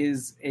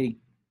a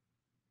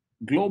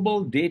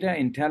global data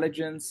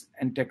intelligence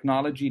and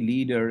technology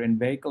leader in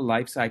vehicle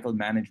lifecycle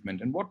management.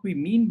 And what we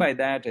mean by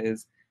that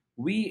is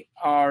we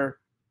are,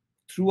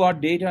 through our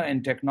data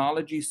and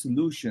technology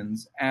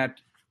solutions,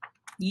 at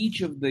each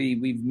of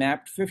we've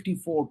mapped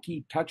 54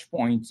 key touch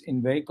points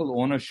in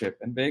vehicle ownership.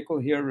 And vehicle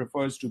here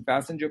refers to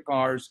passenger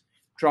cars,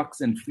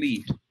 trucks, and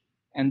fleet.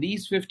 And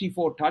these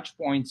 54 touch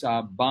points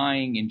are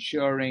buying,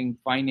 insuring,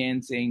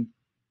 financing,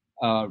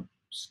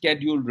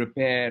 scheduled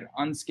repair,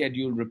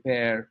 unscheduled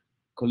repair,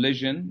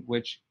 collision,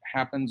 which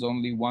happens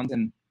only once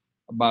in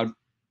about,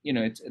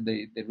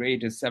 the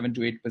rate is 7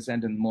 to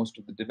 8% in most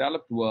of the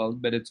developed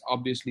world, but it's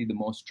obviously the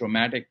most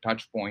traumatic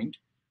touch point.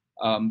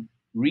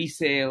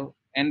 Resale,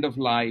 end of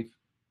life,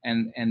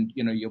 and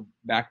you're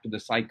back to the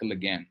cycle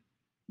again.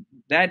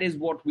 That is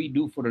what we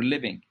do for a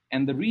living.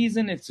 And the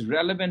reason it's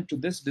relevant to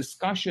this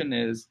discussion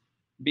is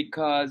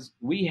because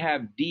we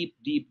have deep,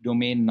 deep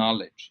domain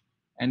knowledge.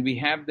 And we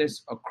have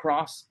this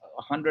across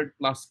 100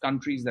 plus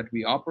countries that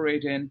we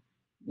operate in.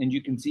 And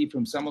you can see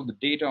from some of the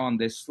data on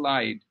this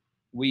slide,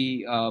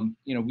 we've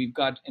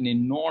got an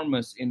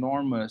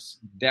enormous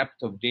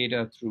depth of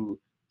data through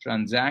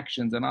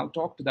transactions. And I'll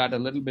talk to that a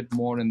little bit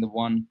more in the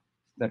one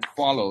that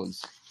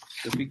follows.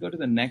 So if we go to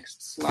the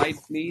next slide,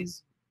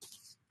 please.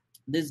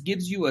 this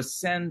gives you a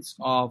sense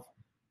of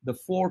the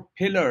 4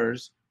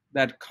 pillars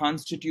that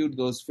constitute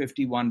those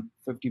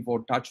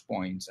 54 touch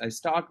points. I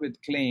start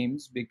with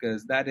claims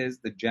because that is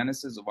the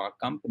genesis of our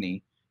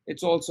company.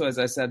 It's also, as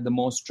I said, the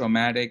most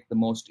traumatic, the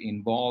most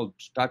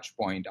involved touch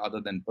point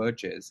other than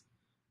purchase.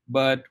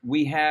 But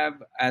we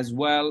have as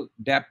well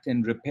depth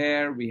in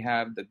repair. We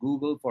have the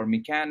Google for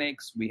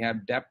mechanics. We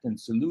have depth in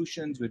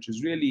solutions, which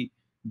is really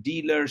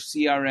dealer,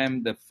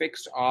 CRM, the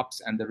fixed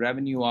ops and the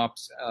revenue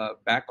ops,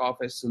 back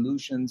office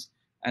solutions,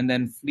 and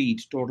then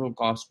fleet, total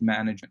cost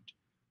management.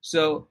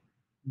 So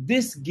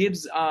this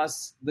gives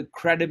us the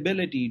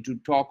credibility to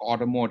talk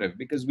automotive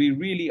because we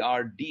really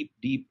are deep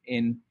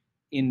in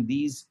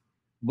these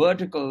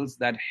verticals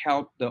that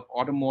help the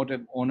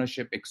automotive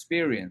ownership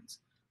experience.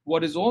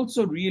 What is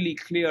also really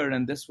clear,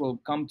 and this will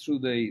come through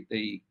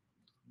the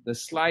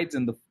slides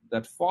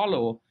that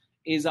follow,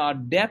 is our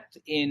depth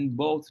in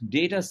both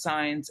data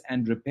science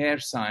and repair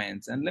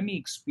science. And let me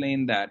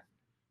explain that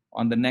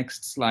on the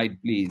next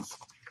slide, please.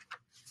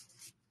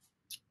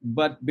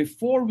 But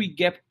before we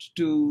get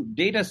to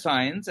data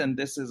science, and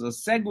this is a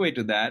segue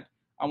to that,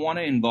 I want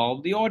to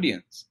involve the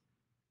audience.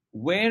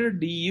 Where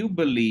do you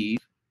believe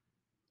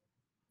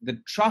the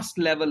trust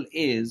level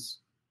is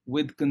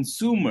with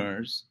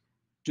consumers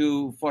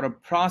for a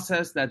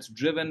process that's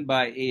driven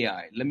by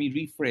AI? Let me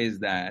rephrase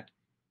that.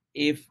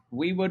 If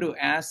we were to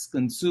ask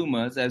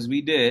consumers, as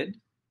we did,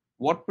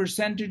 what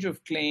percentage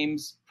of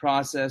claims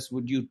process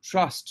would you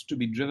trust to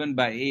be driven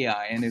by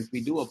AI? And if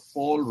we do a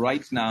poll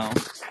right now,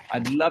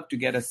 I'd love to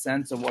get a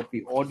sense of what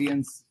the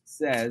audience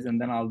says,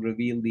 and then I'll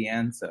reveal the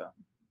answer.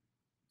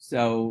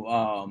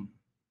 So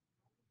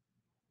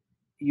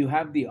you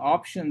have the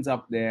options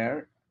up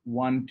there,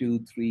 1, 2,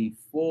 3,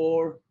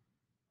 4,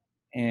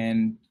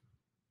 and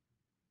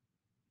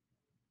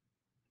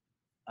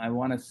I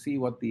want to see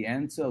what the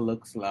answer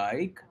looks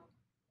like.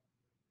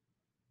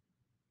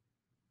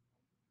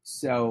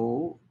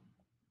 So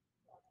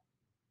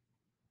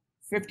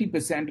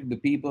 50% of the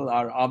people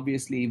are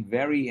obviously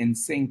very in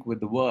sync with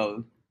the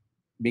world,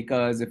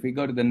 because if we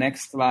go to the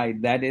next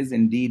slide, that is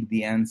indeed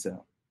the answer.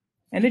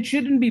 And it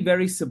shouldn't be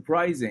very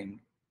surprising,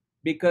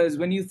 because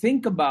when you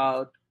think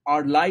about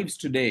our lives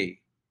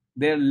today,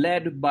 they're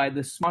led by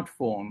the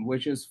smartphone,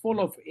 which is full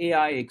of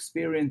AI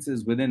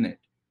experiences within it.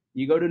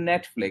 You go to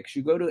Netflix,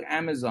 you go to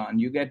Amazon,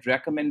 you get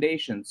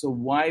recommendations. So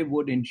why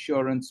would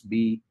insurance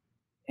be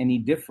any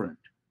different?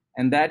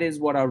 And that is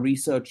what our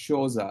research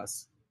shows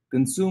us.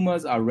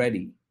 Consumers are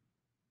ready.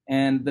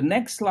 And the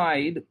next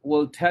slide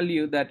will tell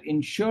you that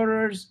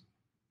insurers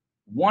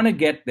want to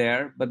get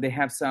there, but they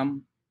have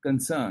some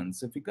concerns.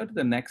 So if you go to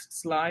the next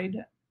slide,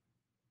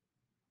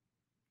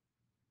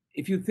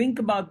 if you think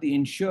about the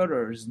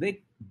insurers,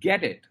 they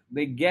get it.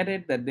 They get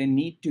it that they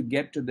need to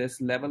get to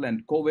this level,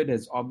 and COVID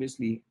has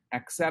obviously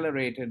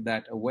accelerated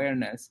that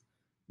awareness.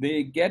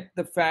 They get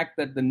the fact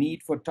that the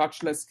need for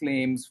touchless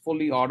claims,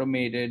 fully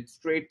automated,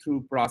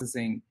 straight-through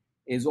processing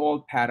is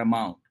all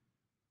paramount.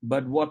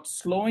 But what's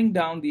slowing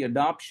down the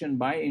adoption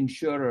by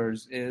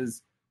insurers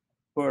is,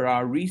 per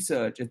our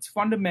research, it's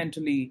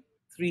fundamentally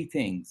 3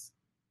 things.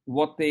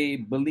 What they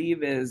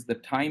believe is the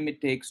time it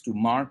takes to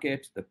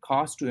market, the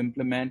cost to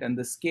implement, and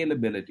the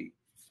scalability.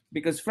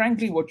 Because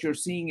frankly, what you're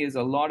seeing is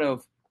a lot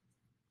of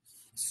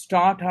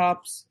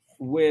startups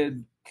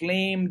with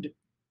claimed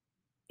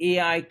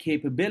AI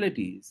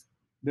capabilities.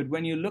 But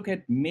when you look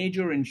at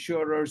major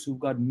insurers who've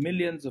got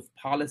millions of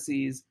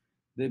policies,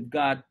 they've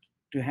got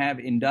to have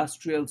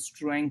industrial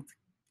strength,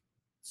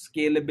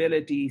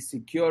 scalability,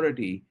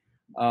 security.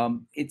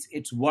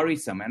 It's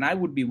worrisome. And I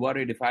would be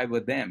worried if I were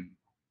them,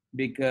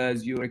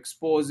 because you're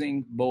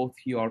exposing both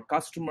your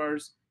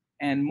customers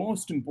and,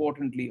 most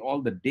importantly,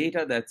 all the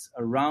data that's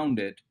around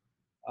it,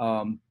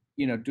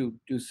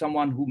 to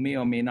someone who may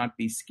or may not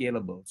be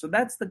scalable. So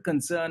that's the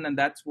concern, and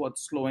that's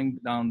what's slowing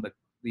down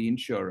the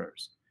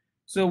insurers.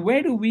 So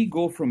where do we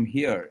go from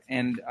here?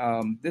 And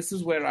this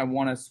is where I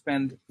want to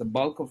spend the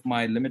bulk of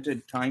my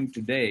limited time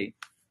today,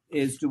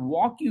 is to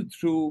walk you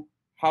through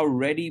how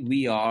ready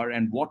we are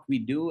and what we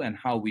do and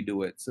how we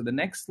do it. So the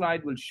next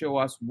slide will show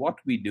us what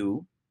we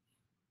do.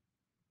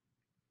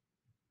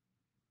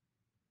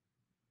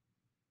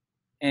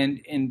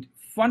 And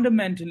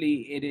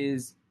fundamentally, it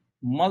is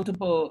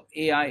multiple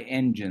AI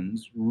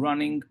engines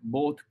running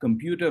both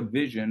computer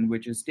vision,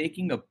 which is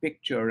taking a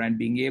picture and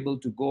being able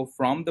to go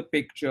from the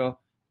picture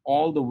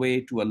all the way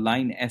to a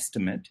line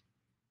estimate.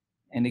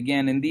 And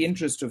again, in the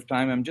interest of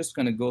time, I'm just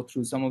going to go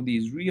through some of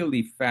these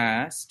really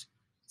fast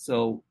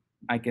so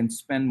I can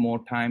spend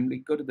more time.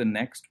 Go to the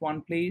next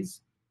one,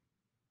 please.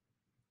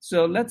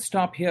 So let's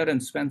stop here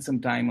and spend some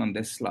time on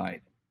this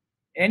slide.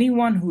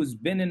 Anyone who's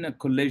been in a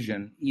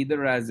collision,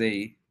 either as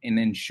an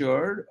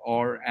insured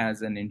or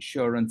as an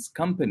insurance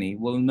company,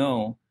 will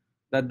know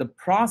that the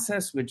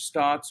process, which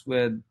starts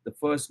with the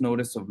first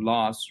notice of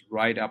loss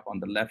right up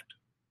on the left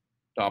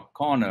top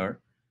corner,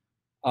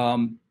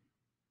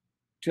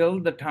 till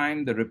the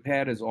time the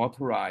repair is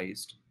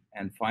authorized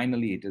and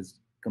finally it is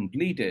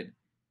completed,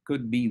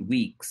 could be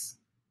weeks.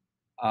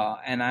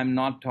 And I'm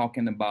not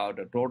talking about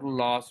a total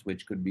loss,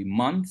 which could be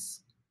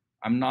months.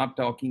 I'm not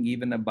talking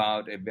even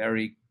about a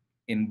very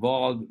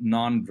involved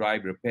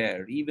non-drive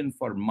repair. Even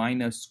for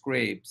minor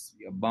scrapes,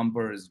 your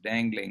bumper is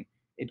dangling,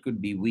 it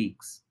could be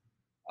weeks.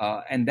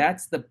 And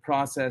that's the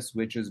process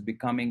which is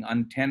becoming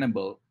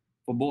untenable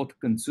for both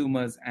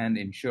consumers and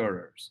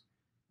insurers.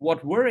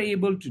 What we're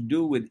able to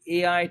do with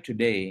AI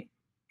today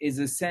is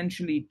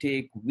essentially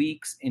take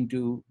weeks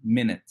into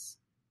minutes.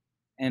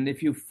 And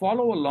if you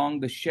follow along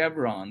the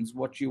chevrons,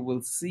 what you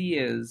will see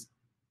is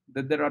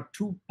that there are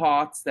two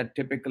paths that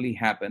typically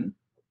happen.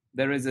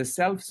 There is a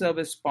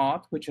self-service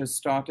path, which has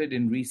started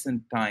in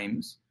recent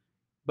times,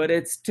 but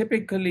it's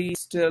typically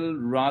still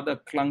rather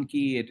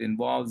clunky. It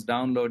involves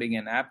downloading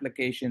an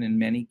application in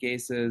many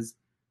cases,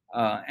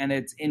 and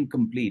it's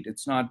incomplete.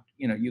 It's not,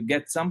 you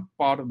get some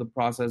part of the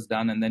process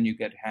done and then you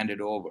get handed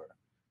over.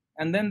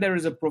 And then there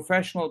is a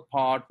professional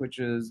part, which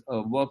is a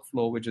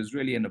workflow, which is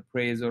really an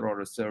appraiser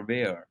or a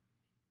surveyor.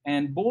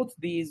 And both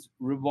these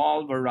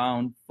revolve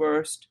around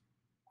first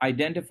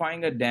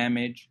identifying a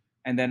damage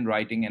and then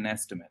writing an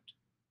estimate.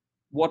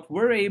 What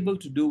we're able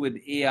to do with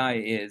AI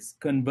is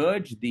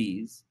converge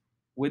these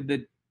with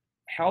the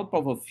help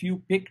of a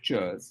few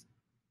pictures,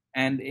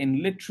 and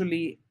in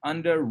literally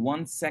under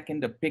 1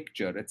 second a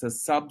picture, it's a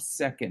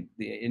sub-second.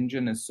 The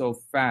engine is so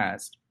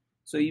fast.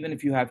 So even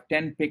if you have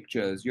 10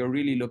 pictures, you're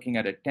really looking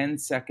at a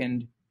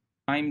 10-second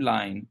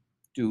timeline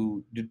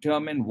to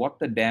determine what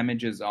the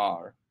damages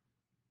are.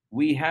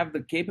 We have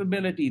the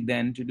capability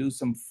then to do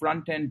some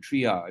front-end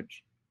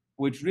triage,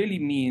 which really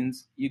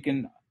means you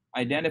can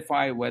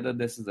identify whether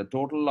this is a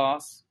total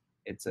loss,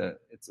 it's a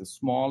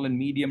small and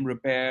medium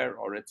repair,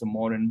 or it's a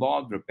more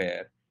involved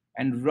repair,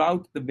 and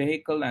route the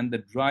vehicle and the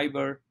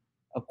driver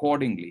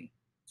accordingly.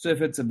 So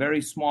if it's a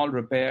very small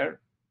repair,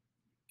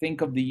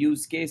 think of the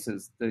use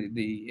cases.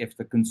 If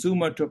the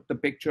consumer took the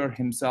picture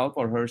himself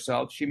or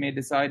herself, she may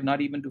decide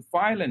not even to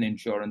file an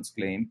insurance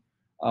claim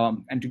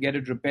and to get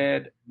it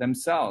repaired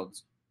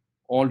themselves.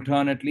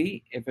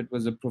 Alternately, if it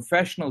was a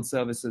professional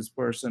services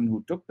person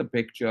who took the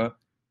picture,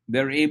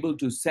 they're able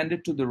to send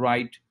it to the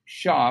right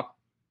shop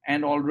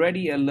and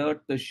already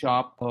alert the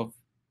shop of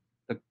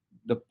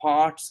the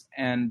parts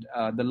and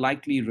the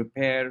likely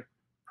repair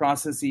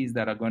processes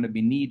that are going to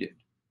be needed.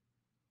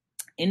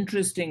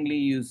 Interestingly,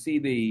 you see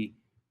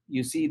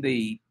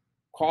the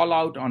call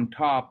out on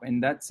top,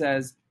 and that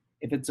says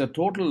if it's a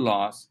total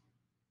loss,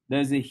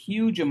 there's a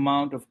huge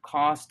amount of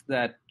cost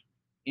that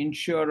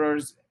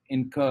insurers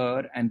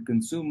incur and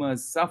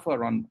consumers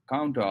suffer on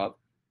account of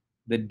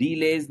the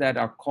delays that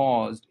are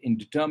caused in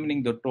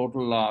determining the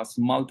total loss,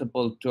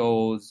 multiple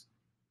tows,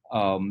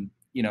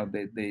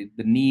 the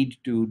need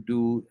to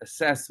do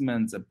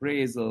assessments,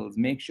 appraisals,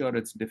 make sure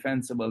it's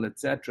defensible,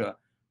 etc.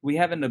 We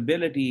have an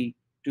ability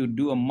to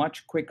do a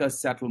much quicker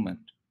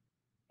settlement.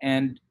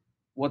 And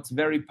what's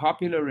very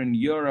popular in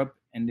Europe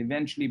and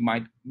eventually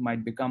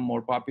might become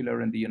more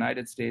popular in the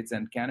United States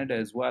and Canada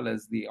as well,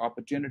 as the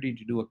opportunity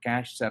to do a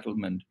cash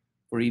settlement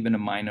for even a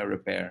minor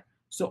repair.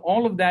 So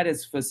all of that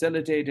is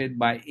facilitated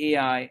by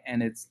AI,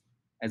 and it's,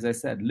 as I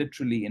said,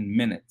 literally in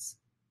minutes.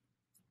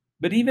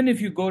 But even if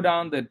you go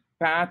down the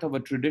path of a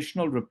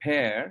traditional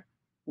repair,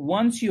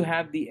 once you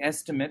have the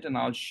estimate, and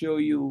I'll show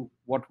you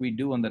what we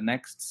do on the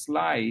next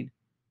slide,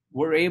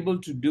 we're able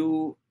to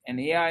do an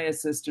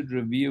AI-assisted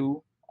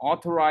review,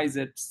 authorize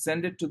it,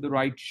 send it to the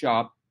right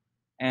shop,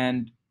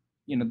 and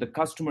the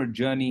customer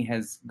journey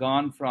has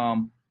gone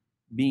from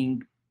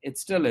being, it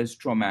still is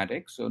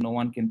traumatic, so no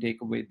one can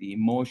take away the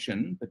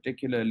emotion,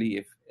 particularly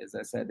if, as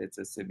I said, it's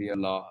a severe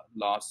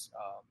loss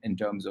in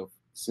terms of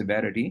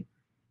severity.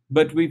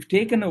 But we've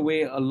taken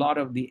away a lot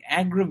of the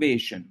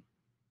aggravation,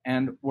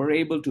 and we're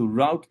able to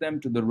route them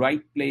to the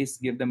right place,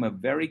 give them a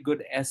very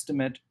good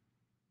estimate,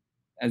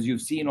 as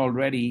you've seen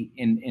already,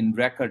 in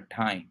record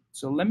time.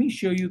 So let me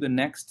show you the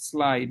next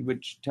slide,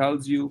 which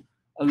tells you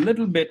a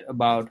little bit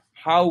about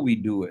how we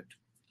do it.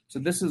 So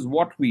this is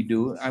what we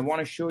do. I want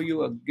to show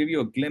you, give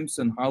you a glimpse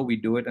on how we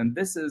do it. And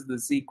this is the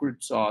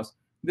secret sauce.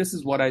 This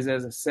is what, as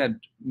I said,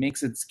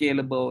 makes it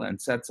scalable and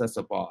sets us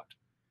apart.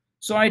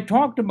 So I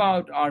talked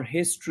about our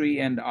history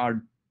and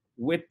our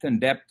width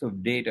and depth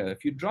of data.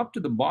 If you drop to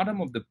the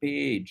bottom of the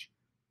page,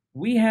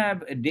 we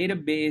have a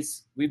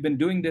database. We've been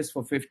doing this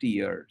for 50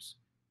 years.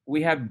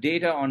 We have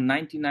data on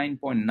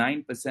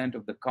 99.9%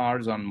 of the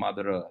cars on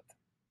Mother Earth.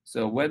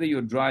 So whether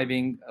you're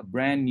driving a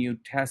brand new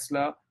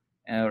Tesla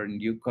or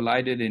you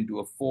collided into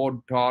a Ford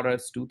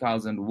Taurus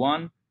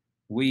 2001,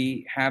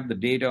 we have the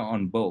data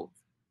on both.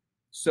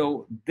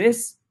 So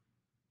this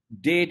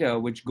data,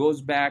 which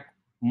goes back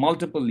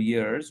multiple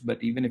years,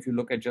 but even if you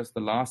look at just the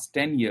last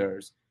 10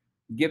 years,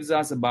 gives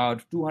us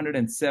about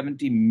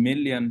 270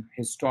 million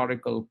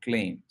historical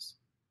claims.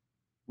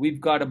 We've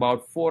got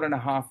about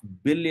 4.5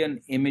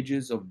 billion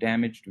images of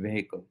damaged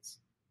vehicles.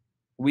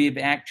 We've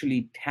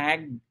actually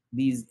tagged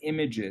these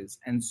images,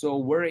 and so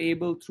we're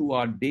able, through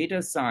our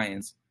data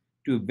science,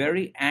 to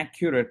very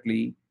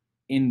accurately,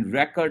 in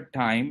record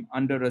time,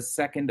 under a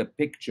second a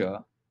picture,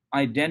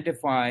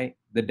 identify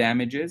the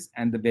damages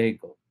and the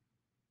vehicle.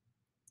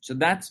 So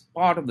that's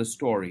part of the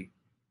story.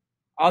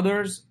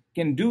 Others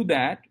can do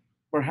that,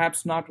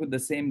 perhaps not with the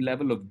same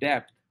level of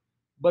depth.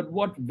 But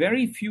what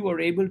very few are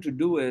able to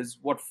do is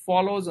what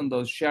follows on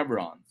those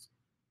chevrons.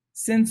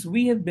 Since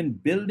we have been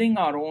building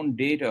our own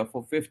data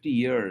for 50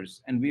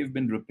 years and we have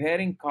been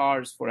repairing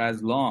cars for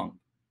as long,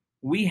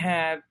 we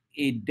have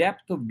a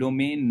depth of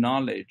domain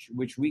knowledge,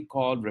 which we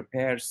call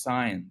repair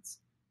science,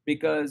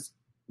 because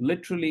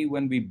literally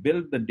when we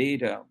build the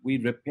data, we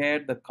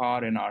repair the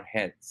car in our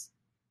heads.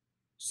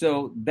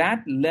 So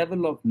that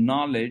level of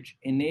knowledge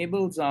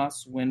enables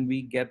us, when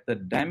we get the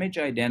damage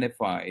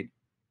identified,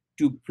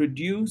 to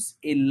produce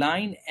a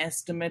line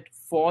estimate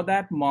for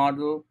that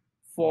model,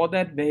 for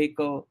that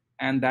vehicle,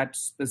 and that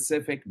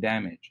specific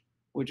damage,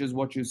 which is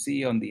what you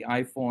see on the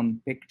iPhone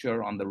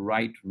picture on the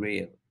right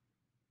rail.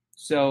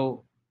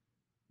 So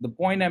the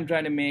point I'm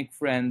trying to make,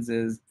 friends,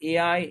 is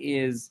AI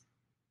is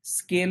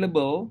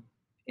scalable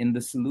in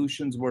the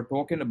solutions we're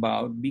talking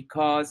about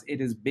because it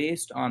is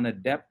based on a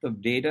depth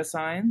of data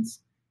science,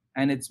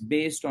 and it's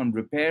based on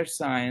repair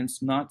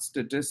science, not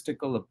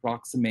statistical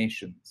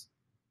approximations.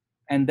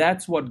 And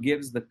that's what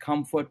gives the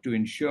comfort to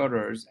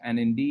insurers. And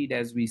indeed,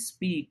 as we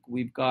speak,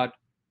 we've got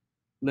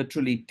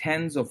literally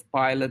tens of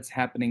pilots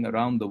happening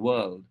around the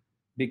world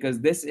because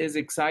this is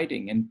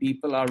exciting and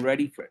people are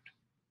ready for it.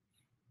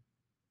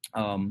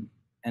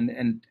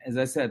 And as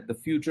I said, the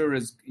future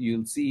is,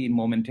 you'll see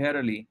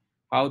momentarily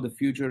how the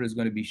future is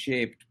going to be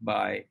shaped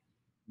by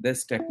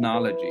this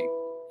technology.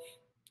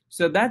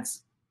 So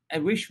that's, I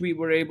wish we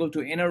were able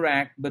to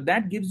interact, but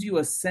that gives you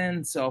a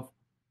sense of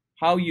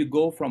how you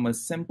go from a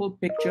simple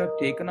picture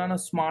taken on a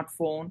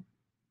smartphone.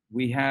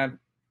 We have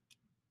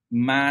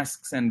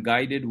masks and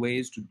guided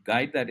ways to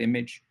guide that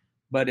image,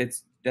 but it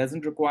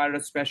doesn't require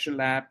a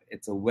special app.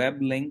 It's a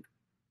web link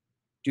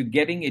to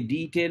getting a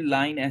detailed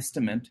line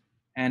estimate,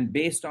 and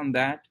based on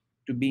that,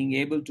 to being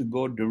able to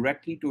go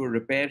directly to a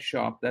repair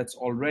shop that's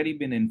already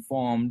been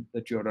informed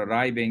that you're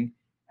arriving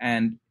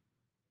and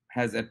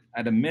has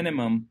at a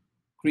minimum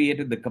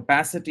created the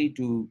capacity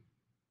to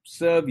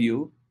serve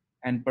you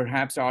and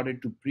perhaps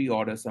started to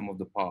pre-order some of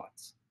the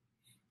parts.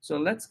 So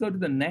let's go to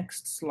the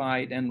next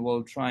slide and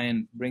we'll try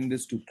and bring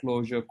this to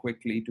closure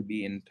quickly to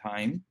be in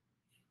time.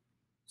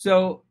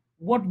 So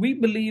what we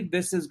believe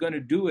this is going to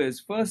do is,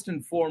 first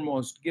and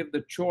foremost, give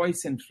the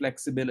choice and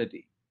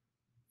flexibility.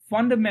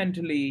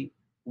 Fundamentally,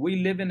 we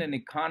live in an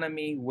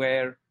economy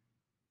where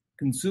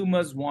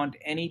consumers want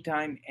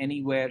anytime,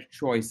 anywhere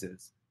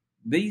choices.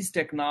 These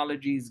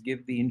technologies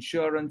give the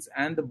insurance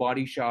and the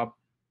body shop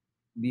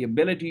the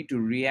ability to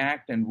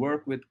react and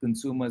work with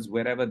consumers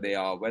wherever they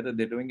are, whether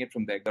they're doing it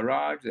from their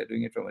garage, they're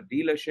doing it from a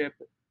dealership,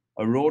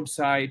 a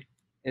roadside.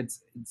 It's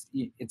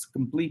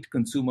complete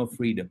consumer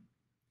freedom.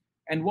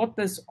 And what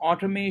this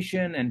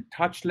automation and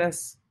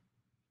touchless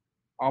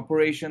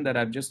operation that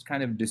I've just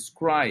kind of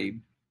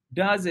described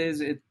does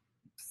is it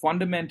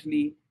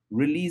fundamentally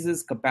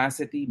releases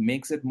capacity,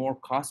 makes it more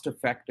cost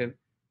effective.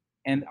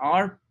 And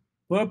our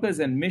purpose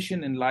and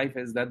mission in life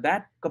is that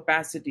that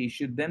capacity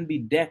should then be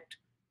decked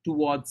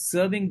towards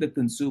serving the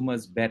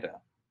consumers better,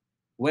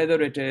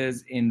 whether it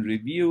is in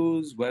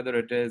reviews, whether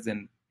it is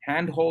in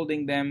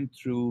hand-holding them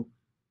through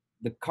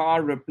the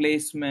car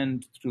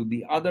replacement, through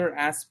the other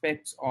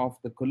aspects of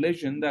the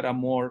collision that are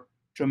more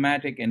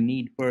traumatic and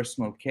need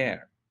personal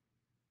care.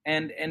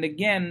 And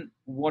again,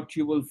 what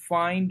you will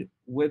find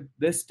with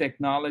this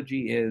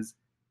technology is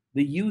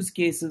the use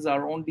cases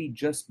are only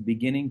just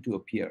beginning to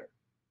appear.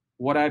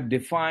 What I've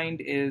defined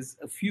is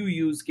a few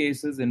use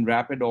cases in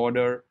rapid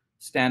order,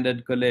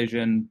 standard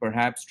collision,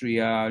 perhaps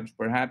triage,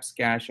 perhaps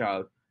cash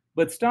out,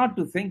 but start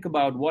to think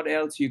about what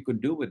else you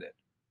could do with it.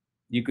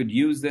 You could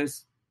use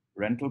this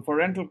rental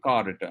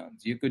car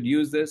returns. You could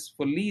use this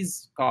for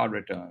lease car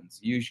returns.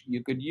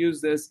 You could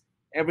use this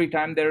every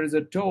time there is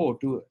a tow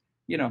to,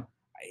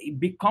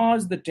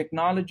 because the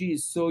technology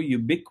is so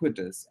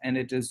ubiquitous and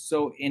it is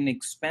so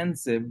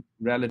inexpensive,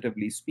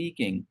 relatively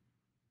speaking,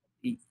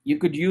 you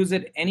could use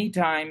it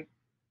anytime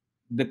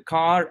the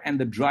car and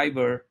the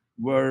driver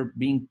were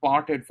being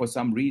parted for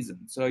some reason.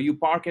 So you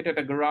park it at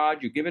a garage,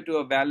 you give it to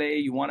a valet,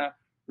 you want to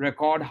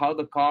record how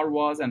the car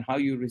was and how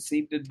you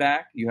received it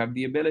back, you have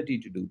the ability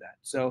to do that.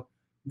 So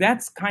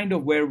that's kind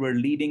of where we're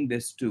leading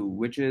this to,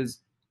 which is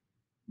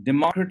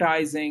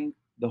democratizing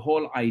the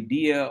whole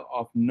idea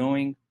of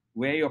knowing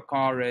where your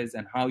car is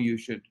and how you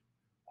should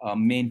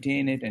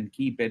maintain it and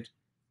keep it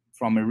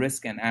from a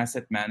risk and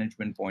asset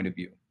management point of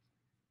view.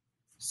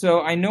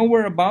 So I know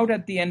we're about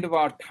at the end of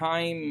our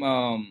time,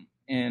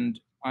 and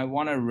I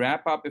want to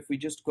wrap up. If we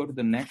just go to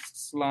the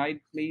next slide,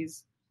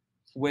 please,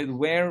 with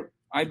where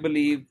I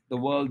believe the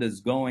world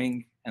is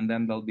going, and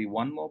then there'll be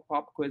one more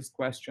pop quiz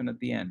question at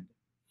the end.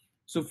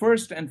 So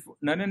first and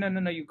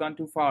no, you've gone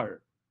too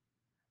far.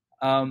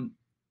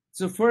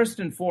 So first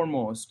and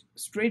foremost,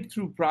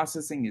 straight-through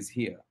processing is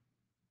here.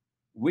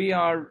 We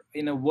are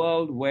in a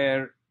world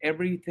where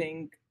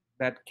everything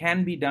that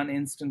can be done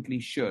instantly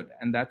should,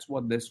 and that's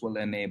what this will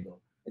enable.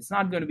 It's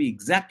not going to be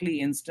exactly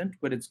instant,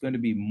 but it's going to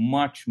be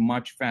much,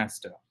 much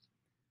faster.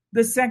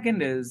 The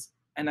second is,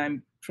 and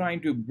I'm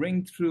trying to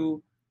bring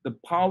through the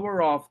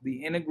power of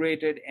the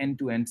integrated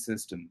end-to-end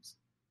systems.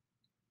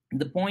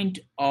 the point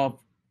of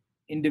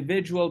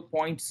individual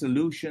point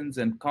solutions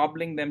and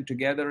cobbling them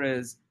together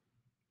is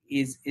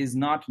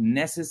not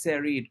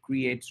necessary. It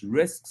creates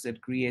risks,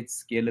 it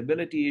creates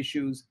scalability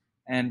issues,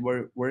 and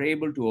we're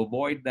able to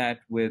avoid that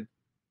with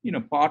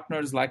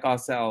partners like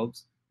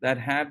ourselves that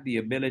have the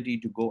ability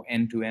to go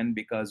end to end,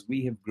 because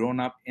we have grown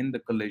up in the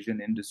collision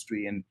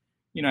industry. And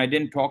I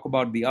didn't talk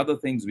about the other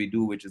things we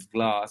do, which is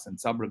glass and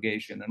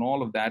subrogation, and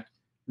all of that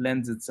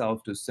lends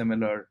itself to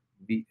similar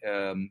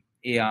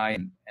AI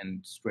and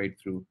straight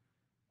through.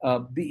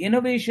 The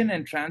innovation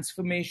and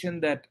transformation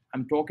that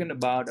I'm talking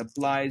about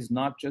applies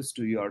not just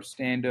to your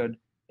standard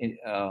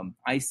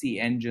IC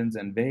engines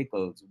and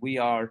vehicles. We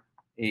are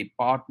a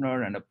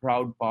partner and a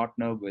proud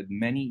partner with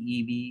many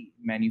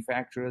EV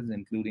manufacturers,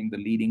 including the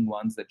leading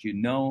ones that you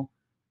know.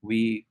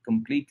 We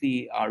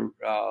completely are,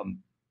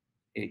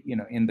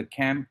 in the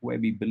camp where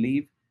we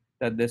believe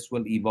that this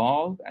will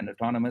evolve and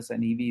autonomous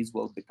and EVs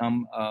will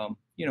become,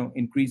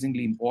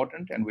 increasingly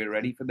important, and we're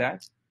ready for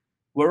that.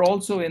 We're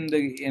also in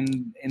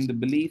the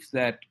belief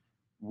that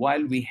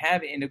while we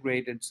have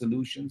integrated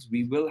solutions,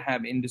 we will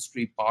have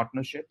industry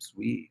partnerships.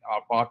 We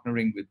are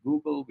partnering with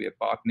Google. We are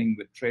partnering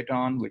with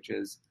Traton, which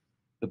is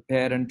the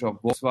parent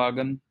of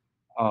Volkswagen,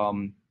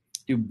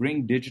 to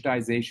bring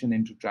digitization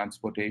into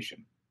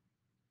transportation.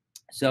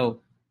 So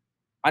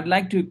I'd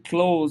like to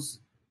close,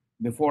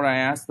 before I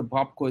ask the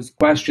pop quiz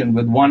question,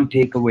 with one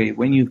takeaway.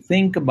 When you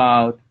think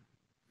about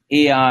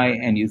AI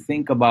and you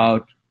think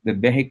about the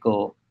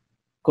vehicle,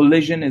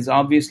 collision is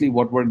obviously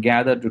what we're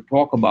gathered to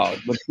talk about,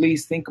 but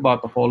please think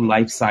about the whole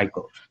life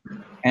cycle.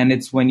 And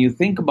it's when you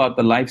think about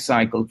the life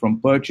cycle from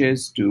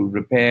purchase to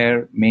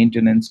repair,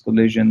 maintenance,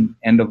 collision,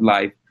 end of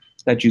life,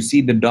 that you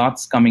see the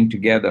dots coming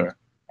together,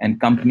 and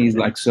companies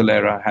like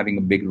Solera having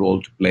a big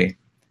role to play.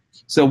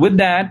 So with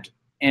that,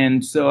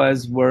 and so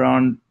as we're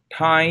on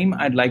time,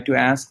 I'd like to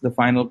ask the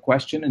final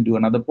question and do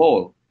another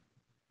poll.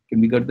 Can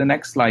we go to the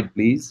next slide,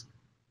 please?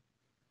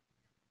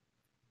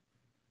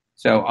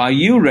 So are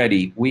you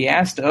ready? We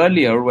asked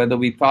earlier whether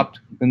we thought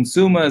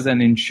consumers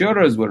and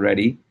insurers were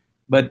ready,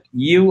 but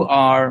you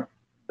are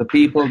the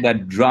people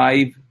that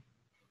drive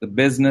the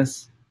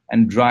business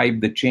and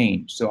drive the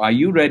change. So are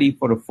you ready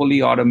for a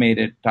fully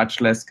automated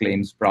touchless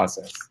claims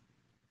process?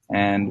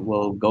 And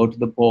we'll go to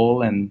the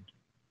poll and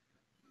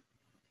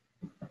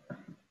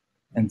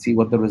see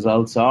what the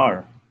results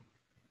are.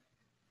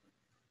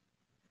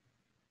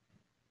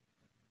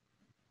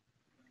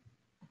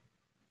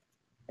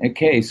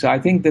 Okay, so I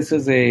think this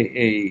is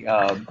a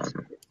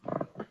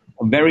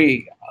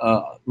very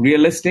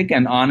realistic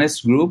and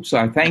honest group, so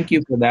I thank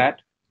you for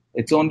that.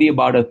 It's only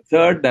about a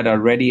third that are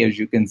ready, as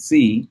you can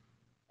see.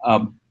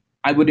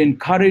 I would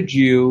encourage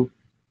you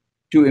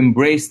to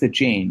embrace the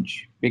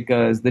change,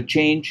 because the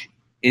change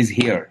is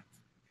here.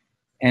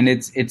 And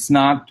it's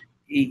not,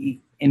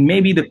 and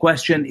maybe the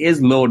question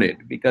is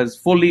loaded, because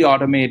fully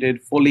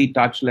automated, fully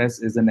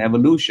touchless is an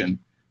evolution.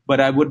 But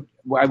I would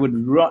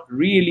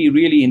really,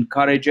 really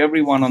encourage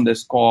everyone on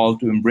this call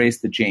to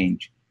embrace the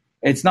change.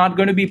 It's not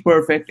going to be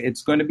perfect.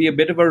 It's going to be a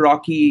bit of a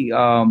rocky,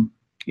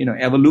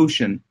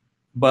 evolution,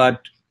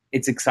 but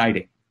it's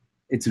exciting.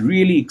 It's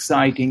really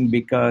exciting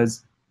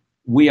because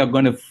we are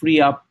going to free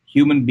up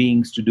human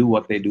beings to do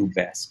what they do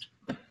best,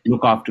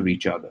 look after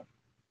each other.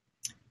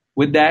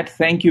 With that,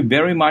 thank you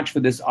very much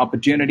for this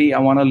opportunity. I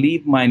want to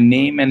leave my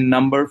name and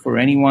number for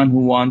anyone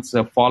who wants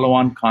a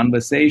follow-on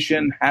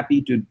conversation.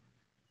 Happy to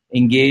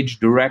engage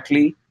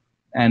directly.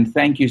 And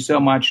thank you so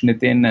much,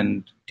 Nitin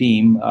and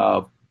team,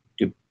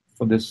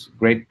 for this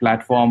great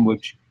platform,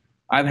 which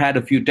I've had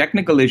a few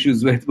technical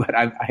issues with, but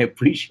I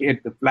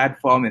appreciate the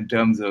platform in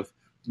terms of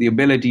the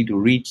ability to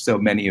reach so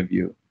many of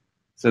you.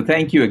 So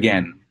thank you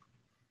again.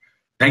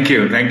 Thank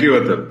you,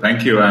 Atul.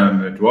 Thank you.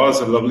 And it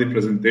was a lovely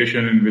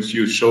presentation in which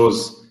you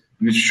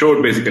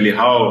showed basically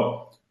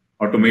how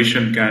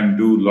automation can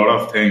do a lot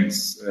of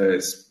things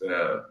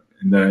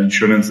in the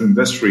insurance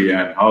industry,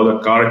 and how the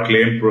car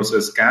claim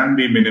process can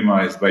be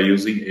minimized by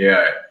using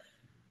AI.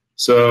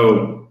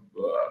 So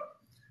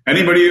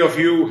anybody of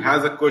you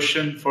has a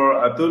question for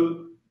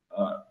Atul,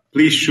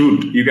 please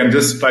shoot. You can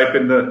just type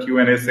in the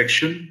Q&A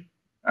section,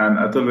 and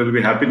Atul will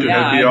be happy to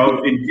help you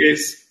out in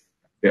case.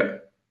 Yeah.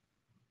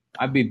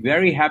 I'd be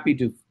very happy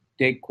to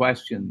take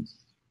questions.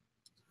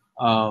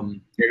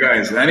 Hey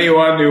guys,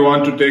 anyone you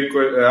want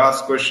to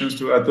ask questions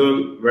to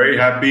Atul, very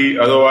happy.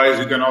 Otherwise,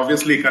 you can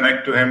obviously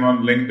connect to him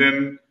on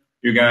LinkedIn.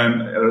 You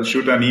can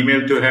shoot an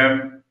email to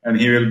him, and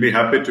he will be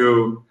happy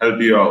to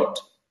help you out.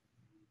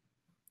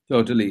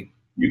 Totally.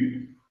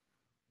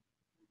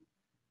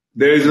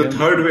 There is a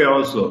third way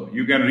also.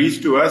 You can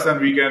reach to us,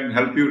 and we can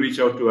help you reach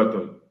out to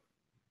Atul.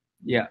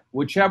 Yeah,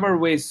 whichever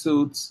way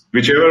suits.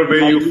 Whichever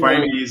way you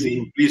find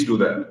easy, please do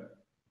that.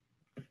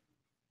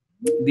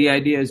 The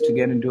idea is to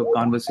get into a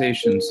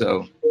conversation,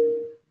 so.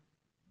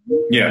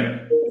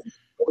 Yeah,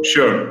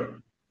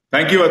 sure.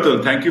 Thank you,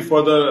 Atul. Thank you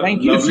for the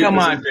lovely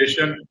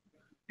presentation.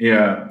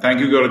 Yeah, thank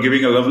you for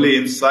giving a lovely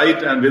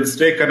insight, and we'll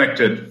stay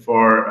connected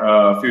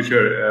for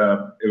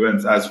future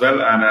events as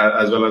well, and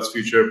as well as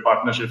future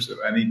partnerships. If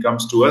any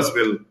comes to us,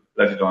 we'll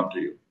let it on to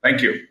you.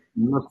 Thank you.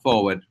 Look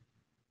forward.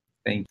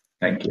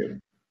 Thank you.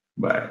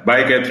 Bye.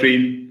 Bye,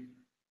 Catherine.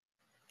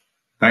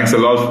 Thanks a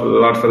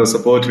lot for the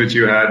support which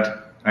you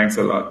had. Thanks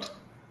a lot.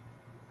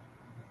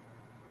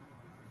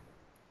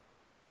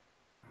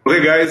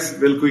 Okay, guys,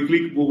 we'll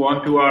quickly move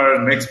on to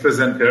our next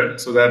presenter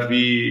so that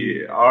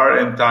we are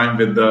in time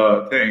with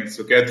the thing.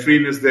 So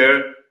Catherine is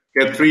there.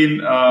 Catherine,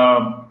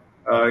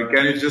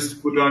 can you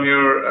just put on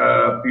your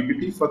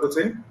PPT for the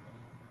same?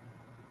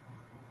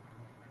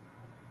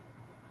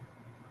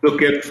 So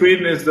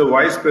Catherine is the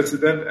Vice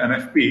President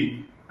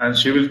NFP, and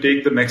she will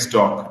take the next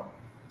talk.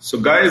 So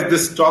guys,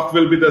 this talk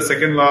will be the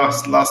second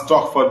last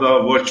talk for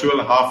the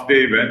virtual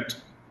half-day event.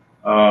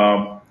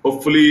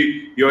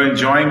 Hopefully you're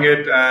enjoying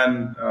it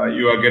and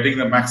you are getting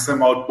the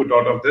maximum output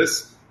out of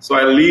this. So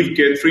I'll leave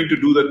Catherine to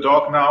do the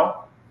talk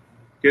now.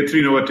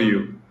 Catherine, over to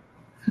you.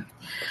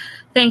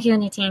 Thank you,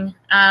 Nitin.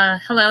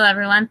 Hello,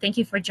 everyone. Thank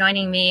you for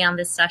joining me on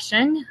this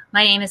session.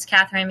 My name is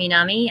Catherine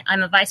Minami.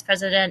 I'm a Vice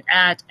President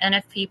at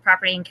NFP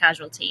Property and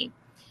Casualty.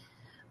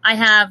 I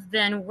have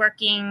been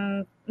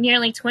working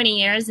nearly 20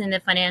 years in the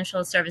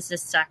financial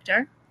services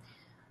sector.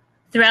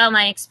 Throughout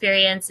my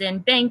experience in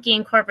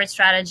banking, corporate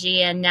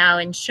strategy, and now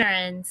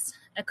insurance,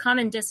 a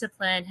common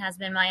discipline has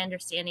been my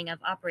understanding of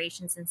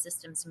operations and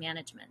systems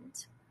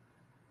management.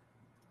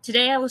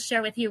 Today, I will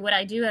share with you what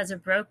I do as a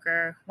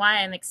broker, why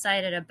I'm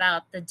excited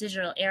about the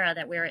digital era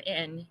that we're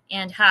in,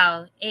 and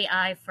how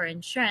AI for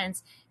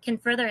insurance can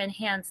further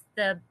enhance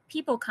the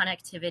people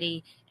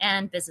connectivity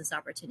and business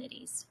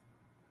opportunities.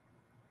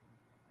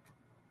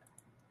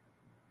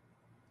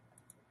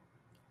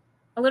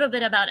 A little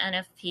bit about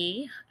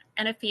NFP.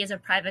 NFP is a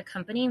private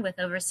company with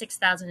over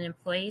 6,000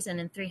 employees and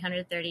in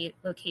 330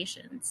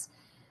 locations.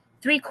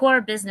 Three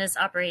core business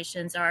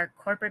operations are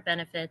corporate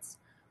benefits,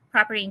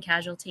 property and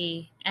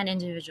casualty, and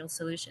individual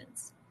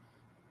solutions.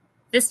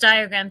 This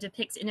diagram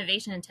depicts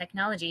innovation and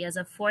technology as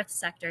a fourth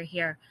sector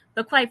here,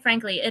 but quite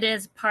frankly, it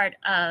is part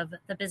of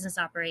the business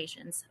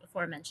operations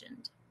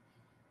aforementioned.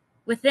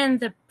 Within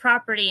the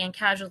property and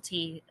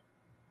casualty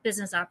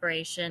business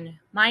operation,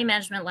 my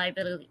management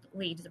liability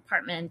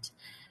department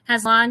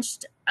has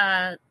launched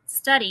a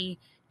study,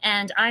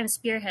 and I'm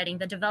spearheading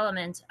the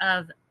development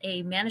of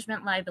a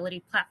management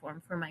liability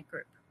platform for my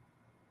group.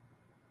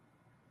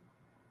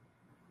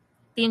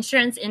 The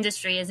insurance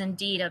industry is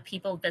indeed a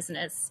people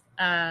business.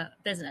 As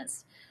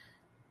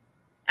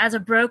a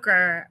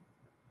broker,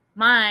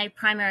 my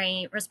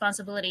primary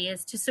responsibility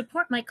is to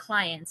support my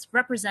clients,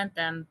 represent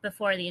them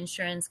before the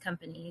insurance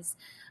companies,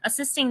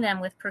 assisting them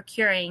with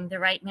procuring the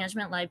right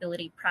management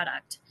liability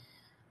product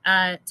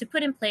to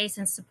put in place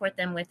and support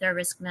them with their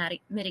risk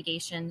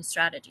mitigation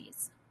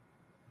strategies.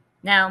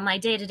 Now, my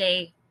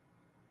day-to-day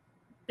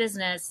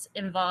business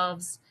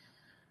involves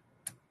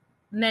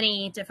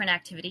many different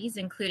activities,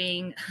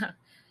 including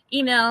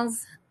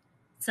emails,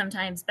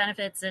 sometimes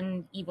benefits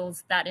and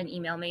evils that an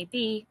email may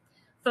be,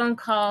 phone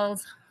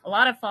calls, a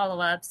lot of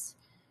follow-ups,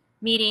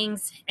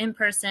 meetings,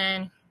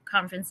 in-person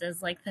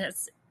conferences like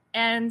this,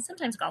 and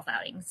sometimes golf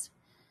outings.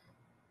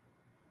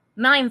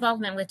 My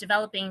involvement with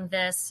developing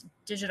this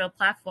digital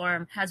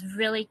platform has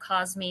really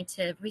caused me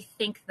to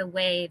rethink the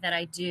way that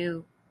I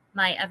do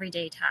my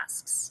everyday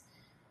tasks,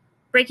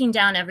 breaking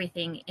down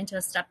everything into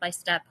a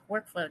step-by-step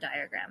workflow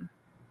diagram.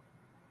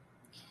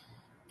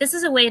 This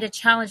is a way to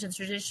challenge the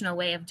traditional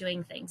way of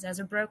doing things as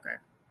a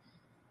broker.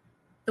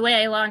 The way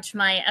I launch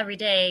my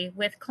everyday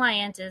with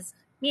client is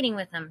meeting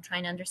with them,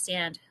 trying to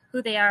understand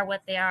who they are,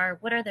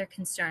 what are their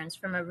concerns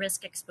from a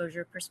risk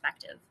exposure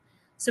perspective,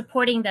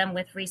 supporting them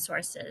with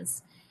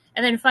resources,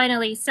 and then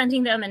finally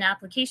sending them an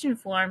application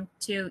form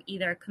to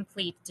either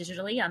complete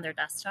digitally on their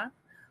desktop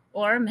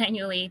or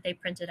manually they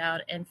print it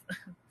out and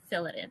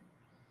fill it in.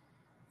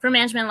 From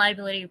management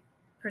liability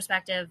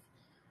perspective,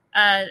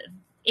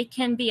 it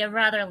can be a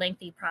rather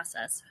lengthy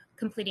process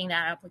completing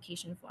that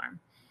application form.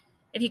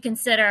 If you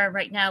consider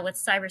right now with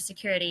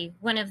cybersecurity,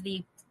 one of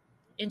the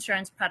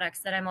insurance products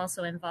that I'm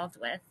also involved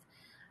with,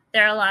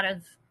 there are a lot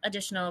of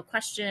additional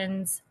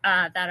questions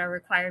that are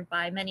required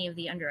by many of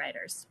the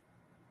underwriters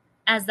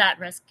as that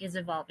risk is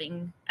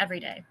evolving every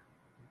day.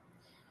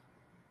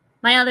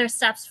 My other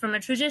steps from a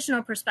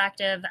traditional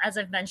perspective, as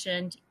I've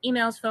mentioned,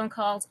 emails, phone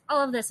calls,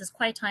 all of this is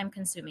quite time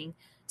consuming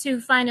to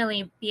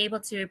finally be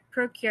able to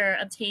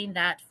obtain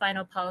that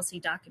final policy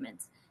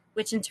document,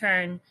 which in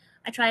turn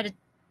I try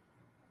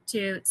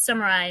to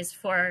summarize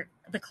for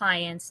the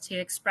clients to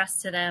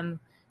express to them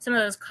some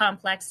of those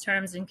complex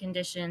terms and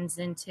conditions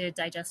into a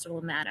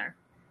digestible manner.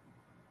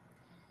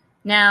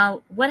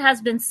 Now, what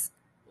has been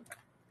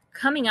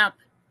coming up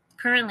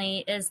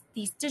currently is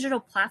these digital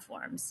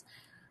platforms,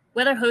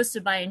 whether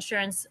hosted by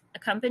insurance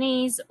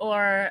companies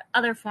or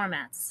other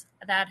formats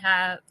that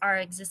are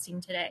existing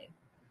today.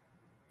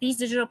 These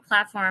digital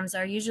platforms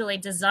are usually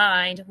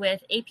designed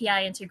with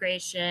API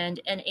integration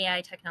and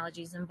AI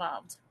technologies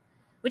involved,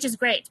 which is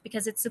great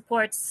because it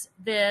supports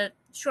the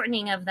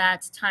shortening of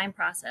that time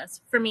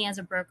process for me as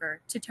a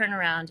broker to turn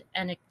around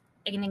and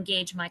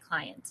engage my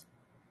client.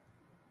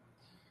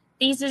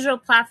 These digital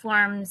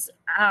platforms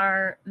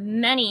are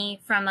many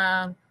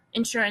from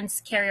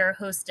insurance carrier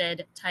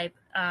hosted type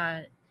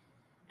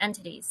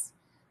entities.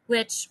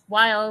 which,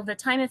 while the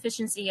time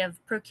efficiency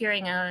of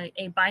procuring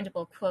a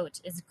bindable quote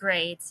is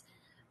great,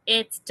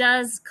 it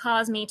does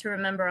cause me to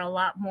remember a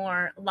lot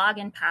more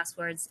login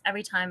passwords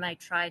every time I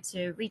try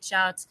to reach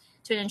out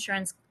to an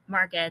insurance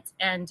market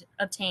and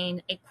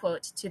obtain a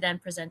quote to then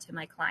present to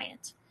my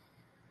client.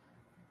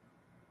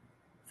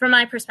 From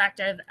my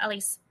perspective, at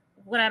least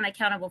what I'm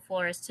accountable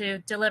for is to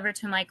deliver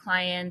to my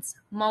clients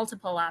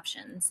multiple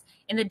options.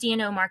 In the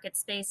D&O market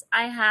space,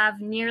 I have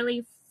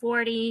nearly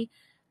 40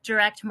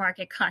 direct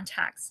market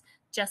contacts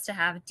just to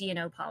have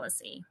D&O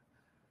policy.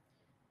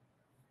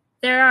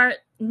 There are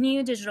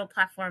new digital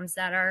platforms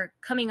that are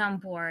coming on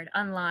board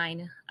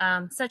online,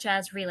 such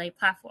as Relay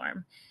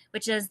Platform,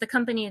 which is the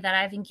company that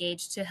I've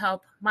engaged to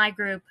help my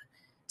group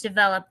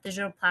develop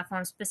digital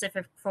platforms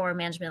specific for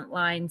management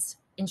lines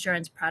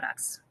insurance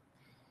products.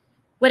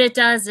 What it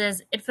does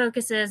is it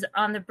focuses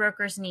on the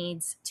broker's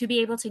needs to be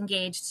able to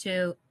engage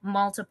to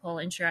multiple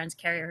insurance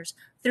carriers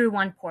through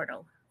one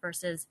portal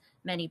versus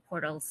many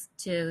portals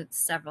to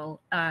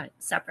several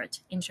separate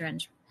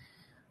insurance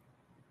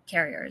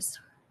carriers.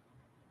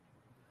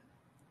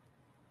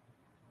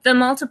 The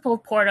multiple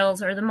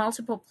portals or the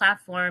multiple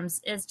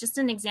platforms is just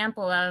an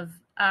example of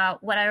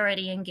what I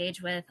already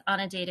engage with on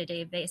a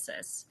day-to-day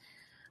basis.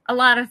 A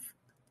lot of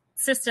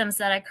systems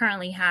that I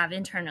currently have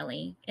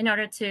internally in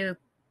order to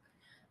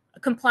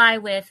comply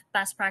with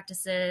best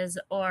practices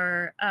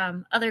or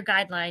other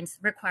guidelines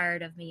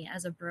required of me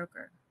as a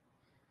broker.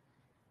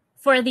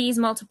 For these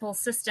multiple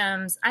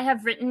systems, I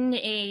have written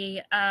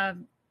a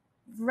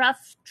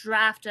rough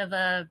draft of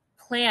a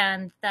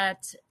plan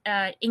that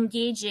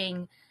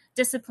engaging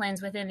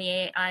disciplines within the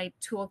AI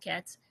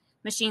toolkit,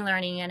 machine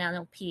learning and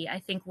NLP, I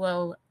think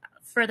will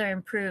further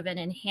improve and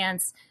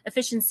enhance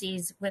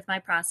efficiencies with my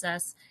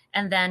process,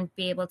 and then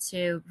be able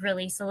to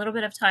release a little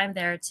bit of time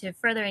there to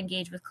further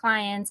engage with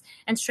clients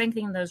and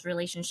strengthen those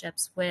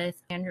relationships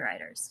with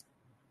underwriters.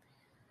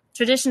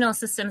 Traditional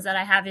systems that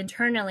I have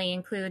internally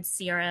include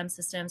CRM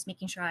systems,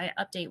 making sure I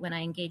update when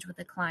I engage with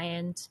a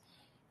client,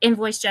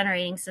 invoice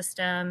generating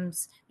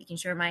systems, making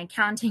sure my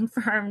accounting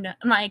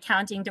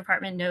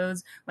department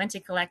knows when to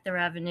collect the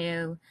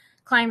revenue,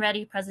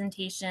 client-ready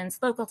presentations,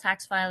 local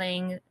tax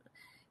filing.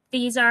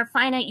 These are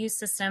finite use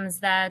systems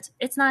that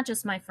it's not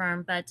just my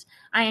firm, but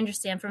I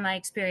understand from my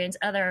experience,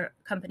 other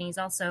companies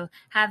also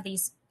have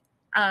these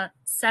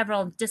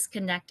several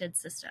disconnected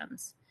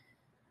systems.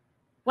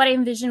 What I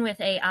envision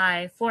with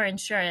AI for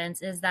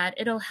insurance is that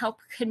it'll help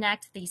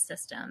connect these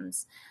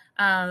systems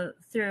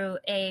through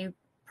a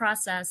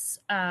process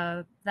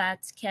that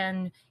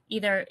can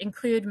either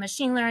include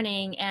machine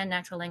learning and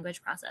natural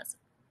language process.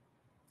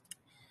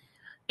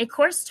 A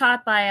course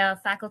taught by a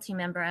faculty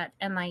member at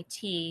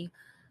MIT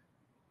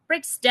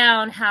breaks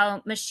down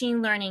how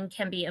machine learning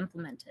can be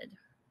implemented.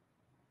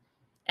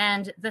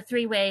 And the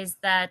three ways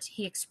that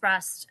he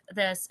expressed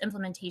this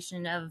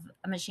implementation of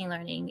machine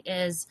learning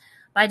is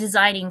by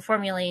designing,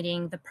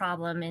 formulating the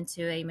problem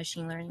into a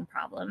machine learning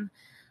problem,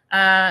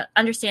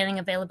 understanding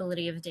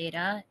availability of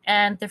data,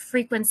 and the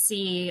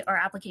frequency or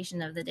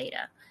application of the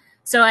data.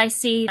 So I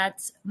see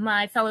that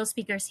my fellow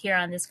speakers here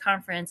on this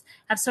conference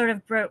have sort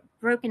of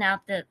broken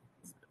out the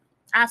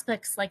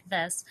aspects like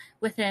this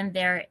within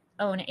their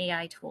own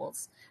AI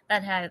tools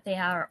that they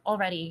are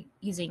already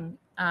using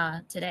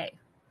today.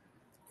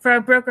 For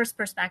a broker's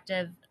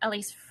perspective, at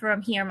least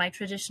from here, my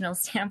traditional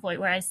standpoint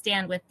where I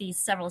stand with these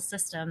several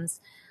systems,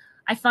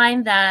 I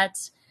find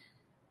that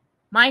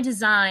my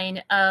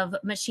design of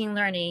machine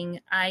learning,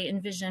 I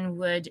envision,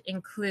 would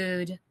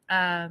include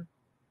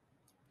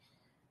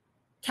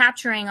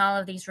capturing all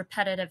of these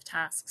repetitive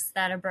tasks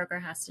that a broker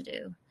has to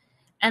do,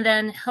 and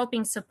then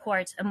helping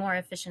support a more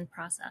efficient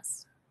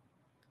process.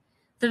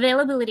 The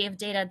availability of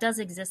data does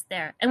exist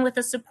there, and with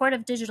the support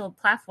of digital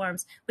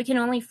platforms, we can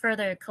only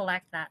further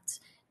collect that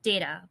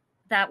data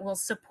that will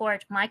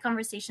support my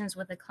conversations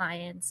with the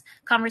clients,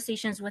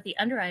 conversations with the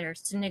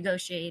underwriters to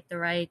negotiate the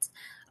right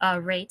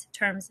rate,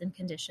 terms, and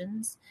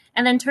conditions,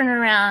 and then turn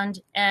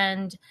around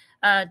and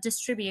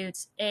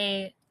distribute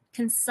a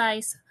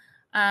concise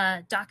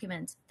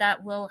document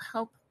that will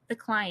help the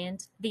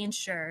client, the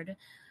insured,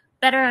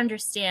 better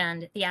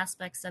understand the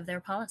aspects of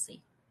their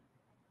policy.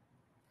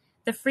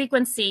 The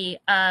frequency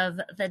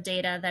of the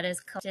data that is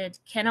collected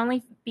can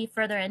only be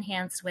further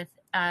enhanced with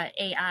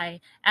AI,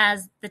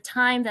 as the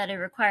time that it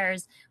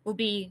requires will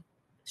be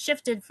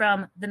shifted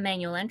from the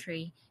manual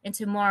entry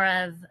into more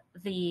of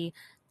the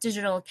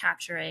digital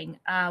capturing,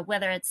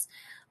 whether it's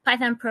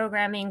Python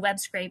programming, web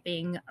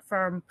scraping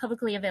for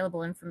publicly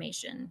available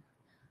information.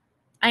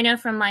 I know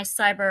from my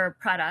cyber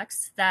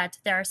products that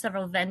there are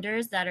several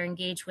vendors that are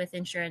engaged with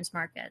insurance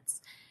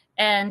markets.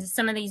 And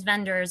some of these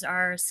vendors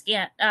are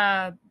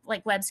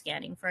like web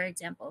scanning, for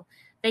example.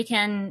 They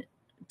can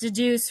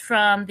deduce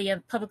from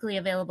the publicly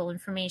available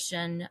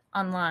information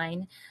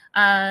online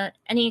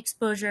any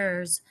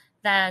exposures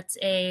that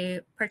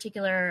a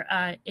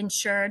particular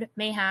insured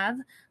may have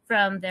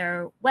from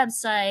their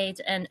website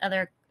and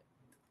other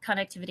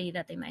connectivity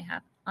that they might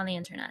have on the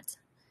internet.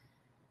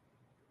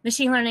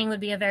 Machine learning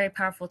would be a very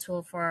powerful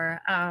tool for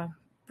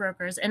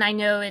brokers, and I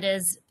know it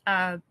is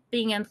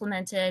being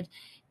implemented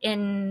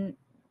in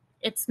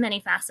its many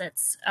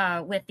facets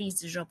with these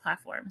digital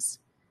platforms.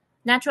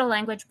 Natural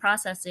language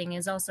processing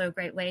is also a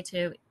great way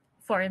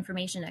for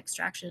information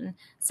extraction.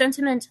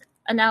 Sentiment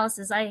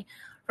analysis, I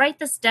write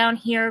this down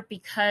here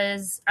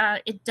because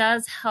it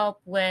does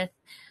help with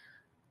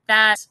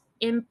that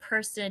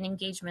in-person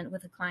engagement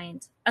with a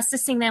client,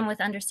 assisting them with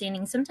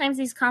understanding sometimes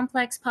these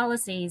complex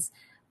policies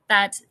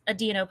that a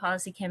D&O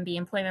policy can be,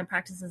 employment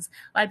practices,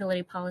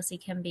 liability policy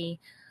can be,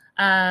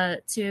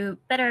 to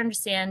better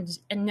understand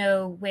and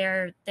know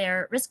where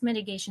their risk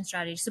mitigation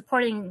strategy,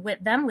 supporting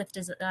them with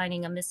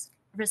designing a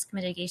risk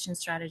mitigation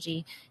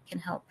strategy can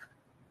help.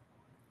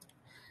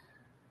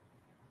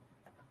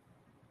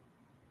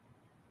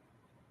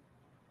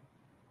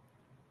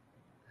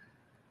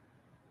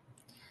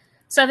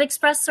 So I've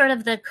expressed sort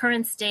of the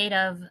current state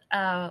of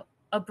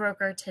a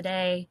broker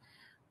today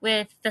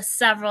with the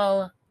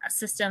several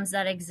systems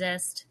that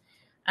exist,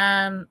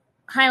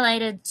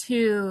 highlighted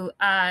two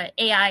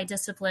AI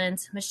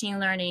disciplines, machine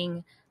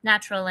learning,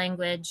 natural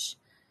language,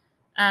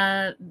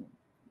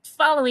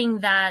 following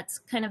that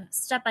kind of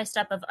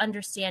step-by-step of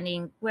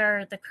understanding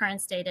where the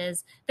current state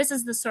is. This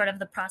is the sort of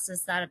the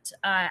process that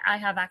I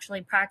have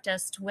actually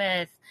practiced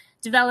with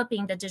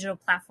developing the digital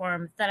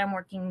platform that I'm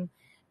working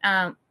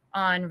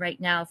on right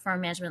now for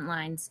Management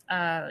Line's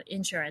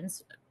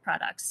insurance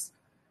products.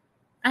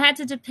 I had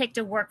to depict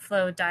a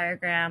workflow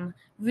diagram,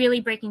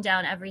 really breaking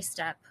down every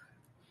step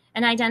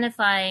and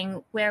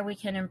identifying where we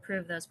can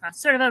improve those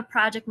processes. Sort of a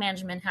project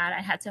management hat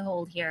I had to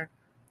hold here.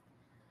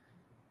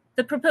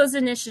 The proposed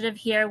initiative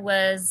here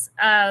was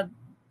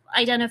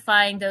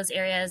identifying those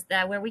areas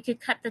where we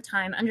could cut the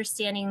time,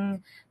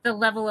 understanding the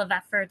level of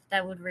effort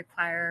that would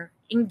require,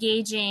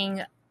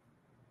 engaging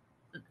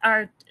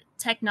our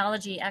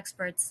technology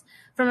experts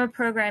from a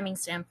programming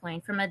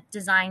standpoint, from a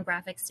design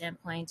graphic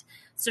standpoint.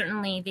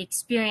 Certainly the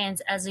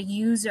experience as a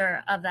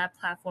user of that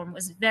platform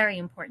was very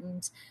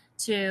important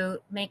to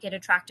make it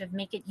attractive,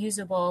 make it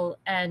usable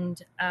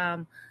and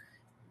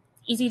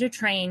easy to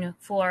train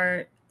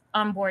for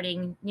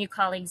onboarding new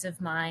colleagues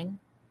of mine.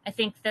 I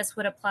think this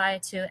would apply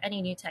to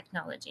any new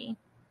technology,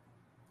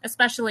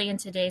 especially in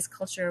today's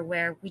culture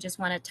where we just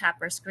want to tap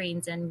our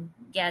screens and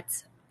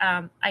get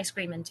ice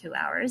cream in 2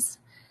 hours.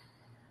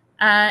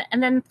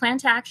 And then plan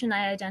to action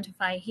I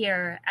identify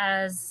here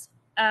as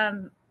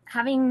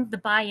having the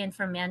buy-in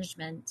from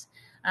management,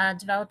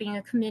 developing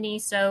a committee.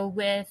 So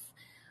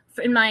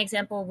in my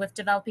example, with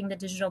developing the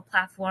digital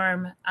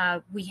platform,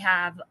 we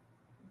have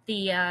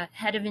the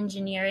head of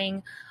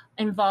engineering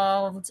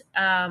involved,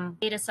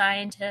 data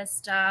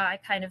scientist. I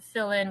kind of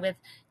fill in with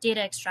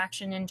data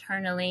extraction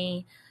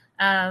internally.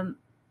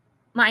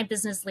 My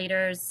business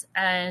leaders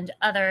and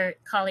other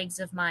colleagues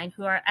of mine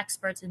who are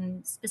experts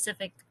in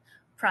specific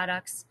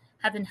products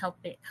have been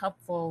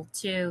helpful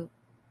to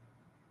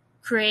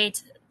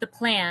create the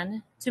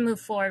plan to move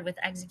forward with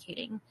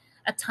executing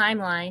a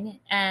timeline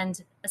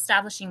and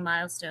establishing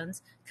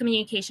milestones.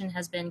 Communication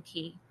has been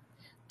key.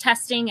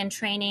 Testing and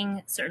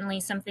training,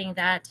 certainly something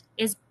that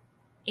is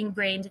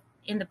ingrained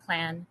in the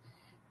plan.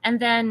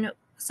 And then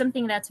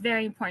something that's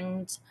very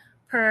important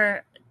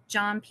per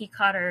John P.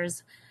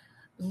 Cotter's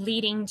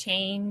Leading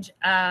Change,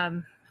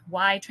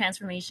 Why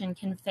Transformation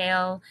Can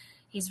Fail.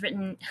 He's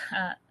written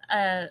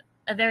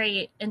a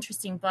very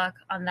interesting book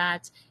on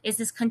that, is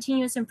this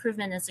continuous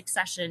improvement and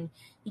succession.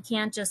 You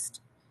can't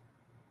just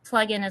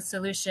plug in a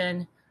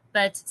solution,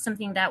 but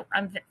something that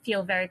I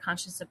feel very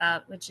conscious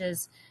about, which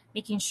is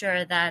making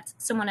sure that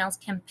someone else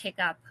can pick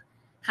up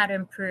how to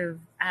improve,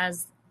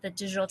 as the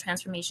digital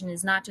transformation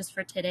is not just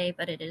for today,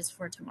 but it is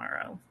for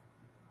tomorrow.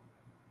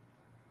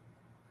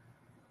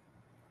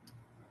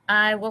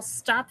 I will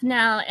stop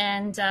now,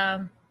 and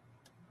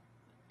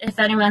if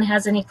anyone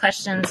has any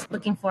questions,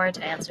 looking forward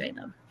to answering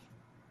them.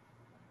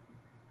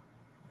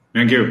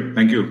 Thank you,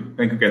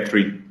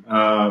 Catherine.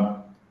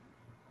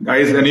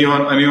 Guys,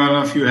 anyone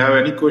of you have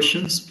any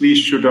questions? Please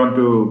shoot on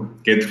to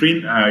Catherine.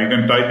 You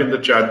can type in the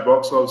chat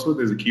box also.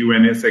 There's a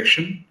Q&A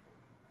section.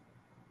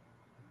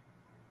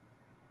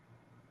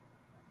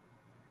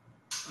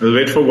 I'll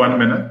wait for 1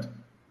 minute.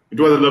 It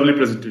was a lovely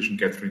presentation,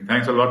 Catherine.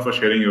 Thanks a lot for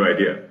sharing your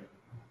idea.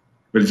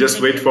 We'll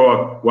just wait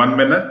for 1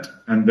 minute,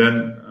 and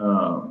then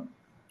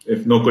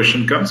if no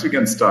question comes, we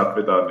can start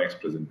with our next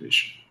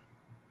presentation.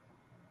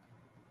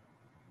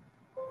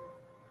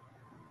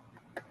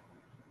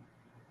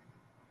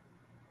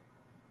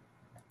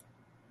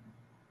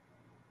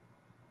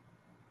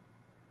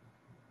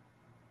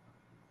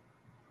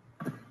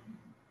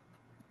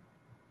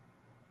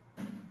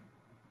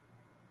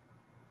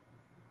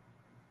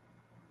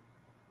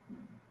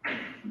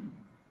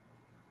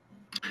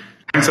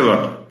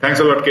 Thanks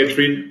a lot,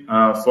 Catherine,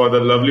 for the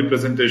lovely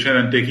presentation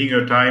and taking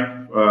your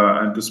time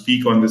and to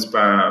speak on this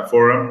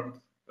forum.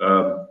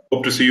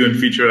 Hope to see you in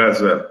future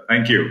as well.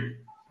 Thank you.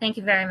 Thank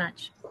you very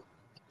much.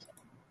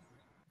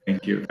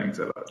 Thank you. Thanks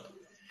a lot.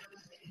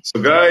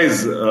 So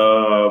guys,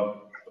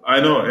 I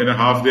know in a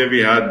half day we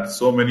had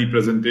so many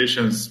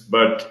presentations,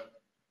 but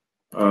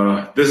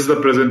this is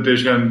the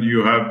presentation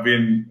you have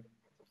been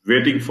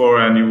waiting for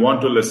and you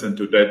want to listen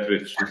to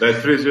Dietrich.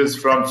 Dietrich is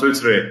from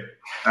Swiss Re.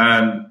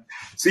 And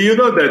see,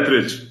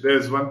 Dietrich,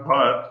 there's one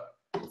part,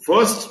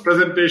 first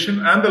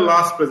presentation and the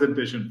last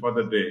presentation for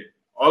the day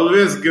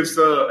always gives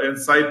an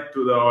insight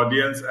to the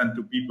audience and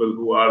to people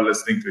who are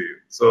listening to you.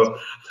 So,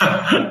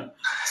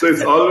 so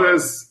it's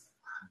always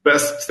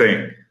best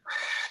thing.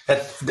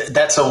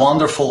 That's a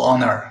wonderful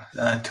honor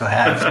to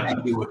have.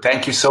 Thank you.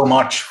 Thank you so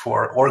much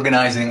for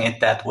organizing it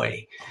that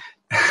way.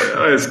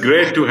 It's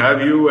great to have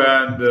you,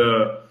 and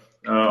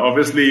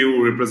obviously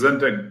you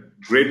represent a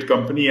great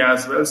company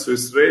as well,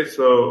 Swiss Re.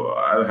 So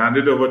I'll hand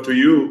it over to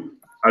you.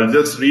 I'll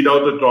just read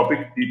out the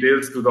topic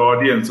details to the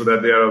audience so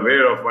that they are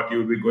aware of what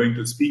you'll be going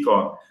to speak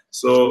on.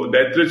 So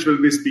Dietrich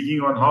will be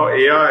speaking on how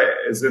AI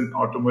is in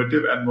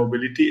automotive and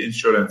mobility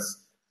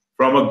insurance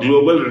from a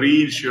global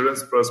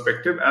reinsurance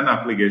perspective and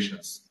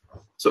applications.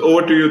 So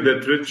over to you,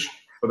 Dietrich,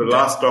 for the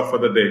last talk for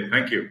the day.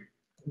 Thank you.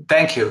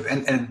 Thank you.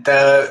 And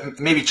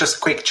maybe just a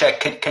quick check.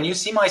 Can you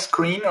see my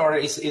screen, or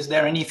is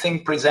there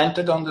anything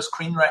presented on the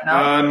screen right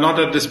now? Not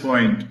at this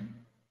point.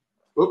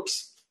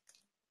 Oops.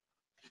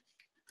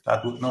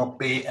 That would not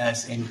be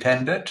as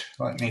intended.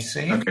 Let me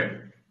see. Okay.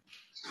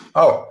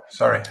 Oh,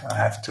 sorry. I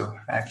have to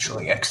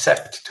actually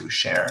accept to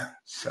share.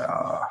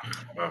 So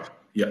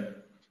yeah.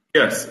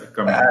 Yes.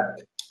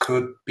 That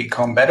could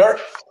become better.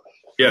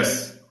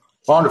 Yes.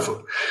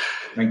 Wonderful.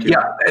 Thank you.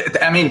 Yeah,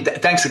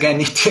 thanks again,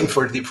 Nitin,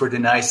 for the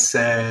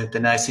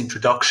nice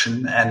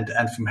introduction and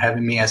from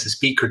having me as a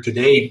speaker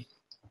today.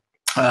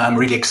 I'm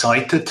really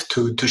excited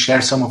to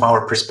share some of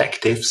our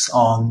perspectives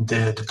on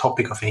the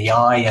topic of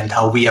AI and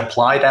how we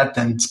apply that,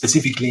 and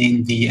specifically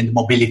in the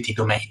mobility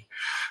domain,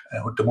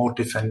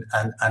 automotive and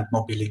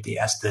mobility,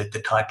 as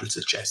the title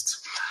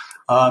suggests.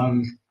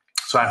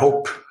 So I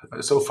hope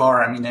so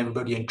far,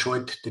 everybody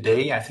enjoyed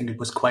today. I think it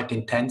was quite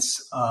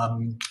intense.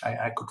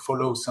 I could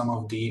follow some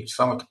of the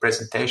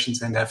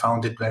presentations, and I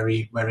found it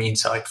very, very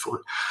insightful.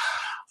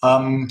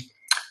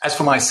 As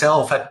for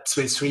myself at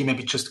Swiss Re,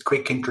 maybe just a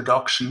quick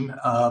introduction.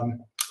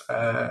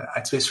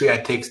 At Swiss Re, I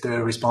take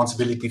the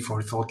responsibility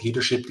for thought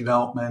leadership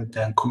development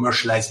and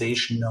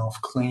commercialization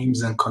of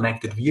claims and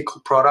connected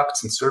vehicle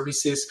products and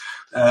services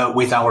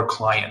with our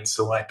clients.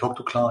 So I talk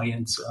to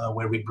clients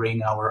where we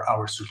bring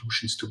our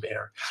solutions to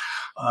bear.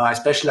 I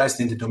specialized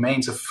in the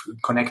domains of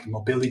connected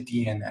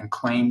mobility and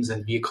claims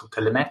and vehicle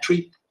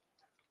telemetry.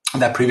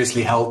 And I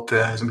previously held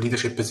some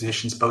leadership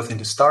positions both in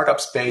the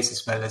startup space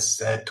as well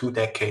as 2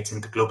 decades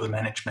in the global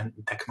management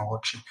and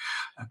technology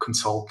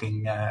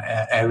consulting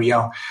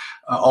area,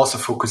 also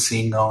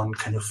focusing on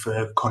kind of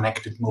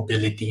connected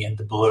mobility and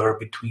the blur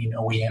between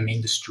OEM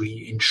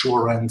industry,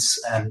 insurance,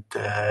 and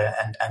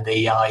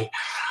AI.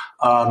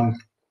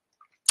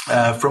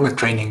 From a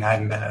training, I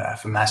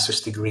have a master's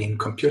degree in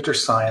computer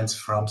science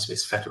from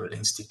Swiss Federal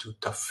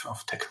Institute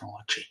of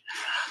Technology.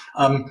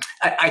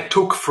 I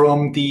took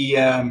from the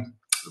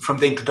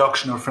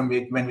introduction, or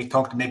when we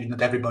talked, maybe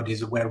not everybody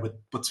is aware with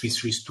what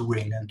Swiss Re is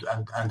doing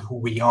and who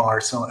we are.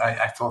 So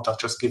I thought I'll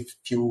just give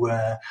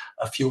a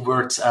few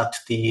words at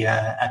the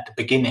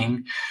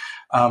beginning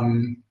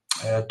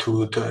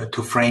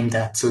to frame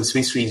that. So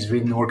Swiss Re is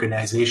really an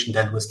organization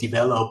that was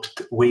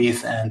developed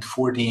with and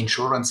for the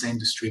insurance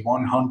industry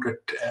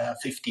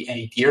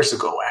 158 years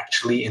ago,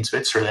 actually, in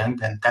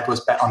Switzerland, and that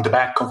was on the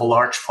back of a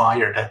large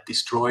fire that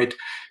destroyed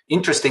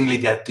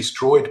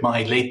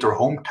my later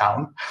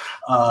hometown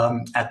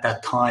at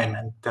that time.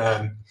 And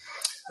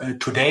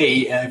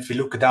today, if we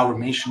look at our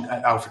mission,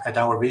 at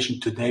our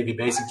vision today, we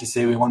basically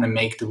say we want to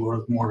make the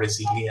world more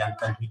resilient,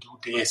 and we do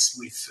this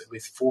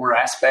with 4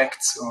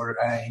 aspects. Or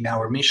in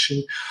our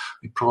mission,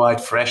 we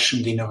provide fresh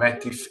and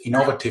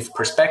innovative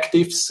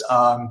perspectives,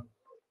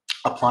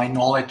 apply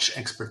knowledge,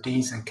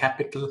 expertise, and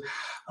capital.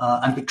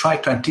 And we try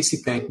to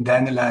anticipate and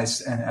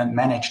analyze and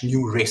manage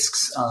new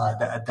risks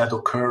that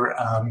occur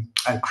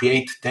and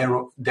create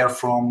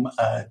therefrom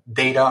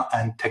data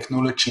and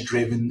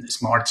technology-driven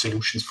smart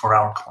solutions for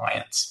our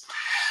clients.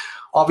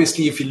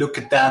 Obviously, if you look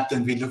at that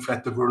and we look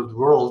at the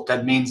world,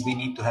 that means we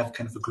need to have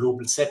kind of a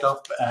global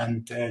setup,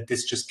 and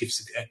this just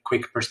gives a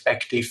quick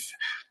perspective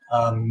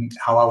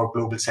how our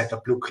global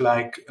setup looks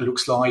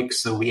like.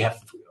 So we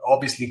have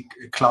obviously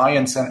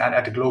clients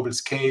at a global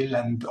scale,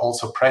 and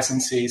also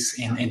presences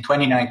in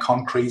 29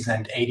 countries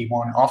and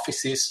 81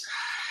 offices,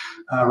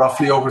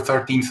 roughly over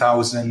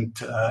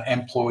 13,000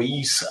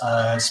 employees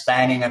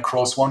spanning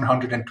across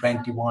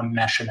 121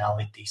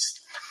 nationalities.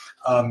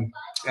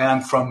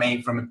 And from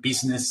a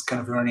business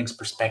kind of earnings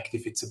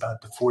perspective, it's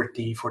about the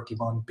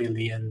 41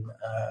 billion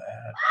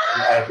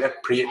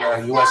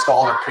US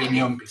dollar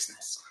premium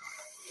business.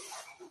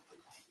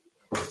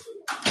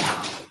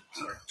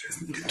 Sorry,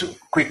 just needed to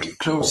quickly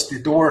close the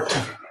door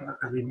to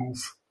remove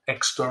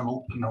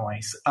external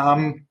noise.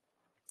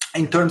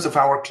 In terms of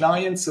our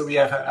clients, so we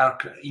have our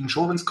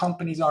insurance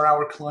companies are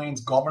our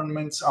clients,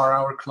 governments are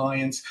our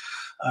clients.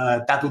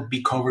 That would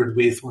be covered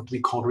with what we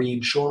call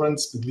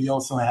reinsurance, but we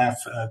also have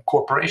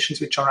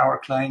corporations which are our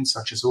clients,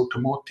 such as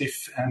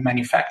automotive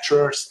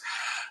manufacturers.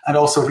 and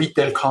also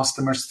retail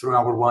customers through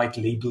our white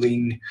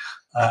labeling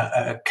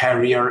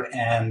carrier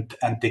and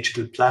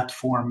digital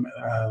platform,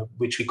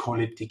 which we call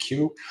it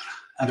DQ.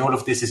 And all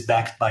of this is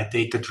backed by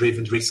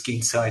data-driven risk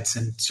insights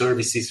and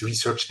services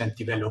researched and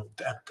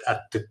developed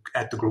at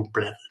the group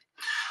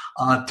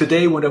level.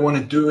 Today, what I want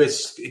to do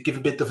is give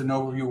a bit of an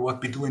overview of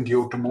what we do in the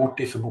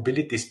automotive and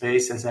mobility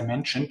space, as I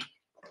mentioned,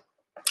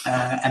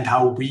 and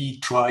how we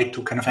try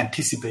to kind of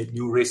anticipate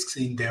new risks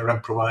in there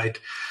and provide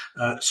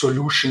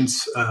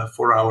solutions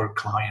for our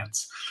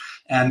clients.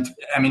 And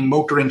I mean,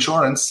 motor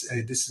insurance,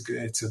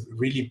 it's a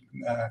really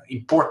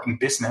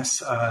important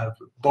business,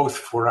 both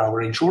for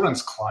our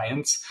insurance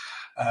clients.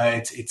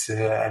 It's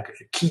a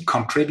key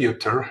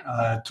contributor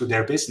to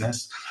their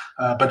business,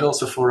 but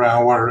also for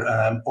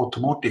our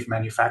automotive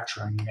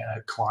manufacturing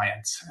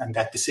clients. And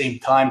at the same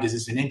time, this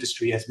is an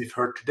industry, as we've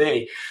heard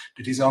today,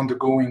 that is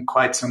undergoing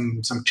quite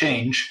some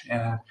change.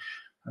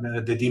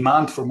 The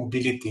demand for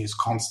mobility is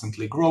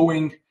constantly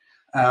growing.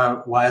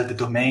 While the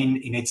domain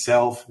in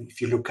itself,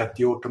 if you look at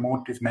the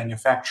automotive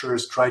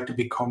manufacturers, try to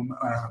become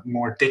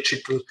more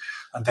digital,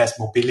 and as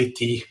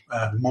mobility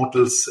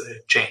models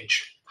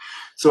change.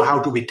 So how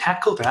do we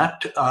tackle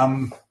that?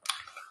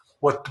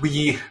 What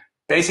we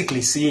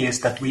basically see is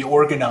that we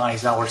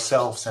organize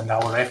ourselves and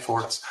our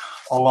efforts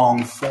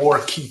along 4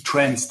 key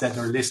trends that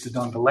are listed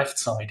on the left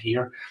side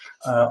here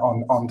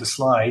on the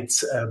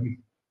slides.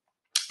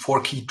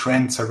 4 key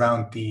trends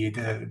around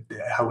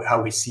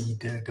how we see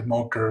the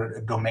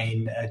motor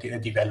domain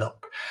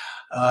develop.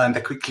 And I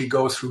quickly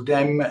go through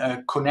them.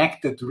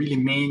 Connected really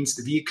means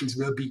the vehicles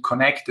will be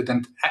connected,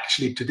 and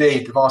actually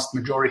today the vast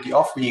majority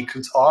of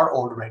vehicles are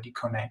already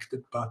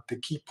connected, but the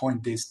key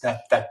point is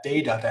that that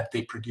data that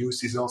they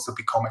produce is also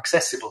become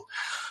accessible.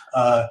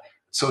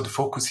 So the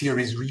focus here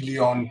is really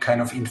on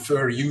kind of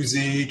infer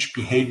usage,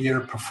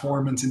 behavior,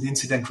 performance, and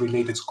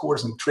incident-related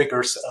scores and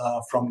triggers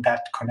from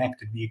that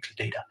connected vehicle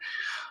data.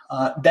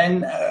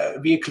 Then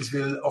vehicles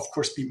will, of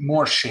course, be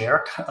more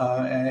shared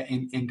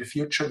in the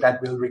future.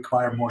 That will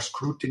require more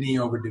scrutiny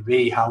over the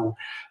way how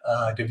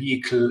the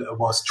vehicle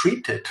was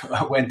treated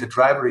when the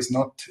driver is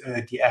not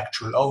the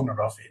actual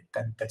owner of it.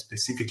 And that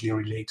specifically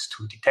relates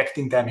to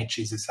detecting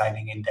damages,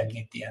 assigning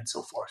indemnity, and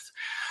so forth.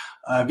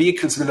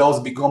 Vehicles will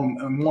also become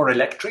more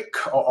electric,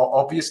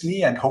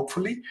 obviously, and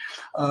hopefully,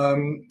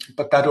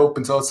 but that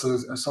opens also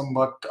a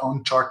somewhat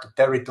uncharted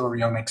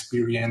territory on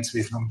experience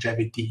with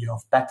longevity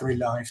of battery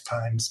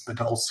lifetimes,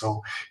 but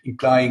also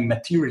implying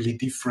materially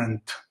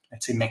different,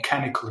 let's say,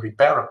 mechanical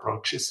repair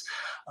approaches,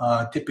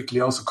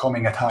 typically also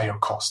coming at higher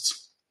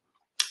costs.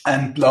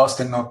 And last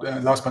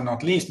but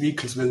not least,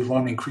 vehicles will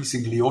run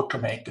increasingly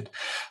automated.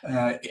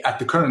 At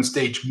the current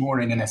stage, more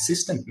in an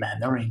assistant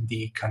manner in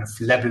the kind of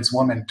levels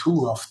 1 and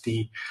 2 of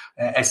the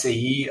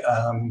SAE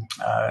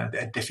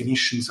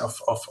definitions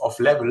of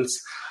levels.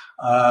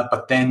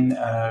 But then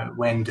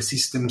when the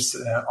systems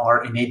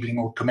are enabling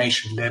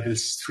automation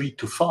levels 3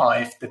 to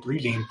 5, that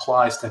really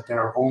implies that there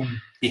are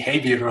own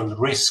behavioral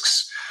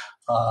risks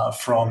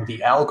from the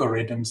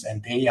algorithms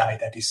and AI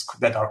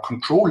that are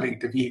controlling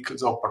the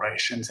vehicle's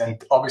operations.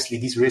 And obviously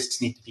these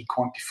risks need to be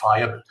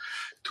quantifiable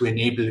to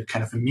enable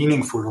kind of a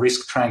meaningful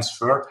risk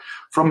transfer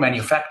from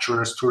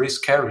manufacturers to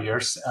risk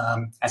carriers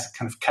as a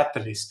kind of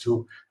catalyst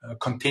to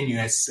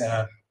continuous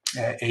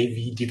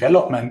AV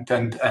development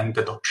and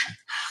adoption.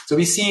 So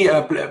we see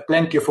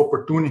plenty of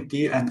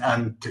opportunity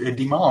and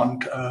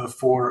demand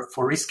for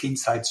risk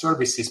insight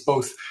services,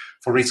 both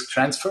for risk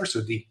transfer, so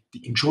the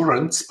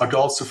insurance, but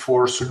also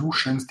for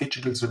solutions,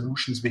 digital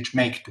solutions, which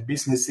make the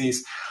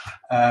businesses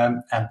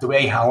and the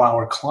way how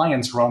our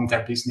clients run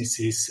their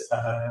businesses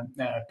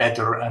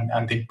better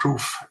and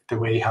improve the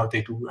way how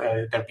they do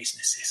their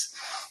businesses.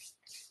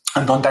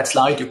 And on that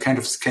slide, you kind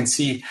of can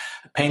see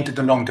painted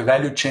along the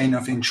value chain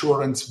of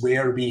insurance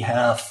where we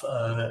have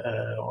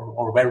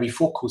or where we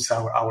focus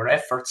our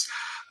efforts.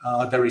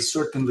 There is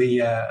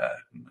certainly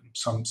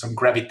some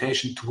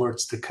gravitation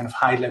towards the kind of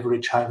high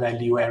leverage, high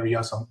value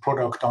areas on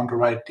product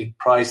underwriting,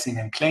 pricing,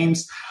 and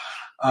claims.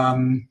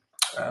 And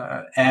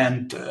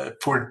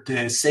for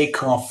the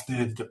sake of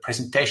the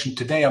presentation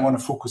today, I want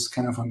to focus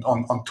kind of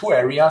on 2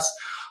 areas.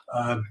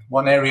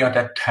 One area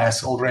that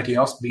has already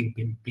also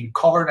been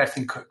covered, I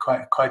think,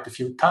 quite a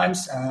few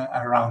times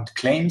around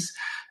claims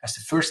as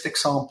the first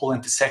example,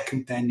 and the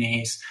second then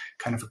is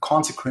kind of a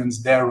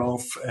consequence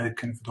thereof,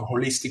 kind of the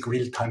holistic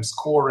real-time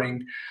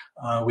scoring,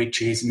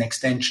 which is an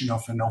extension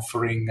of an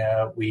offering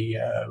we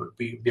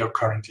are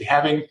currently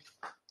having.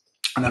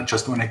 And I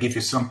just want to give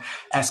you some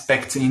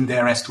aspects in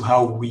there as to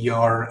how we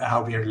are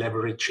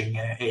leveraging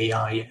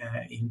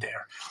AI in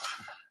there.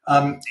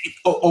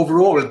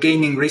 Overall,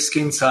 gaining risk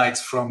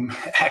insights from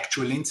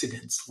actual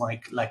incidents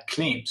like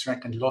claims,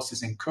 right, and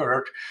losses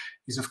incurred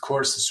is, of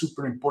course, a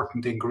super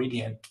important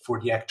ingredient for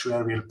the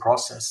actuarial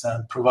process.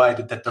 And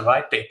provided that the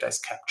right data is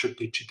captured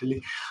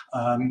digitally,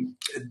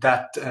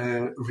 that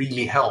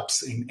really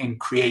helps in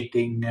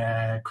creating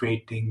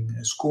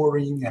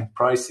scoring and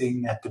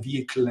pricing at the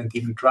vehicle and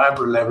even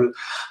driver level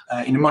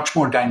in a much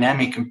more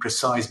dynamic and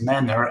precise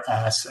manner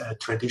as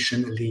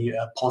traditionally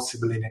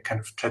possible in a kind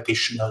of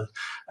traditional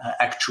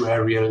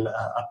actuarial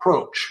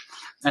approach.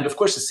 And of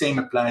course, the same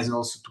applies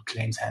also to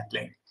claims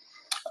handling.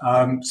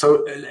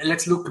 So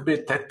let's look a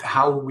bit at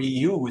how we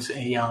use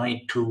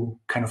AI to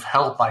kind of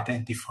help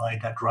identify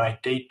that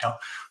right data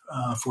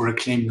for a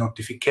claim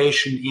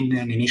notification in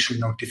an initial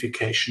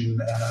notification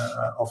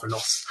of a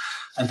loss.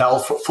 And I'll,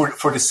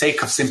 for the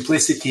sake of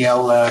simplicity,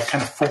 I'll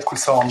kind of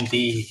focus on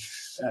the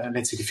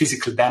let's say the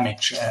physical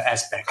damage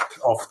aspect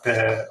of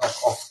the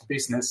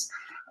business,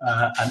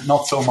 and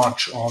not so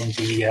much on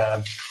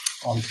the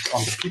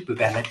people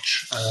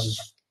damage.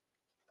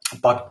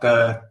 But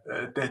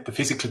the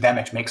physical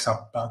damage makes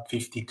up about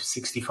 50 to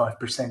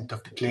 65%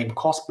 of the claim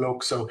cost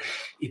block, so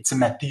it's a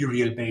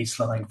material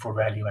baseline for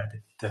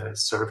value-added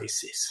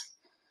services.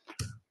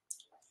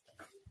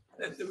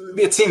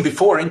 We had seen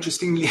before,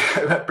 interestingly,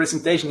 a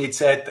presentation. It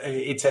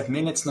said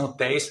minutes, not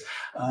days,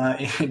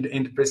 in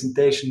the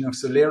presentation of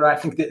Solera. I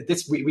think that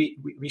this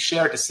we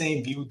share the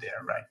same view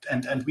there, right?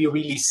 And we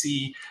really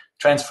see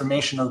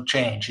transformational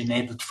change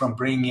enabled from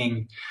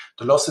bringing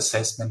the loss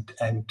assessment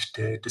and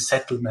the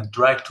settlement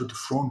right to the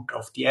front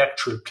of the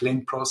actual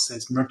claim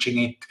process,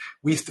 merging it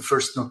with the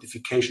first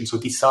notification, so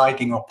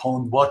deciding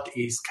upon what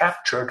is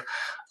captured,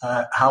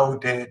 how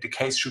the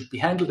case should be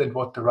handled and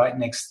what the right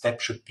next step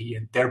should be,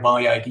 and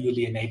thereby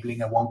ideally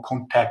enabling a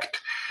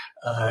one-contact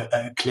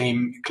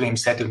claim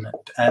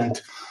settlement.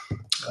 And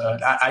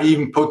I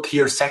even put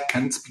here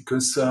seconds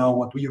because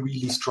what we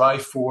really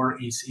strive for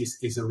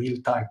is a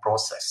real-time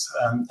process.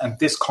 And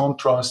this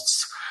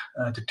contrasts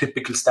the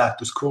typical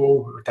status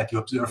quo that you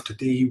observe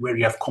today, where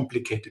you have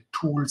complicated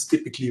tools,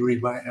 typically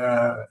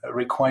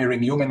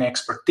requiring human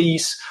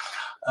expertise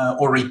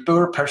or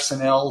repair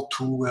personnel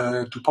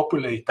to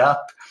populate that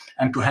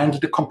and to handle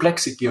the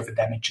complexity of a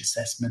damage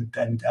assessment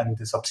and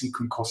the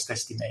subsequent cost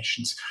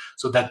estimations,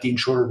 so that the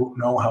insurer would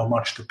know how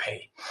much to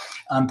pay.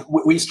 And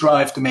we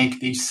strive to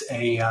make this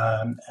a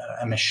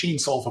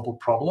machine-solvable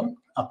problem,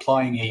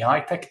 applying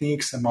AI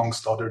techniques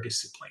amongst other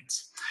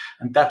disciplines.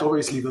 And that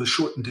obviously will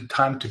shorten the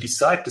time to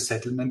decide the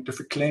settlement of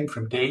a claim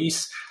from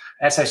days,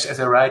 as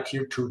I write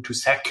here, to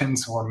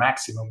seconds or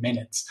maximum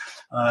minutes,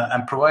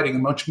 and providing a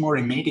much more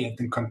immediate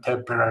and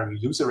contemporary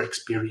user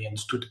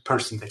experience to the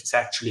person that is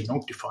actually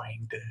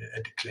notifying the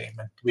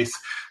claimant, with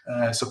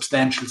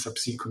substantial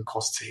subsequent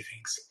cost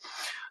savings.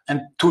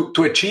 And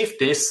to achieve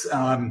this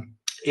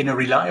in a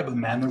reliable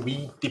manner,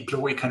 we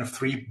deploy kind of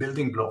 3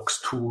 building blocks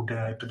to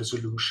the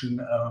solution,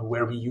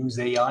 where we use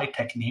AI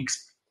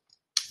techniques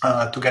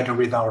together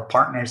with our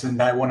partners.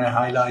 And I want to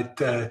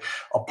highlight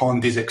upon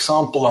this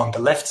example on the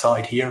left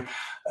side here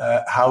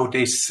how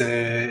we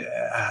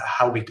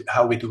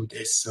do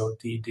this. So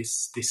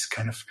this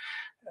kind of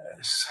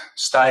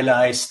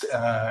stylized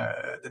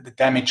the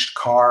damaged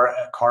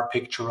car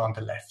picture on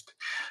the left.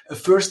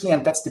 Firstly,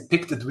 and that's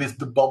depicted with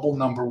the bubble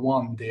number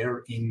 1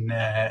 there in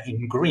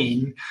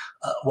green.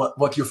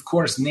 What you of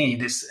course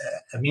need is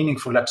a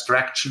meaningful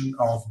abstraction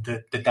of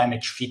the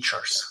damage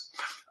features.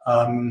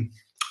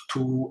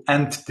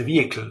 And the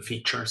vehicle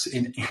features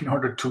in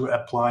order to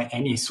apply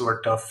any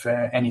sort of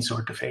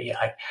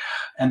AI.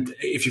 And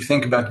if you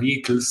think about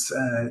vehicles,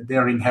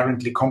 they're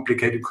inherently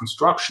complicated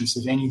constructions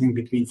of anything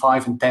between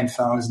 5 and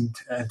 10,000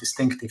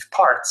 distinctive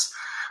parts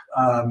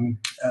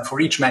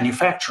for each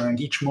manufacturer and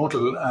each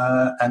model,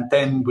 and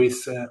then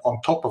with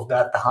on top of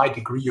that the high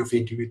degree of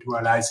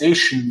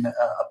individualization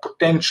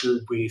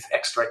potential with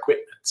extra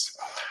equipments.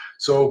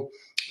 So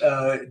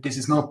this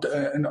is not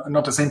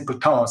a simple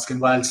task,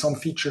 and while some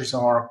features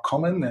are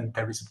common and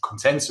there is a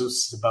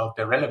consensus about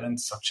their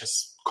relevance, such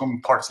as common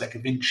parts like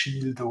a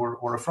windshield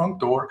or a front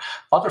door,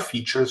 other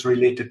features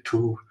related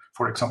to,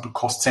 for example,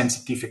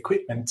 cost-sensitive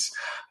equipment,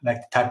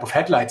 like the type of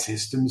headlight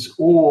systems,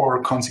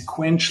 or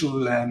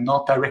consequential and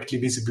not directly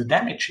visible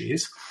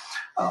damages,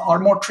 are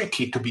more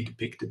tricky to be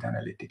depicted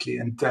analytically.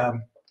 And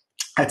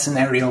that's an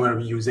area where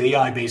we use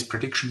AI-based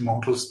prediction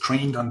models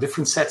trained on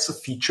different sets of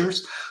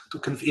features to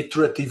kind of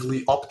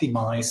iteratively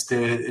optimize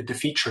the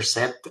feature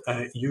set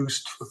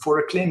used for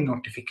a claim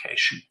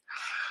notification.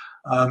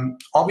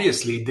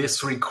 Obviously,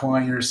 this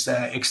requires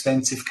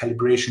extensive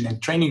calibration and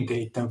training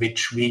data,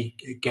 which we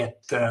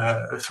get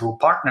through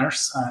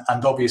partners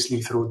and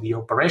obviously through the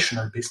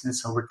operational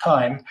business over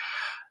time.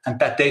 And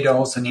that data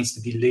also needs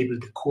to be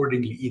labeled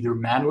accordingly, either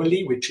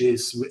manually, which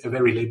is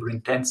very labor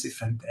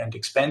intensive and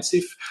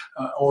expensive,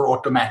 or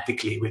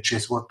automatically, which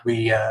is what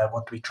we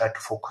try to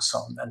focus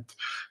on. And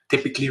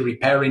typically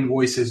repair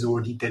invoices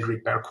or detailed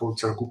repair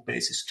quotes are a good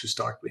basis to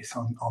start with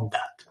on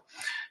that.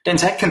 Then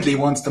secondly,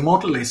 once the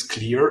model is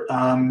clear,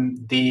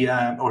 the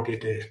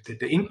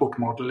input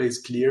model is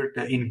clear,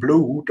 in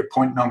blue, the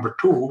point number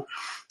 2,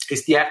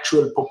 is the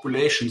actual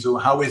population. So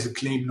how is a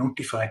claim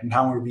notified and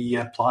how are we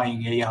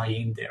applying AI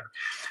in there?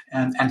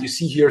 And you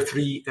see here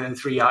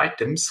three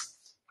items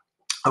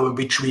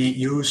which we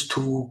use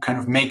to kind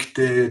of make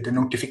the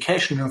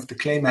notification of the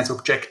claim as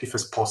objective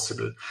as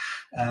possible.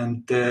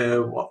 And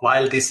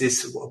why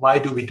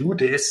do we do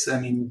this? I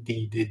mean,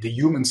 the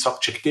human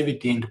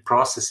subjectivity in the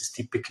process is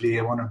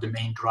typically one of the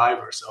main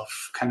drivers of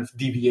kind of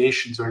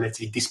deviations, or let's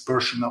say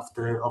dispersion of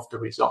the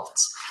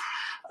results.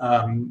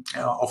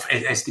 Of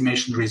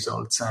estimation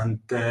results.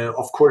 And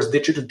of course,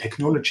 digital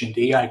technology and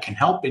AI can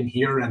help in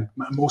here. And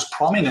most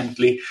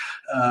prominently,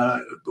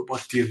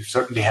 what you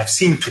certainly have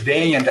seen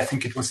today, and I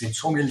think it was in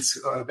Somil's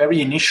very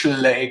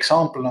initial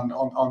example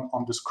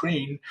on the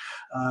screen,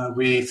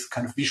 with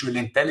kind of visual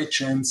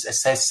intelligence,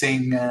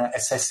 assessing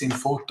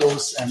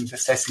photos and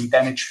assessing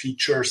damage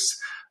features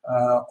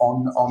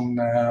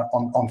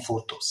on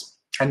photos.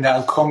 And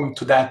I'll come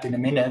to that in a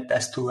minute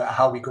as to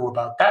how we go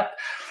about that.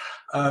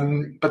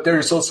 But there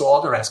is also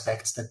other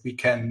aspects that we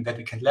can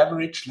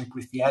leverage, like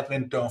with the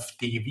advent of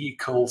the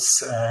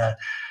vehicles,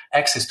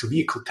 access to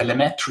vehicle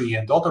telemetry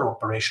and other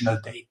operational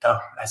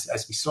data,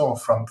 as we saw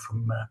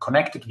from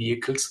connected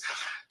vehicles.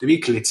 The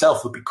vehicle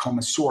itself will become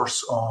a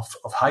source of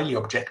highly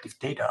objective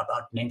data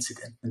about an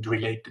incident and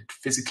related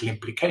physical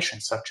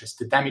implications, such as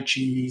the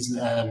damages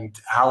and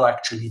how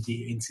actually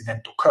the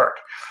incident occurred.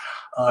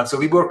 So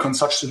we work on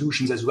such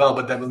solutions as well,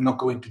 but I will not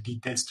go into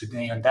details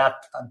today on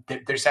that.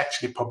 There's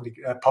actually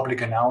a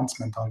public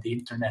announcement on the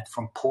internet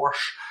from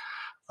Porsche,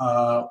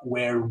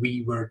 where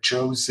we were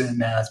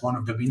chosen as one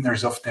of the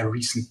winners of their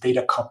recent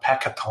Data Cup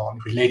hackathon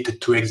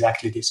related to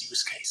exactly this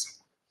use case.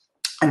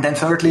 And then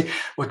thirdly,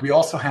 what we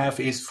also have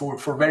is for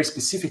very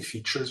specific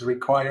features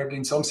required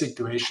in some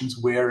situations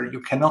where you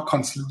cannot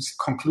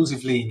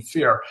conclusively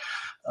infer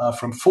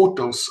from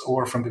photos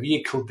or from the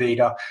vehicle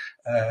data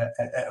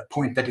a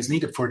point that is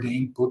needed for the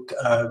input.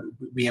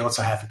 We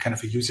also have a kind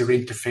of a user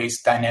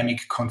interface,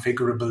 dynamic,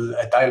 configurable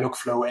dialog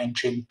flow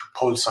engine to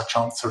pull such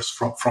answers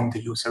from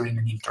the user in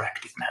an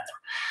interactive manner.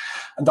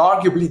 And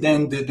arguably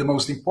then the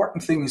most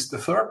important thing is the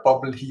third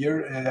bubble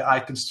here,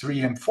 items 3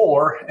 and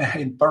 4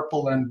 in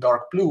purple and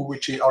dark blue,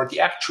 which are the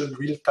actual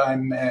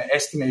real-time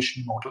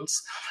estimation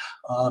models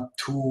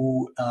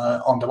to,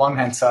 on the one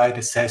hand side,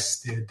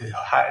 assess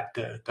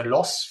the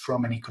loss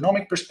from an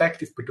economic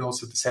perspective, but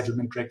also the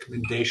settlement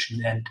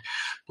recommendation and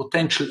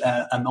potential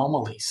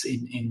anomalies.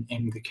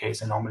 In the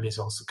case, anomalies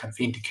also kind of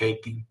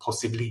indicating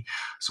possibly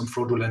some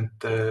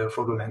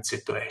fraudulent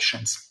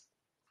situations.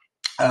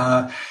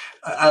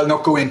 I'll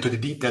not go into the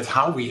details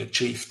how we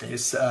achieve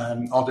this,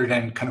 other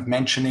than kind of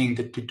mentioning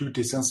that we do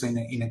this also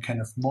in a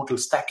kind of model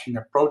stacking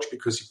approach,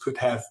 because you could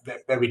have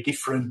very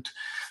different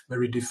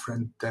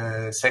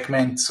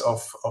segments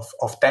of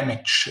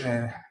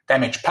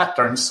damage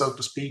patterns, so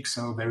to speak.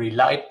 So very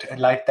light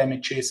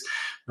damages,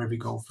 where we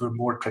go for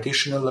more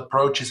traditional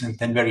approaches, and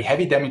then very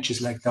heavy damages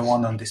like the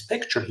one on this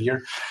picture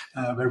here,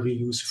 where we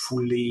use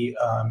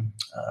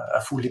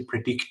a fully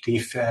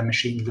predictive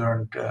machine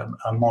learned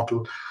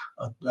model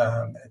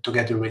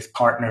together with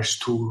partners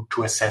to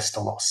assess the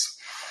loss.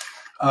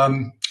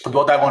 But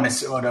what I want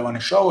to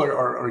show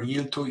or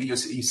yield to, you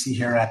see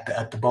here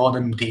at the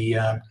bottom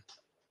the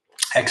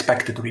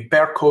expected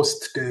repair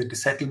cost, the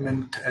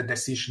settlement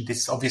decision. This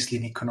is obviously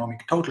an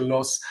economic total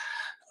loss.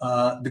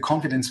 The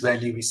confidence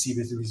value we see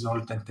with the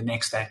result, and the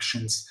next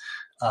actions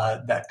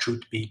that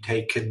should be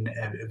taken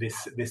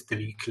with the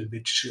vehicle,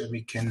 which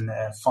we can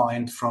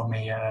find from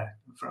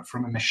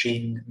a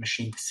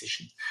machine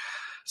decision.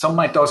 Some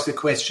might ask the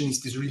question,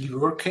 is this really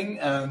working?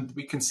 And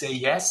we can say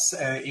yes,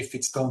 if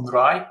it's done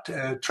right,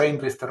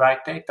 trained with the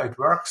right data, it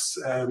works.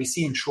 We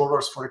see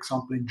insurers, for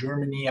example, in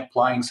Germany,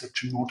 applying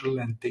such a model,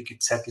 and they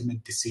get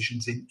settlement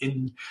decisions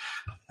in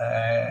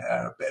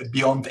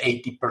beyond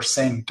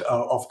 80%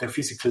 of their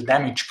physical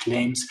damage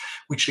claims,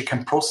 which they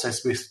can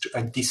process with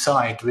and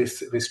decide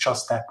with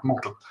just that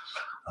model.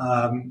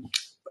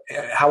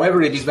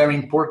 However, it is very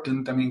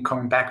important, I mean,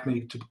 coming back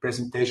maybe to the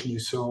presentation you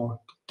saw,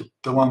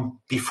 the one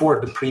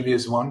before the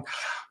previous one,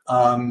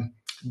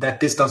 that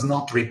this does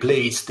not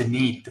replace the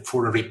need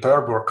for a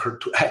repair worker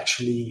to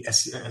actually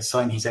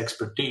assign his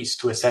expertise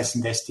to assess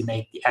and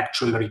estimate the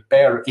actual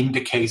repair in the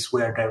case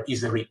where there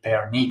is a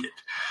repair needed.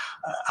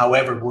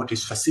 However, what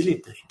is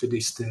facilitated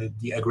is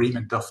the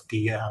agreement of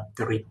the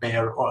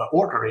repair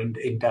order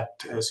in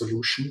that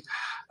solution.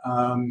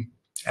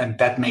 And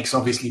that makes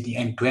obviously the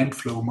end-to-end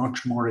flow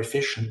much more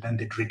efficient, and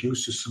it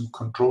reduces some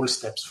control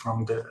steps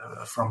from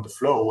the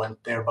flow, and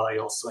thereby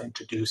also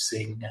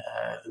introducing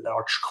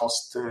large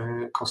cost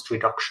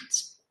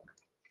reductions.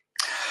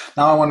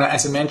 Now I want to,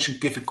 as I mentioned,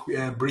 give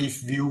a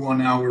brief view on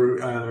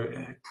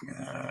our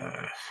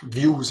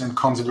views and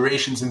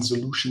considerations and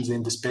solutions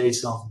in the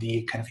space of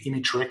the kind of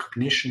image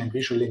recognition and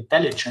visual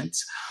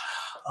intelligence.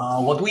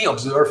 What we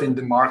observe in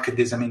the market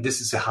is, I mean,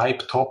 this is a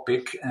hype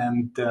topic,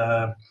 and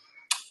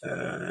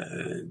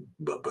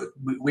but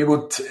we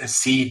would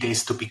see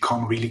this to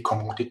become really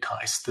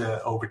commoditized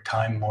over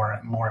time more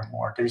and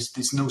more.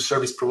 There's no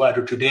service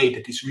provider today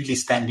that is really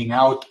standing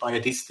out by a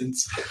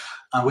distance,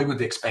 and we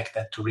would expect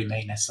that to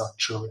remain as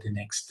such over the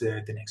next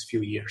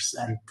few years.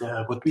 And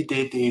what we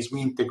did is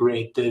we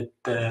integrated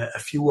a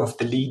few of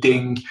the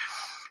leading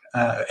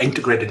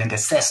integrated and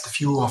assessed a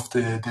few of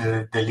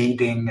the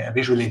leading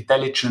visual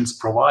intelligence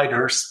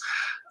providers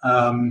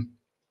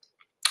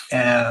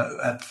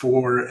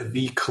for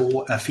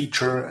vehicle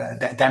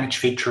damage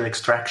feature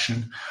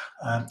extraction.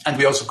 And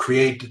we also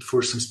created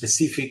for some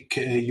specific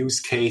use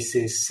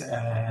cases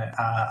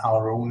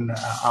our own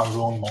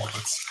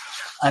models.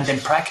 And in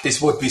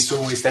practice, what we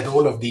saw is that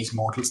all of these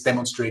models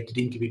demonstrated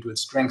individual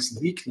strengths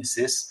and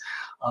weaknesses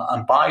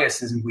and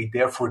biases, and we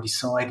therefore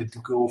decided to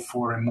go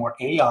for a more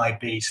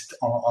AI-based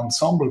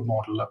ensemble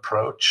model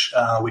approach,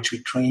 which we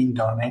trained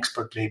on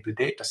expert label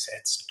data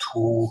sets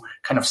to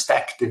kind of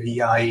stack the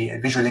VI,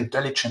 visual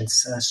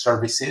intelligence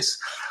services,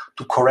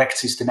 to correct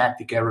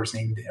systematic errors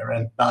in there.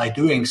 And by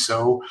doing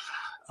so,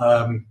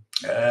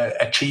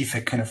 achieve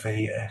a kind of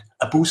a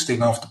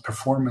boosting of the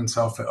performance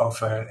of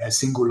a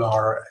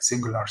singular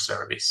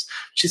service,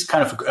 which is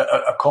kind of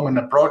a common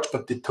approach,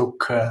 but it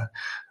took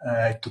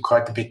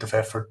quite a bit of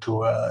effort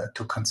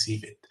to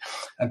conceive it.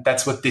 And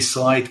that's what this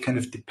slide kind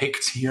of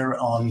depicts here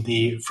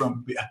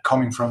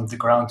coming from the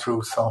ground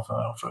truth of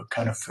a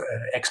kind of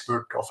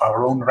expert of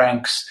our own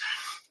ranks,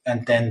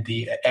 and then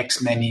the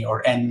X many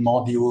or N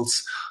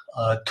modules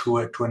to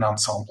an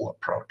ensemble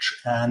approach.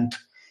 And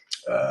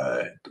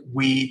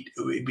we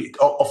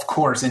of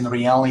course, in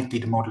reality,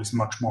 the model is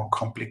much more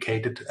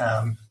complicated,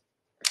 and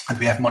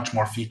we have much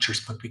more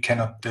features, but we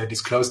cannot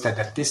disclose that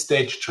at this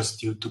stage, just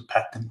due to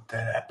patent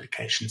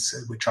applications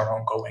which are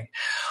ongoing.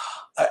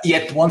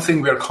 Yet one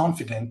thing we are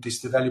confident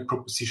is the value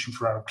proposition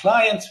for our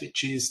clients,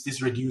 which is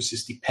this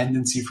reduces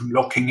dependency from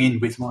locking in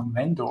with one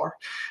vendor,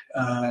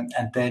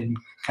 and then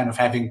kind of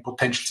having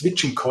potential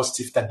switching costs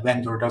if that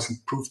vendor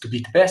doesn't prove to be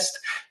the best.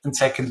 And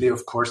secondly,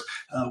 of course,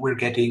 we're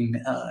getting,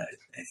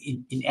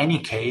 in any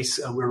case,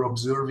 we're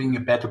observing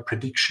a better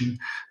prediction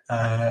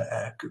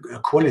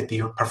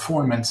quality or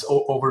performance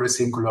over a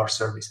singular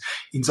service.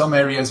 In some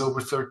areas, over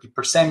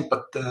 30%,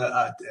 but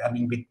I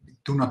mean, we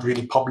do not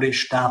really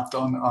publish that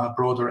on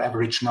broader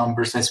average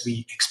numbers, as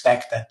we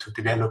expect that to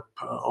develop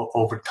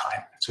over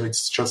time. So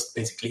it's just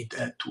basically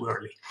too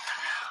early.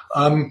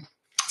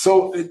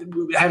 So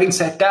having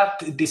said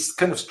that, this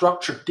kind of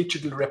structured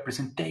digital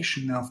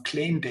representation of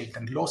claim data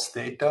and loss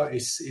data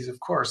is of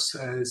course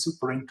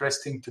super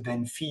interesting to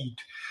then feed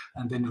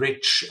and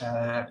enrich,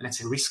 let's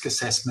say, risk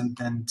assessment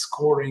and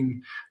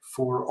scoring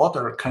for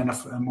other kind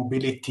of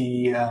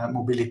mobility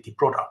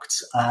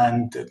products.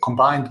 And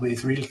combined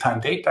with real-time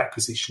data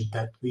acquisition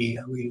that we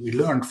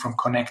learned from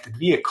connected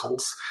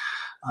vehicles,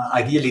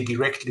 ideally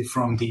directly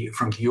from the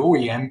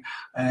OEM,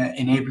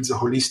 enables a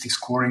holistic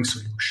scoring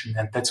solution.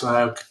 And that's what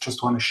I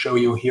just want to show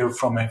you here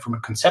from a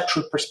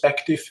conceptual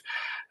perspective.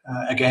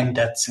 Again,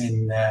 that's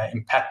in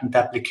patent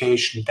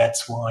application.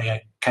 That's why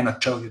I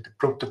cannot show you the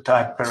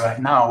prototype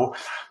right now.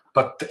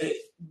 But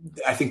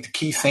I think the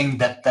key thing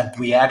that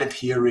we added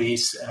here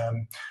is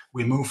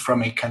we move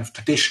from a kind of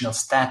traditional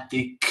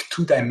static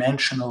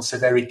two-dimensional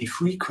severity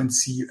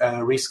frequency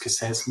risk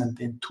assessment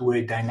into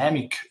a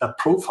dynamic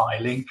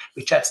profiling,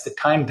 which adds the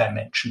time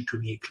dimension to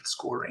vehicle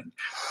scoring.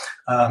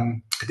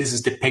 This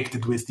is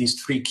depicted with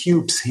these three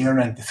cubes here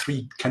and the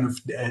three kind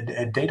of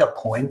data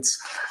points.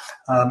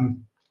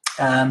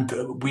 And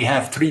we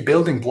have three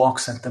building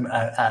blocks at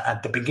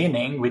the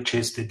beginning, which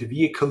is the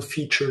vehicle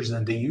features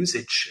and the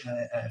usage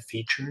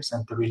features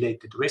and the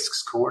related risk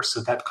score.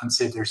 So that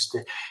considers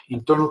the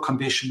internal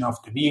condition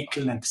of the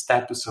vehicle and the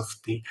status of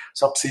the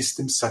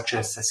subsystems, such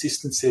as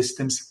assistance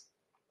systems,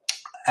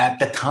 at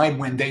the time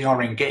when they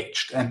are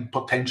engaged, and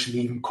potentially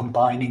even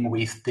combining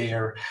with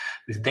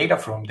data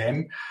from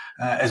them,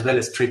 as well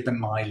as trip and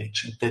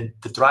mileage. And then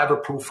the driver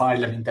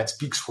profile, I mean, that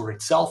speaks for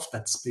itself.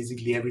 That's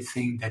basically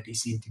everything that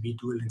is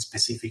individual and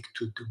specific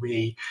to the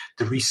way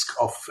the risk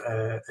of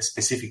a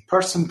specific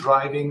person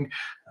driving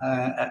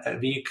a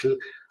vehicle.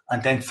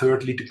 And then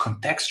thirdly, the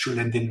contextual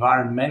and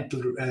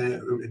environmental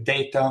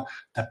data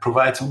that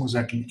provides almost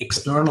like an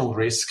external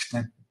risk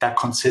that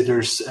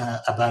considers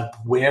about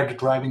where the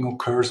driving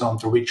occurs,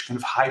 under which kind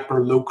of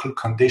hyper-local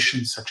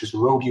conditions, such as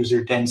road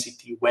user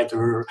density,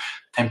 weather,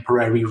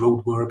 temporary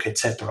road work,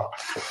 etc.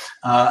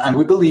 And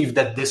we believe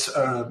that this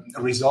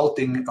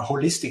resulting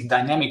holistic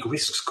dynamic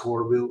risk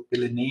score will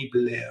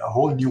enable a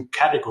whole new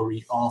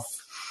category of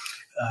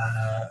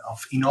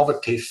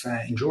innovative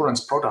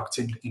insurance products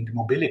in the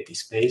mobility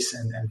space,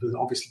 and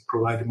will obviously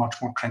provide a much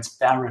more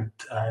transparent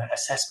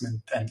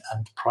assessment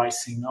and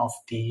pricing of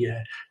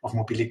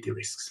mobility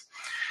risks.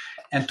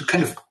 And to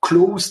kind of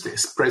close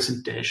this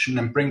presentation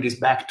and bring this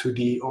back to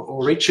the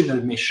original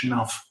mission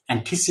of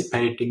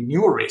anticipating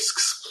new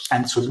risks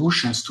and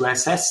solutions to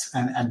assess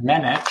and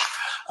manage,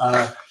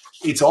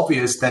 it's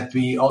obvious that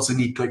we also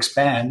need to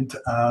expand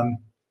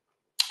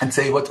and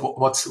say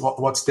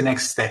what's the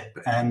next step.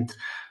 And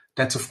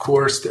That's of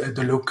course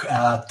the look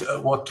at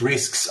what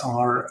risks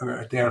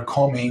are they are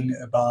coming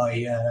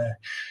by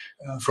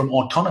from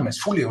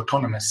fully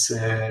autonomous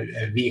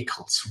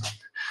vehicles.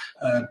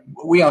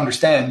 We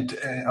understand,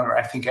 or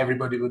I think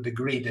everybody would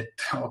agree, that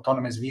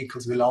autonomous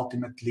vehicles will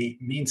ultimately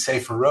mean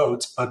safer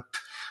roads, but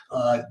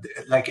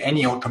like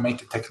any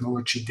automated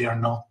technology, they are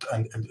not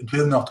and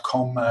will not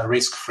come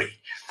risk-free.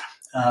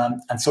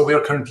 And so we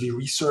are currently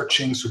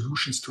researching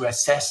solutions to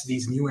assess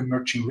these new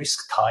emerging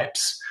risk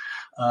types,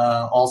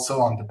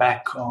 also on the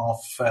back of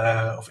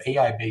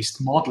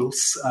AI-based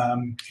models,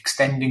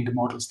 extending the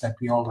models that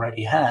we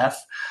already have,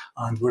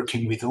 and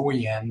working with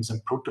OEMs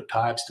and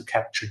prototypes to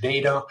capture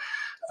data.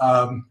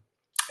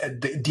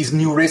 These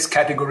new risk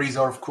categories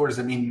are, of course,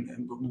 I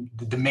mean,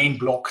 the main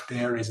block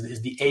there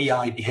is the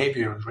AI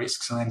behavioral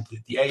risks. So when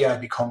the AI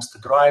becomes the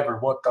driver,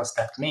 what does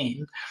that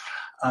mean?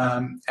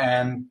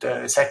 And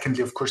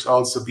secondly, of course,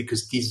 also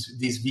because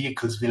these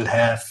vehicles will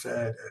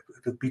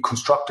be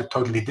constructed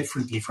totally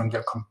differently from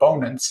their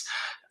components.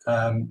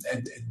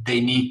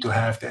 They need to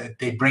have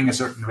they bring a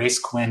certain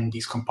risk when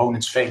these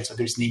components fail. So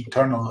there's an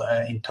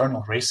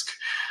internal risk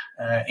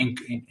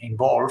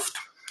involved.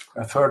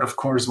 A third, of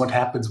course, what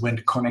happens when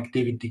the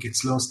connectivity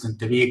gets lost and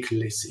the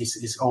vehicle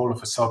is all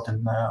of a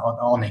sudden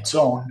on its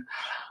own.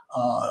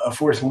 A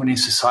fourth one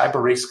is a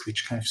cyber risk,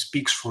 which kind of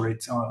speaks for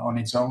it on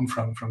its own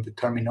from the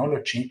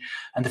terminology.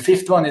 And the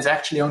fifth one is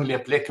actually only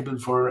applicable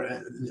for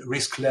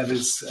risk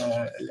levels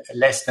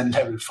less than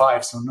level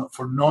 5, so not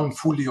for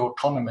non-fully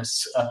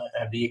autonomous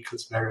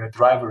vehicles where a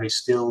driver is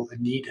still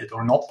needed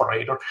or an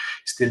operator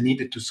is still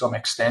needed to some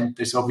extent.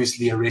 There's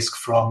obviously a risk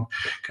from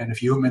kind of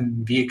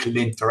human-vehicle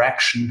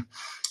interaction.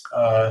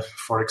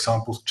 For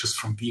example, just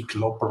from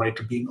vehicle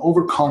operator being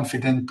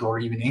overconfident or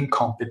even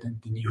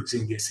incompetent in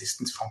using the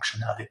assistance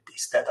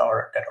functionalities that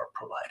are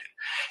provided.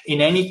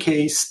 In any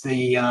case,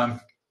 the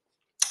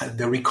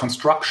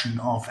reconstruction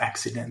of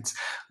accidents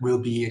will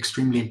be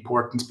extremely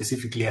important,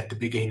 specifically at the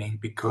beginning,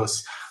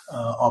 because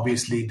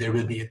obviously there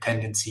will be a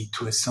tendency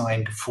to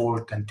assign the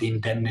fault and the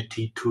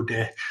indemnity to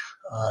the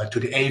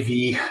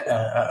AV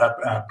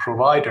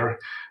provider.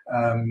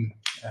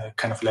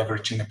 Kind of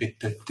leveraging a bit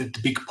the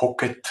big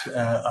pocket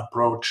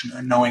approach,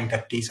 knowing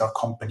that these are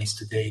companies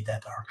today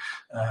that are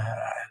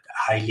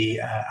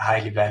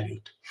highly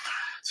valued.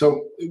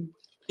 So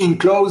in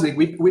closing,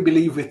 we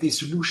believe with these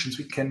solutions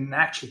we can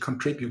actually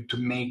contribute to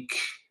make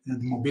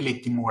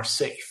mobility more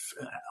safe.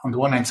 On the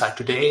one hand side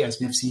today, as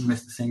we've seen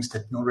with the things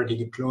that we already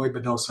deploy,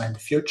 but also in the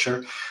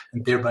future,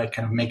 and thereby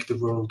kind of make the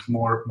world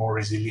more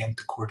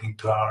resilient according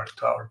to our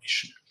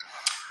mission.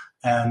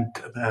 And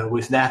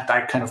with that,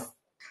 I kind of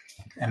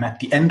am at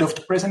the end of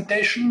the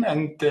presentation,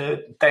 and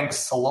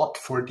thanks a lot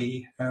for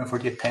the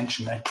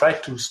attention. I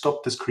tried to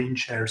stop the screen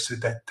share so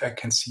that I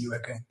can see you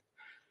again.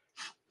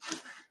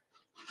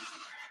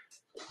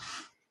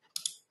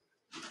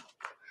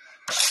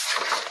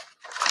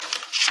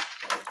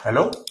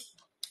 Hello?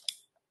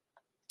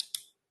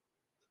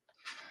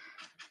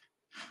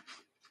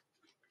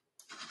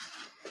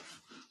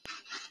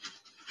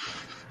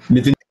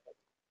 Nitin.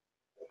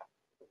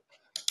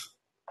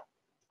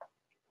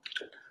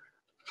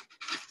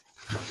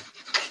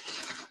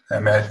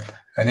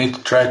 I need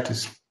to try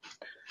this.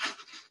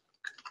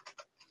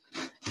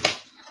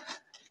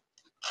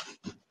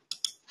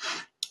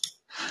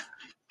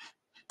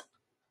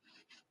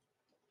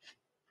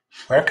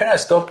 Where can I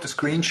stop the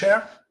screen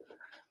share?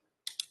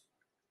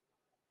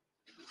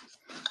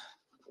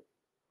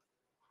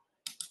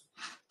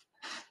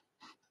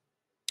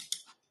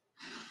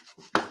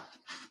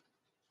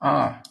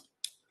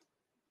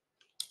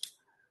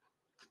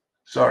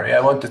 Sorry, I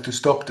wanted to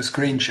stop the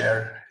screen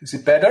share. Is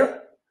it better?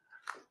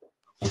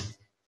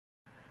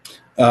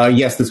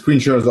 Yes, the screen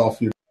share is off.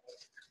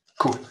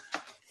 Cool.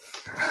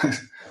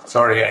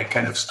 Sorry, I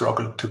kind of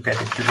struggled to get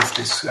into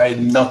this.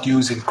 I'm not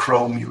using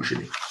Chrome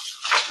usually.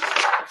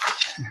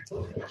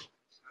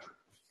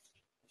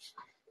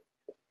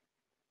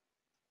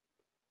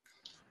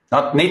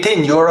 Not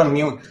Nitin, you're on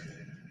mute.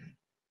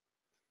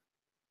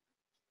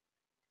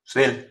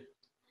 Svil.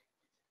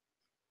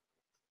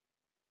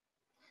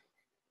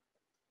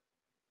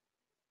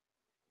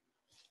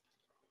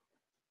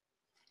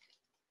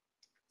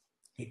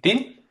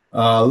 Nitin?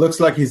 Looks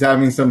like he's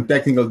having some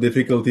technical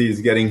difficulties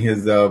getting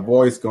his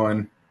voice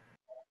going.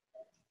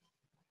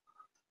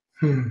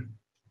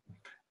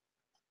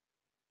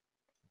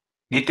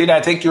 Nitin,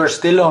 I think you're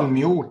still on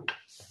mute.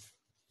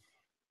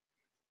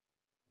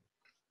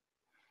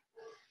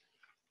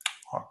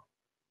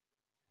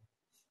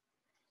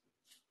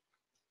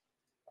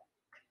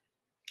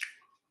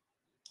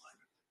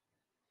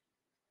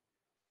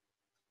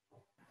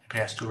 He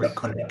has to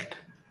reconnect.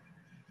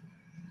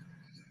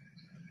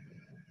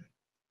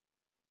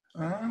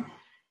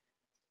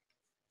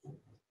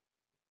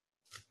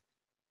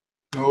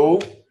 No,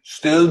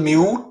 still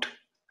mute.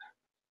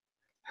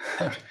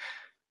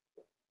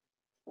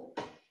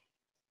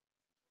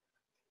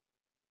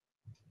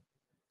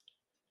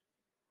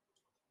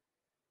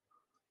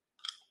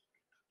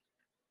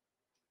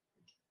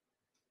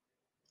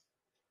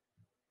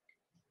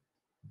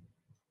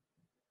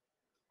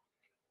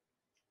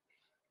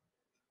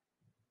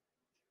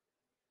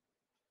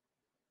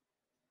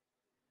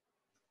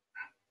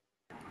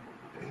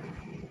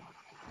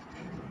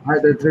 Hi,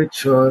 Dietrich.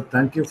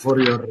 Thank you for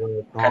your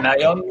talk. Can I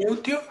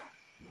unmute you?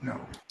 No.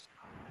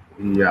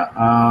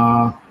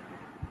 Yeah.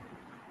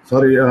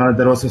 Sorry,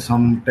 there was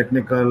some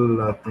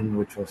technical thing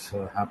which was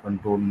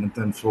happened to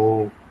Nitin.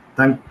 So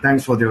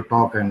thanks for your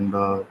talk and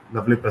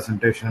lovely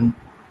presentation.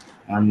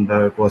 And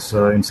it was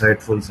an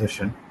insightful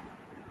session.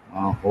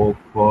 Hope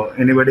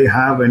anybody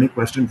have any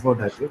question for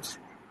Dietrich?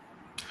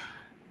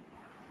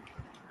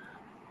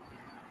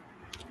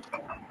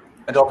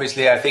 And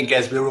obviously, I think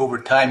as we're over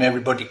time,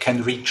 everybody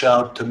can reach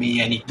out to me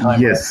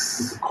anytime.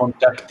 Yes.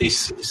 Contact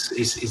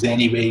is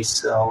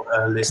anyways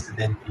listed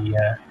in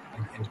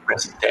the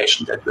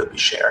presentation that will be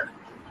shared.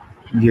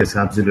 Yes,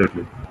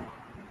 absolutely.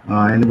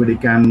 Anybody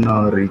can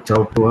reach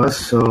out to us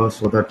so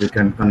that we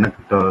can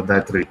connect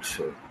that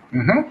reach.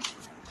 Mm-hmm.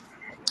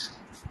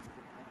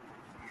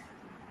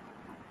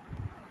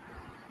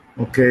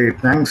 Okay,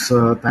 thanks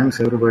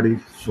everybody.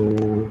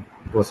 So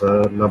it was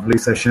a lovely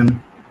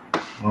session.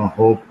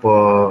 Hope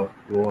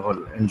you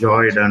all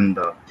enjoyed, and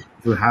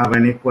if you have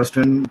any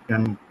question, you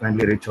can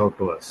kindly reach out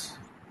to us.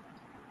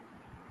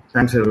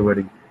 Thanks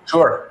everybody.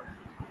 Sure.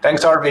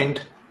 Thanks,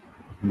 Arvind.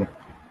 Yeah.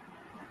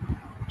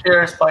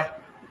 Cheers. Bye.